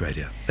listen. Good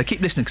radio. They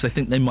keep listening because they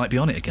think they might be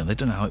on it again. They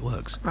don't know how it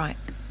works. Right.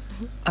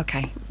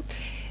 Okay.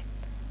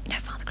 You know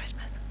Father Christmas?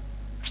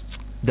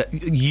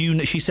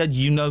 She said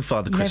you know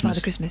Father Christmas. You know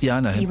Father Christmas? Yeah, I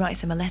know him. He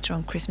writes them a letter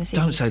on Christmas Eve.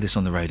 Don't say this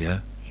on the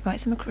radio. He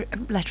writes them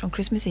a letter on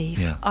Christmas Eve.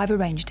 Yeah. I've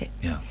arranged it.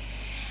 Yeah.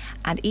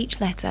 And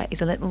each letter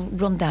is a little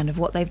rundown of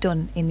what they've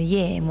done in the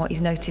year and what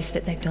he's noticed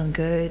that they've done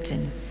good.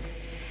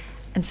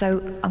 And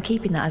so I'm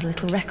keeping that as a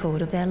little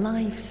record of their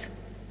lives.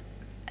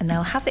 And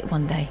they'll have it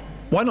one day.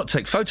 Why not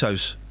take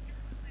photos?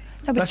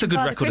 No, that's a good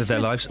record of their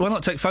lives. Why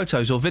not take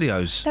photos or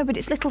videos? No, but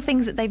it's little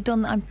things that they've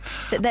done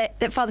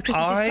that Father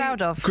Christmas is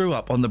proud of. I grew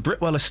up on the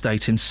Britwell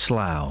estate in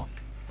Slough.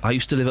 I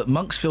used to live at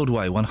Monksfield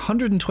Way,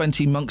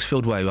 120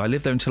 Monksfield Way. I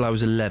lived there until I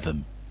was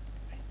 11.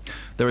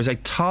 There is a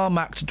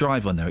tarmacked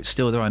drive on there. It's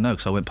still there, I know,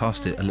 because I went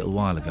past it a little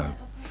while ago.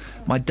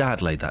 My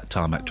dad laid that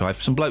tarmac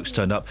drive. Some blokes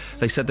turned up.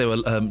 They said they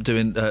were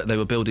they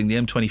were building the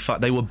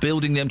M25. They were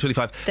building the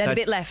M25. They had a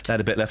bit left. They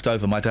had a bit left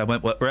over. My dad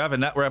went, "We're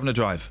having that. We're having a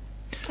drive."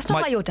 That's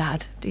not like your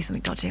dad. Do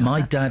something dodgy.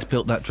 My dad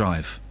built that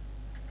drive.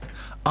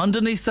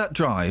 Underneath that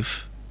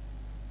drive,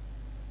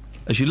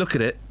 as you look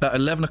at it, about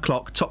 11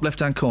 o'clock, top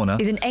left-hand corner,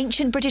 is an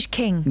ancient British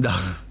king.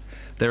 No,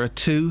 there are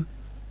 2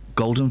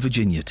 golden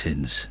Virginia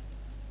tins.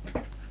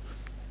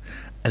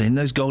 And in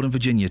those golden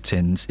Virginia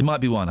tins, it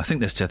might be 1. I think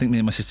there's 2. I think me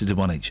and my sister did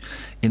 1 each.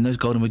 In those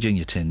golden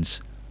Virginia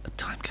tins are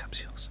time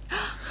capsules.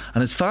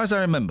 And as far as I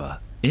remember,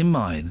 in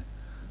mine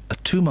are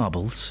 2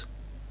 marbles,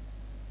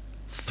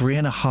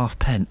 3.5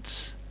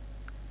 pence,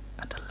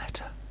 and a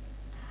letter.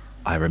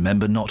 I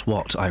remember not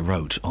what I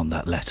wrote on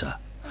that letter.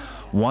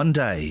 One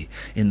day,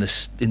 in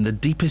the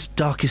deepest,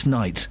 darkest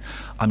night,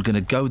 I'm going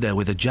to go there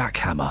with a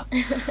jackhammer.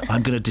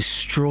 I'm going to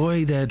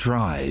destroy their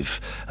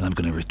drive, and I'm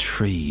going to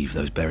retrieve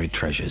those buried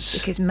treasures.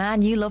 Because,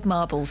 man, you love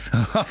marbles.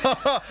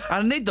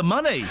 I need the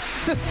money.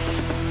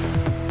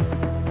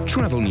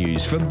 Travel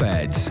news for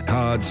beds,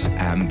 cards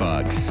and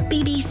bugs.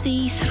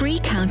 BBC Three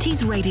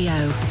Counties Radio.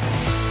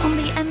 On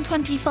the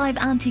M25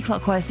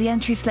 anti-clockwise, the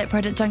entry slip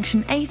road at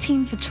junction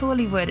 18 for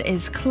Chorleywood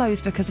is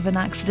closed because of an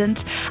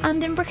accident.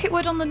 And in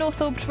Bricketwood on the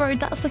North Orbit Road,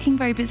 that's looking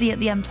very busy at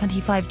the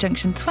M25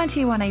 junction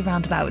 21A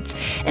roundabout.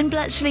 In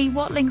Bletchley,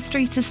 Watling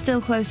Street is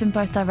still closed in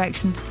both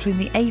directions between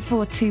the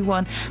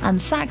A421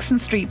 and Saxon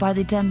Street by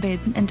the Denby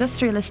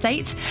Industrial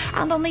Estate.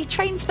 And on the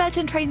trains,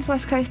 Virgin Trains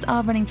West Coast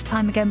are running to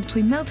time again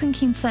between Milton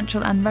Keynes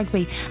Central and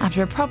Rugby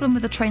after a problem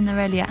with the train there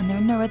earlier, and there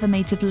are no other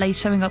major delays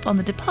showing up on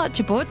the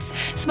departure boards.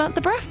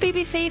 Samantha Bruff,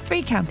 BBC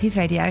Three Counties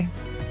Radio.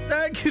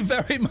 Thank you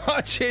very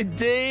much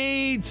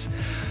indeed.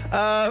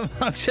 I'm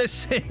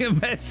just seeing a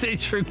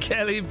message from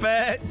Kelly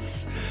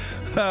Betts.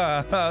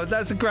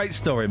 That's a great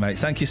story, mate.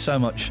 Thank you so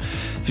much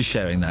for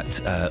sharing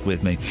that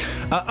with me.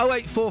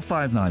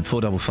 08459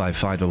 455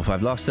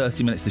 555. Last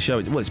 30 minutes of the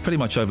show. Well, it's pretty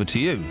much over to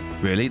you,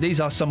 really.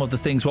 These are some of the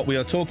things what we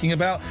are talking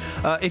about.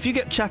 If you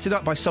get chatted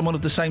up by someone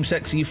of the same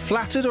sex, are you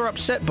flattered or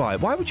upset by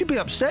it? Why would you be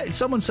upset? It's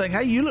someone saying,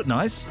 hey, you look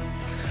nice.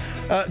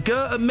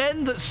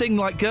 Men that sing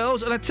like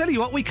girls, and I tell you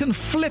what, we can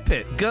flip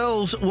it.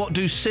 Girls what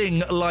do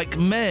sing like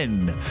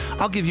men.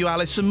 I'll give you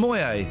Alison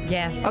Moyet.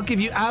 Yeah. I'll give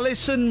you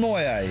Alison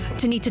Moyet.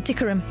 Tanita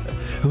Tikaram.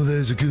 Oh,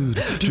 there's a good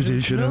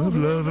tradition of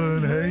love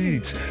and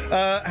hate.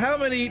 How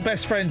many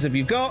best friends have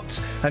you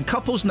got? And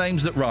couples'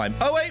 names that rhyme.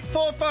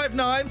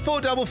 08459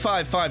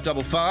 455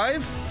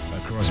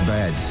 555. Across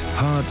beds,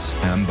 hearts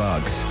and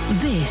bugs.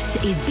 This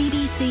is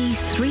BBC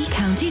Three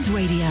Counties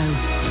Radio.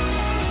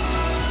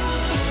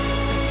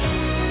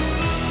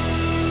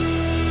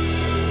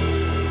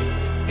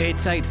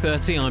 It's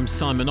 8:30. I'm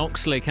Simon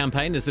Oxley.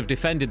 Campaigners have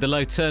defended the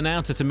low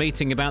turnout at a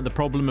meeting about the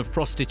problem of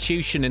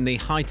prostitution in the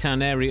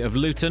Hightown area of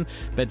Luton.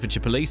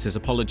 Bedfordshire Police has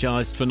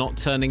apologised for not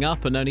turning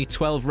up, and only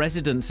 12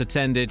 residents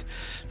attended.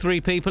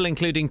 3 people,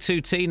 including 2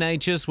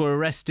 teenagers, were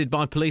arrested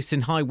by police in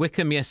High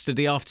Wycombe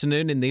yesterday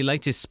afternoon in the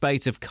latest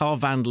spate of car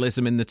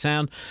vandalism in the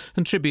town,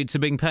 and tributes are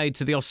being paid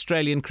to the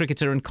Australian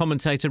cricketer and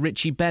commentator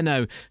Richie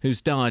Benaud, who's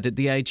died at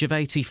the age of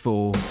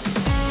 84.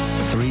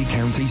 Three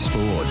Counties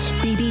Sports.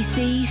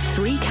 BBC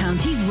Three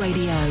Counties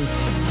Radio.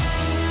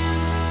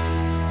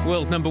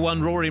 World number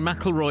 1 Rory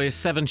McIlroy is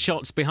 7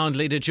 shots behind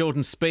leader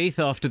Jordan Spieth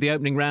after the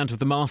opening round of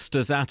the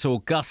Masters at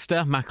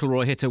Augusta.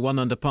 McIlroy hit a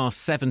 1-under par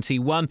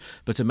 71,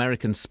 but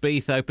American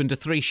Spieth opened a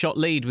 3-shot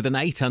lead with an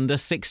 8-under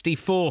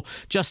 64.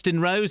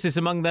 Justin Rose is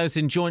among those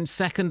in joint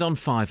second on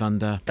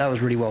 5-under. That was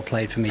really well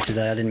played for me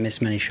today. I didn't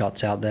miss many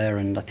shots out there,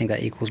 and I think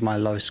that equals my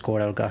lowest score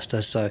at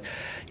Augusta. So,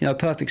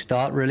 perfect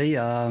start really.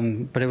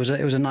 But it was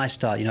a nice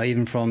start.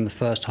 Even from the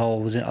first hole,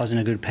 I was in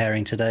a good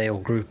pairing today,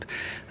 or group,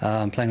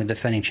 playing the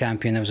defending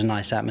champion. There was a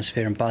nice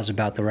atmosphere and buzz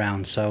about the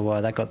round, so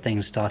that got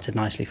things started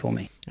nicely for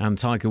me. And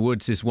Tiger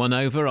Woods is 1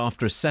 over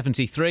after a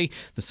 73,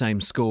 the same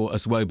score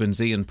as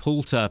Woburn's Ian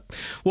Poulter.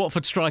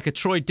 Watford striker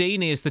Troy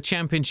Deeney is the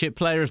Championship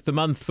Player of the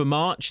Month for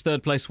March.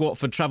 Third place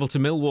Watford travel to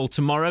Millwall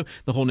tomorrow.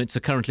 The Hornets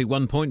are currently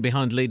 1 point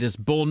behind leaders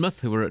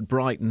Bournemouth, who are at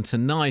Brighton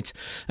tonight.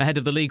 Ahead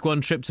of the League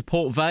One trip to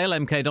Port Vale,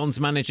 MK Dons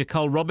manager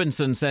Carl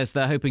Robinson says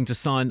they're hoping to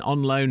sign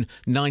on loan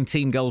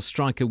 19-goal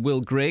striker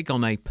Will Grigg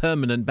on a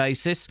permanent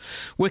basis.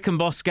 Wycombe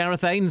boss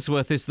Gareth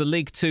Ainsworth is the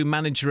League 2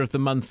 Manager of the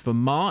Month for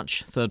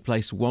March. Third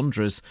place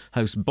Wanderers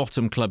host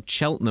bottom club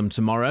Cheltenham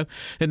tomorrow.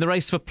 In the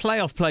race for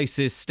playoff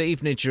places,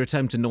 Stevenage are at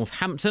home to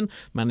Northampton.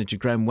 Manager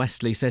Graham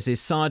Westley says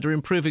his side are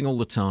improving all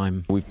the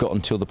time. We've got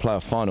until the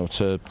playoff final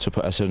to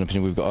put ourselves in a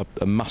position. We've got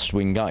a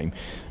must-win game.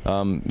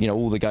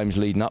 All the games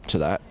leading up to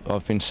that,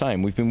 I've been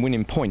saying we've been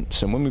winning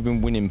points, and when we've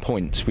been winning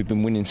points, we've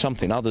been winning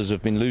something. Others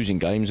have been losing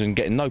games and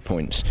getting no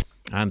points.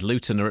 And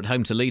Luton are at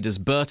home to leaders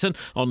Burton.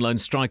 On-loan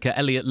striker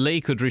Elliot Lee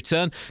could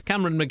return.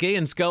 Cameron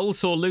McGeehan's goal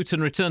saw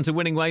Luton return to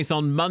winning ways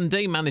on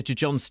Monday. Manager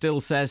John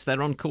Still says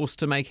they're on course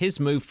to make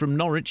his move from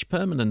Norwich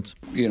permanent.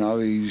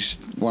 He's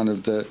one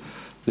of the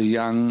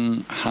young,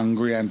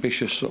 hungry,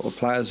 ambitious sort of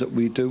players that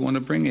we do want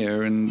to bring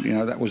here, and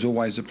that was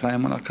always the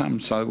plan when I come.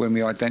 So when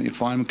we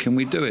identify them, can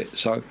we do it?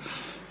 So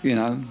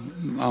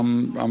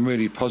I'm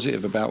really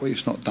positive about it.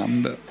 It's not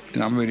done, but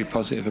I'm really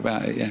positive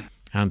about it. Yeah.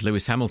 And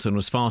Lewis Hamilton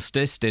was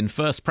fastest in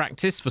first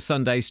practice for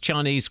Sunday's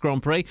Chinese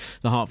Grand Prix.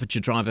 The Hertfordshire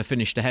driver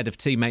finished ahead of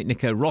teammate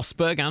Nico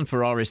Rosberg and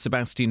Ferrari's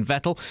Sebastian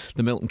Vettel.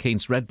 The Milton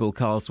Keynes Red Bull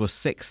cars were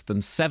 6th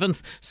and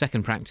 7th.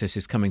 Second practice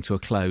is coming to a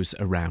close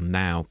around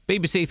now.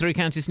 BBC Three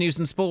Counties News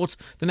and Sport.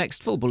 The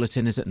next full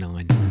bulletin is at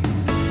 9.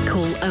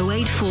 Call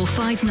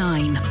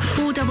 08459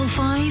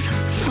 455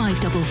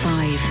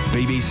 555.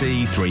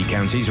 BBC Three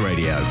Counties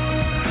Radio.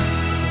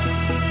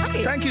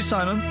 Thank you,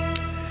 Simon.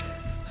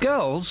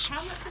 Girls.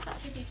 How much of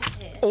that did you just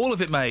hear? All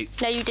of it, mate.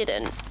 No, you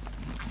didn't.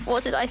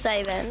 What did I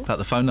say then? About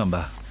the phone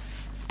number.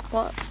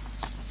 What?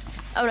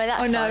 Oh, no,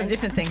 that's fine.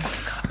 Different thing.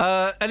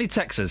 Any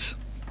texters?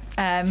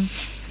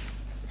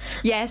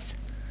 Yes.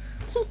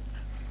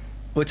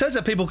 Well, it turns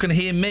out people can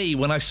hear me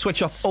when I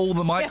switch off all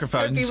the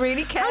microphones. Yes, so be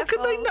really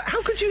careful.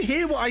 How could you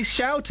hear what I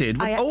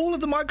shouted when all of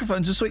the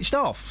microphones are switched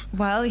off?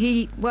 Well,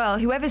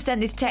 whoever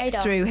sent this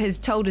text through has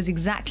told us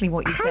exactly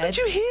what you said. How did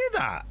you hear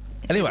that?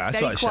 Anyway, It's that's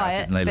very what I shouted.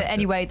 quiet, And they but loved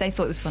anyway, they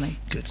thought it was funny.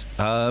 it. Good.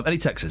 Any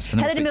Texas?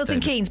 Helen in Milton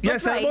Keynes. Blood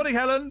Yes, rain. morning,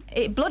 Helen.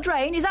 Blood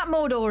rain. Is that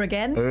Mordor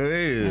again?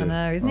 Ooh. I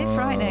know, isn't it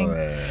frightening?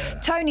 Yeah.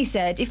 Tony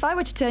said, if I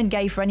were to turn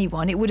gay for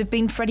anyone, it would have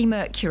been Freddie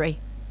Mercury.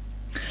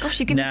 Gosh,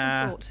 you give me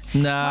some thought.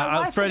 My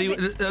Nah, wife Freddie, would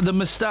have the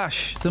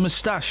moustache. The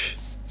moustache.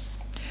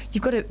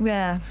 You've got to,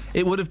 yeah.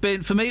 It would have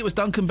been, for me, it was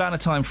Duncan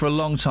Bannatyne for a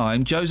long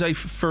time. Jose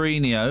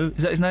Mourinho.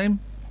 Is that his name?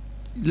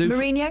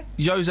 Mourinho?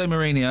 Jose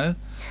Mourinho.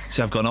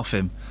 See, I've gone off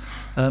him.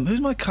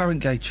 Who's my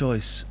current gay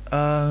choice?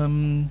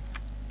 I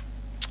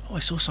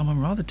saw someone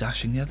rather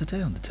dashing the other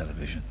day on the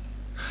television.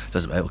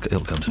 Doesn't matter,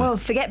 it'll come to me. Well,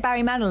 forget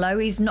Barry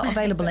Manilow. He's not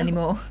available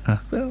anymore.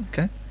 Well,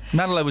 okay.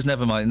 Manilow was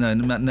never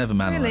never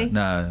Manilow. Really?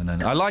 No.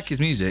 I like his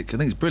music. I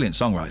think he's a brilliant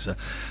songwriter,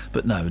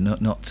 but no,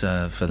 not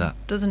for that.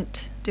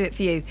 Doesn't do it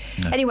for you.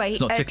 No. Anyway,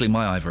 it's not tickling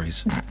my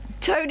ivories.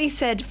 Tony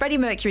said Freddie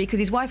Mercury because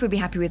his wife would be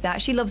happy with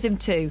that. She loves him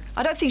too.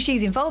 I don't think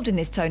she's involved in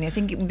this, Tony. I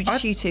think it would be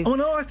just you two. Oh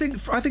no, I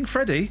think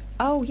Freddie.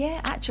 Oh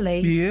yeah, actually.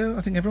 Yeah,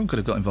 I think everyone could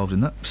have got involved in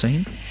that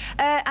scene.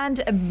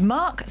 And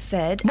Mark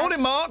said... Morning,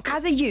 Mark!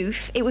 As a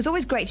youth, it was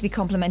always great to be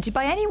complimented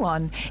by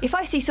anyone. If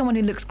I see someone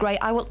who looks great,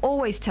 I will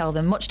always tell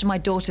them, much to my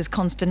daughter's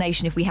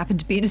consternation if we happen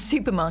to be in a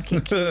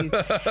supermarket queue.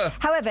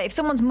 However, if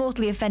someone's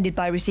mortally offended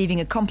by receiving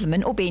a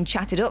compliment or being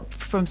chatted up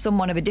from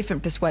someone of a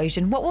different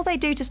persuasion, what will they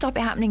do to stop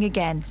it happening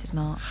again, says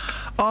Mark.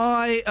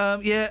 I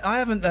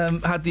haven't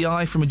had the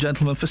eye from a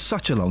gentleman for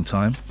such a long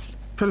time.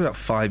 Probably about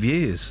 5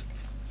 years.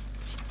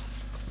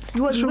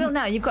 Well, you will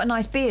now. You've got a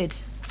nice beard.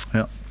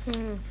 Yeah.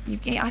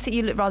 I think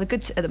you look rather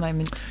good at the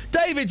moment.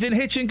 David's in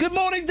Hitchin. Good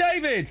morning,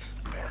 David.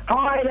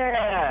 Hi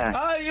there.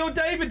 Hi, you're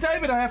David.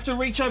 David, I have to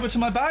reach over to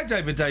my bag,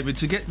 David,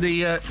 to get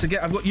the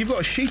you've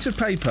got a sheet of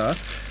paper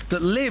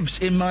that lives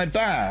in my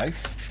bag.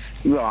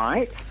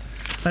 Right.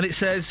 And it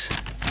says,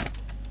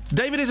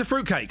 David is a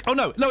fruitcake. Oh,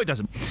 no, it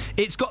doesn't.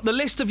 It's got the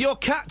list of your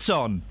cats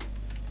on.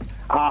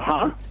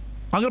 Uh-huh.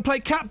 I'm going to play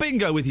cat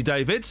bingo with you,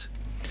 David.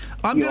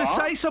 I'm going to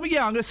say some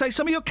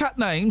of your cat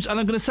names, and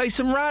I'm going to say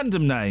some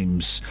random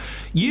names.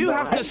 You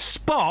have to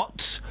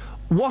spot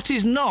what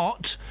is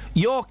not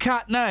your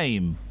cat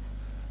name.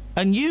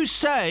 And you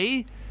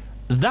say,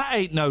 that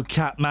ain't no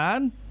cat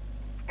man.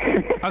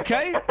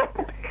 Okay?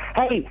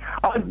 Hey,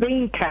 I've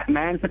been cat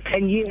man for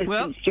 10 years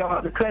since Joe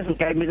the Crescent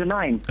gave me the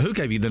name. Who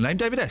gave you the name?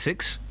 David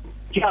Essex?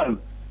 Joe.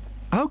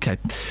 Okay.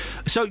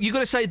 So you've got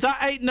to say, that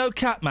ain't no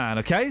cat man,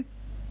 okay?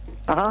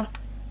 Uh-huh.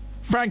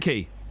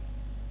 Frankie.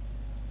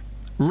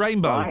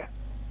 Rainbow.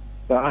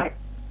 Right.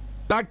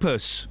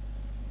 Bagpuss.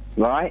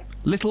 Right.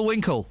 Little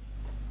Winkle.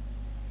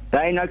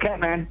 That ain't no cat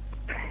man.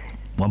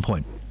 1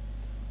 point.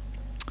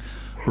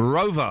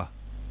 Rover.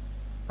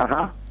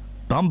 Uh-huh.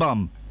 Bum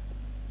Bum.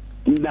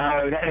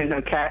 No, that ain't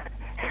no cat.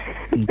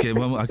 Okay,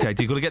 well, okay.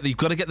 You've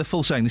got to get the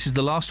full saying. This is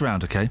the last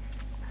round, okay?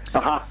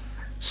 Uh-huh.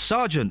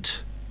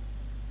 Sergeant.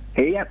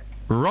 Yep.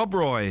 Rob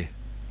Roy.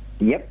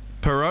 Yep.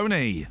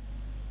 Peroni.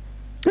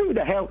 Who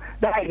the hell?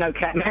 That ain't no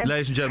cat man.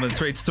 Ladies and gentlemen,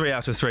 it's 3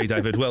 out of 3,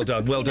 David. Well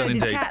done. Well done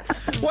indeed.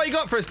 What you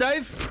got for us,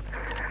 Dave?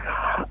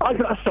 I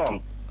got a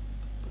song.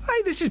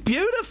 Hey, this is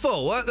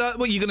beautiful. What,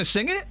 you going to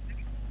sing it?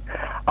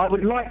 I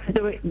would like to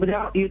do it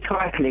without you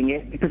titling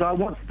it because I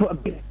want to put a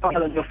big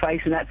smile on your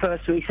face in that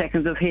first 3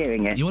 seconds of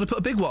hearing it. You want to put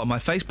a big what on my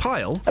face?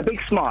 Pile? A big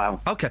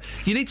smile. Okay.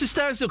 You need to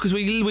stand still because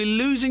we're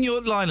losing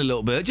your line a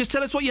little bit. Just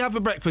tell us what you have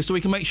for breakfast so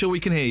we can make sure we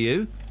can hear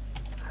you.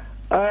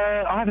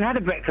 I haven't had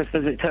a breakfast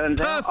as it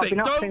turns out. I've been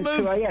up Don't since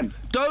move.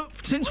 2 a.m.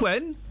 Since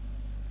when?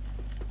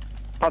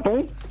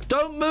 Pardon?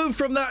 Don't move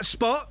from that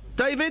spot,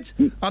 David.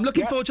 I'm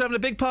looking forward to having a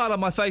big pile on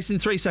my face in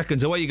 3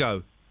 seconds. Away you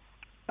go.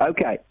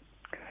 Okay.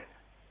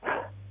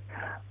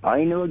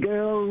 I know a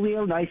girl,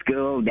 real nice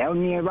girl,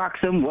 down near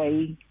Wroxham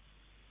Way.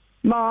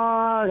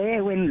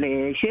 Molly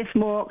Windley, she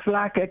smokes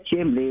like a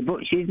chimney,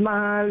 but she's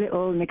my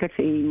little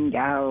nicotine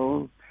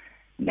gal.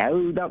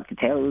 Now doctor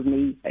tells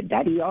me a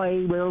daddy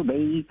I will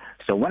be.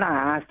 So when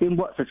I asked him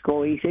what's the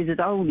score, he says it's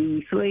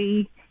only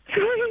 3.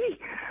 3.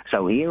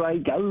 So here I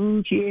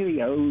go,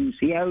 cheerio,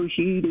 see how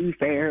she do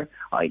fare.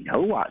 I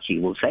know what she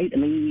will say to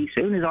me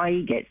soon as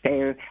I get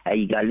there. Hey,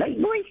 you got a light,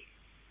 boy?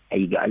 Hey,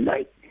 you got a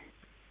light?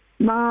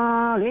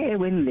 Molly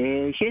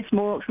Windley, she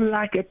smokes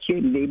like a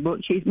chimney,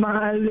 but she's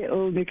my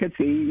little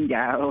nicotine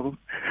gal.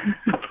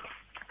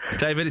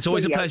 David, it's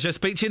always a pleasure.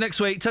 Speak to you next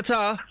week.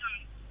 Ta-ta.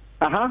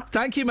 Uh-huh.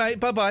 Thank you,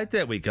 mate. Bye-bye.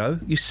 There we go.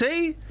 You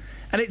see?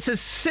 And it's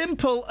as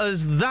simple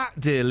as that,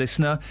 dear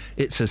listener.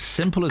 It's as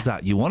simple as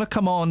that. You want to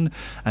come on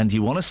and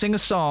you want to sing a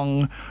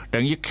song,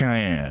 then you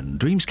can.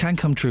 Dreams can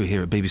come true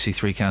here at BBC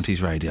Three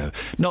Counties Radio.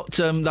 Not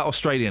that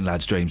Australian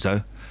lad's dreams,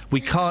 though. We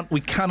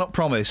cannot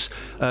promise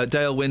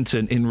Dale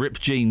Winton in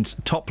ripped jeans,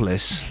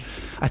 topless.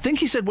 I think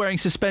he said wearing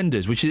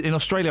suspenders, which in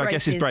Australia, I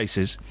guess, is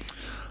braces.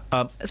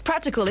 It's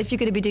practical if you're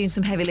going to be doing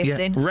some heavy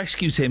lifting. Yeah,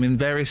 rescues him in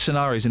various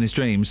scenarios in his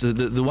dreams.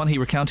 The one he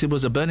recounted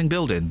was a burning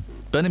building.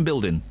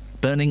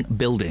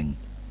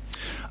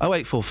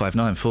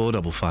 08459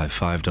 455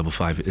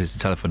 555 is the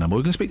telephone number.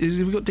 We're going to speak.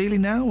 Have we got Dealey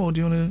now, or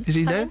do you want to? Is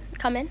he there?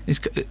 Come in. Is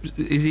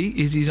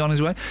he on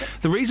his way?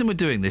 The reason we're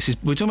doing this is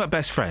we're talking about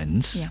best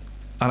friends. Yeah.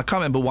 And I can't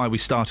remember why we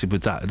started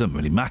with that. It doesn't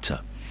really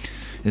matter.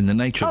 In the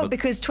nature of...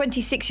 because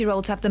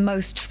 26-year-olds have the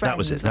most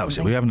friends. That was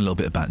it. We're having a little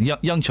bit of banter.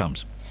 Young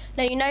chums.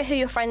 No, you know who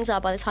your friends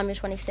are by the time you're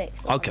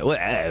 26. Okay, well...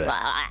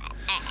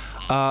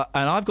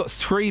 and I've got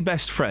 3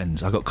 best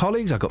friends. I've got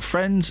colleagues, I've got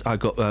friends, I've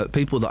got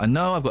people that I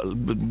know, I've got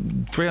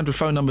 300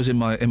 phone numbers in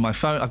my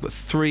phone. I've got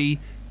 3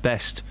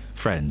 best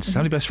friends. Mm-hmm. How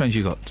many best friends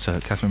you got,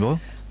 Catherine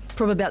Boyle?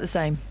 Probably about the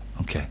same.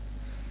 Okay.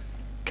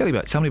 Kelly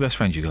Betts, how many best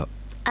friends you got?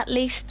 At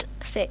least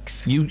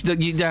 6.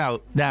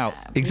 Now,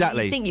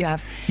 exactly. You think you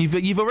have?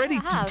 You've already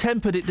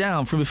tempered it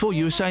down from before.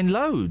 You were saying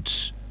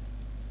loads.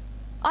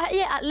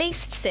 Yeah, at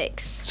least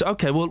 6. So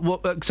okay,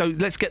 so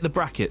let's get the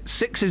bracket.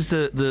 6 is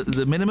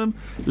the minimum.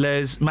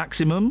 Les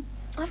maximum.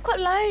 I've got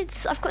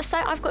loads. I've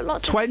got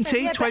lots.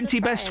 20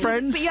 best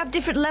friends. But you have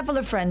different level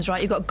of friends,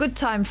 right? You've got good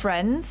time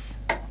friends,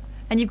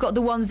 and you've got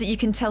the ones that you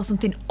can tell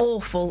something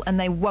awful and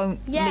they won't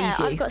leave you. Yeah,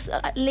 I've got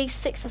at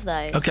least 6 of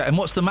those. Okay, and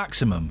what's the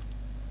maximum?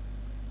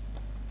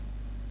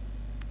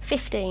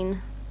 15.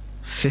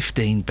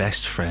 15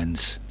 best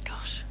friends.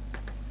 Gosh.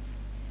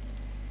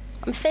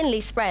 I'm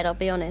thinly spread, I'll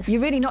be honest.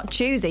 You're really not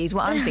choosy, is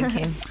what I'm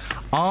thinking.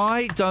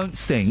 I don't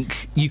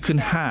think you can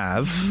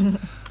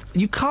have...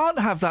 You can't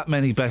have that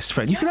many best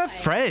friends. You can have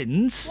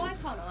friends. Why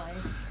can't I?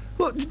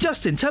 Well,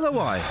 Justin, tell her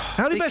why.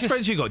 How many best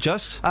friends you got,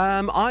 Just?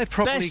 I've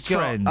probably best got...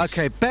 friends.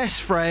 Okay,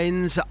 best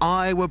friends,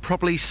 I would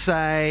probably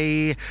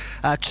say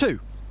 2.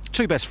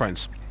 2 best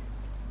friends.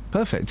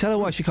 Perfect. Tell her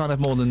why she can't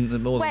have more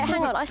than... Wait,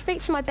 hang on. I speak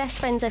to my best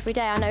friends every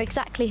day. I know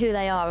exactly who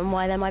they are and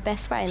why they're my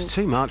best friends. It's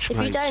too much, if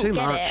mate. You don't too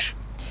get much.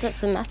 It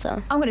doesn't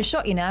matter. I'm going to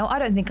shock you now. I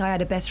don't think I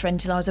had a best friend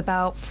till I was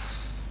about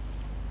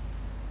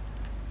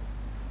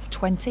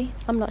 20.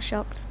 I'm not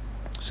shocked.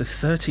 So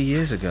 30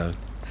 years ago.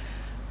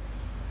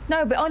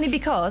 No, but only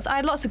because I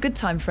had lots of good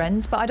time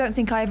friends, but I don't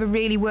think I ever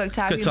really worked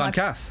out. Good time,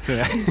 Kath.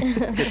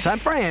 Good time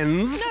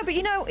friends. No, but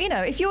you know,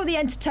 if you're the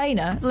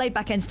entertainer,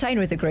 laid-back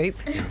entertainer of the group.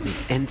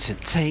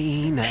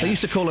 Entertainer. They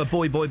used to call her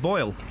Boy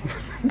Boyle.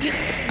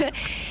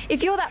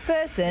 If you're that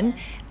person,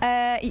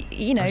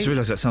 you know. I just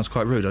realised that sounds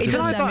quite rude. Can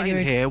I butt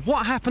in here?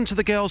 What happened to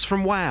the girls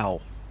from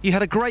WoW? You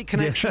had a great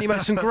connection. You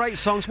made some great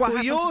songs. What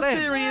happened to them? Your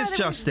theory is,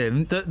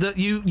 Justin, that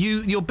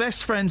your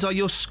best friends are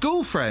your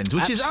school friends,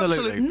 which is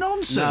absolute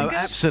nonsense. No,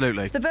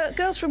 absolutely. The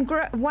girls from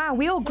WoW,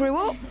 we all grew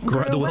up.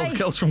 The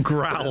girls from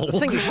Growl. The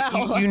thing is,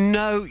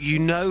 you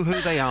know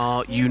who they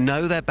are. You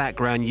know their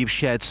background. You've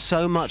shared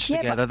so much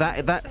together.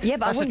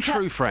 That's a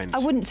true friend. I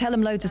wouldn't tell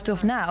them loads of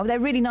stuff now. They're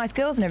really nice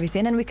girls and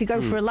everything, and we could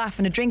go for a laugh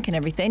and a drink and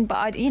everything.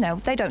 But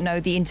they don't know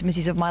the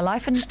intimacies of my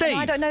life, and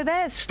I don't know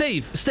theirs.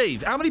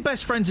 Steve, how many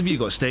best friends have you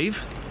got,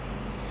 Steve?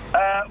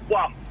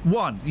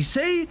 1. You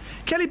see?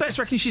 Kelly Betts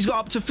reckons she's got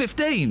up to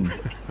 15.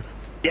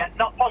 Yeah,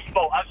 not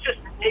possible. I was just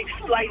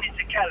explaining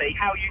to Kelly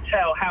how you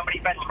tell how many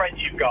best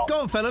friends you've got.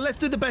 Go on, fella, let's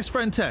do the best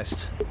friend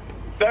test.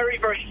 Very,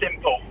 very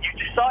simple.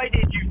 You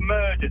decided you've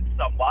murdered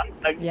someone,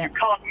 and you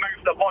can't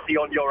move the body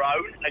on your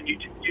own, and you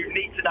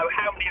need to know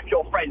how many of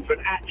your friends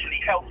would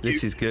actually help you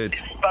This is good.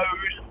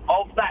 dispose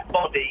of that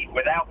body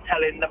without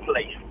telling the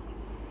police.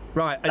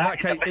 Right, in that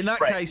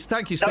case,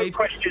 thank you, Steve. No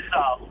questions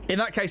asked. In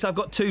that case, I've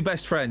got 2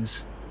 best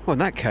friends. Well, in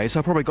that case,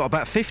 I've probably got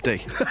about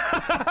 50.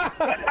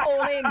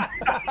 All in.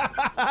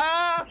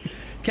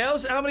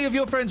 Kels, how many of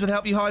your friends would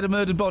help you hide a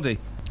murdered body?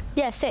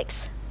 Yeah,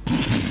 6.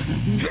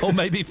 Or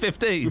maybe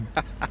 15.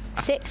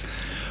 6.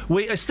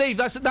 Steve,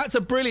 that's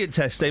a brilliant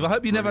test, Steve. I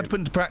hope you never had to put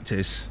it into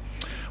practice.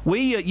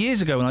 We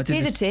years ago when I did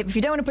Here's a tip: if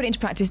you don't want to put it into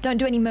practice, don't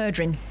do any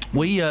murdering.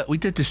 We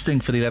did this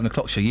thing for the 11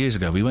 o'clock show years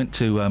ago. We went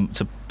to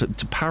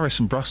Paris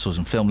and Brussels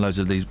and filmed loads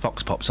of these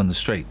vox pops on the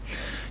street.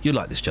 You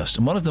like this,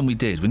 Justin? One of them we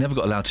did. We never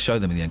got allowed to show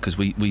them in the end because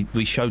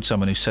we showed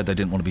someone who said they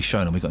didn't want to be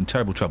shown, and we got in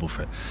terrible trouble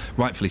for it,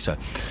 rightfully so.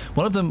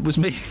 One of them was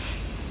me.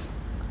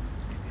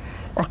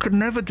 I could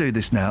never do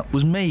this now. It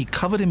was me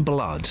covered in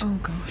blood. Oh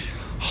gosh.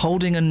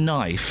 Holding a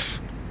knife,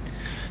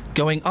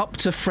 going up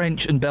to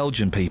French and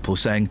Belgian people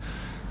saying,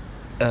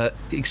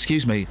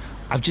 excuse me,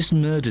 I've just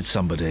murdered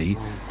somebody.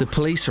 The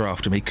police are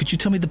after me. Could you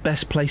tell me the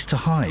best place to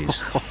hide?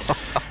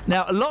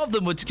 Now, a lot of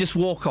them would just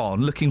walk on,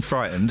 looking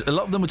frightened. A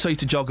lot of them would tell you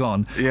to jog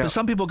on. Yeah. But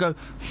some people go,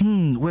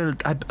 well,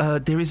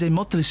 there is a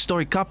motorist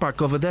storage car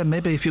park over there.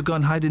 Maybe if you go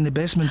and hide in the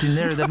basement in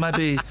there might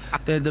be...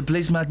 the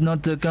police might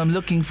not come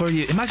looking for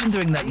you. Imagine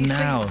doing that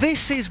now. See,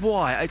 this is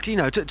why,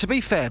 to be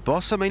fair,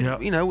 boss, I mean,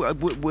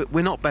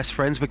 we're not best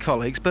friends, we're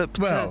colleagues, but,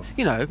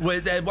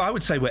 I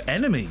would say we're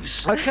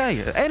enemies.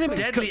 Okay, enemies.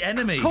 Deadly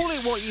enemies. Call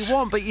it what you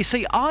want, but you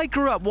see, I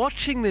grew up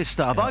watching this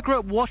stuff. I grew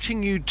up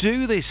watching you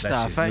do this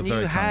stuff, and you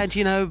had,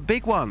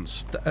 big ones.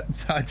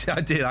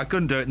 I did. I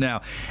couldn't do it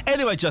now.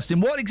 Anyway, Justin,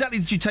 what exactly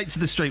did you take to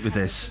the street with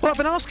this? Well, I've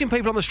been asking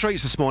people on the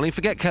streets this morning,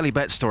 forget Kelly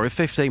Betts' story,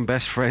 15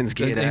 best friends,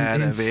 get out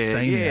of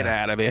here. Get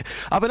out of here.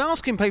 I've been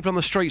asking people on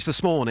the streets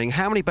this morning,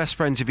 how many best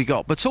friends have you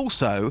got? But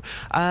also,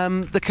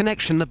 the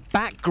connection, the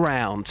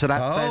background to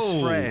that best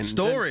friend.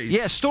 Stories.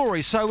 Yeah,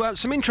 stories. So,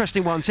 some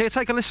interesting ones here.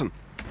 Take a listen.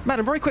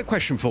 Madam, very quick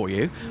question for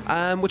you.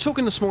 We're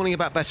talking this morning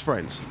about best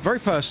friends. Very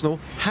personal.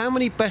 How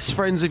many best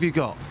friends have you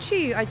got?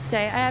 2, I'd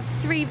say. I have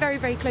 3 very,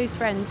 very close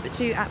friends, but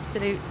 2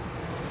 absolute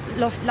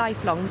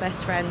lifelong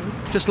best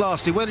friends. Just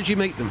lastly, where did you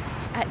meet them?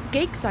 At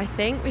gigs, I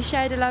think. We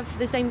shared a love for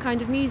the same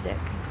kind of music.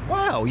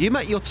 Wow, you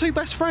met your two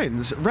best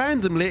friends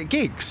randomly at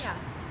gigs?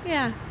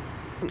 Yeah.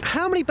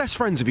 How many best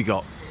friends have you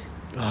got?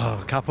 Oh,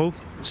 a couple.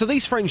 So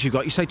these friends you've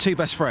got, you say two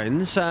best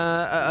friends,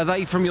 are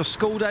they from your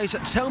school days?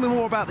 Tell me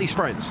more about these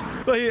friends.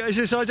 Well, is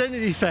this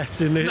identity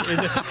theft in the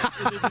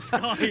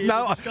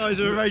disguise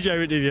of a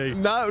radio interview?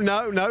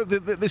 No,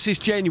 this is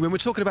genuine. We're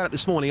talking about it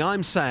this morning.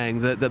 I'm saying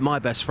that my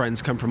best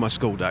friends come from my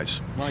school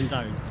days. Mine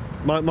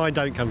don't. Mine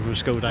don't come from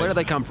school days. Where do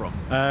they come from?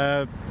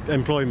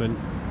 Employment,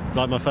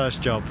 like my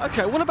first job.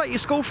 OK, what about your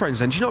school friends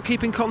then? Do you not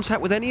keep in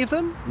contact with any of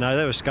them? No,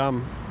 they were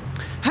scum.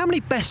 How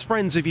many best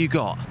friends have you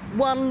got?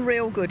 One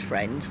real good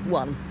friend.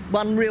 One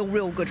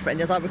real good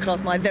friend, as I would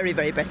class my very,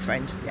 very best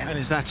friend. Yeah. And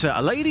is that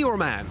a lady or a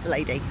man? It's a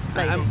lady.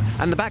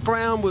 And the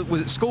background,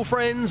 was it school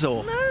friends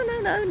or?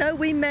 No.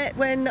 We met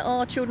when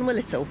our children were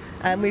little,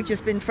 and we've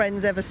just been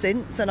friends ever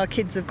since. And our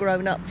kids have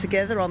grown up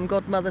together. I'm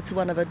godmother to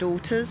one of her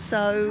daughters,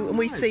 and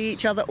we see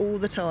each other all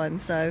the time.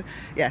 So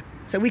yeah.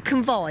 So we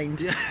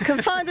confined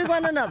with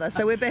one another.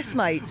 So we're best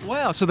mates.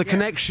 Wow. So the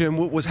connection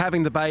was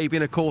having the baby,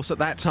 and of course at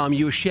that time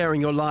you were sharing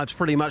your lives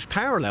pretty much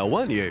parallel,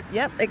 weren't you?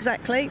 Yep,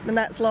 exactly. And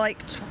that's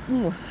like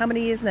how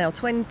many years now?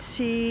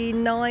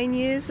 29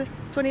 years.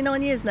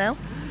 29 years now.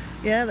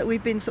 Yeah, that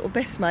we've been sort of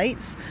best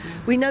mates.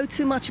 We know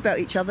too much about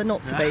each other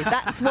not to be.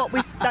 That's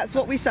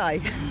what we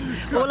say.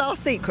 All our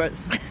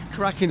secrets.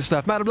 Cracking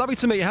stuff. Madam, lovely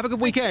to meet you. Have a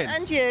good weekend.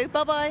 And you.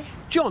 Bye-bye.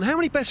 John, how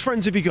many best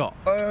friends have you got?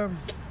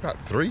 About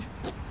three.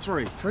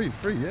 Three,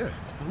 yeah.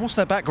 And what's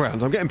their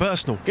background? I'm getting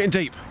personal, getting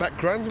deep.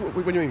 Background?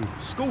 What do you mean?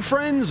 School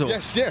friends or?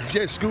 Yes,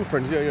 school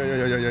friends.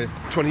 Yeah.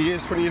 20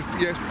 years,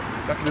 yes.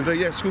 Back in the day,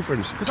 yeah, school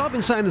friends. Because I've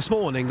been saying this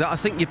morning that I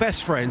think your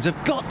best friends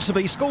have got to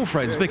be school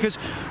friends, because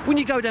when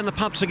you go down the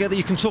pub together,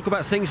 you can talk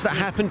about things that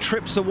happen,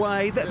 trips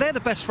away. They're the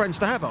best friends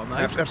to have, aren't they?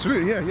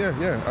 Absolutely,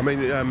 yeah. I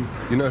mean,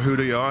 you know who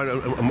they are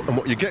and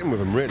what you're getting with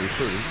them, really,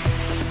 truly.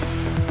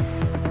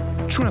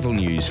 Travel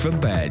news for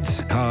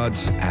beds,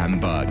 cards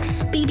and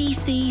bugs.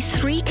 BBC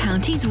Three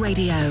Counties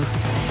Radio.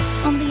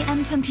 On the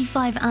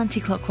M25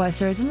 anti-clockwise,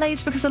 there are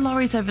delays because a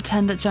lorry's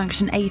overturned at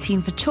junction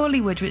 18 for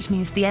Chorleywood, which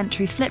means the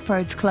entry slip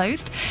road's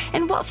closed.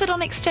 In Watford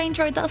on Exchange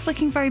Road, that's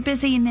looking very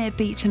busy near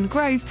Beach and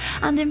Grove.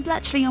 And in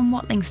Bletchley on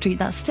Watling Street,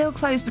 that's still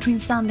closed between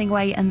Standing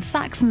Way and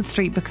Saxon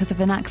Street because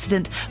of an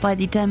accident by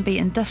the Denby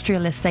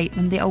Industrial Estate,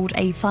 and the old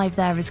A5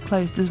 there is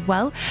closed as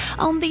well.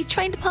 On the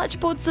train departure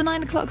boards, the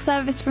 9 o'clock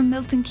service from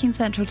Milton Keynes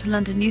Central to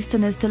London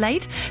Euston is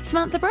delayed.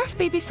 Samantha Brough,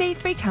 BBC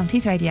Three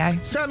Counties Radio.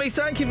 Sammy,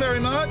 thank you very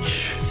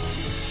much.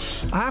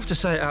 I have to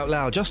say it out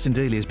loud, Justin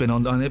Dealey has been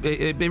on, and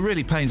it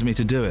really pains me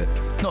to do it.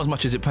 Not as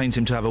much as it pains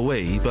him to have a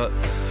wee, but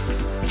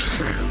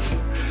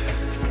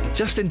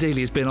Justin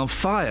Dealey has been on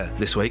fire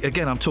this week.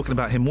 Again, I'm talking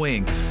about him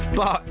weeing,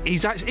 but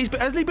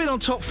hasn't he been on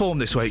top form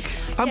this week?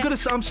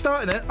 I'm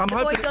starting it. I'm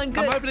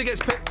hoping it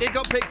gets it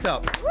got picked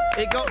up. Woo!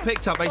 It got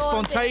picked up. A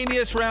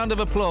spontaneous round of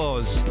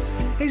applause.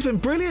 He's been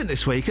brilliant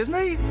this week, hasn't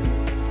he?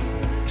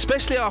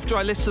 Especially after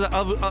I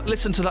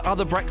listened to the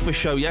other breakfast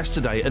show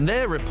yesterday, and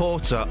their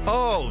reporter,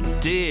 oh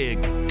dear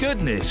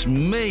goodness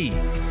me.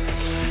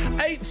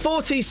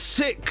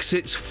 8:46,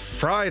 it's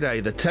Friday,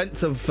 the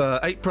 10th of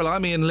April.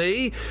 I'm Iain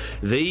Lee.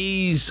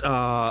 These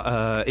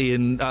are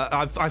Iain.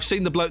 I've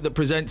seen the bloke that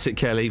presents it,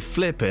 Kelly.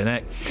 Flipping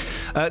it.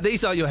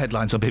 These are your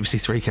headlines on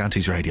BBC Three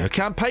Counties Radio.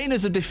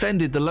 Campaigners have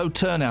defended the low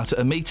turnout at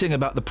a meeting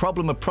about the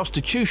problem of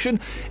prostitution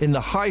in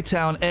the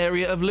Hightown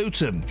area of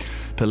Luton.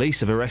 Police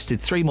have arrested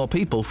 3 more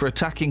people for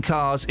attacking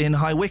cars in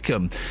High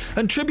Wycombe.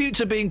 And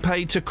tributes are being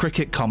paid to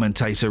cricket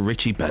commentator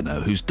Richie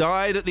Benaud, who's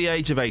died at the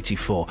age of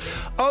 84.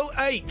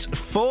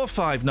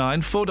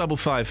 08459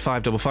 455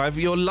 555.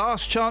 Your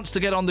last chance to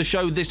get on the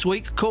show this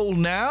week. Call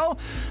now,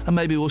 and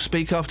maybe we'll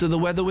speak after the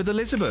weather with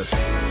Elizabeth.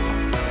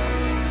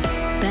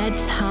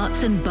 Beds,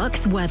 Herts and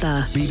Bucks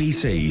weather.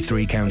 BBC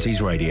Three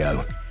Counties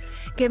Radio.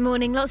 Good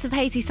morning. Lots of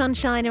hazy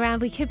sunshine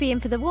around. We could be in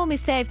for the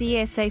warmest day of the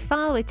year so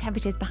far, with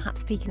temperatures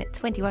perhaps peaking at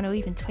 21 or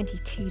even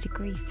 22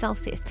 degrees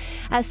Celsius.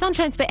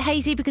 Sunshine's a bit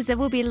hazy because there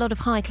will be a lot of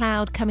high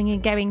cloud coming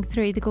and going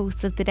through the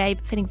course of the day,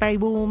 but feeling very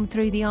warm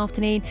through the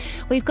afternoon.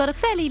 We've got a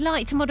fairly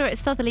light to moderate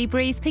southerly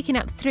breeze picking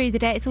up through the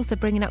day. It's also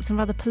bringing up some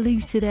rather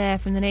polluted air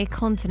from the near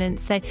continent,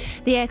 so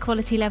the air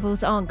quality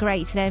levels aren't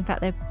great today. In fact,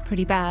 they're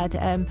pretty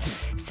bad.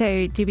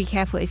 So do be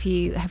careful if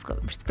you have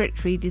got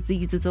respiratory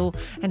diseases or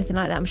anything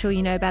like that. I'm sure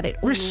you know about it.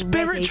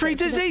 Respiratory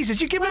diseases?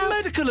 You're giving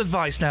medical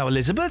advice now,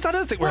 Elizabeth. I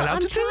don't think we're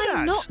allowed to do that. I'm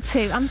trying not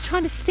to. I'm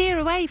trying to steer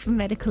away from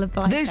medical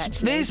advice.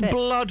 There's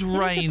blood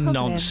rain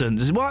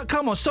nonsense. Well,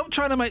 come on, stop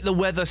trying to make the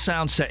weather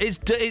sound set. It's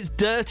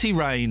dirty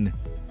rain.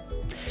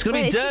 It's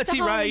going to be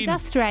dirty rain.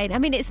 Dust rain. I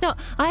mean, it's not.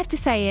 I have to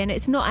say, Ian,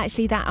 it's not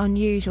actually that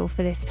unusual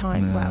for this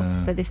time.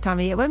 Well, for this time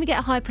of year, when we get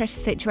a high pressure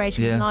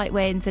situation with light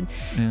winds and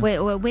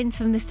winds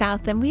from the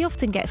south, then we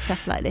often get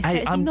stuff like this.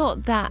 Hey, so it's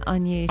not that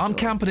unusual. I'm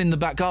camping in the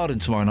back garden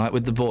tomorrow night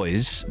with the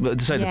boys. To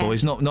say the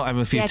boys, not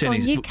having a few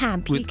tinnies. You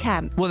camp. You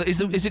camp. Well,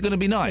 is it going to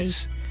be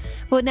nice?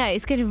 Well, no,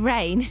 it's going to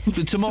rain.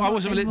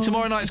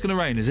 Tomorrow night's going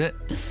to rain, is it?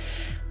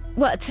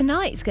 Well,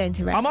 tonight's going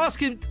to rain. I'm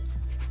asking.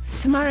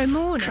 Tomorrow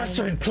morning.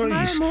 Catherine,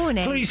 Tomorrow please.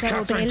 morning. Please, there will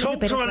be a Catherine, little talk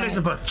bit to of rain.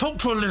 Elizabeth. Talk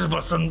to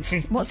Elizabeth. And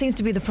What seems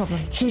to be the problem?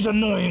 she's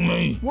annoying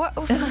me.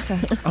 What's the matter?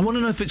 I want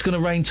to know if it's going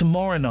to rain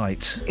tomorrow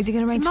night. Is it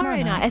going to rain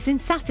tomorrow night? As in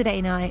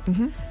Saturday night?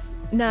 Mm-hmm.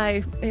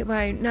 No, it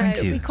won't. No, Thank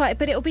it'll you. be quiet,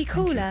 but it'll be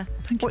cooler.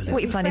 What are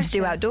you planning to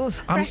do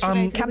outdoors? I'm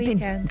camping.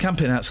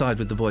 camping outside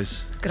with the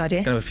boys. It's a good idea.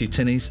 Going to have a few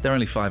tinnies. They're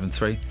only 5 and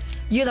 3.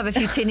 You'll have a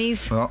few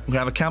tinnies. Well, we're going to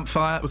have a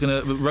campfire. We're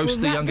going to roast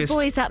We'll the wrap youngest. the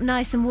boys up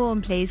nice and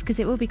warm, please, because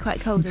it will be quite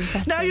cold and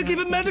Saturday Now you're night,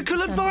 giving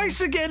medical advice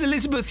again,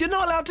 Elizabeth. You're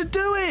not allowed to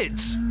do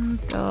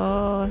it.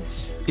 Gosh.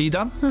 Are you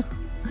done?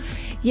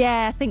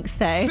 Yeah, I think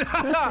so.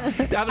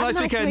 Have a nice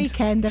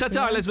weekend. Ta-ta,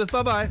 definitely. Elizabeth.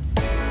 Bye-bye.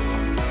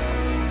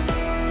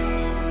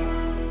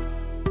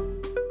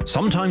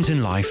 Sometimes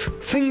in life,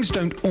 things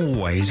don't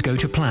always go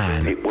to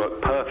plan. It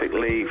worked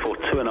perfectly for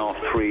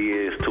 2.5, 3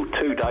 years till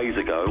 2 days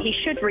ago. He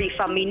should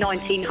refund me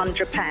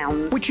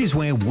 £1,900. Which is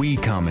where we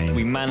come in.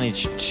 We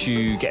managed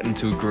to get them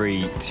to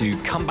agree to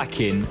come back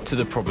in to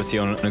the property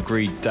on an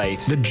agreed date.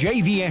 The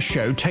JVS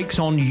show takes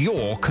on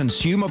your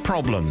consumer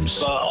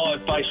problems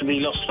I've basically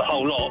lost the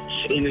whole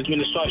lot in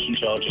administration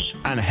charges.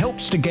 and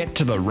helps to get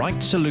to the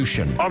right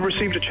solution. I've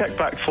received a cheque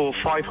back for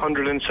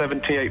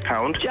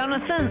 £578.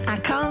 Jonathan, I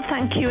can't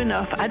thank you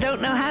enough. I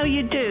don't know how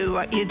you do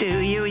what you do,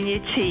 you and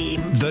your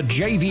team. The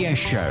JVS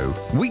show,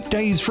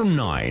 weekdays from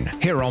 9,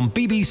 here on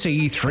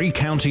BBC Three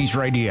Counties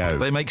Radio.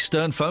 They make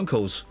stern phone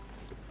calls.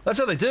 That's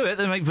how they do it.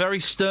 They make very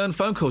stern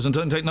phone calls and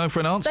don't take no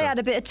for an answer. They add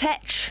a bit of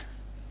tech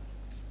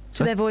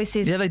to their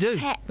voices. Yeah, they do.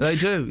 Tech. They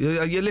do.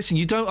 Listen,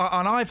 you don't...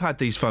 And I've had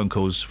these phone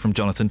calls from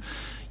Jonathan.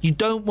 You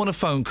don't want a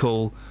phone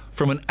call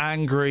from an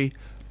angry,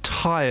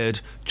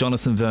 tired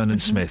Jonathan Vernon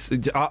Smith.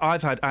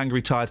 I've had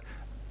angry, tired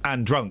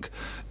and drunk.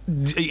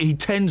 He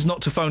tends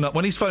not to phone up...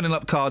 When he's phoning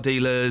up car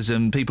dealers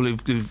and people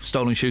who've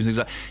stolen shoes and things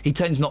like that, he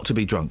tends not to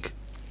be drunk.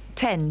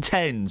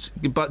 Tends.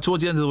 But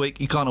towards the end of the week,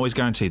 you can't always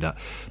guarantee that.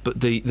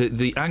 But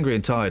the angry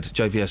and tired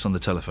JVS on the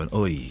telephone,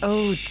 oi.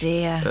 Oh,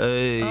 dear.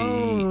 Hey.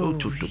 Oh.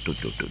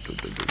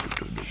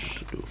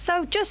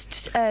 So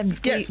just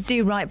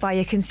do right by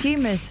your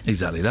consumers.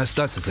 Exactly, that's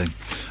the thing.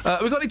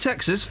 We got any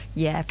texters?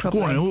 Yeah,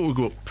 probably. Go on, what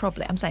we got?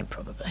 Probably. I'm saying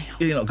probably.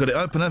 You're not good at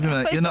open, have you,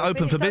 mate? But You're it's not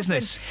open for open.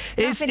 business.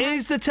 Nothing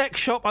Is the tech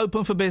shop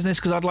open for business?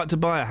 Because I'd like to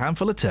buy a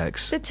handful of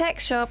techs. The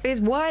tech shop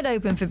is wide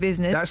open for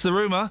business. That's the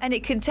rumour. And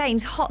it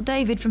contains Hot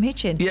David from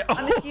Hitchin. Yeah.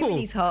 I'm assuming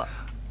he's hot.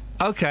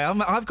 OK,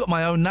 I've got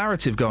my own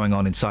narrative going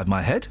on inside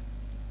my head.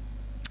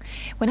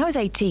 When I was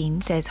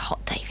 18, says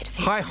Hot David of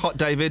Hitchin. Hi, Hot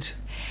David.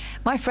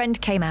 My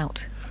friend came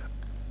out.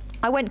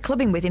 I went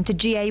clubbing with him to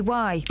GAY.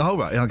 Oh,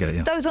 right, I get it,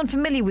 yeah. Those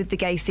unfamiliar with the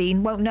gay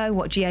scene won't know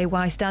what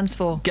GAY stands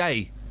for.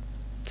 Gay.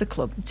 It's a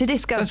club. It's a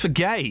disco. Stands for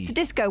gay. It's a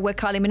disco where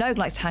Kylie Minogue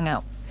likes to hang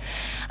out.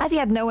 As he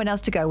had no one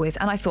else to go with,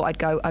 and I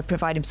thought I'd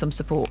provide him some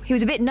support. He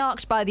was a bit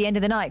narked by the end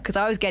of the night because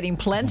I was getting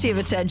plenty of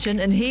attention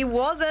and he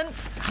wasn't.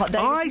 Hot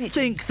David. I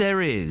think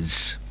there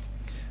is.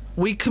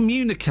 We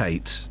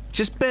communicate.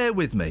 Just bear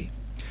with me.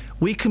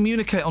 We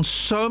communicate on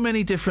so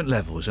many different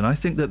levels, and I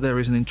think that there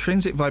is an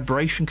intrinsic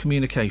vibration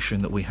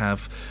communication that we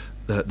have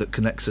that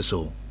connects us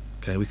all.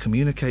 Okay, we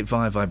communicate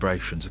via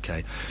vibrations.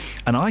 Okay,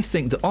 and I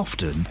think that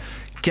often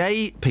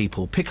gay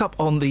people pick up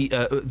on the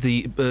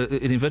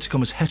in inverted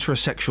commas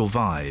heterosexual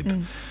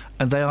vibe,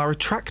 and they are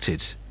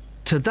attracted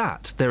to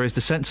that. There is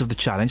the sense of the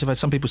challenge. I've had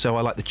some people say, "Oh,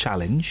 I like the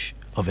challenge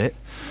of it."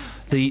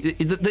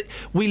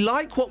 We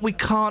like what we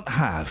can't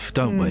have,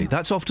 don't we?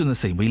 That's often the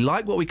thing. We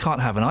like what we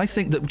can't have, and I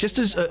think that just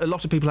as a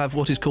lot of people have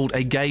what is called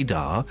a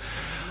gaydar,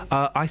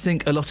 I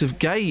think a lot of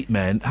gay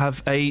men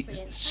have a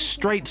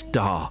straight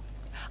dar.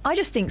 I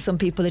just think some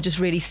people are just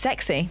really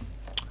sexy.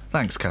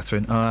 Thanks,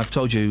 Catherine. I've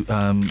told you,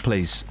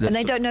 please. And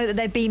they don't know that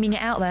they're beaming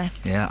it out there.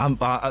 Yeah,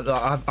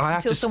 I have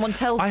Until someone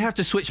tells I have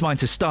to switch mine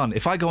to stun.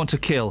 If I go on to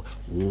kill,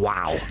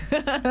 wow.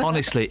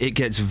 Honestly, it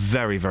gets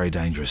very, very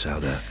dangerous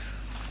out there.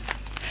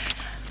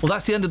 Well,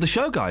 that's the end of the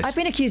show, guys. I've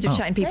been accused of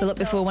chatting people up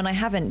before when I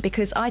haven't,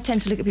 because I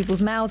tend to look at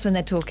people's mouths when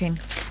they're talking.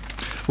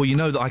 Well, you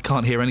know that I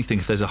can't hear anything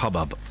if there's a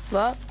hubbub.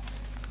 What?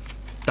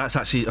 That's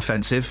actually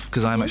offensive,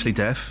 because I am actually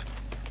deaf.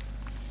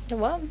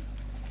 What?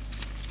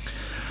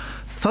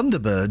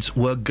 Thunderbirds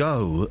were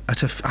go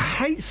at I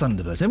hate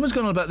Thunderbirds. Everyone's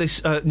gone on about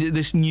this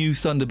this new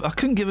Thunderbird. I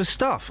couldn't give a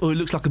stuff. Oh, it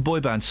looks like a boy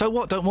band. So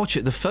what? Don't watch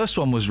it. The first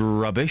one was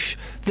rubbish.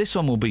 This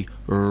one will be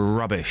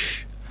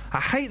rubbish. I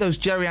hate those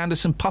Jerry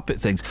Anderson puppet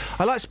things.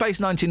 I like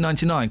Space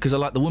 1999 because I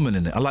like the woman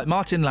in it. I like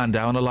Martin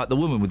Landau and I like the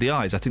woman with the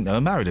eyes. I think they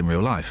were married in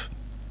real life.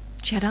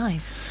 She had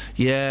eyes.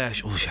 Yeah.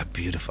 Oh, she had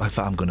beautiful...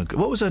 I'm going to...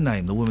 What was her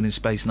name? The woman in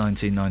Space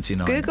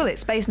 1999. Google it.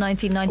 Space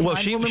 1999. Well,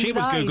 she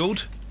was eyes.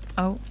 Googled.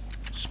 Oh.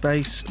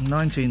 Space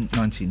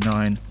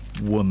 1999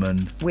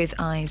 woman. With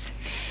eyes.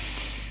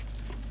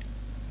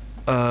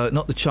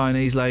 Not the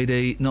Chinese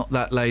lady, not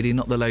that lady,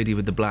 not the lady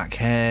with the black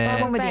hair.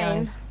 The one with the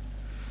eyes.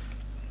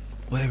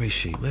 Where is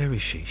she? Where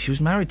is she? She was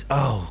married...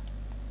 Oh,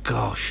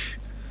 gosh.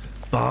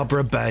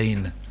 Barbara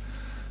Bain.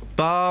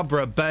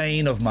 Barbara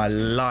Bain of my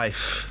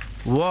life.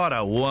 What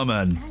a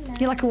woman.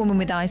 You like a woman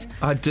with eyes?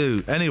 I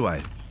do.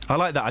 Anyway, I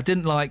like that. I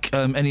didn't like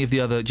any of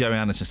the other Jerry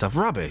Anderson stuff.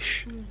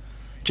 Rubbish.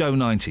 Joe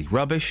 90,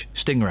 rubbish.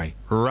 Stingray,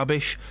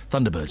 rubbish.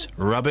 Thunderbirds,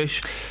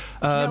 rubbish. Do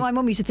you know what my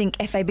mum used to think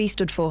FAB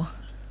stood for?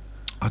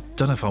 I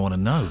don't know if I want to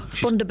know.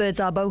 Thunderbirds,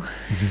 Arbo.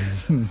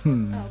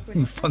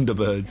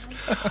 Thunderbirds.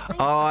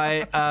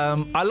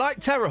 I like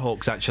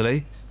Terrorhawks,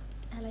 actually.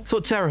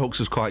 Thought Terrorhawks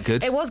was quite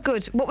good. It was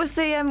good. What was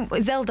the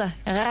Zelda?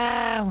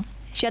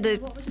 She had a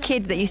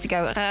kid that used to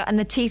go, and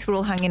the teeth were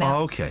all hanging out.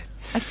 Oh, OK.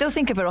 I still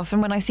think of her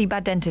often when I see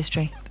bad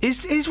dentistry.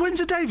 Is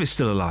Windsor Davies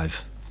still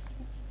alive?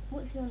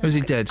 What's your name? Or is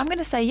he dead? I'm going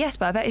to say yes,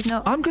 but I bet he's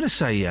not. I'm going to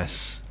say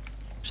yes.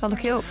 Shall I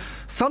look it up?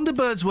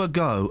 Thunderbirds were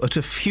go at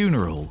a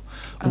funeral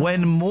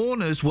when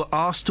mourners were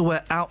asked to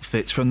wear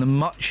outfits from the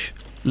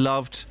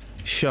much-loved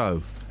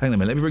show. Hang on a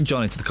minute, let me bring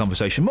John into the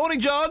conversation. Morning,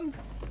 John!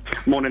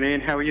 Morning,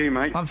 Ian. How are you,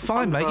 mate? I'm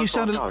fine, mate. You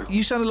sound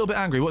a little bit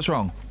angry. What's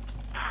wrong?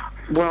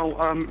 Well,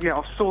 yeah,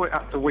 I saw it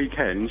at the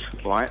weekend,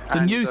 right?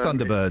 The new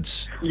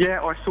Thunderbirds?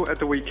 Yeah, I saw it at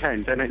the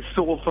weekend, and it's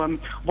sort of...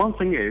 one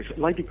thing is,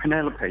 Lady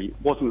Penelope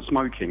wasn't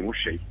smoking, was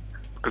she?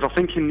 Because I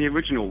think in the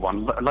original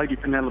one, Lady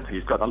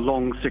Penelope's got a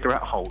long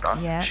cigarette holder.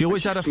 Yeah. She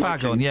always had a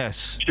fag on,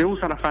 yes. She always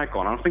had a fag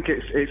on. I think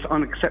it's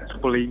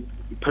unacceptably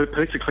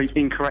politically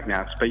incorrect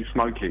now to be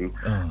smoking.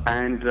 Oh.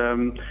 And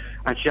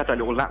she had that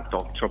little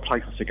lapdog to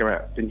replace the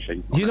cigarette, didn't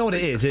she? You know what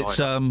it is? It's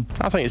I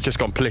think it's just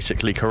gone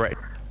politically correct.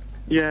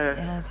 Yeah. It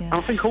has, yeah. And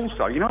I think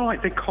also, you know,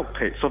 like the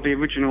cockpits of the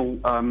original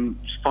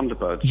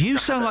Thunderbirds. You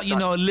sound like you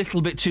know a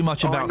little bit too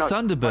much about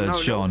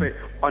Thunderbirds, John.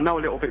 I know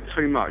a little bit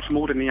too much,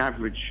 more than the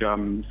average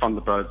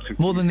Thunderbird.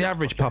 More than the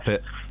average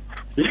puppet.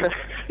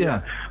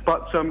 Yeah.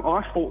 But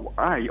I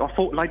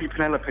thought Lady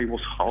Penelope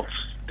was hot.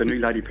 The new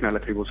Lady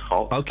Penelope was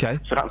hot. Okay.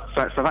 So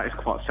that is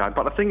quite sad.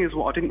 But the thing is,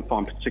 what I didn't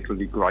find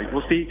particularly great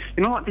was the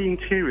the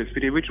interiors for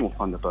the original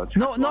Thunderbirds.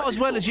 Not as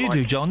well as you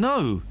do, John.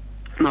 No.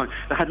 No,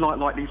 they had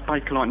like these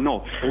Bakelite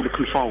knobs, all the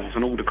controls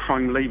and all the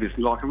chrome levers,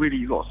 like a really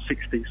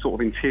 60s sort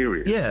of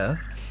interior. Yeah.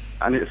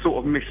 And it sort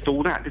of missed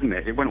all that, didn't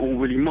it? It went all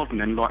really modern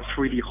and like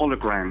 3D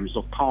holograms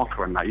of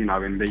Parker and that,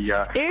 in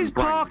the... Is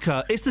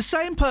Parker... It's the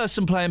same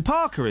person playing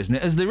Parker, isn't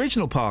it, as the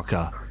original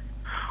Parker?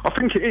 I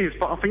think it is,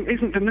 but I think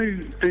isn't the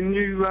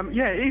new...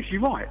 yeah, it is,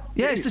 you're right.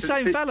 Yeah, it's the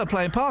same fella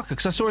playing Parker,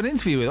 because I saw an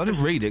interview with him. I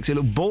didn't read it because it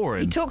looked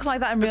boring. He talks like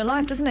that in real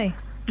life, doesn't he?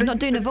 He's not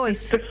doing a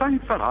voice. The same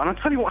fella, and I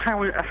tell you what,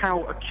 how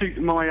acute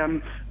my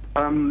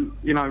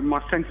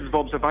my senses of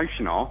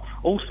observation are.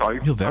 Also,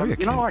 you're very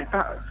acute. You know, like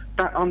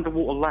that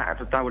underwater lad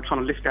that they were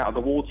trying to lift out of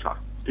the water.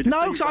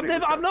 No, because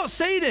I've not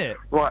seen it.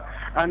 Right,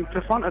 and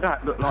the front of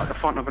that looked like the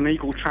front of an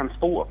Eagle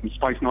transporter from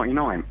Space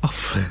 99.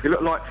 It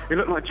looked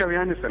like Jerry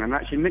Anderson, and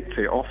actually nicked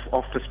it off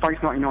the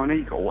Space 99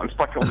 Eagle and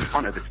stuck it on the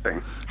front of this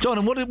thing. John,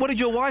 and what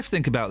did your wife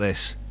think about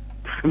this?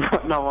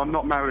 No, I'm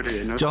not married,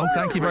 Ian. John,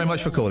 thank you very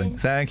much for calling.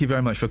 Thank you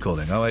very much for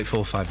calling.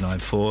 08459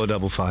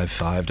 455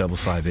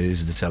 555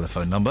 is the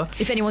telephone number.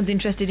 If anyone's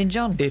interested in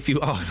John.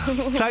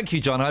 Thank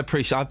you, John. I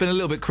appreciate. I've been a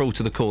little bit cruel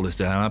to the callers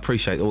today, and I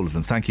appreciate all of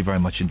them. Thank you very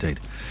much indeed.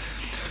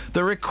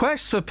 The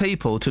request for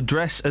people to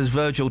dress as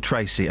Virgil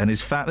Tracy and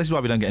his This is why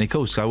we don't get any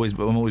calls, because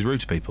I'm always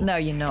rude to people. No,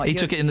 you're not. I hope you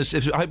took it in the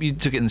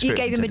spirit. You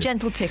gave him a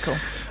gentle tickle.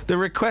 The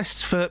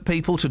request for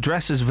people to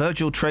dress as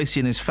Virgil Tracy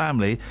and his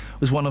family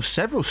was one of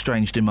several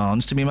strange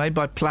demands to be made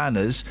by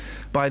planners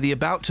by the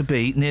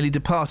about-to-be nearly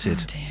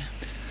departed.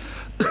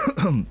 Oh,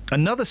 dear.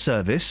 Another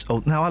service...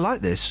 Oh, now I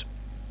like this.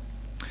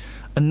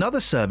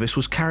 Another service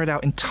was carried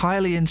out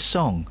entirely in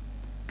song.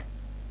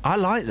 I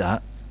like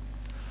that.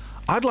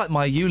 I'd like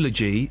my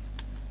eulogy...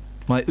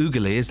 my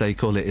oogly, as they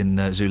call it in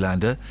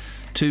Zoolander,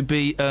 to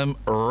be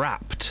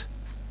rapped.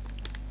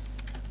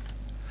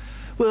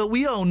 Well,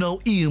 we all know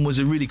Iain was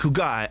a really cool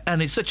guy,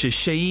 and it's such a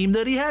shame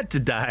that he had to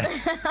die.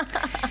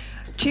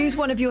 Choose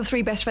one of your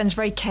three best friends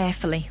very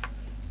carefully.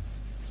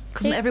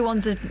 Because not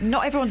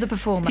everyone's a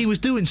performer. He was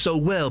doing so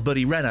well, but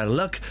he ran out of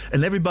luck,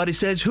 and everybody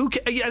says,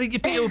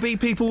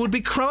 people would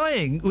be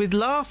crying with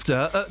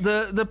laughter at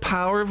the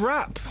power of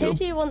rap. Who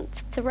do you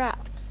want to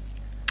rap?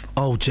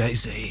 Oh,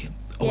 Jay-Z.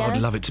 Oh, Yeah?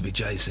 I'd love it to be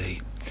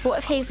Jay-Z. What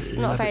if he's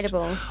not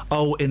available?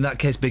 Oh, in that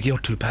case, Biggie or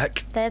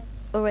Tupac. They're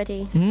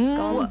already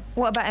gone.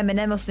 What about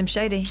Eminem or Slim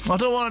Shady? I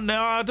don't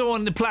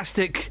want the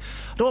plastic.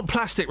 I don't want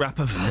plastic rap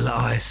of Vanilla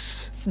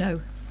Ice.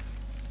 Snow.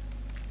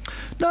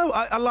 No,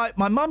 I like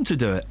my mum to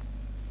do it.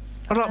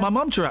 I'd like my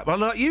mum to rap. I'd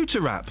like you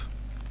to rap.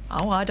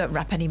 Oh, I don't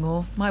rap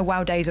anymore. My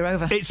wow days are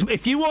over.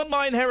 If you want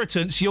my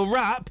inheritance, you'll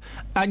rap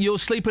and you'll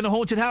sleep in a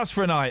haunted house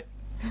for a night.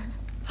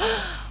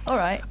 All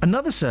right.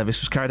 Another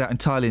service was carried out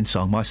entirely in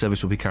song. My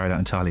service will be carried out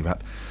entirely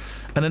rap.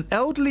 And an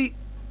elderly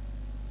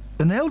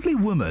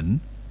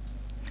woman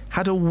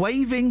had a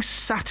waving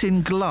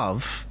satin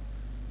glove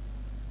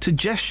to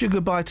gesture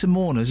goodbye to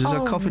mourners as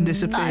her coffin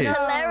disappeared. That's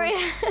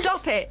hilarious.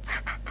 Stop it.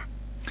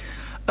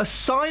 A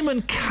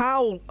Simon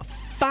Cowell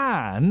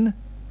fan?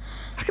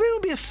 How can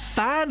anyone be a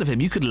fan of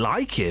him? You could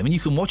like him and you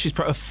can watch his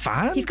a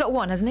fan? He's got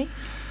one, hasn't he?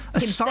 A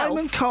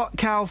Simon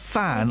Cowell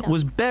fan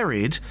was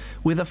buried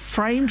with a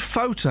framed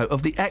photo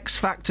of the X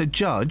Factor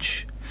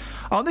judge.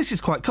 Oh, this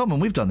is quite common.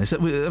 We've done this,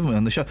 haven't we,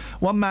 on the show?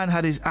 One man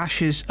had his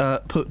ashes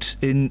put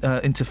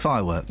into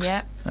fireworks.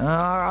 Yeah.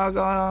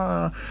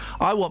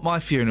 I want my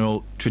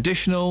funeral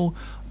traditional,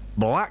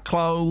 black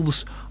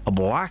clothes, a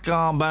black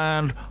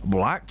armband, a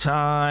black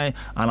tie,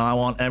 and I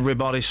want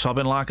everybody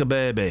sobbing like a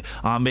baby.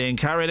 I'm being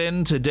carried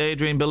in to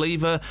Daydream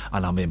Believer,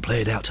 and I'm being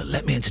played out to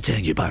Let Me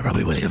Entertain You by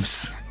Robbie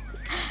Williams.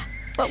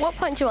 But what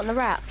point do you want the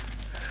rap?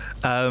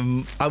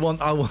 No,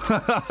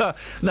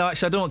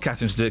 actually, I don't want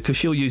Catherine to do it because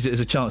she'll use it as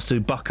a chance to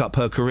buck up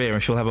her career,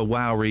 and she'll have a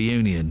wow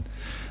reunion,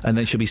 and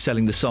then she'll be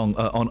selling the song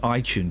on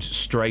iTunes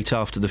straight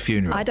after the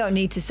funeral. I don't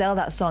need to sell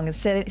that song. It's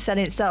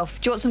selling itself.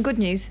 Do you want some good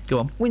news? Go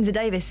on. Windsor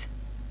Davis,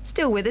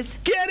 still with us.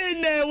 Get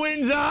in there,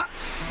 Windsor!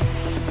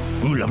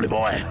 Ooh, lovely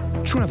boy.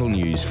 Travel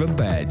news for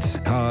beds,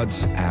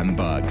 cards and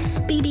bugs.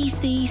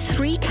 BBC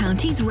Three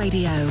Counties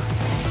Radio.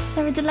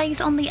 There are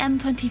delays on the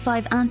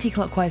M25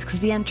 anti-clockwise because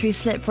the entry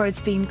slip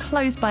road's been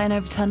closed by an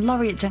overturned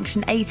lorry at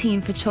junction 18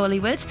 for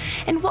Chorleywood.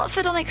 In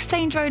Watford on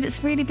Exchange Road,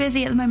 it's really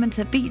busy at the moment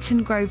at Beech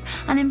and Grove.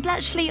 And in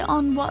Bletchley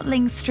on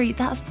Watling Street,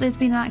 there's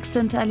been an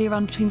accident earlier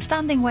on between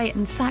Standing Way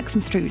and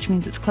Saxon Street, which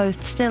means it's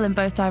closed still in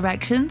both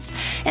directions.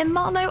 In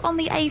Marlow on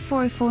the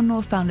A404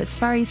 northbound, it's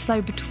very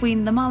slow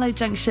between the Marlow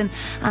Junction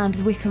and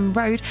Wickham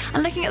Road.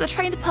 And looking at the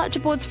train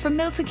departure boards from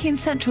Milton Keynes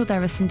Central,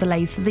 there are some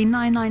delays. So the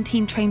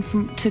 919 train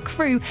to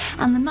Crewe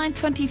and the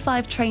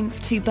 925 train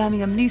to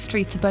Birmingham New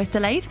Street are both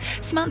delayed.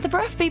 Samantha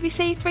Brough,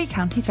 BBC Three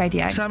Counties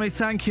Radio. Sammy,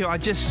 thank you. I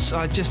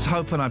just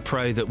hope and I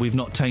pray that we've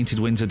not tainted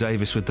Windsor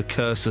Davis with the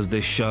curse of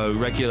this show.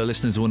 Regular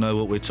listeners will know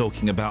what we're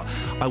talking about.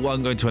 I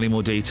won't go into any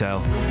more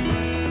detail,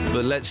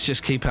 but let's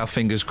just keep our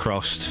fingers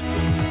crossed.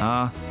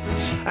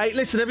 Hey,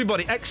 listen,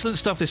 everybody, excellent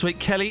stuff this week.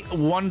 Kelly,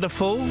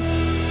 wonderful.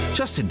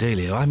 Justin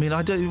Dealio, I mean,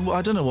 I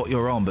don't know what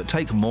you're on, but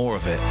take more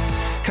of it.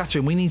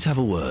 Catherine, we need to have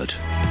a word.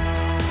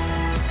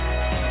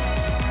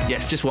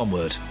 Yes, just one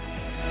word.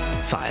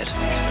 Fired.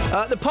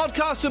 The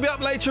podcast will be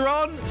up later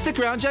on. Stick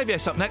around,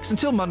 JVS up next.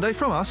 Until Monday,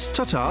 from us,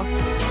 ta-ta.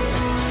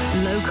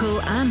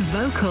 Local and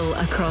vocal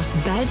across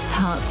beds,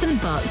 hearts and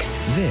bucks.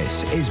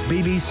 This is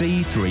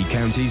BBC Three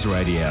Counties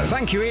Radio.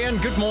 Thank you, Ian.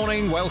 Good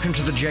morning. Welcome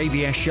to the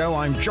JVS show.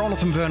 I'm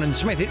Jonathan Vernon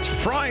Smith. It's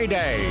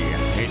Friday.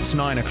 It's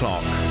 9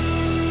 o'clock.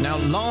 Now,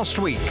 last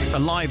week, a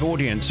live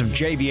audience of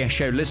JVS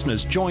show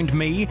listeners joined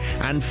me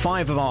and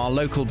 5 of our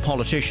local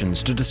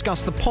politicians to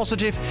discuss the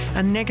positive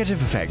and negative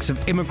effects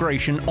of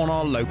immigration on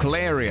our local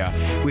area.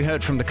 We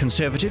heard from the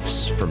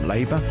Conservatives, from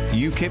Labour,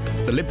 UKIP,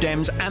 the Lib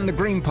Dems and the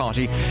Green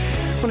Party.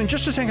 Well, in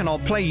just a second, I'll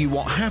play you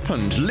what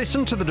happened.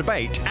 Listen to the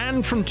debate.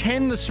 And from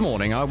 10 this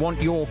morning, I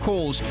want your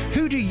calls.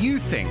 Who do you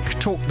think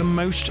talked the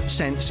most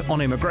sense on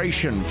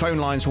immigration? Phone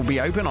lines will be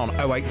open on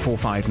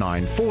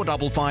 08459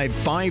 455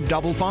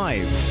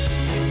 555.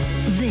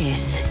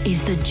 This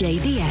is the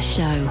JVS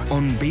show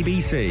on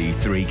BBC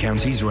Three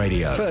Counties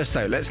Radio. First,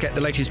 though, let's get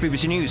the latest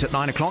BBC News at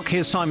 9 o'clock.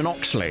 Here's Simon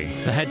Oxley.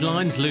 The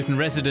headlines: Luton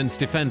residents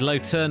defend low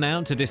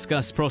turnout to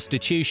discuss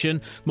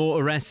prostitution,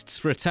 more arrests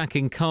for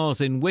attacking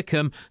cars in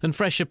Wickham, and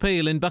fresh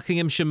appeal in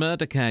Buckinghamshire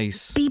murder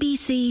case.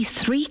 BBC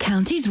Three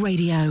Counties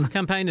Radio.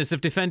 Campaigners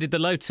have defended the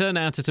low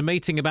turnout at a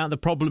meeting about the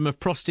problem of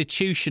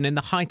prostitution in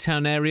the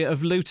Hightown area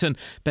of Luton.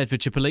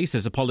 Bedfordshire Police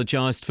has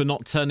apologised for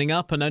not turning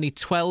up, and only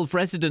 12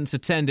 residents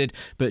attended,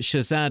 but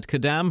Shazad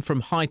Kadam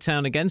from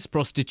Hightown Against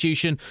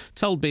Prostitution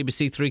told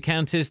BBC Three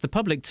Counties the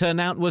public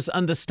turnout was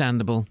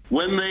understandable.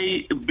 When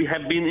they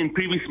have been in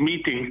previous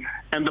meetings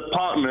and the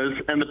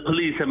partners and the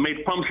police have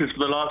made promises for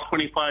the last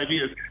 25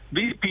 years,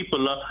 these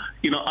people are,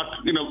 they're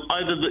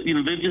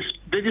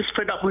just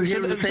fed up with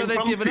hearing the same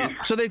promises.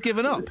 So they've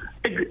given up.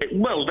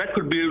 Well, that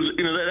could be,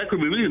 that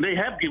could be reason they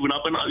have given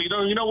up, and you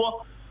know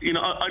what,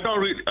 I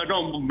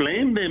don't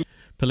blame them.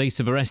 Police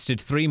have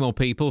arrested 3 more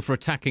people for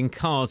attacking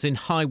cars in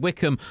High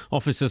Wycombe.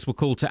 Officers were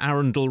called to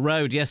Arundel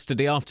Road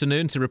yesterday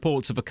afternoon to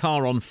reports of a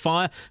car on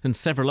fire and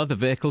several other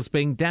vehicles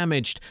being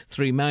damaged.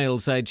 3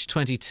 males aged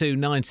 22,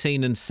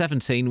 19 and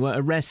 17 were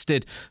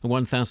arrested. A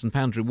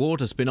 £1,000 reward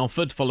has been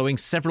offered following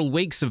several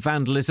weeks of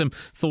vandalism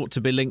thought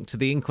to be linked to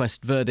the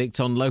inquest verdict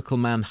on local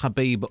man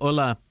Habib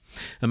Ullah.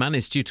 A man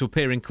is due to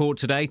appear in court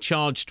today,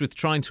 charged with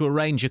trying to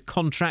arrange a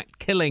contract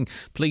killing.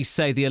 Police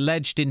say the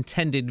alleged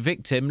intended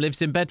victim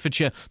lives in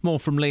Bedfordshire. More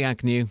from Lee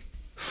Agnew.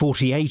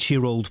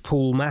 48-year-old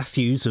Paul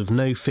Matthews, of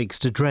no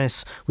fixed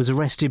address, was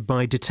arrested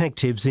by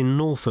detectives in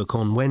Norfolk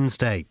on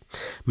Wednesday.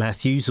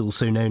 Matthews,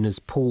 also known as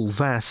Paul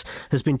Vass, has been